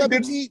rocking the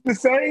 17. The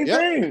same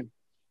thing.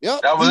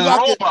 Yep. That was his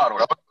role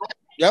model.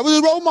 That was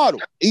his role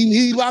model.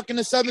 He rocking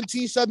the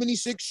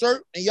 1776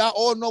 shirt, and y'all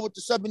all know what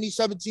the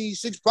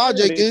 1776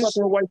 project is.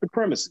 Fucking white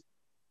supremacy.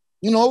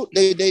 You know,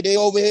 they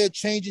over here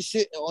changing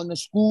shit on the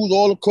schools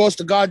all across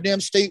the goddamn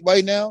state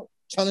right now,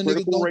 telling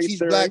niggas don't teach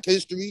black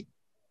history.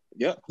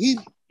 Yeah. He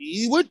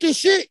with this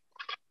shit.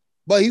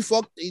 But he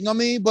fucked, you know what I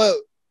mean? But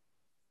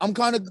I'm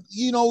kind of,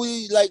 you know,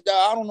 he like that.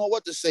 I don't know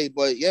what to say,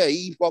 but yeah,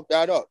 he fucked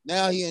that up.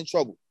 Now he in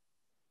trouble.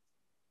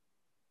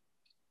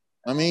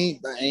 I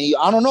mean,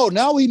 I don't know.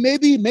 Now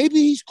maybe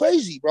he's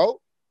crazy, bro.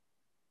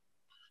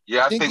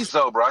 Yeah, I think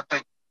so, bro.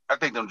 I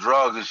think them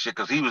drugs and shit,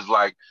 because he was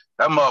like,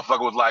 that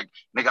motherfucker was like,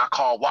 nigga, I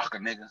called Walker,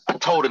 nigga. I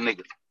told a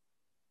nigga.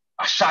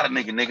 I shot a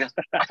nigga.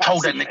 I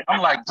told that nigga.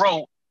 I'm like,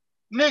 bro,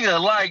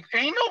 nigga, like,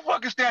 ain't no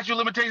fucking statute of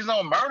limitations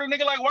on murder,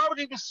 nigga. Like, why would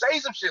you even say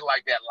some shit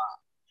like that live?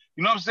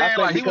 You know what I'm saying?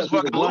 Like, he was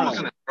fucking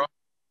losing it, bro.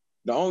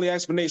 The only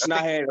explanation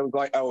I had was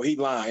like, oh, he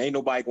lying. Ain't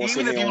nobody gonna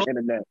say that on the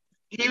internet.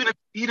 Even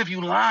if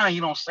you lying,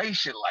 you don't say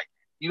shit like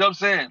that. You know what I'm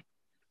saying?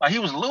 Like, he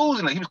was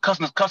losing it. He was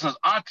cussing his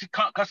aunt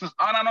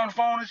out on the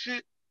phone and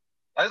shit.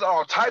 Like, it's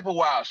all type of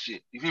wild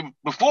shit.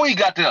 Before he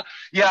got there,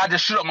 I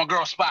just shoot up my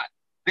girl's spot.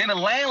 Then the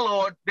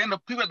landlord, then the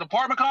people at the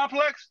apartment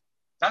complex,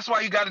 that's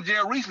why he got in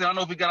jail recently. I don't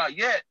know if he got out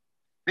yet.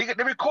 They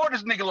record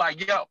this nigga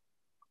like, yo,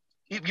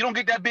 if you don't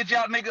get that bitch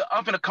out, nigga,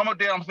 I'm finna come up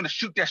there, I'm finna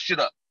shoot that shit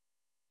up.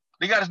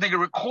 They got this nigga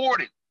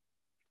recorded.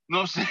 You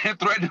know what I'm saying?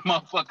 Threatening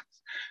motherfuckers.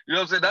 You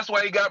know what I'm saying? That's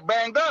why he got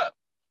banged up.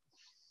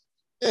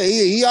 Yeah,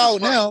 he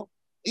out now.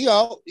 He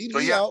out.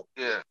 He out.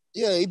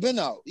 Yeah, he been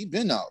out.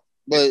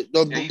 But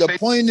the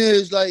point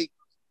is, like,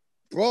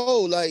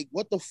 bro, like,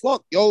 what the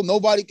fuck? Yo,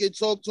 nobody can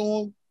talk to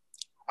him.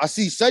 I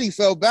see said he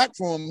fell back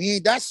from him. He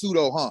ain't that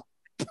pseudo, huh?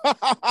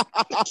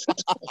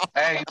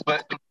 Hey,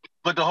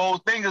 but the whole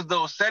thing is,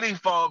 though, said he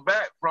fall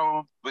back from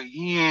him, but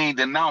he ain't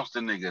denounced the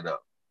nigga, though.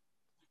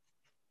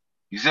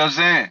 You see what I'm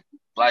saying?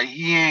 Like,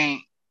 he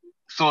ain't,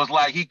 so it's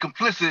like he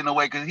complicit in a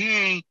way, because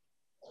he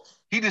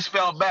just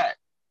fell back.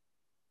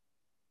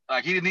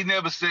 Like, he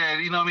never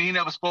said, you know what I mean? He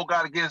never spoke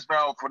out against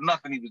Farrell for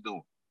nothing he was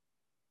doing.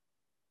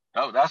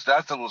 That's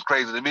what was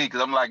crazy to me, because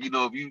I'm like, you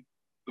know, if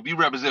you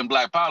represent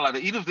black power like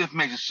that, even if the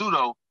information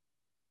pseudo,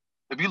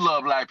 if you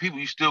love black people,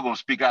 you still gonna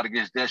speak out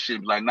against that shit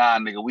and be like, nah,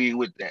 nigga, we ain't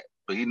with that.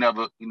 But he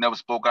never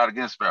spoke out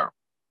against Farrell.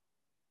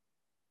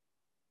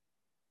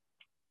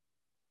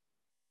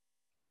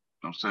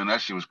 I'm saying that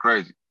shit was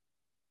crazy.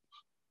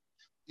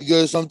 You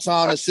get some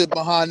time to sit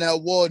behind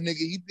that wall, nigga,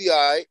 he be all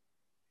right.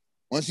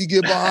 Once he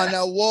get behind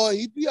that wall,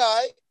 he be all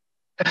right.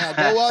 Now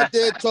go out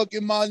there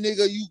talking my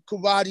nigga, you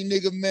karate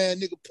nigga, man,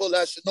 nigga, pull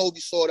that shinobi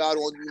sword out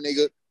on you,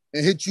 nigga,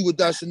 and hit you with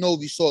that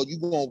shinobi sword. You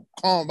gonna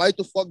calm right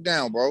the fuck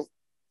down, bro.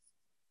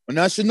 When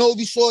that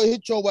shinobi sword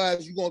hit your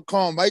ass, you gonna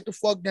calm right the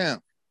fuck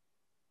down.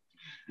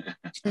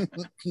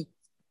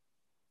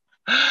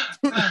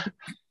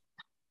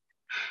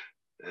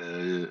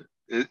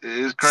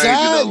 It's crazy,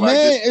 sad, though, like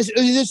man. It's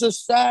just a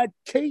sad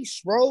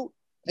case, bro.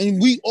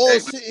 And we all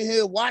sitting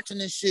here watching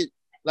this shit.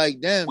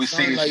 Like, damn, we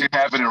see this shit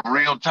happen in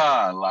real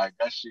time. Like,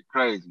 that shit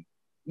crazy.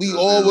 We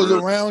all was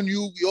around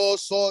you. We all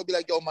saw it. Be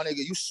like, yo, my nigga,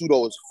 you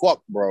pseudo as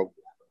fuck, bro.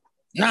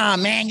 Nah,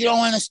 man, you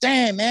don't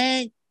understand,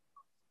 man.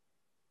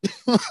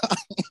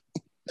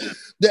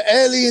 The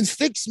aliens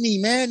fix me,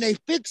 man. They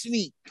fix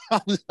me. I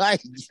was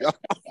like, yo.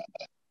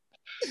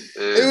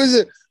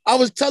 I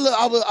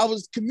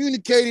was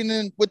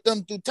communicating with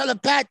them through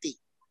telepathy.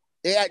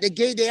 They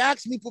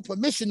asked me for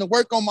permission to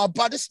work on my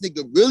body. This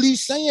nigga really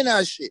saying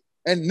that shit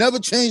and never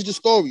changed the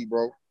story,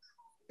 bro.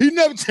 He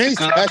never changed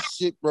that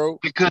shit, bro.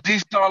 Because he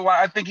saw,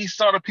 I think he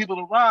saw the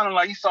people around him,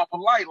 he saw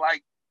Polite,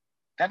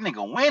 that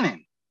nigga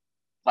winning.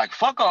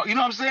 Fuck off. You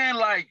know what I'm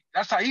saying?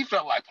 That's how he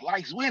felt,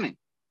 Polite's winning.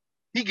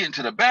 He getting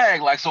to the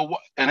bag, so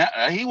what? And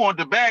he wanted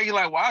the bag. He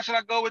why should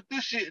I go with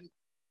this shit?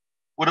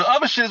 Well, the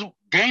other shit is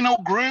Gano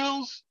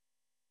Grills.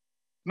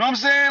 You know what I'm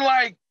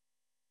saying?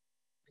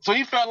 So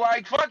he felt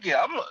fuck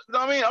yeah. You know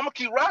what I mean? I'm gonna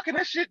keep rocking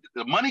that shit.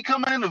 The money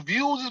coming in, the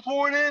views is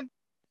pouring in.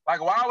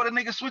 Why would a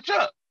nigga switch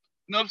up?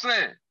 You know what I'm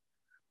saying?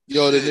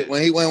 Yo,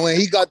 when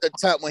he got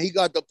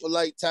the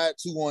Polite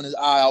tattoo on his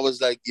eye, I was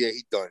like, yeah,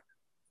 he done.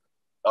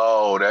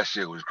 Oh, that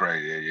shit was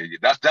crazy.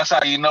 Yeah. That's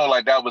how you know,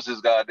 that was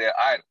his goddamn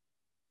idol.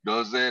 You know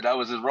what I'm saying? That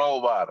was his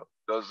role model.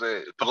 You know what I'm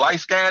saying? Polite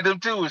scammed him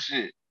too and shit.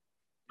 You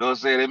know what I'm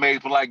saying? They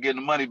made Polite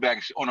getting the money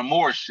back on the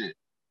Moore shit. You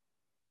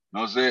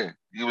know what I'm saying?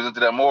 He was into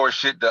that Moore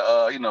shit,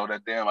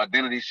 that damn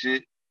identity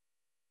shit.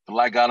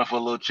 Polite got him for a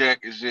little check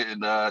and shit,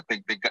 and I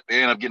think they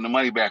ended up getting the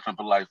money back from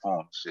Polite for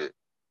him and shit.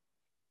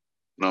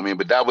 You know what I mean?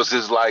 But that was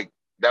his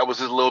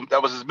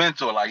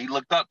mentor. He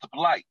looked up to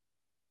Polite.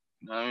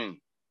 You know what I mean?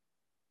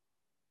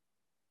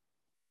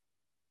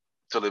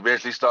 So they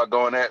eventually start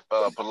going at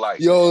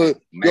Polite. Yo,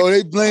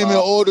 they blaming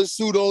all the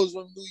pseudos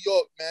from New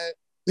York, man.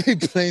 They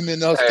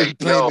blaming us. They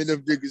blaming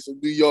them niggas from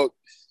New York.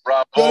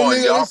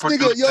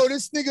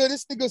 This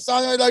nigga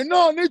sounded like,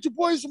 no, Nature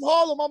Boy is from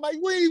Harlem. I'm like,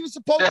 we ain't even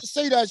supposed to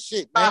say that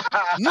shit, man.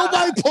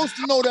 Nobody supposed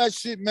to know that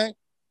shit, man.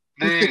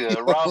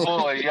 Nigga, Rob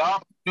Boy,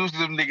 y'all produce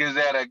them niggas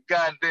at a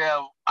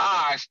goddamn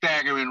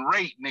eye-staggering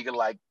rate, nigga.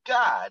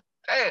 God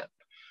damn.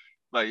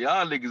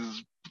 Y'all niggas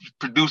is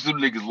produce them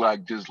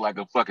niggas just like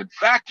a fucking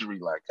factory.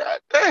 God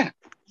damn.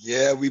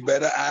 Yeah, we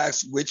better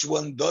ask which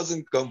one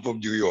doesn't come from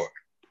New York.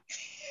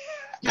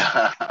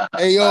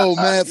 Hey, yo,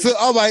 man.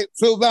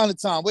 Phil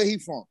Valentine, where he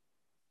from?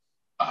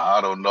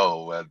 I don't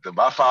know. Let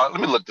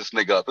me look this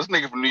nigga up. This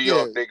nigga from New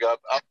York, nigga.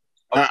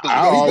 I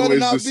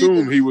always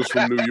assumed he was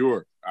from New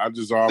York. I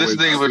just always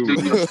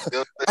assumed.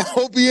 I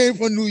hope he ain't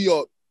from New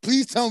York.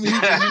 Please tell me he's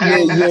from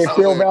New York. Yeah,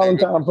 Phil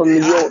Valentine from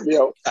New York,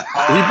 yo. He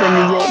from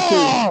New York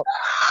too.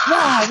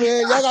 Nah,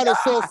 man, y'all gotta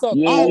show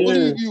something. I don't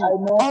believe you.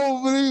 I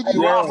don't believe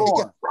you.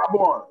 Rob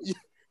on.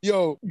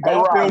 Yo,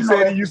 Garfield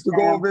said he used to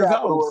go over his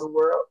house.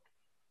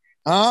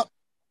 Huh?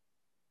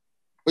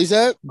 What you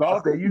said?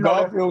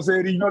 Garfield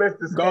said he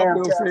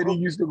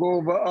used to go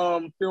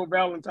over Phil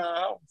Valentine's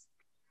house.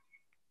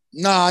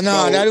 Nah,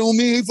 that don't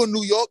mean he from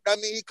New York. That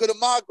mean he could have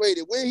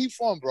migrated. Where he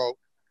from, bro?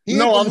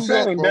 I'm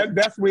saying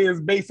that's where his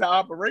base of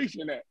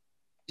operation at.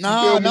 You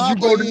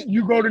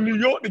go to New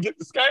York to get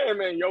the scam,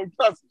 man. Yo,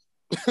 trust me.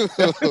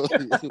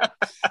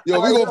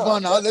 Yo, we gonna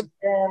find out.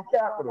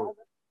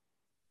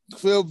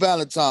 Phil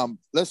Valentine.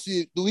 Let's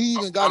see. Do he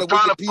even got a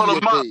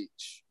Wikipedia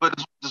page? But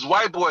this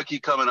white boy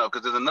keep coming up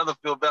because there's another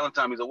Phil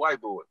Valentine. He's a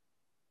white boy.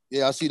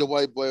 Yeah, I see the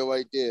white boy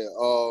right there.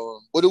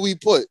 What do we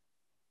put?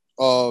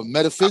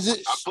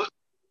 Metaphysics?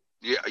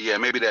 Yeah,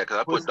 maybe that because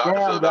I put Dr.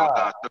 Phil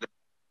Valentine.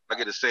 I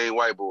get the same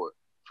white boy.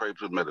 Probably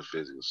put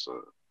metaphysics.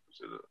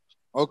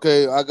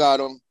 Okay, I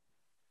got him.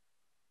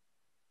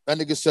 That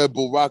nigga said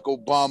Barack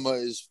Obama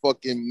is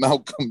fucking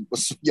Malcolm.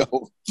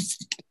 Yo.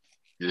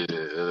 Yeah,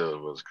 it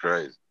was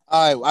crazy.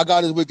 All right, I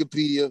got his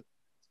Wikipedia.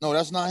 No,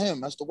 that's not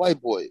him. That's the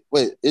white boy.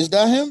 Wait, is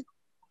that him?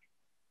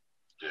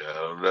 Yeah, I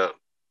don't know.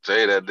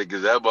 Say that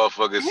nigga, that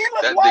motherfucker.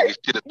 That white. Nigga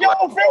shit is Yo,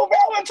 Phil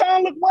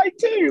Valentine look white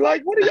too.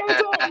 What are y'all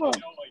talking about?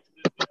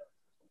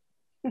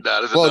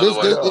 Nah, this another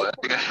white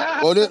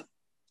boy.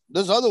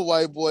 This other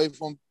white boy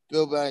from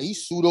Phil Valentine,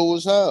 he's pseudo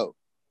as hell.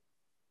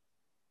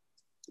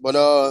 But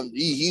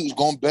he was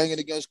going banging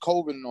against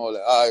COVID and all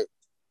that. All right.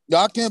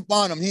 Yeah, I can't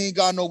find him. He ain't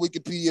got no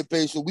Wikipedia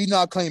page, so we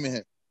not claiming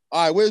him.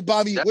 All right, where's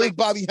Bobby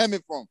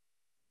Hemmett from?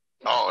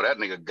 Oh, that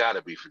nigga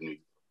gotta be from New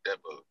York.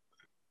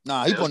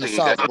 Nah, he from the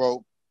South,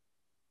 bro.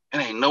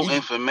 There ain't no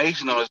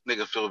information on this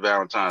nigga Phil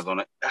Valentine's on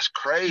it. That's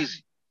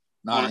crazy.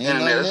 Nah, on the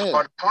internet, that's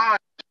hard to find.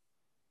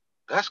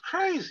 That's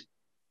crazy.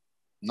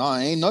 Nah,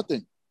 ain't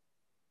nothing.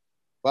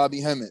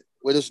 Bobby Hemmett,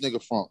 where this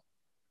nigga from?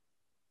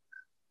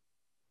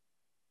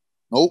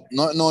 Nope,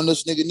 nothing on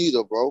this nigga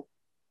neither, bro.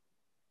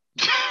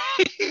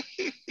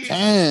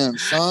 Damn,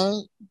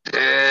 son.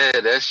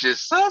 Yeah, that shit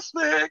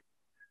suspect.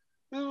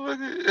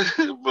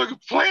 Fucking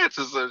plants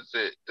or some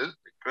shit. That's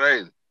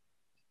crazy.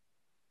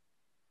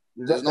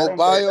 There's no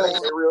bio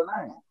on their real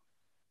name.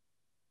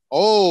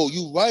 Oh,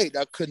 you right.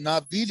 That could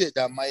not be that.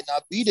 That might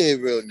not be their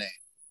real name.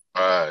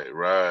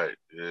 Right.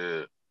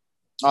 Yeah.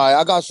 All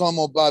right, I got some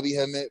on Bobby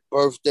Hemmett.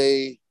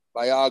 Birthday,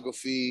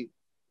 biography,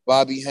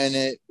 Bobby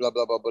Hemmett, blah,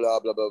 blah, blah, blah,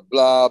 blah, blah,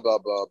 blah, blah,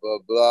 blah, blah,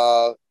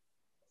 blah.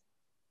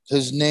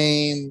 His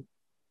name,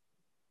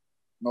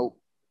 nope.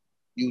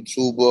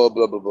 YouTuber,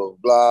 blah, blah, blah,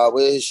 blah.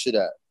 Where his shit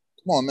at?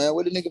 Come on, man.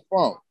 Where the nigga from?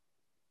 All right, I got some on Bobby Hemmett. Birthday, biography, Bobby Hemmett, blah, blah, blah,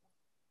 blah,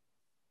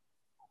 blah,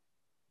 blah. His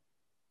name, nope.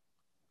 YouTuber, blah, blah, blah, blah.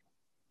 Where his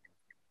shit at? Come on, man. Where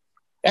the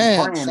nigga from?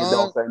 Damn, praying son. it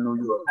don't say New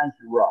York. Thank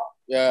you, Rob.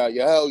 Yeah,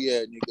 hell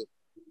yeah, nigga.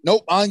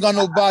 Nope, I ain't got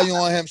no bio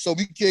on him, so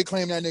we can't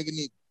claim that nigga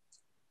neither.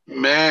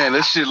 Man,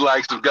 that shit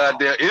like some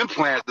goddamn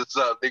implants or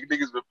something.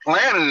 Niggas been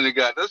planning in the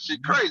goddamn. That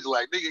shit crazy.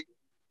 Like, nigga,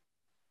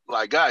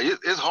 like, God,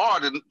 it's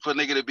hard for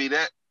nigga to be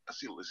that. Let's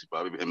see,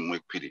 Bobby in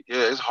Wikipedia.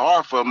 Yeah, it's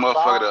hard for a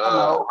motherfucker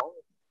to.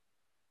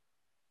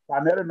 I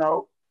never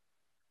know.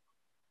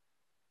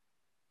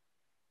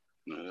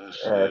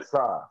 So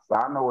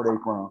I know where they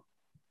from.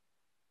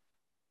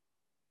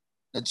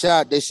 The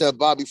chat, they said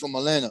Bobby from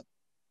Atlanta.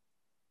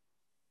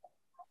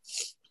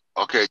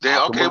 Okay,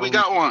 okay, we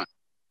got one.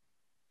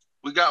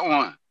 We got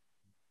one.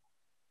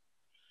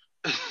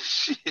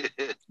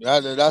 Shit.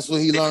 That's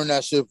what he learned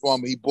that shit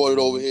from. He brought it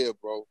over here,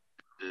 bro.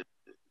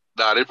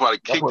 Nah, they probably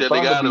kicked that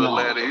nigga out of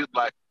Atlanta. He's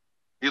like,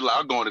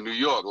 I'm going to New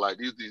York. Like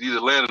these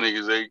Atlanta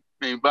niggas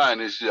ain't buying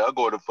this shit. I'm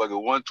going to fucking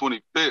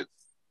 125th.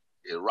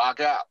 It rock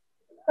out.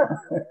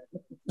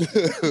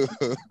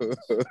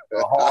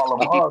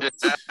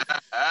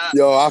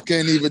 Yo, I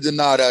can't even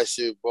deny that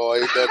shit, boy.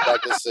 Ain't nothing I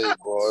can say,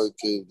 boy. I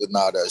can't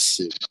deny that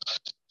shit.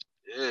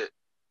 Yeah.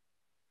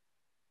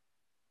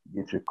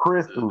 Get your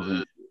crystals and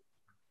shit.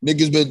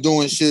 Niggas been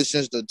doing shit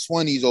since the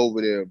 20s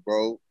over there,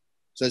 bro.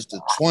 Since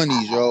the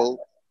 20s, yo.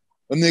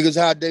 Them niggas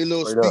had their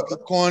little speaker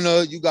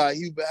corner. You got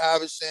Hubert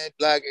Harrison,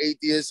 Black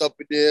Atheists up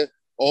in there.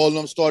 All of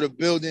them started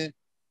building.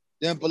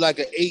 Then for like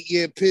an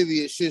 8-year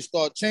period, shit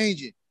start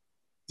changing.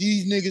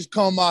 These niggas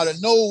come out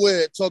of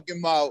nowhere talking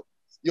about,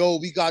 yo,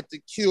 we got the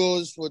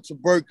cures for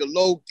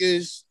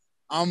tuberculosis.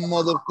 I'm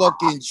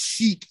motherfucking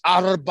Sheik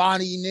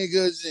Arabani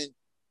niggas and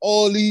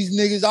all these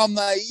niggas. I'm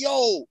like,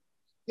 yo,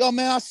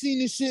 man, I seen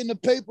this shit in the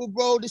paper,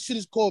 bro. This shit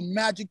is called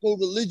magical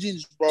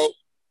religions, bro.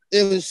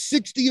 There was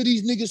 60 of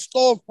these niggas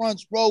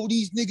storefronts, bro.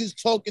 These niggas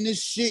talking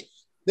this shit.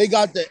 They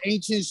got the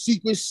ancient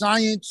secret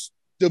science,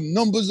 the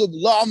numbers of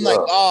law. I'm like,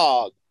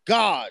 oh,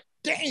 God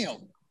damn.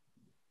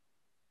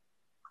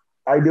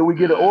 Hey, did we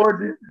get an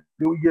origin?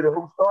 Did we get a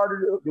who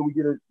started it? Did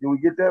we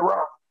get that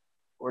right?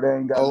 Or they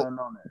ain't got nothing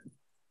on that?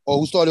 Oh,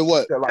 who started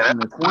what? Like in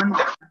the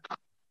 20s?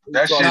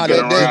 That shit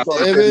been around.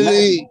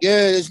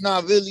 It's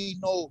not really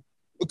no,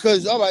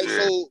 because all right,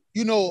 so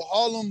you know,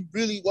 Harlem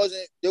really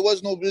there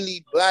was no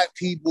really black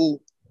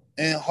people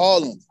in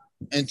Harlem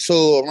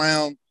until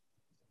around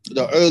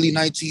the early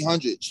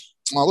 1900s.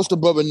 What's the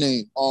brother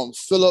name?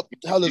 Philip,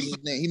 what the hell is his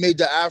name? He made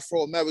the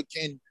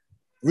Afro-American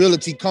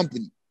Realty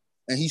Company.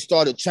 And he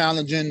started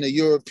challenging the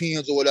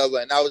Europeans or whatever.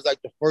 And that was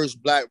like the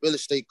first black real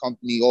estate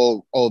company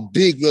or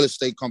big real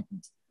estate company.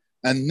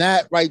 And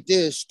that right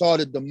there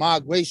started the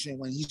migration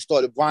when he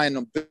started buying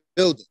them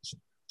buildings.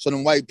 So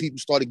them white people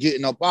started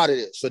getting up out of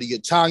there. So the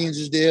Italians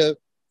is there,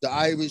 the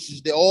Irish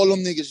is there, all them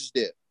niggas is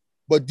there.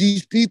 But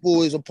these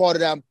people is a part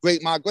of that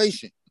great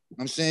migration. You know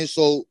what I'm saying?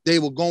 So they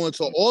were going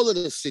to all of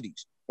the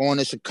cities, going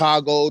to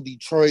Chicago,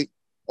 Detroit,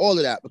 all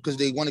of that, because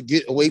they want to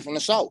get away from the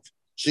South.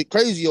 Shit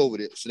crazy over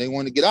there. So they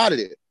want to get out of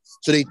there.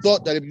 So they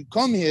thought that if you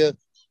come here,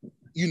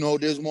 you know,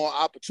 there's more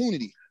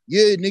opportunity.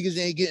 Yeah, niggas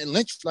ain't getting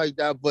lynched like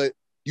that, but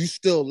you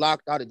still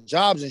locked out of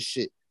jobs and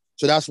shit.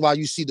 So that's why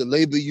you see the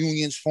labor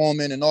unions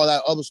forming and all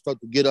that other stuff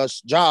to get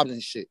us jobs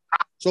and shit.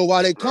 So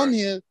while they come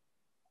here,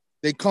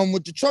 they come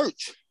with the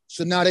church.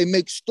 So now they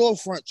make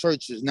storefront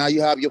churches. Now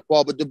you have your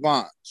Father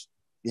Divines.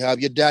 You have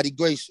your Daddy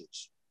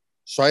Graces.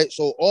 Right?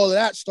 So all of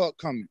that start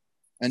coming.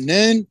 And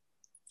then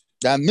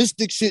that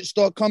mystic shit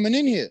start coming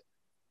in here.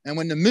 And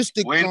when the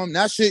mystic come,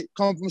 that shit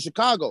come from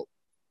Chicago.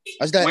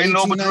 That's that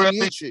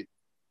 1898 shit.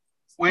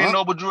 When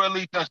Noble Drew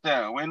Ali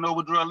touchdown? When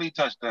Noble Drew Ali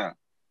touchdown?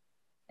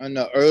 In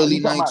the early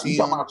 1900s. You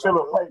talking about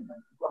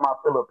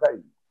Philip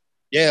Payton.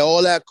 Yeah,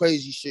 all that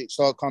crazy shit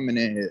start coming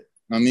in here.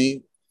 I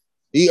mean,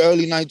 he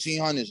early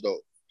 1900s though.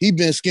 He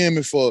been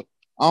scamming for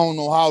I don't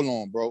know how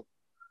long, bro.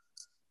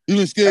 He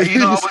been scamming. He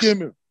been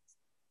scamming.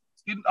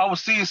 I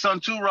was seeing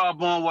something too,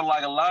 Rob, on where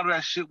like a lot of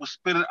that shit was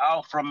spitting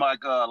out from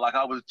like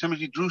I was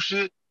Timothy Drew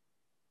shit.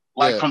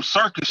 Like from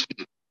circus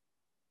shit.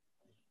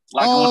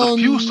 Like it was a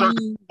few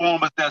circus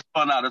performers that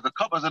spun out.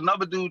 There's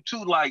another dude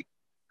too, like,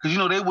 because you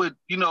know, they would,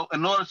 you know,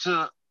 in order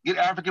to get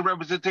African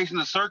representation in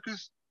the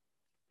circus,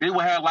 they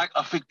would have like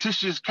a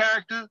fictitious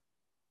character,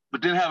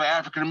 but then have an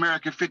African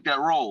American fit that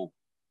role.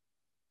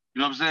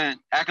 You know what I'm saying?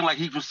 Acting like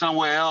he from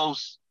somewhere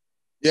else.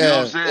 Yeah, you know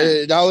what I'm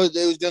saying?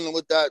 They was dealing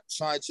with that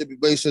scientific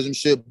racism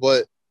shit,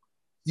 but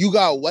you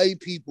got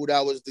white people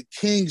that was the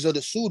kings of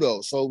the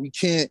pseudo, so we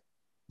can't.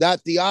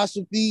 That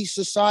Theosophy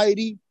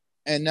Society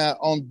and that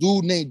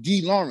dude named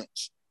D.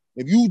 Lawrence.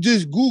 If you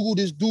just Google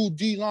this dude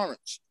D.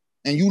 Lawrence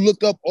and you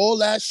look up all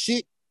that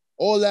shit,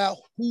 all that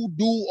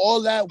hoodoo,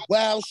 all that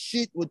wild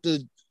shit with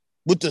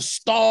the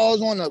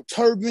stars on the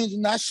turbans,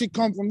 and that shit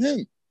come from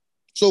him.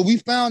 So we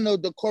found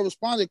the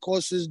correspondent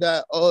courses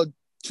that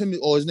Timmy,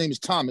 or his name is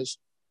Thomas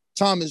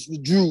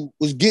Drew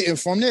was getting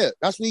from there.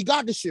 That's where he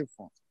got the shit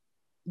from.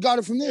 He got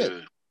it from there.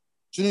 Yeah.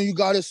 So then you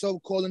got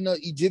himself calling the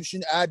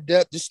Egyptian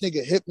adept. This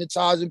nigga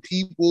hypnotizing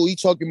people. He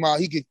talking about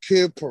he could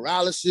cure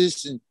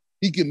paralysis and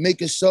he could make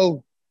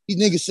himself. These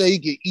niggas say he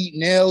could eat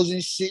nails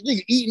and shit.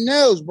 Nigga eating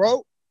nails,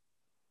 bro.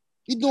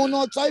 He doing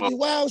all type of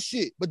wild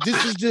shit. But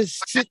this is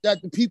just shit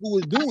that the people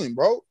was doing,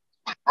 bro.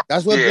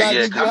 That's what black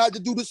people had to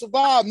do to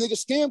survive, nigga.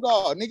 Scam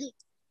God, nigga.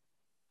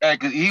 Hey,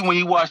 cause when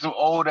he watched them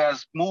old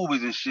ass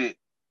movies and shit,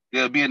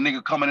 there'll be a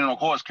nigga coming in on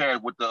horse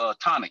carriage with the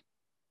tonic.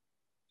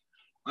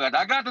 Like,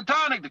 I got the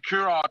tonic to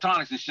cure all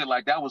tonics and shit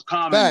like that was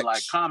common, Facts.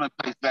 like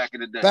commonplace back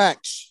in the day.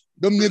 Facts.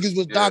 Them niggas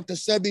was Dr.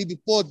 Sebi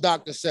before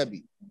Dr.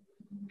 Sebi.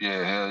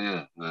 Yeah, hell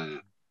yeah.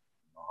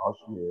 Oh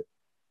shit.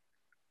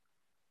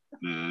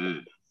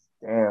 Yeah.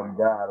 Damn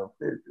God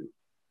official.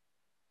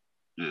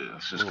 Yeah,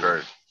 it's just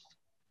crazy.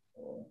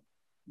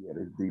 Yeah,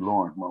 this D.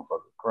 Lawrence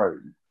motherfucker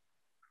crazy.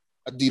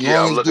 D.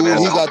 Lawrence, dude,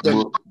 he got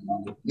the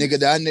nigga.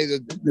 That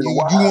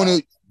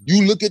nigga,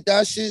 you look at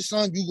that shit,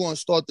 son. You gonna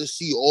start to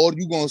see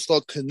you gonna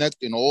start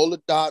connecting all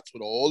the dots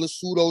with all the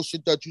pseudo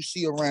shit that you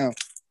see around.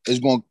 It's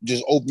gonna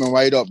just open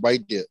right up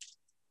right there,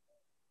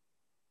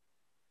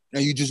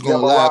 and you just gonna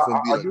laugh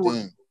and be like,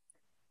 damn.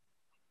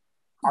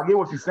 I get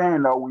what you're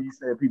saying though when you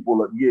say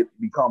people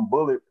become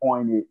bullet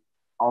pointed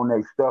on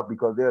their stuff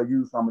because they'll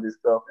use some of this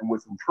stuff and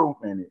with some truth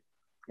in it,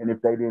 and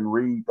if they didn't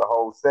read the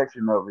whole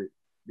section of it,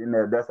 then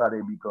that's how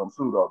they become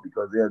pseudo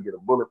because they'll get a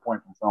bullet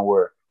point from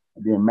somewhere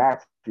and then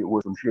match it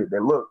with some shit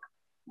that look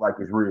like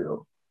it's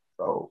real.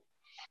 So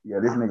yeah,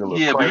 this nigga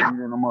look crazy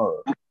in the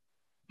mud.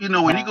 You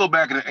know, when you go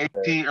back in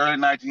the early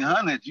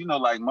 1900s, you know,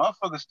 like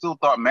motherfuckers still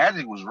thought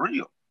magic was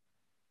real.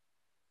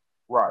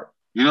 Right.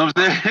 You know what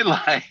I'm saying?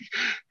 Like,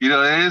 you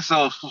know, and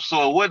so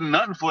it wasn't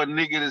nothing for a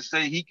nigga to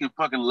say he can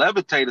fucking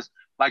levitate us.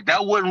 Like,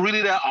 that wasn't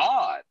really that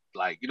odd.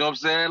 Like, you know what I'm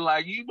saying?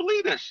 Like, you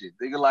believe that shit.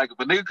 Nigga, like, if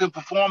a nigga could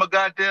perform a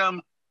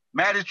goddamn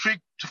magic trick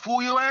to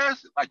fool your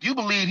ass, like, you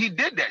believe he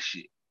did that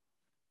shit.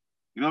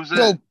 You know what I'm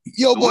saying?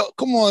 Yo, but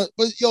come on.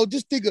 But yo,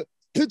 just picture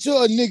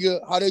a nigga,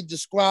 how they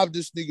describe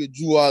this nigga,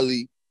 Drew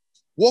Ali,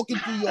 walking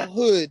through your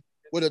hood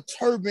with a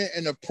turban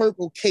and a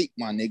purple cape,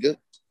 my nigga.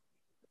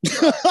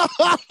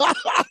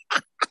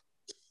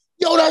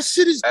 Yo, that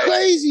shit is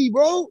crazy,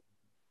 bro.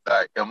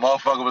 Like, the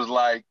motherfucker was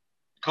like,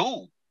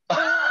 cool.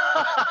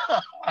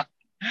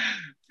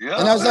 Yeah,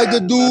 and that's like the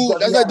dude.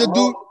 That's like the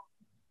dude.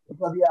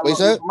 Because he had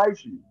little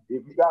information.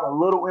 If you got a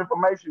little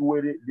information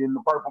with it, then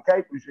the purple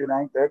cape and shit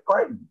ain't that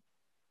crazy.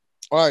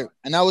 All right,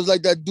 and that was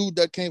like that dude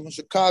that came from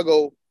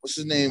Chicago. What's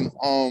his name?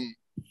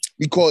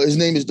 His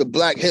name is the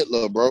Black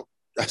Hitler, bro.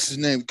 That's his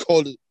name. We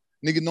called it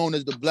nigga known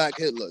as the Black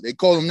Hitler. They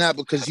call him that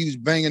because he was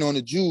banging on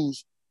the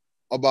Jews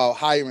about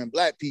hiring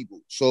black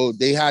people. So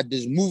they had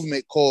this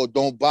movement called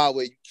 "Don't Buy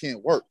Where You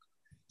Can't Work."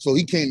 So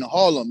he came to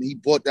Harlem. He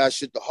bought that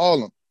shit to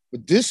Harlem.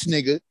 But this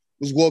nigga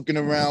was walking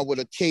around with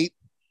a cape,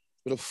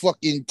 with a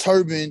fucking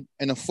turban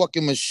and a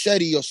fucking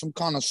machete or some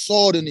kind of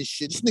sword in his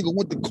shit. This nigga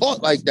went to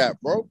court like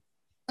that, bro.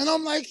 And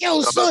I'm like,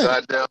 yo, son.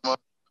 I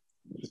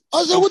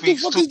was like, what the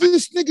fuck is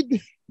this nigga do?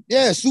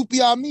 Yeah, Supi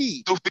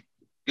Hamid.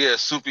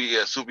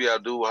 Supi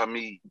Abdul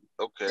Hamid.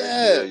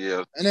 Okay.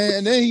 Yeah.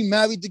 And then he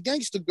married the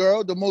gangster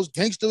girl, the most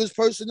gangsterist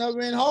person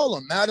ever in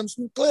Harlem, Madam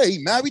Sinclair. He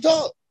married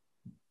her.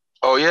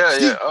 Oh,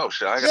 yeah. Oh,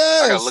 shit.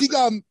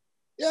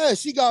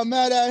 She got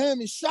mad at him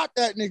and shot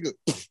that nigga.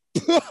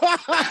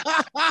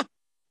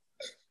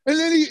 And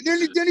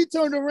then he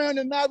turned around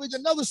and married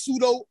another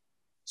pseudo,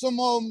 some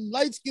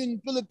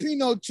light-skinned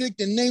Filipino chick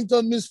and named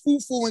her Miss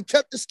Fufu and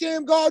kept the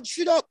scam guard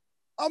shit up.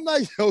 I'm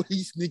like, yo,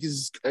 these niggas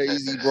is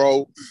crazy,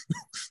 bro.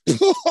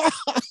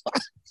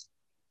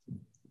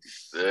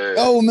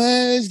 Yo,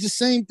 man, it's the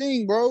same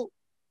thing, bro.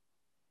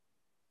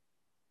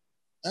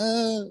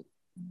 Yeah,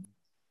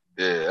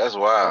 that's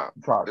wild.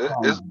 My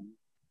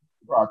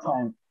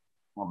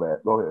bad.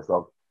 Go ahead,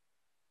 so.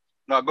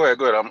 No, go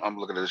ahead. I'm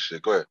looking at this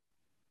shit. Go ahead.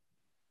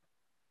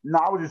 No,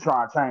 I was just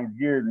trying to change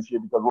gears and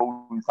shit because what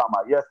we were talking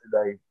about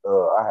yesterday,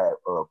 I had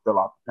fell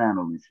off the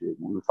panel and shit.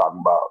 We were talking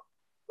about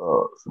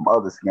some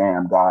other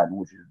scam guy,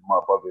 which is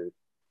motherfucker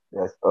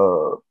that's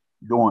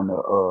doing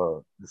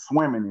the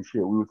swimming and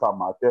shit. We were talking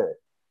about that.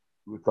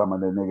 We were talking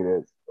about that nigga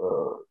that's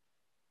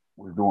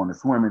was doing the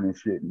swimming and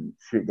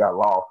shit got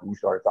lost, and we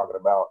started talking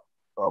about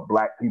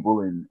black people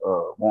and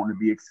wanting to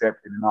be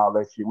accepted and all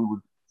that shit. We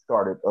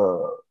started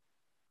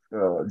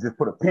just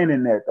put a pin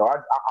in that though.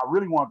 I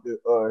really wanted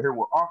to hear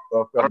what Unc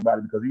felt about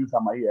it because he was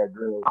talking about he had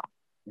girls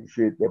and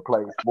shit that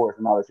play sports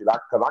and all that shit.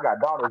 Because I got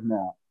daughters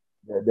now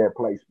that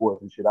play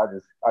sports and shit. I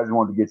just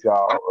wanted to get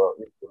y'all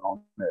input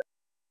on that.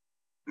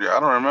 Yeah, I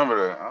don't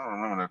remember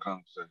that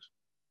conversation.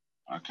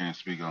 I can't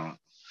speak on it.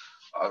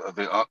 I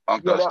think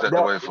Unc stepped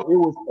away from it.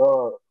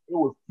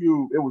 Was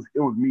Cube. It was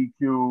me,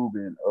 Cube,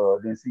 and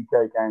then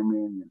CK came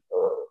in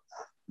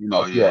and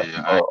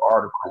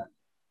article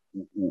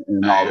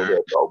and all of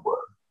that though. But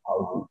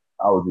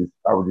I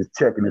was just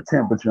checking the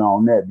temperature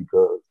on that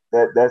because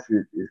that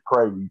shit is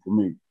crazy to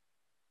me.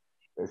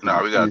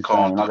 Nah, we gotta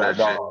comb through that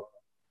shit.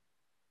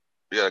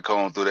 We gotta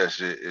comb through that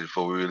shit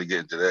before we really get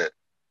into that.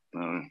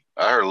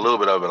 I heard a little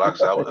bit of it. Like I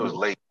said, it was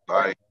late.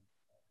 I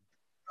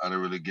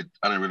didn't really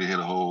hear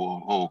the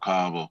whole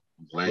combo.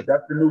 But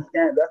that's the new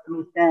scam. That's the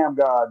new scam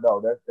guy though.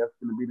 That's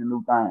gonna be the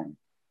new thing.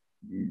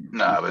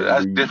 Nah, but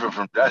that's different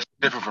from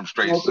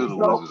straight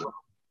pseudo.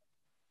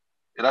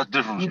 Yeah, that's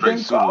different from straight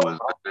pseudo.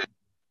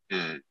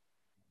 Yeah,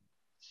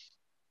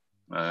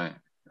 Right.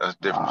 That's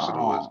different from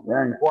pseudo. It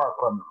ain't far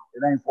from it.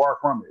 It ain't far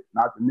from it.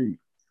 Not to me.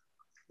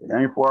 It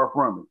ain't far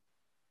from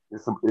it.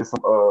 It's some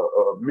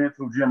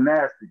mental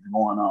gymnastics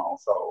going on.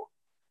 So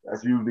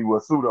that's usually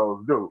what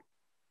pseudos do.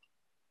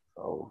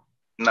 So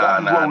Nah.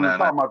 Talking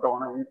about,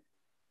 though,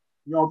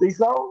 you don't think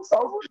so?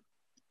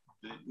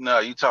 No,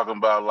 you talking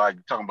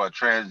about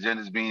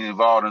transgenders being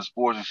involved in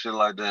sports and shit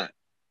like that.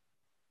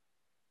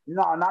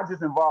 No, not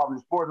just involved in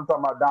sports. I'm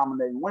talking about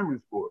dominating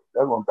women's sports.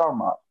 That's what I'm talking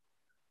about.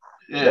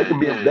 Yeah, they could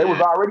be. They was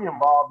already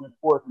involved in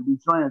sports and be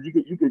trans. You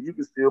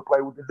could still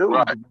play with the dudes.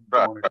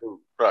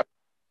 Right.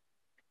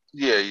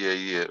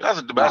 Yeah. That's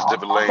a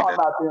different lane. I'm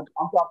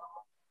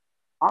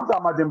talking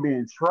about them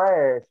being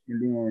trash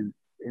and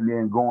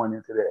then going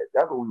into that.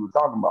 That's what we were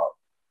talking about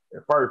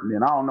at first. And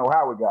then I don't know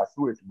how it got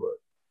switched, but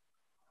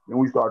then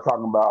we start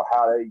talking about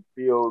how they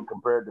feel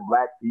compared to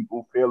black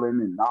people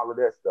feeling and all of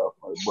that stuff.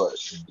 But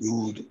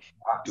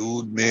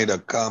dude made a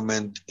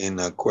comment in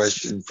a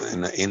question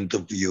in an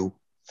interview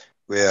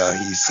where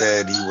he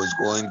said he was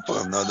going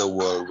for another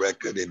world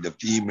record in the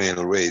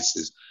female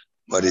races,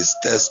 but his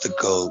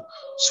testicle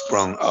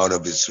sprung out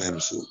of his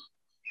swimsuit.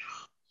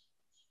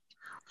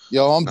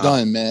 Yo, I'm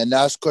done, man.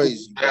 That's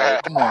crazy, bro.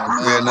 Come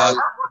on, man.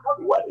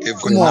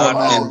 If we're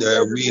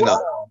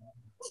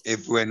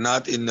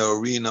not in the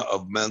arena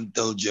of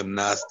mental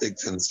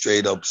gymnastics and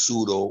straight up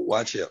pseudo,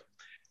 watch it.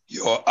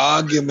 Your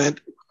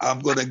argument, I'm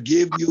going to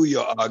give you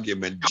your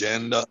argument.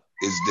 Gender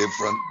is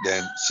different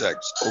than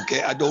sex.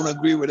 Okay, I don't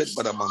agree with it,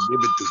 but I'm going to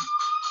give it to you.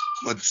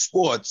 But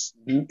sports,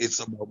 it's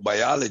about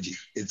biology.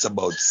 It's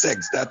about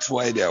sex. That's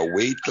why there are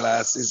weight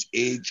classes,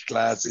 age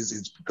classes.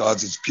 It's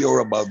because it's pure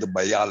about the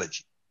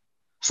biology.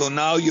 So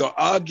now your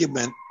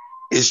argument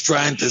is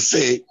trying to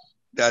say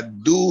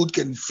that dude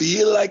can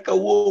feel like a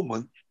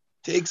woman,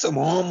 take some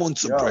hormone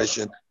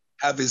suppression,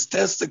 have his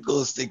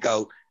testicles stick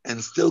out,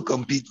 and still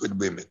compete with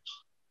women.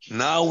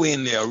 Now we're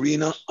in the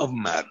arena of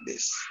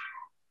madness.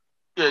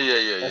 Yeah.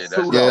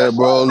 Yeah,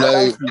 bro.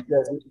 Like,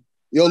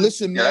 yo,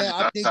 listen, man.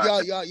 I think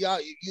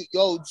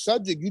y'all,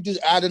 subject, you just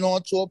added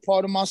on to a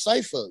part of my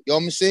cipher. You know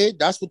what I'm saying?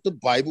 That's what the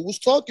Bible was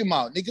talking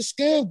about. Nigga,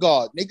 scam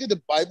God. Nigga,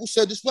 the Bible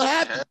said this what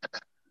happened.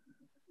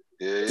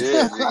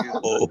 Yeah.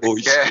 Oh,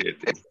 shit.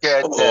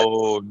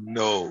 Oh,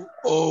 no.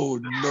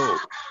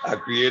 I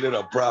created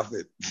a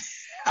prophet.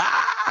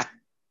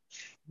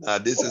 Now,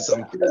 this is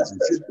some crazy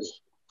shit.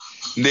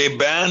 They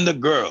banned a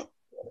girl,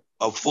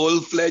 a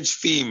full-fledged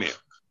female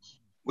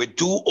with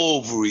 2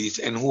 ovaries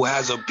and who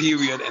has a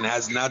period and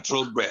has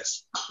natural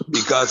breasts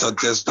because her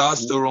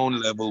testosterone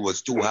level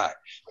was too high.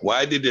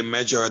 Why did they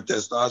measure her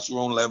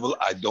testosterone level?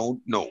 I don't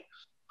know.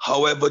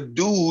 However,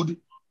 dude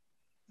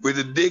with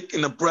a dick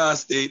in a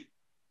prostate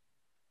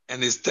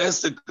and his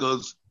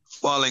testicles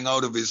falling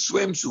out of his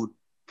swimsuit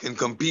can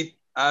compete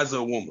as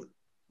a woman.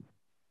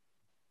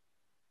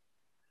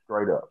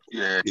 Straight up.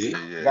 Yeah.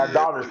 Got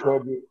daughters, I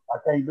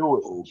can't do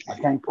it. Okay. I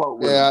can't float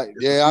with it.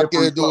 Yeah, I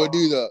can't do it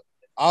either.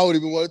 I don't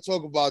even want to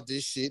talk about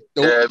this shit.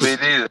 Yeah, me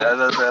neither.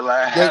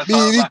 That's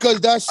because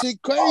that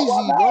shit crazy,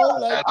 bro.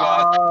 Like, that's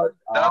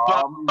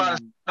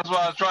why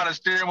I was trying to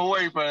steer him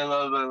away from it. I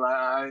was like,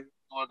 I ain't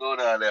gonna go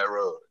down that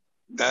road.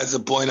 That's the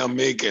point I'm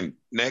making.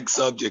 Next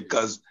subject,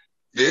 because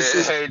this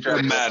is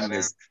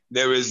madness.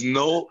 There is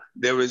no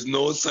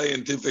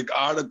scientific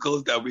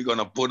articles that we're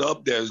gonna put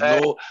up. There's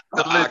no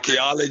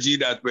archaeology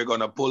that we're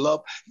gonna pull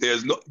up.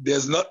 There's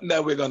nothing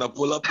that we're gonna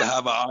pull up to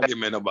have an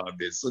argument about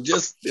this. So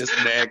just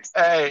next.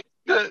 Hey,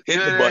 hit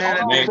the button.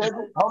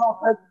 Hold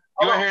on.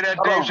 You ever hear that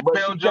Dave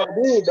Chappelle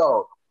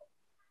joke?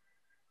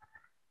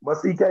 But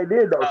CK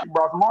did though. She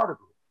brought some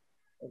articles.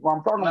 That's what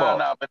I'm talking about.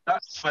 No,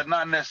 but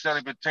not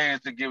necessarily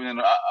pertains to giving.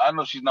 I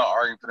know she's not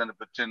arguing for them to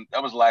pretend.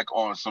 That was like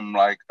on some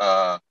like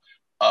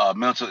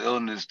mental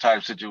illness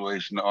type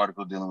situation. The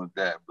article dealing with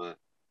that, but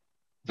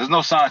there's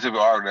no scientific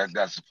argument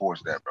that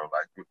supports that, bro.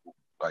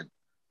 Like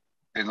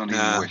there's no need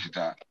to waste your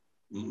time.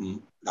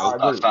 Nope.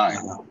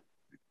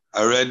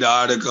 I read the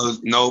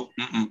articles. Nope.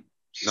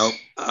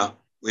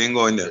 We ain't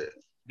going there.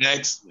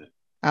 Next.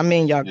 I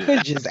mean, y'all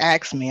could just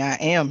ask me. I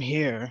am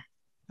here.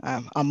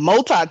 I'm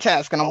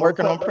multitasking. I'm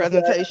working on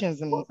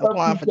presentations and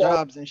applying for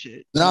jobs and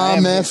shit. Nah,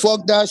 man,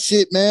 fuck that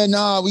shit, man.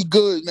 Nah, we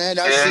good, man.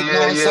 That shit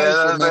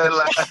nonsense, man.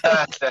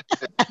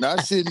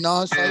 That shit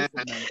nonsense,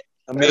 man.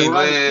 I mean,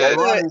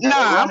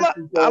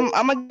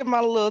 I'm gonna give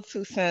my little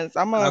 2 cents.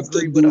 I'm gonna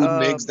agree with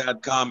makes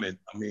that comment.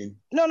 I mean,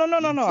 no.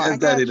 He says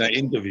that in an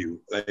interview.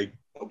 Like,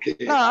 okay.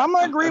 No, I'm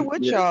gonna agree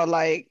with y'all.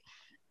 Like,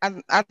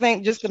 I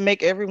think just to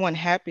make everyone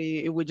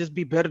happy, it would just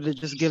be better to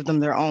just give them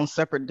their own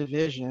separate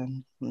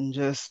division and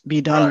just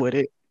be done with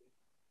it.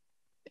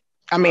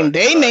 I mean,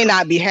 they may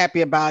not be happy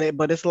about it,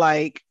 but it's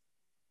like,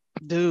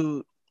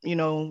 dude,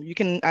 you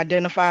can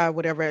identify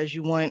whatever as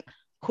you want.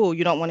 Cool.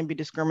 You don't want to be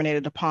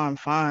discriminated upon.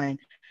 Fine.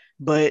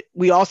 But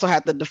we also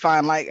have to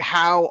define, like,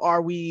 how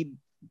are we?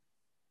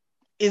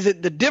 Is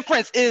it the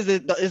difference? Is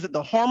it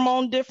the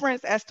hormone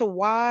difference as to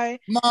why?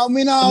 No, I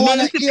mean, I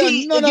want to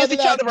against each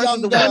other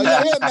versus the women?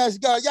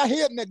 Y'all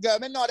hear me, girl?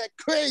 Man, no, that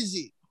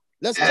crazy.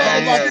 Let's talk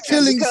about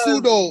killing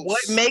pseudos. What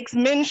makes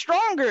men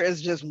stronger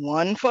is just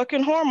one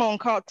fucking hormone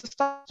called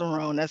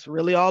testosterone. That's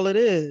really all it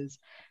is.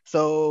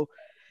 So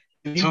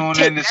if you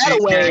take that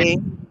away,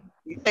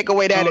 you take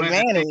away that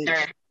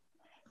advantage.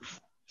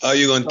 How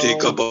you gonna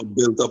take up a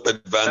built-up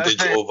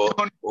advantage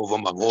over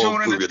my whole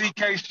Tune in the period?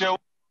 CK show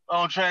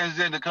on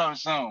Transgender coming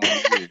soon.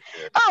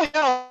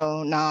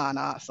 Oh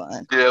nah,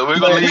 son. Yeah, we're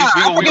gonna leave.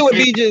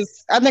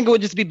 I think it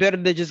would just be better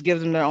to just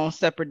give them their own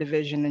separate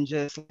division and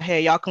just,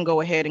 hey, y'all can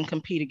go ahead and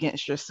compete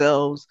against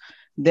yourselves.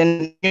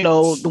 Then, you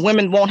know, the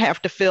women won't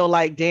have to feel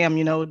like, damn,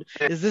 you know,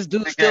 is this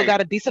dude still got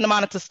a decent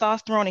amount of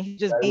testosterone and he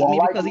just beat me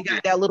because he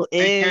got that little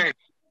edge?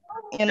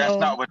 You know? That's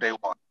not what they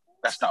want.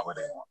 That's not what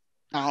they want.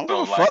 I don't give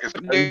a fuck.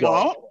 They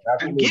want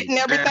getting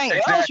everything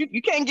else.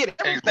 You can't get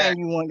everything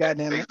you want,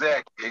 goddamn it.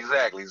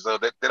 Exactly. So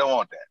they don't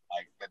want that.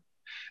 Like,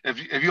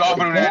 if you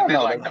offer them that, they're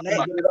like,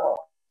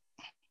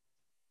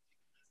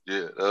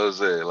 yeah, that was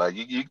it. Like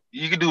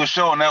you can do a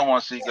show on that one,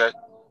 so you got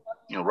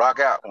rock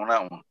out on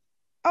that one.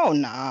 Oh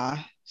nah,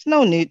 there's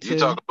no need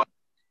to.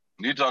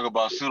 You talk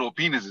about pseudo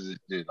penises and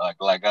shit,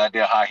 like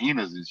goddamn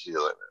hyenas and shit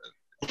like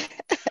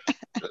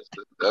that.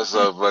 that's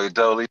something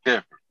totally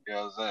different. You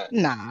know what I'm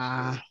saying?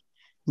 Nah.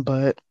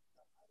 But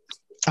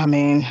I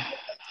mean,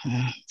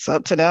 it's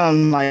up to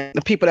them. Like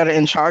the people that are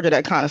in charge of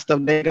that kind of stuff,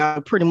 they got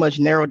to pretty much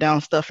narrow down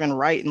stuff and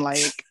write and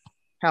like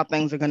how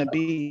things are gonna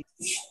be.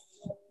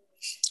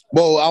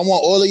 Well, I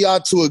want all of y'all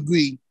to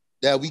agree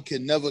that we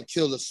can never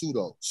kill the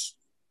pseudos.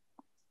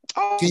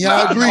 Oh, can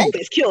y'all agree? You can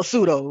always kill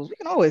pseudos. You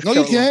can always kill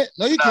you can't.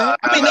 No, you can't.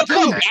 I mean, they'll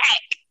come back.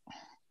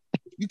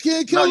 You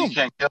can't kill them. You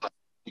can't kill them.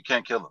 You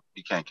can't kill them.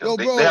 You can't kill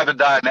them. They have to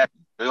die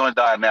natural. They only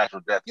die a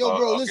natural death. Yo,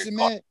 bro, listen,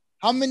 man.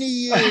 How many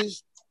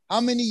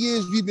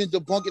years we've been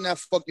debunking that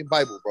fucking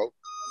Bible, bro?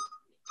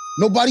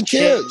 Nobody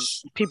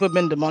cares. People have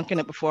been debunking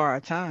it before our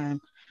time.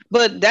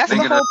 But that's the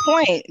whole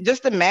point.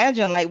 Just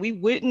imagine, like, we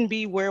wouldn't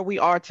be where we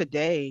are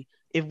today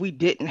if we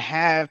didn't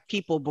have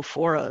people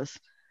before us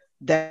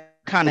that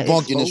kind of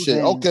debunking this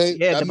shit. Okay.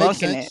 Yeah,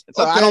 debunking it.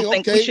 So I don't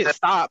think we should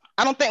stop.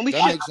 I don't think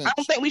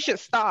we should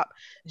stop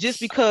just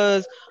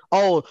because,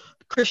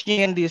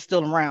 Christianity is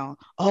still around.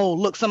 Oh,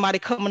 look, somebody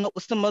coming up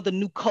with some other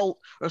new cult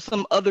or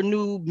some other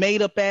new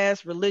made up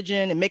ass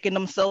religion and making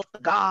themselves a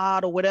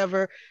god or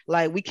whatever.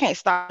 Like, we can't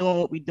stop doing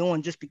what we're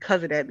doing just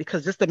because of that.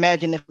 Because just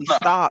imagine if we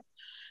stop,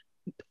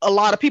 a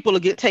lot of people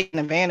would get taken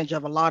advantage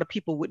of. A lot of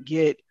people would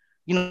get,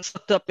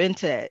 sucked up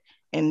into that.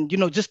 And,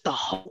 just the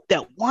hope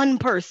that one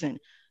person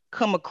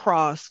come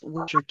across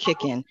what you're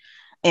kicking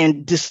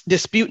and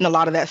disputing a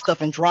lot of that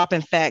stuff and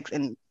dropping facts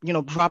and,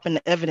 dropping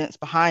the evidence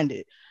behind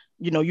it.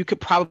 You could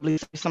probably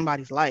save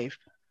somebody's life.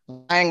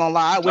 I ain't gonna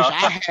lie. I wish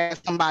I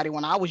had somebody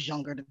when I was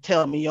younger to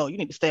tell me, yo, you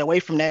need to stay away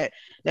from that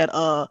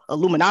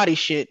Illuminati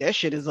shit. That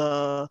shit is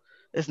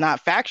it's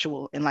not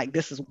factual. And like,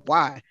 this is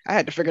why. I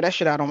had to figure that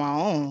shit out on my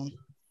own.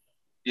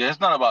 Yeah, it's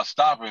not about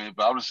stopping it,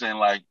 but I'm just saying,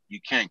 like, you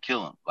can't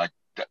kill them. Like,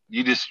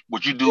 you just,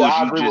 what you do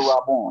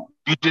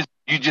is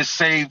you just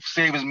save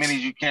as many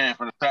as you can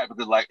from the fact,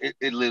 because like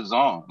it lives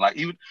on. Like,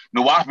 even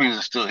Nawapians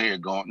are still here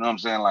going, you know what I'm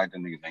saying? Like, the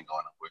niggas ain't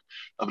going nowhere.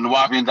 If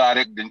Nawapian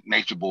died,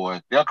 Nature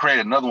Boy, they'll create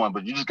another one,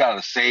 but you just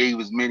gotta save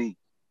as many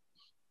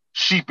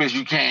sheep as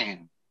you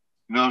can.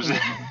 You know what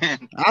I'm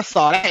saying? I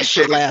saw that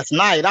shit last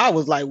night. I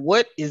was like,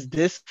 what is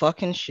this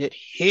fucking shit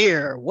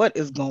here? What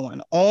is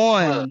going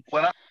on?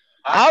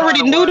 I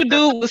already knew the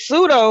dude was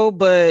pseudo,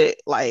 but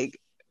like,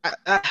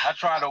 I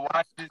tried to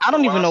watch it. I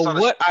don't even know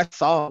what I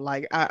saw.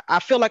 Like, I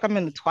feel like I'm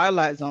in the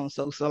Twilight Zone.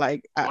 So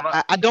like,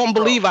 I don't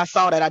believe I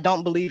saw that. I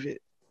don't believe it.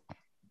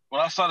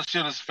 When I saw the shit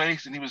in his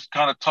face and he was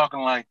kind of talking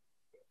like,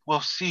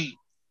 well, see,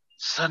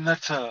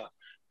 Senator,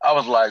 I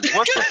was like,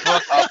 what the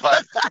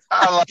fuck?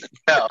 I was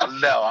like,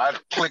 no. I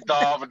clicked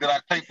off and then I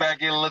clicked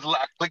back in a little.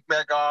 I clicked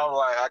back off.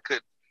 Like,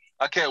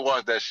 I can't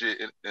watch that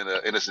shit in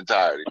its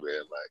entirety, man.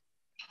 Like,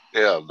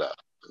 hell no.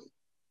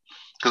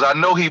 Because I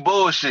know he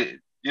bullshit.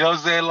 You know what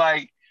I'm saying?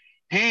 Like,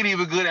 he ain't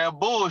even good at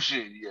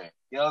bullshit yet.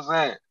 You know what I'm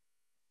saying?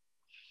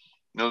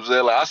 You know what I'm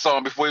saying? Like, I saw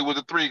him before he was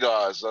the Three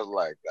Gods. So I was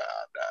like, nah.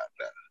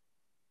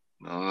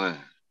 You know what I'm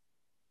saying?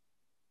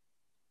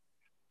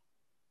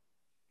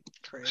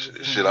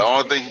 Crazy. Shit, I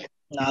don't think.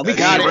 Nah, we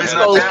gotta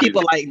expose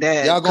people like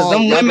that. Because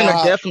them women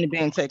are definitely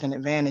being taken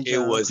advantage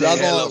of.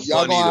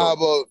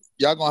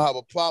 Y'all gonna have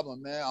a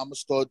problem, man. I'm gonna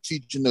start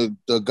teaching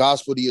the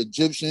gospel of the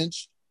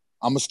Egyptians.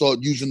 I'm gonna start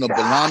using the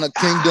Balana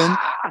Kingdom.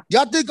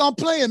 Y'all think I'm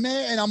playing,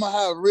 man? And I'm gonna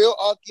have real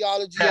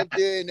archaeology up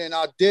there, and then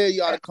I dare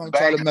y'all to come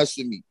try to mess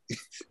with me.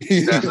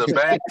 That's a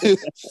bang.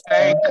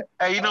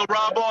 Hey,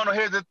 Rob Arnold,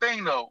 here's the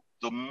thing though.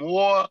 The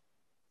more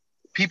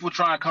people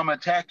try and come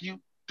attack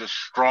you, the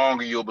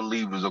stronger your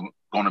believers are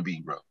gonna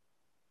be, bro.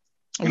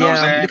 You know what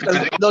I'm saying?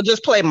 Because they'll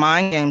just play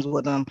mind games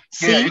with them.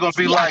 See, you're gonna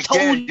be like, I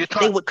told you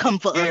they would come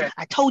for us.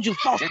 I told you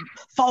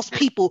false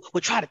people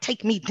would try to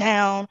take me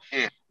down.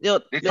 Yeah. They'll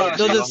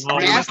just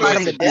gaslight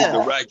them to death. The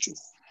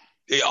righteous.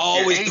 They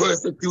always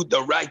persecute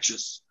the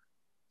righteous.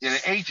 Yeah,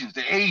 the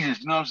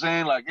agents. You know what I'm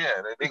saying? Like,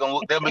 yeah, they're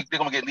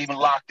gonna get even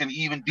locked in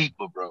even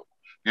deeper, bro.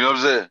 You know what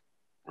I'm saying?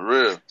 For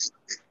real.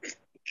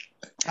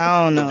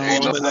 I don't know.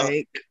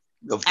 Like,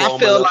 I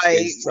feel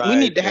like we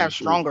need to have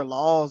stronger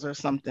laws or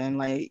something.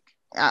 Like,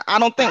 I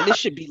don't think this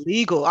should be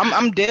legal.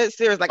 I'm dead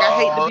serious. Like,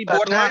 I hate to be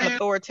borderline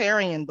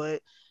authoritarian,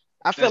 but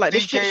I feel like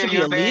this shit should be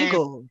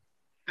illegal.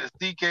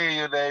 The CK in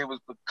your name was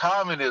the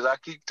communist. I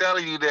keep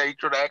telling you that. You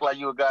try to act like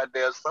you a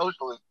goddamn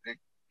socialist.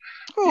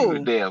 You a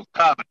damn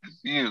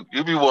communist. You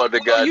be one the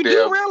goddamn. You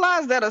do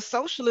realize that a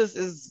socialist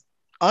is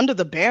under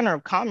the banner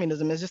of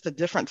communism. It's just a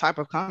different type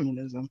of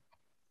communism.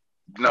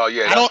 No,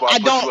 yeah.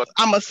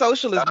 I'm a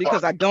socialist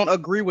because I don't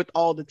agree with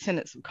all the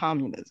tenets of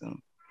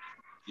communism.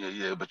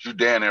 Yeah, but you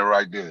damn near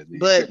right there.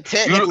 But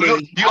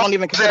technically, I don't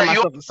even consider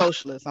myself a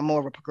socialist. I'm more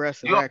of a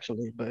progressive,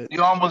 actually. But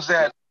you almost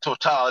that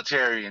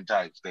totalitarian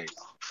type state.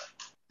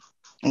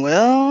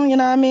 Well, you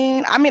know what I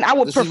mean? I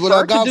would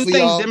prefer to do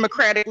things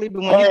democratically,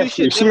 but when you do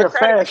shit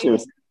democratically...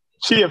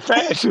 She a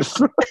fascist.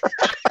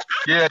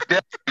 Yeah,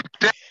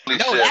 definitely.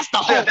 No, that's the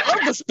whole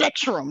other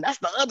spectrum. That's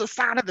the other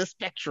side of the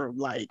spectrum.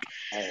 Like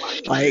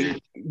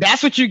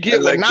that's what you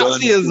get with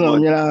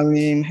Nazism. You know what I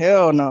mean?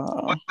 Hell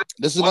no.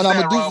 This is what I'm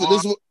gonna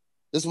do.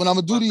 This is what I'm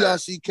gonna do to y'all,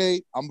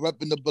 CK. I'm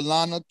repping the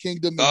Balana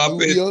Kingdom in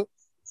Nubia.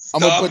 I'm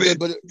gonna put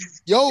that,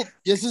 yo,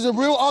 this is a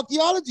real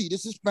archaeology.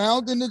 This is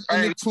found in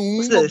the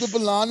tomb of the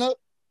Balana.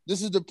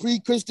 This is the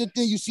pre-Christian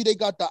thing. You see, they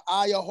got the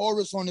Eye of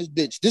Horus on this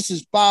bitch. This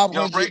is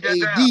 500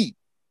 AD.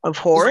 Of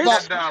Horus?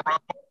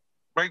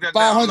 Break that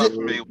 500. down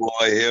for me. Boy,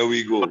 here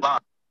we go. Who is the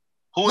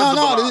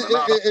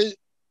Balana?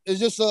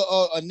 It's just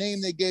a name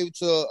they gave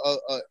to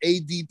a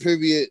AD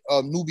period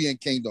Nubian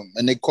kingdom,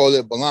 and they call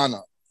it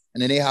Balana.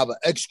 And then they have an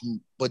X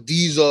group. But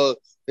these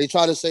they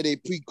try to say they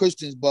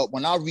pre-Christians, but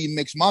when I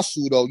remix my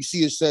pseudo, you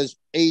see it says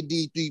AD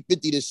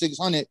 350 to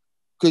 600.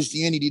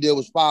 Christianity there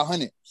was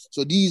 500.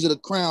 So these are the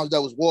crowns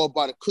that was worn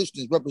by the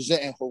Christians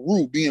representing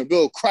Haru being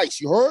real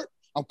Christ. You heard?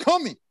 I'm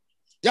coming.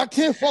 Y'all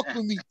can't fuck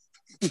with me.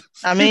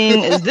 I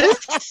mean, is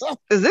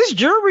this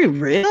jewelry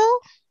real?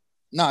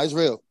 Nah, it's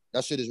real.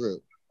 That shit is real.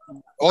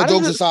 All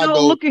jokes aside,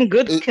 though, look in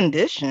good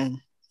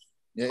condition.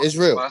 Yeah, it's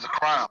real. Well, that's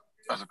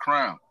a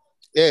crown.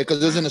 Yeah,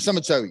 because it's in the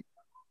cemetery.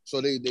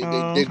 So they did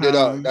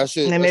that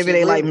shit. And then maybe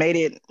they like made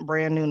it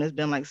brand new and it's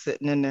been like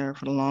sitting in there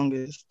for the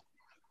longest.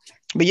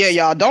 But yeah,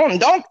 y'all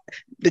don't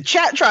the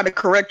chat try to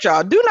correct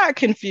y'all. Do not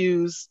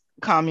confuse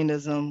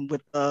communism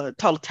with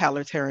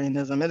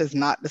totalitarianism. It is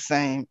not the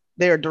same.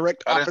 They are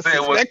direct opposite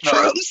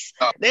spectrums.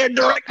 They're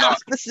direct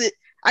opposite.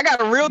 I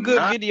got a real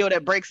good video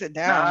that breaks it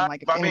down.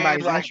 Like if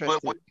anybody's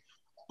interested.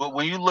 But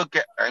when you look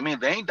at,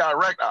 they ain't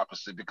direct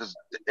opposite because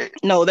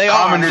no, they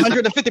are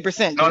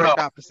 150% direct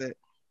opposite.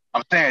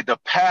 I'm saying the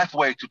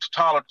pathway to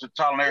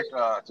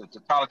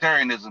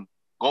totalitarianism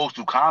goes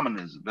through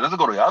communism. It doesn't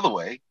go the other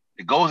way.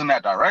 It goes in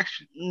that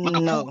direction. Look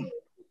at Putin.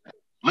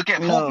 Look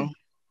at Putin.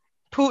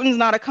 Putin's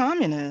not a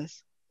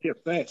communist. He's a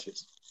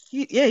fascist.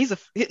 He's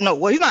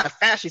not a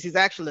fascist. He's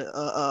actually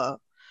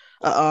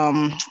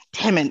damn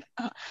it.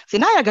 See,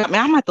 now you got me.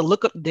 I'm gonna have to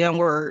look up the damn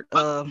word.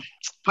 An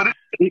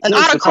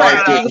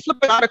autocrat. He's a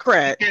flipping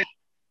autocrat.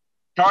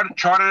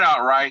 Chart it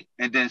out, right?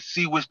 And then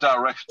see which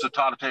direction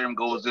totalitarian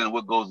goes in and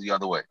what goes the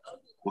other way.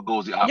 What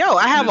goes the opposite. Yo,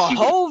 I have a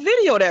whole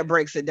video that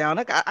breaks it down.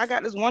 I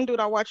got this one dude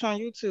I watch on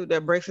YouTube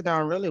that breaks it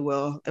down really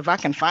well. If I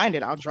can find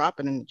it, I'll drop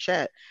it in the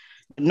chat.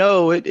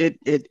 No, it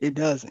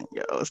doesn't.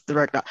 Yo, it's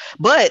direct out.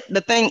 But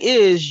the thing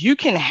is, you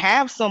can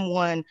have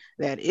someone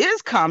that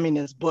is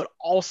communist, but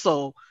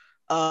also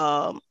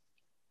a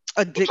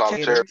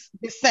dictator.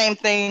 The same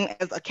thing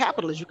as a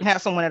capitalist. You can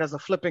have someone that is a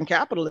flipping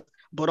capitalist,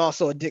 but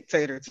also a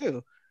dictator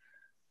too.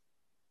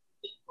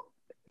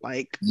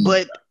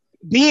 But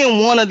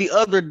being one or the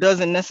other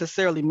doesn't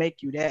necessarily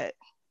make you that.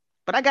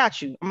 But I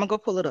got you. I'm gonna go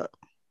pull it up.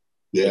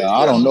 Yeah,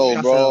 I don't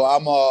know, bro.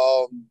 I'm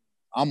all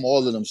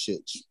of them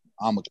shits.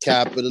 I'm a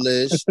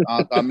capitalist.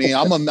 I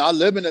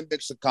live in a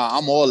mix of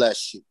I'm all that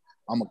shit.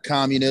 I'm a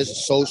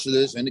communist,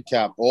 socialist, and a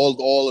cap.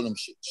 All of them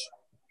shits.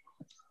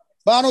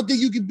 But I don't think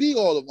you can be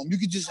all of them. You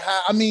could just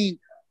have. The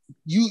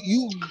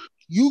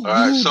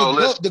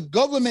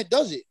government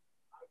does it.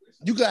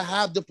 You gotta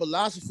have the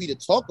philosophy to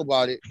talk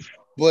about it.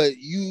 But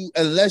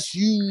if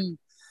you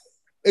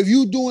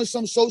doing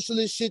some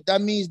socialist shit,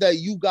 that means that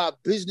you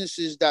got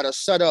businesses that are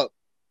set up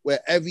where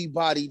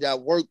everybody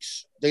that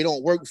works, they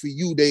don't work for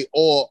you. They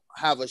all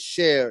have a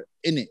share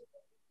in it,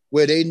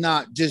 where they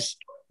not just,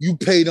 you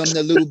pay them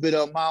the little bit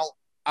of amount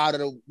out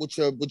of what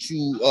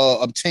you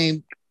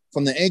obtain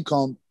from the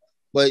income,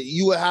 but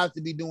you would have to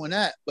be doing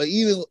that. But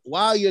even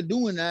while you're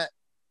doing that,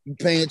 you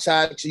paying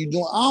tax, I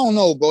don't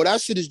know, bro.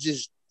 That shit is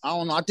just, I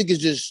don't know. I think it's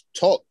just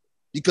talk.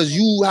 Because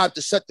you have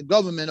to set the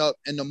government up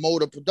in the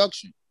mode of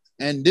production.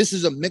 And this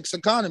is a mixed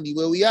economy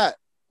where we at.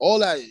 All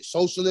that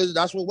socialism,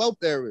 that's what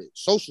welfare is.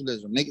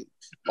 Socialism, nigga.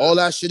 All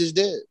that shit is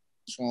there.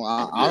 So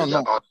I don't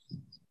know.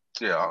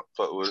 Yeah, I'll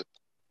fuck with it.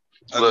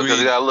 Look, because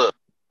you gotta look.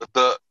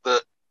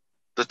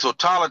 The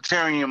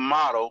totalitarian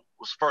model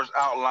was first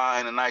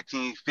outlined in the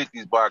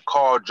 1950s by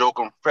Carl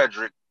Joachim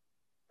Friedrich,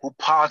 who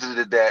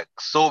posited that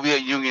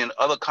Soviet Union and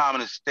other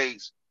communist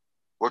states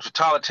were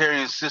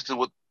totalitarian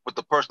systems with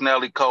the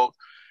personality cult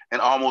and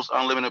almost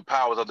unlimited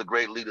powers of the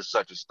great leaders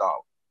such as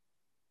Stalin.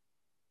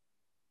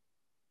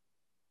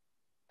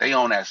 They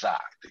on that side.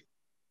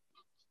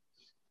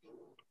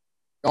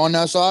 On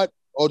that side?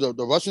 Oh, the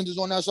Russians is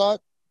on that side?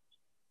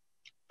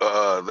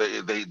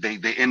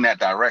 They in that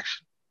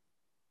direction.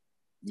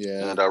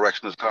 Yeah. In the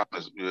direction of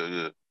communism.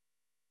 Yeah.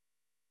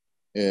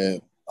 Yeah.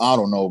 I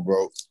don't know,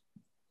 bro.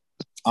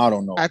 I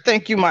don't know. I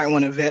think you might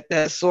want to vet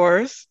that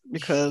source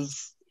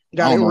because you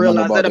got to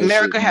realize that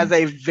America has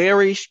a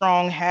very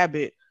strong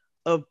habit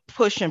of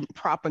pushing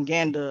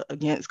propaganda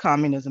against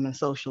communism and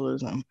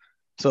socialism.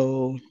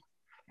 So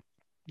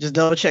just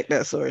double check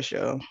that source,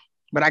 yo.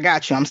 But I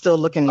got you. I'm still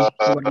looking for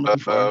what I'm looking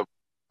for.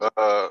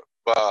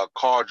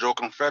 Carl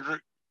Joachim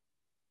Friedrich.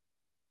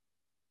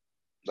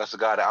 That's the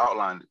guy that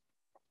outlined it.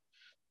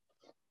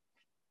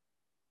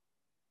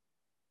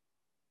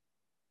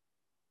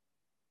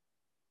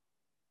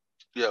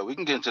 Yeah, we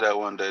can get into that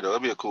one day though.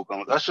 That'd be a cool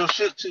conversation. That's your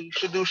shit too. You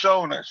should do a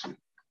show on that shit.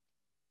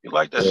 You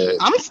like that shit?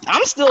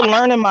 I'm still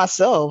learning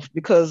myself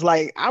because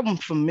like I'm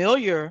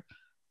familiar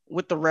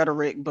with the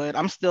rhetoric, but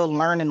I'm still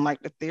learning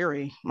like the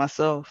theory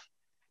myself.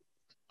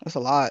 That's a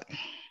lot.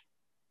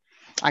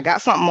 I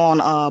got something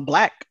on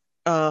black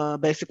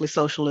basically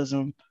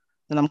socialism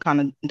that I'm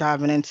kind of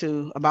diving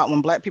into about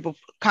when black people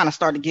kind of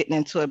started getting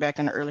into it back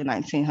in the early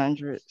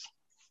 1900s.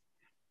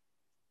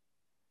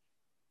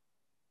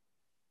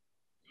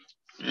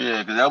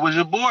 Yeah, because that was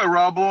your boy,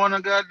 Rob Bowen,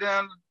 and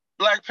goddamn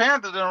Black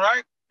Panther, then,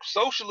 right?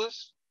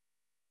 Socialists.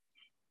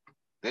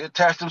 They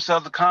attached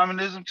themselves to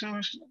communism too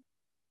and shit.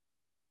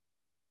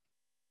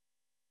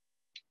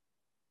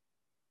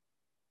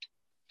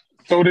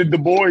 So did the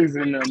boys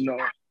in them,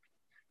 though.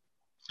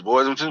 The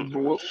boys in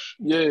too?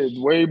 Yeah,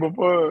 way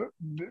before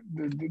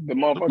the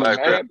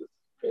motherfucking Panthers.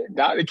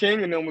 Dr.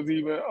 King and them was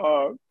even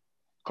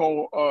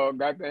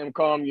goddamn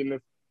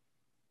communist.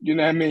 You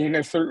know what I mean?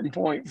 At certain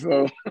points,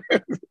 so.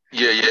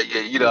 Yeah.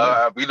 You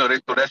know, they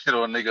throw that shit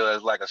on nigga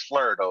as like a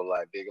slur though,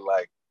 like nigga,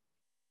 like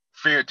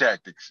fear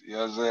tactics. You know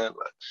what I'm saying?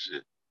 Like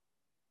shit.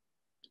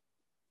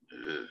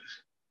 Yeah.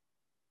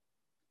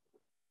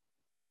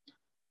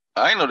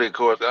 I ain't know they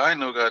caught that. I ain't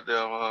know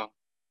goddamn.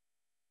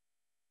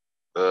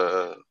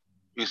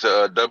 You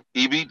said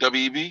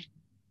WEB.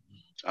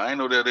 I ain't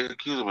know that they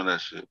accused him of that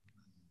shit.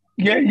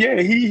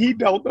 Yeah. He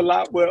dealt a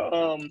lot with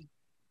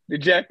the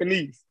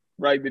Japanese.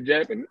 Right, the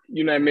Japanese,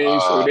 you know what I mean?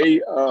 So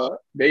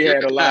they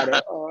had a lot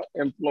of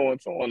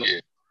influence on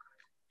him.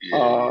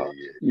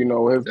 You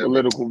know, his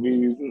political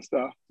views and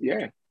stuff.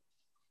 Yeah.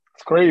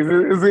 It's crazy.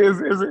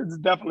 It's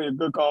definitely a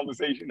good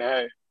conversation to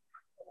have.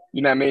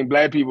 You know what I mean?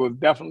 Black people is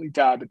definitely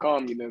tied to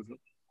communism.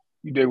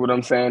 You dig what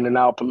I'm saying? And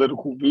our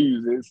political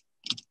views is,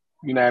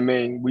 you know what I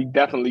mean? We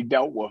definitely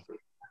dealt with it.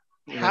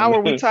 How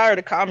are we tired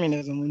of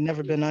communism? We've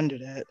never been under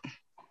that.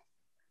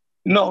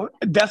 No,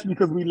 that's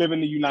because we live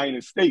in the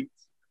United States.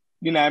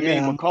 You know what I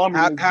mean?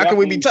 But how can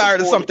we be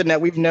tired of something that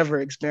we've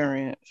never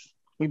experienced?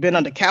 We've been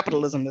under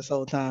capitalism this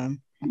whole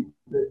time.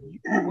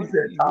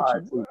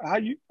 How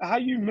you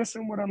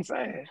missing what I'm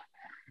saying?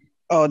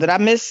 Oh, did I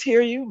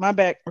mishear you? My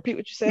bad. Repeat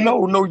what you said.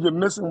 No, you're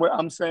missing what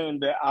I'm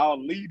saying. That our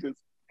leaders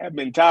have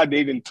been tied.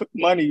 They done took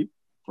money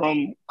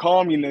from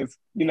communists.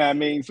 You know what I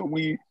mean? So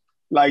we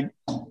like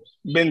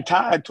been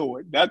tied to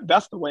it.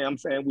 That's the way I'm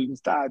saying we was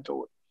tied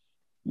to it.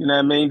 You know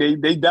what I mean?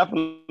 They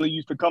definitely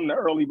used to come to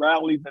early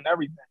rallies and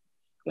everything.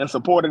 And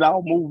supported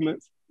our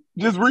movements.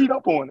 Just read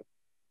up on it.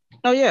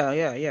 Oh,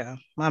 yeah.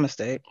 My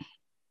mistake.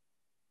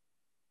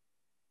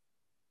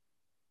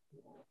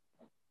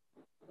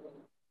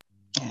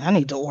 Yeah, I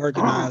need to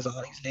organize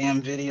all these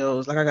damn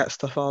videos. Like, I got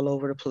stuff all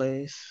over the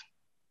place.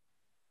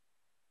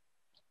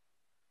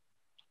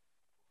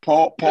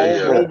 Paul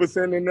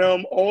Robeson and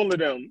them, all of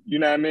them, you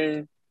know what I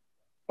mean?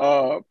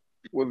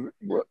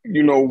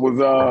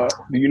 The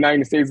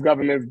United States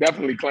government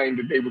definitely claimed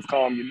that they was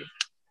communist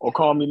or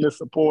communist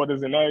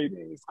supporters and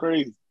everything. It's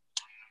crazy.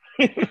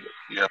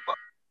 Yeah,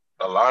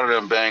 a lot of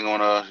them bang on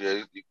us.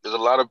 Yeah, there's a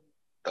lot of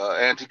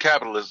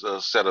anti-capitalist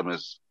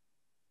sentiments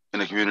in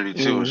the community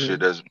too, and shit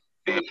that's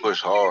being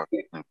pushed hard.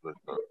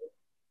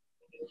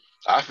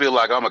 I feel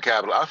like I'm a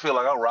capitalist. I feel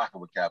like I'm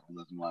rocking with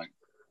capitalism. Like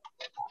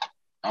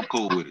I'm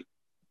cool with it.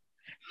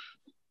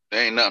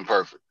 There ain't nothing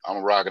perfect. I'm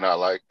a rock out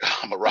like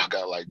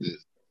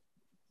this.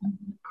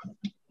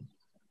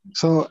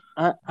 So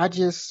I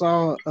just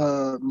saw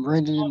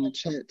Brendan in the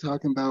chat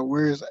talking about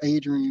where's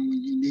Adrian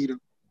when you need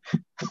him.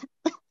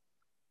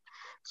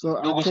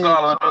 So Google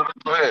Scholar,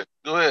 go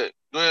ahead,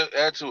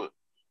 add to it.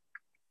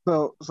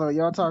 So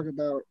y'all talk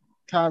about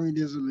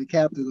communism and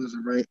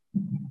capitalism, right?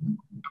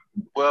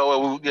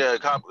 Well, yeah,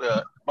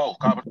 both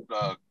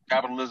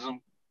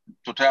capitalism,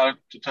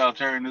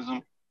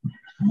 totalitarianism.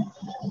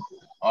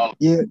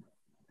 Yeah,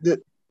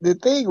 the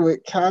thing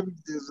with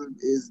communism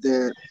is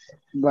that,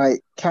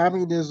 like,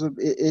 communism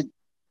it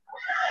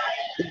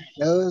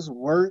does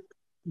work,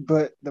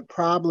 but the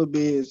problem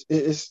is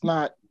it's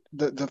not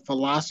the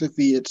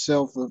philosophy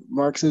itself of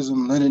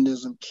Marxism,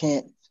 Leninism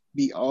can't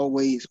be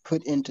always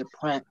put into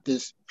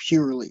practice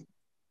purely.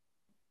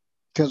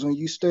 Because when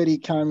you study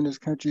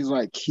communist countries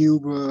like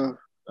Cuba,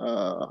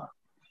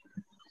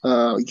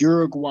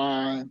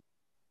 Uruguay,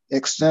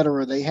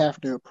 etc., they have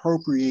to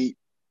appropriate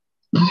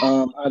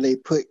how they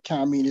put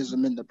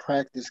communism into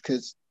practice,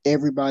 because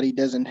everybody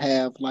doesn't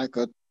have like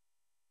a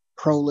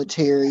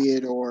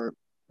proletariat or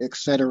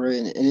etc.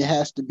 And it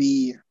has to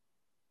be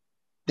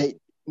if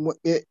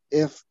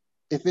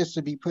it's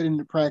to be put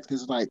into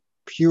practice like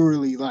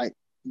purely like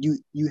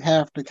you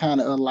have to kind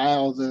of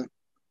allow the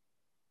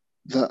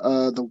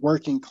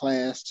working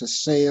class to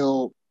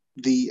sell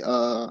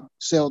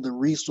the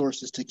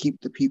resources to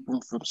keep the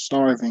people from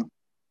starving.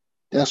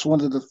 That's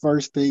one of the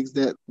first things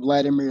that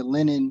Vladimir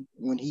Lenin,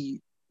 when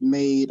he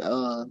made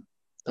the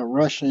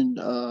Russian,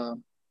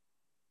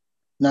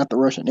 not the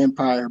Russian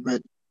Empire,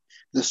 but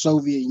the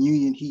Soviet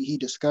Union, he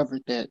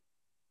discovered that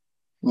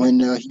when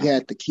he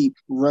had to keep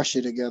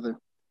Russia together.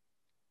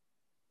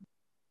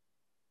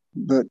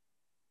 But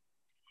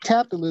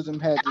capitalism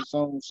has its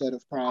own set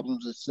of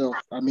problems itself.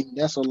 I mean,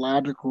 that's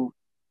illogical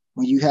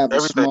when you have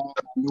a small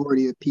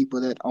minority of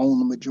people that own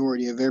the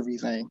majority of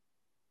everything.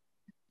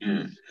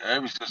 Yeah,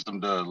 every system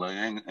does. Like,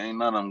 ain't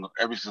none of them.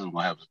 Every system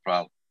gonna have its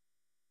problem.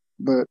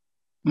 But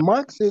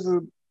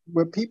Marxism,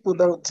 what people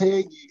don't tell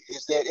you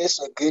is that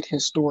it's a good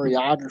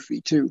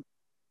historiography too.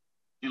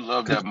 You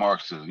love that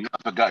Marxism. I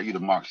forgot you the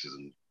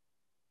Marxism.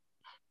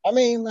 I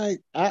mean, like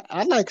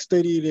I like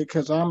studying it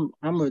because I'm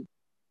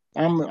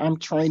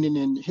training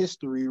in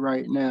history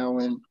right now,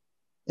 and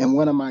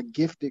one of my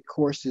gifted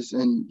courses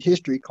in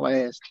history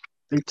class,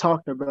 they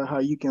talked about how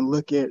you can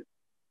look at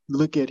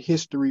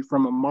history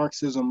from a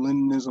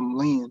Marxism-Leninism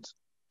lens.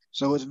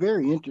 So it's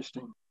very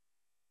interesting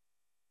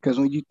because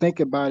when you think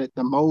about it,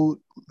 the mode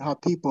how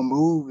people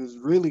move is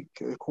really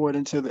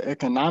according to the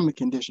economic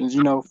conditions.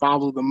 You know,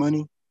 follow the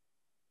money.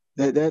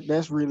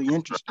 That's really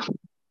interesting.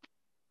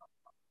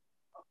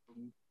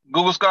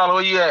 Google Scholar,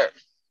 where you at?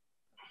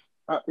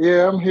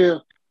 Yeah, I'm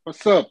here.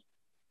 What's up?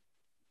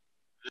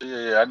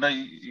 Yeah, I know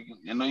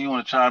you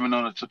want to chime in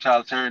on the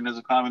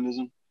totalitarianism,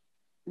 communism.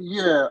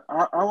 Yeah,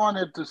 I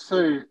wanted to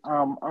say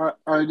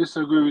I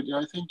disagree with you.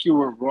 I think you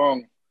were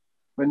wrong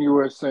when you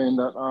were saying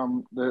that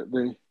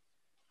the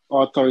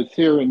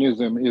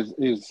authoritarianism is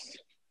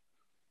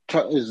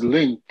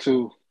linked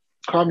to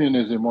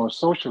communism or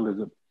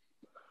socialism,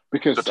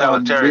 because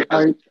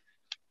totalitarianism.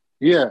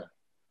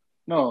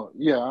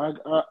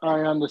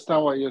 I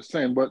understand what you're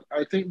saying, but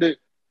I think that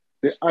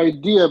the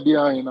idea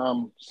behind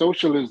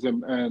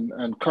socialism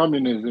and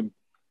communism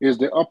is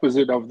the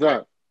opposite of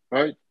that,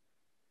 right?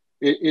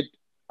 It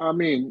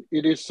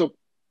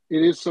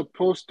is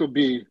supposed to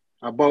be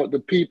about the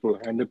people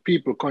and the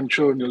people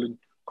controlling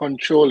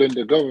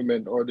the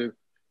government or the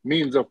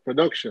means of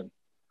production,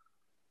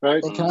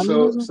 right?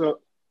 Socialism.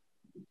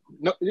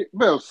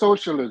 Well,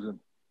 socialism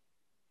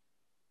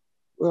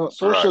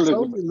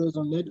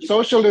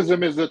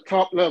is the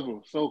top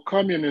level. So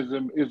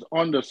communism is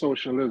under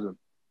socialism.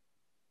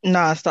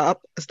 Nah, it's the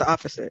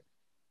opposite.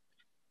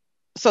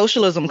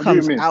 Socialism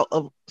comes out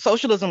of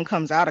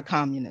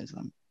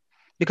communism,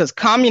 because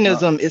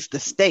communism is the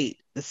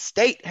state. The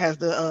state has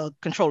the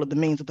control of the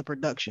means of the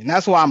production.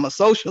 That's why I'm a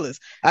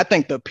socialist. I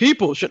think the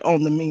people should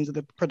own the means of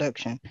the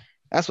production.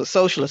 That's what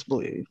socialists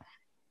believe.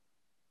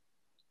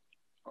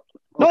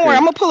 Don't worry,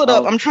 I'm gonna pull it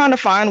up. I'm trying to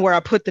find where I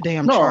put the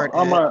damn chart.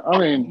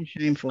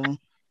 Shameful.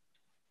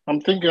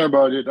 I'm thinking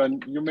about it,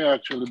 and you may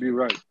actually be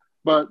right.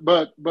 But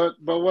what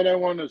I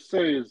want to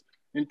say is,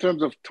 in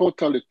terms of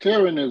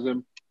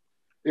totalitarianism,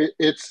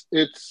 it's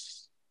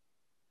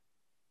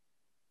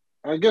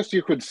I guess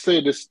you could say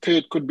the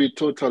state could be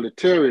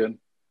totalitarian,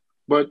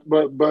 but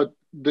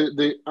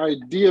the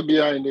idea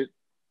behind it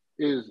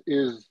is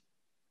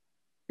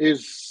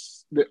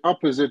the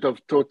opposite of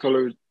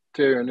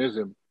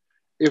totalitarianism.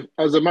 If,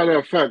 as a matter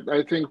of fact,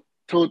 I think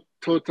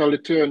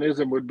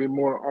totalitarianism would be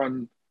more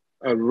on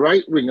a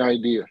right-wing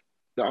idea,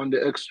 on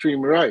the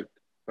extreme right,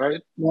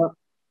 right? Well,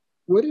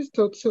 what is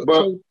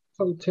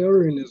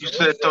totalitarianism? You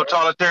said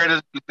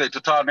totalitarianism. You said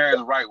totalitarianism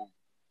is right-wing,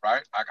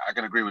 right? I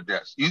can agree with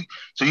that.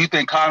 So you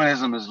think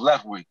communism is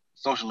left-wing,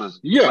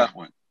 socialism is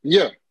left-wing?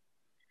 Yeah,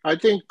 I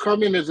think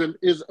communism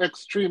is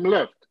extreme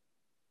left.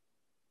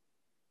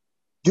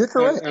 You're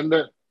correct.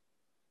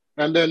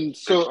 And then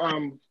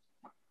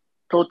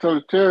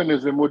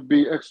totalitarianism would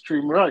be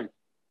extreme right.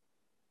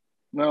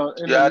 Now,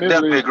 I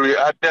definitely agree.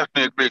 I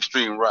definitely agree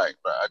extreme right.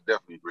 I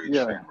definitely agree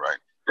extreme right.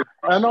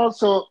 And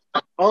also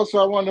I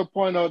want to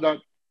point out that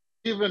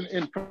even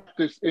in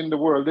practice in the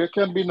world, there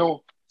can be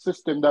no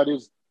system that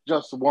is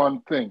just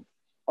one thing.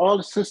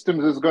 All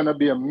systems is going to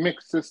be a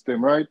mixed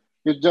system, right?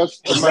 It's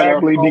just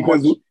exactly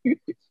because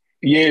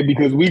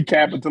we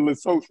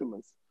capitalist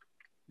socialists.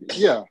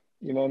 Yeah,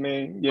 you know what I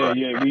mean. You're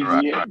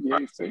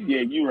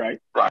right.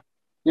 Right.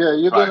 Yeah,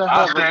 you're gonna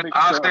have.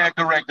 I'll stand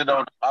corrected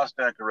on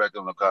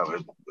the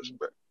comment.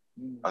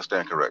 I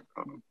stand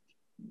corrected.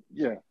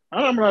 Yeah,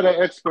 I'm not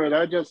an expert.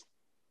 I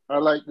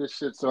like this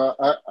shit, so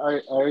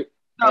I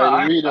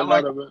read a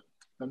lot of it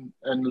and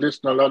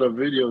listen to a lot of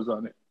videos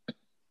on it.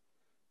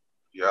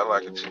 Yeah, I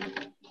like it too.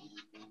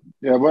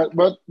 Yeah, but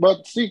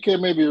CK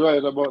may be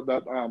right about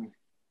that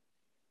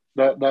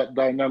that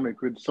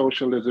dynamic with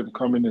socialism,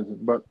 communism,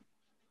 but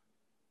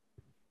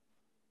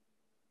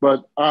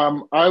But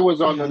I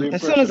was under the As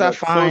impression soon as I that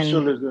find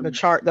socialism, the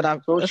chart that's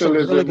a really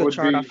socialism good would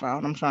chart I be,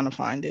 found. I'm trying to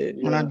find it.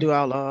 When I yeah, do,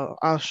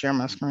 I'll share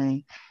my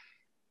screen.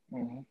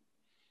 mhm.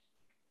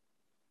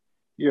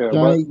 Yeah,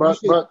 Johnny, you but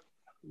should.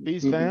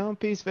 Peace, mhm. fam.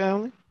 Peace,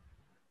 family.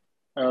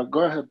 Go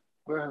ahead,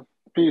 go ahead.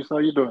 Peace. How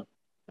you doing?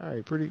 All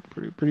right,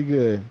 pretty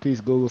good. Peace,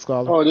 Google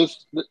Scholar. Oh,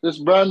 this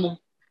Brandon.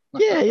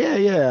 Yeah.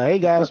 Hey,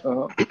 guys.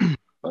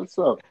 What's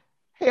up?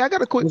 Hey, I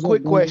got a What's up,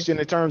 quick Brandon? question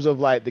in terms of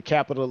like the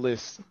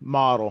capitalist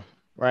model,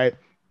 right?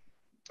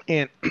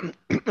 And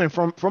and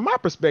from my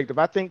perspective,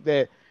 I think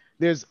that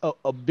there's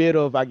a bit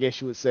of, I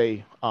guess you would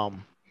say,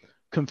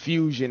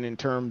 confusion in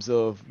terms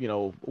of, you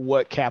know,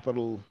 what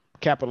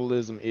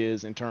capitalism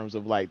is in terms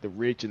of like the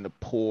rich and the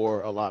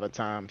poor a lot of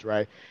times,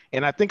 right?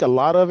 And I think a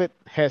lot of it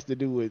has to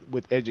do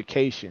with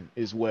education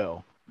as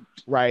well,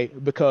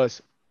 right?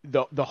 Because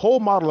the whole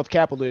model of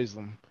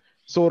capitalism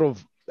sort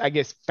of, I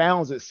guess,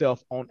 founds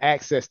itself on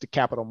access to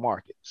capital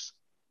markets,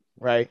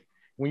 right?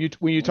 When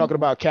you're talking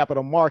about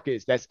capital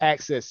markets, that's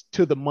access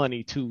to the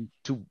money to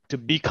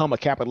become a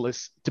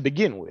capitalist to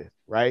begin with,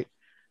 right?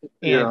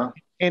 Yeah.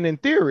 And in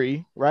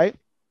theory, right,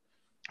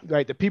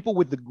 the people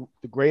with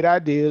the great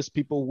ideas,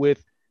 people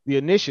with the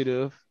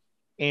initiative,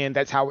 and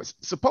that's how it's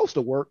supposed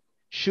to work,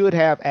 should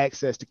have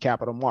access to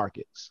capital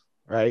markets,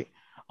 right?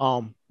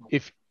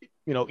 If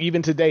you know,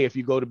 even today, if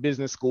you go to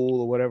business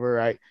school or whatever,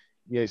 right,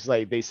 yeah, it's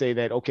like they say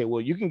that, okay,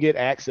 well, you can get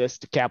access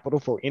to capital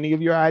for any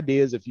of your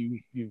ideas if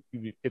you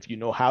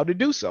know how to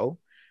do so,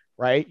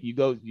 right?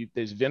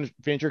 There's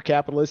venture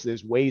capitalists,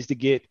 there's ways to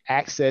get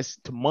access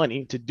to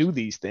money to do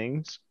these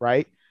things,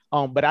 right?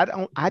 But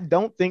I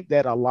don't think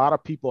that a lot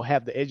of people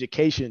have the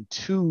education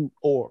to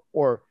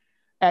or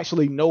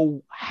actually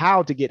know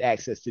how to get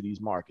access to these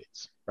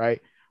markets,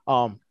 right?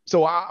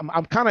 So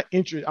I'm kind of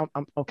interested.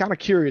 I'm kind of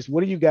curious.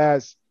 What do you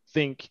guys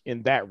think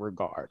in that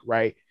regard,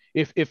 right?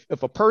 If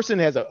a person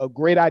has a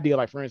great idea,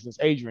 like for instance,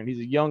 Adrian, he's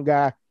a young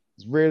guy,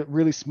 he's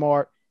really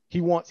smart.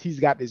 He's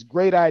got this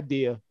great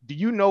idea. Do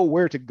you know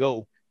where to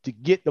go to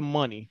get the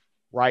money,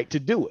 right, to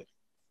do it?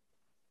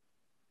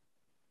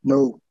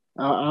 No,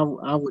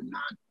 I would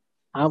not.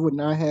 I would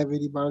not have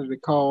anybody to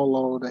call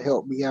or to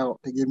help me out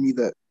to give me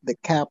the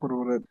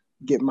capital to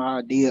get my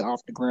idea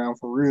off the ground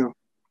for real.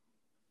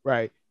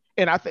 Right.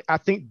 And I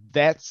think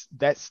that's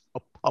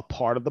a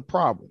part of the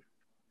problem,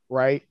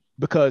 right?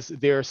 Because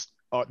there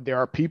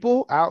are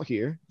people out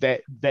here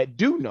that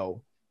do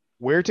know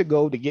where to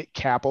go to get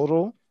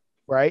capital,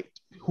 right?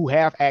 Who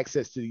have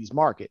access to these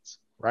markets,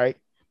 right?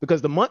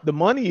 Because the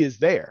money is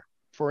there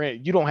for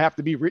it. You don't have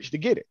to be rich to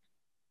get it,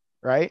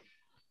 right?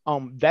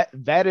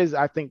 That is,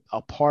 I think,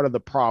 a part of the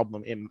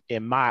problem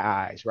in my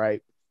eyes,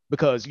 right?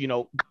 Because, you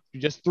know,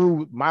 just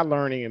through my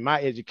learning and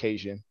my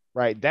education,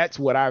 right? That's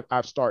what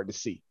I've started to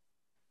see,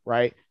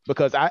 right?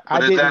 Because I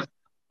didn't.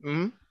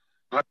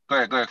 Go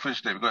ahead,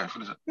 finish, David. Go ahead,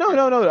 finish it. No.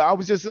 I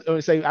was just going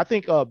to say, I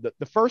think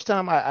the first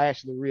time I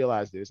actually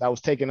realized this, I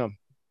was taking it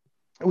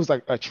was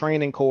like a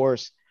training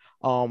course.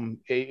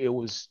 It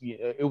was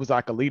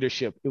like a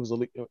leadership. It was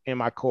in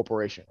my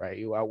corporation,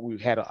 right?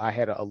 I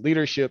had a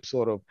leadership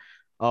sort of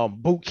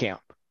boot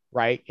camp,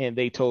 right? And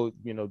they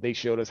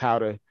showed us how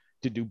to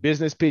do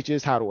business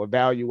pitches, how to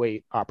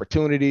evaluate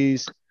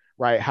opportunities,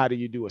 right? How do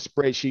you do a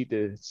spreadsheet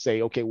to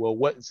say, okay, well,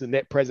 what's the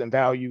net present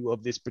value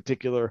of this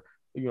particular,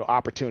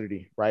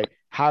 opportunity, right?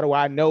 How do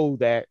I know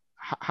that?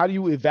 How do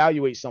you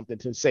evaluate something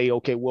to say,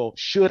 okay, well,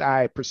 should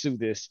I pursue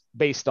this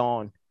based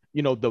on,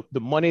 the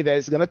money that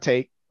it's going to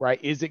take, right?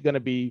 Is it going to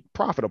be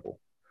profitable,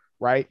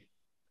 right?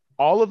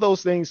 All of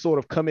those things sort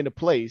of come into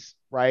place,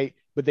 right?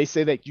 But they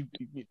say that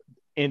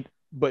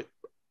but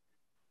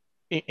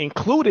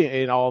included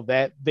in all of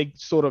that, they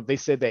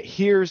said that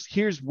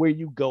here's where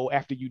you go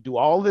after you do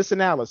all this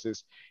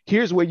analysis.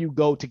 Here's where you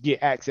go to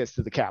get access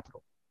to the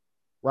capital,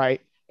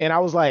 right? And I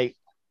was like,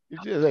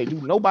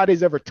 dude,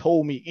 nobody's ever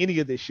told me any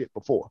of this shit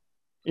before.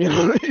 You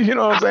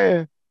know what I'm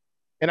saying?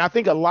 And I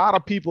think a lot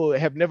of people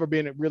have never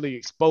been really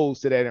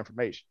exposed to that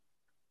information.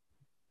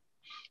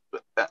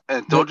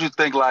 And don't you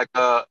think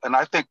and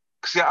I think,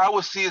 I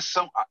would see it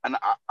and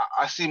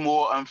I see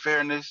more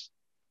unfairness.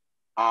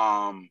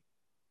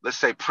 Let's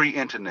say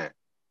pre-internet,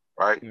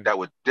 right? That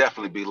would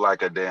definitely be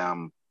like a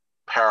damn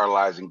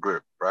paralyzing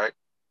grip, right?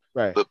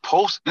 Right. But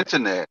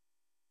post-internet,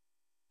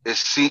 that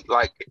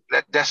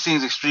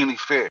seems extremely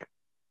fair.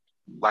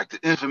 Like the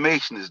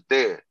information is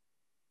there.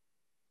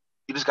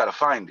 You just got to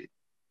find it.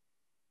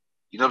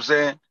 You know what I'm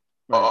saying?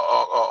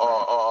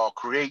 Right.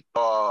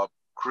 Or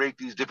create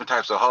these different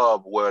types of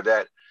hub where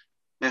that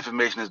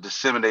information is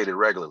disseminated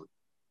regularly.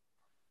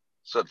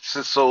 So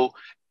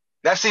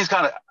that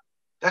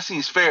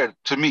seems fair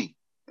to me,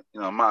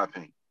 in my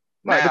opinion.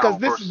 Right,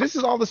 because this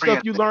is all the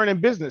stuff you learn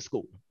in business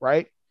school,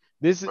 right?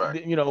 This,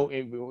 right.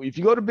 If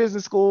you go to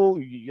business school,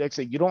 like I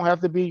say, you don't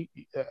have to be,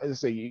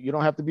 you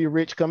don't have to be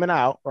rich coming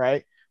out,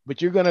 right?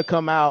 But you're gonna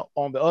come out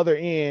on the other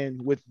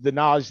end with the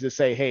knowledge to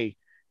say, hey,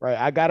 right,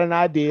 I got an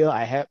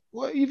idea.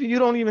 You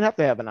don't even have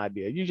to have an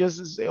idea. You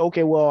just say,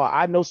 okay, well,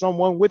 I know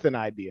someone with an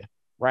idea,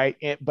 right?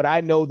 But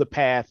I know the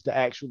path to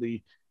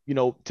actually,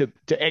 to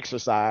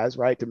exercise,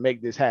 right, to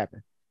make this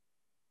happen.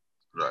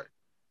 Right.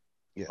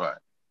 Yeah. Right.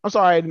 I'm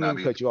sorry, I didn't mean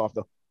to cut you off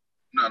though.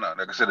 No.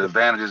 Like I said, the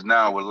advantages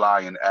now will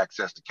lie in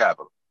access to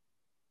capital.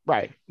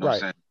 Right. You know what I'm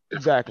Right. saying?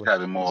 Exactly.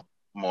 Having more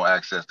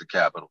access to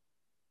capital.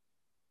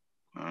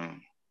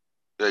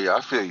 Yeah,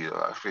 I feel you.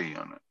 I feel you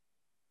on that.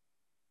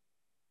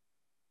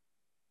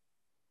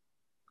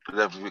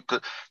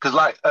 Because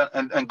like,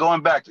 and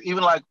going back to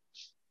even like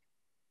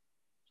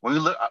when you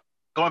look,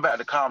 going back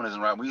to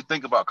communism, right? When you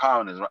think about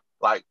communism, right?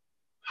 Like,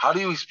 how do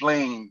you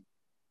explain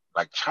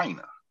like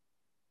China?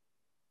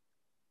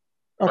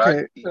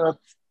 Okay, right?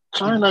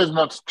 China is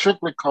not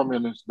strictly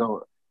communist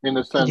though, in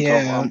the sense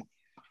of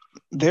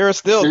they're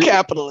still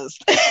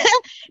capitalist.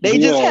 They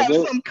just have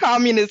some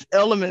communist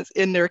elements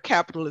in their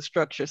capitalist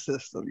structure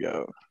system,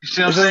 yo. You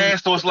see what I'm saying?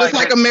 So it's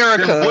like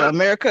America.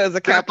 America is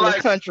a capitalist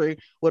country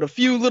with a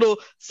few little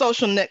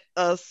social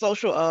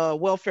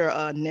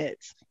welfare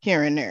nets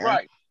here and there.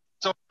 Right.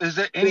 So is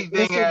there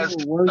anything as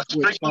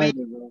strictly?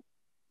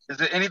 Is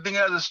there anything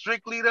as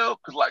strictly though?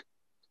 Because like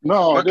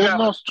no, there's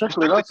no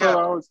strictly. That's what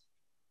I was.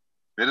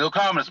 They're no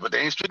communists, but they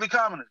ain't strictly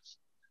communists.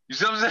 You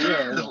see what I'm saying?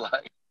 Yeah. It's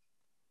like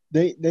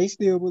they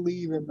still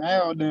believe in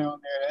Mao down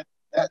there.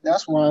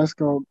 That's why it's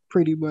gonna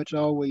pretty much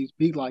always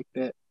be like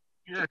that.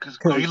 Yeah, because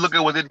when you look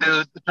at what they did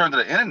in terms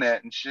of the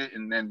internet and shit,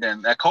 and then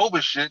that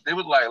COVID shit, they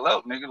was like,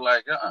 look, nigga,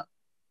 like,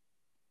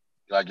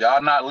 like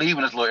y'all not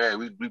leaving this little area.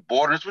 We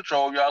border this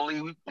patrol, y'all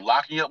leave, we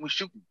locking you up, we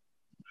shooting.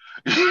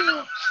 You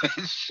know what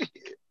I'm saying? Shit.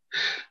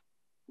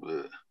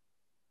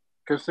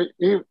 Because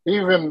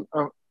even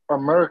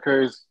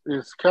America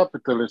is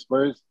capitalist,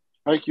 but it's,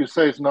 like you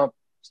say, it's not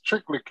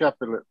strictly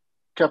capitalist.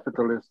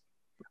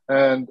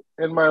 And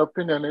in my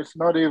opinion, it's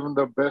not even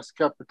the best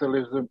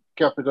capitalist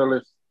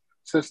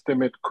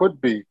system it could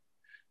be,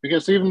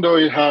 because even though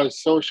it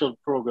has social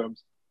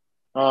programs,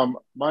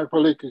 my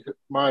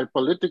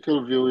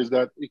political view is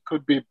that it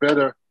could be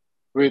better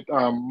with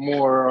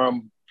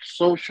more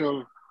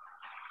social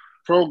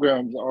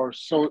programs, or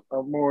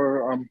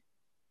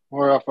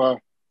more of a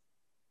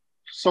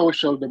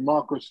social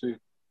democracy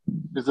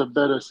is a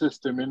better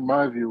system in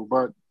my view.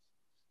 But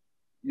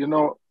you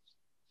know,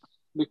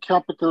 the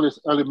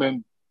capitalist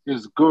element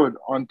is good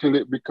until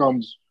it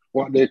becomes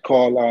what they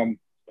call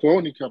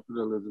crony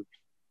capitalism,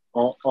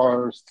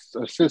 or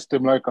a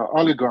system like an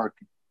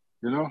oligarchy,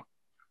 you know.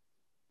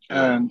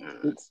 And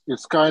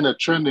it's kind of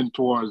trending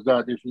towards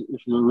that if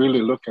you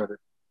really look at it.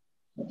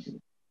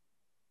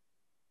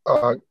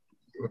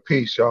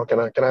 Peace, y'all. Can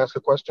I ask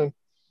a question?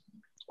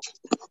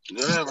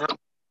 Yeah, bro.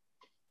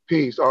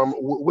 Peace.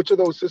 Which of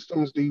those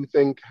systems do you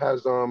think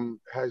has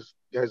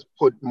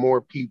put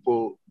more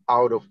people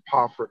out of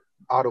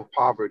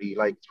poverty,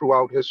 like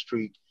throughout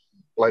history?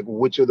 Like,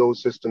 which of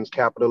those systems,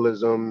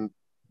 capitalism,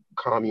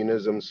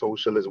 communism,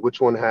 socialism,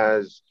 which one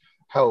has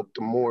helped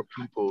more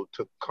people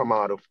to come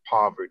out of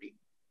poverty?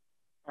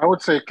 I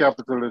would say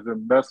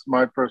capitalism. That's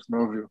my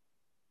personal view.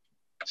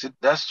 See,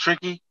 that's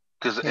tricky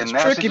because it's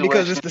tricky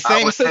because it's the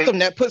same system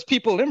that puts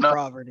people in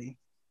poverty.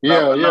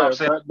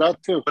 That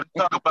too. But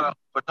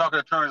talking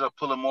in terms of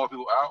pulling more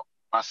people out,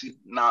 I see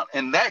now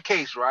in that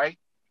case, right?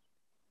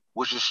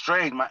 Which is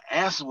strange. My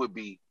answer would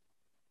be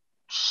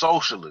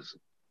socialism,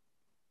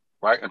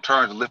 right? In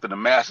terms of lifting the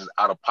masses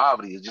out of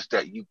poverty, it's just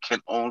that you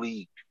can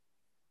only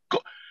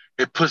go.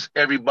 It puts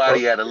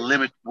everybody at a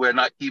limit where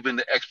not even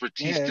the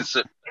expertise can.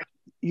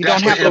 You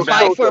don't have to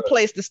fight for a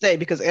place to stay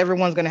because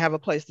everyone's going to have a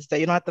place to stay.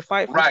 You don't have to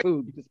fight for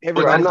food because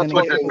everybody's going to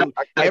get food.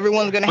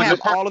 Everyone's going to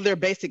have all of their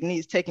basic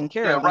needs taken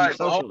care of. Right.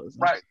 Socialism.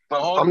 Right.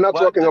 But I'm not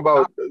talking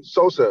about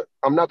Sosa.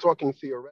 I'm not talking theoretically.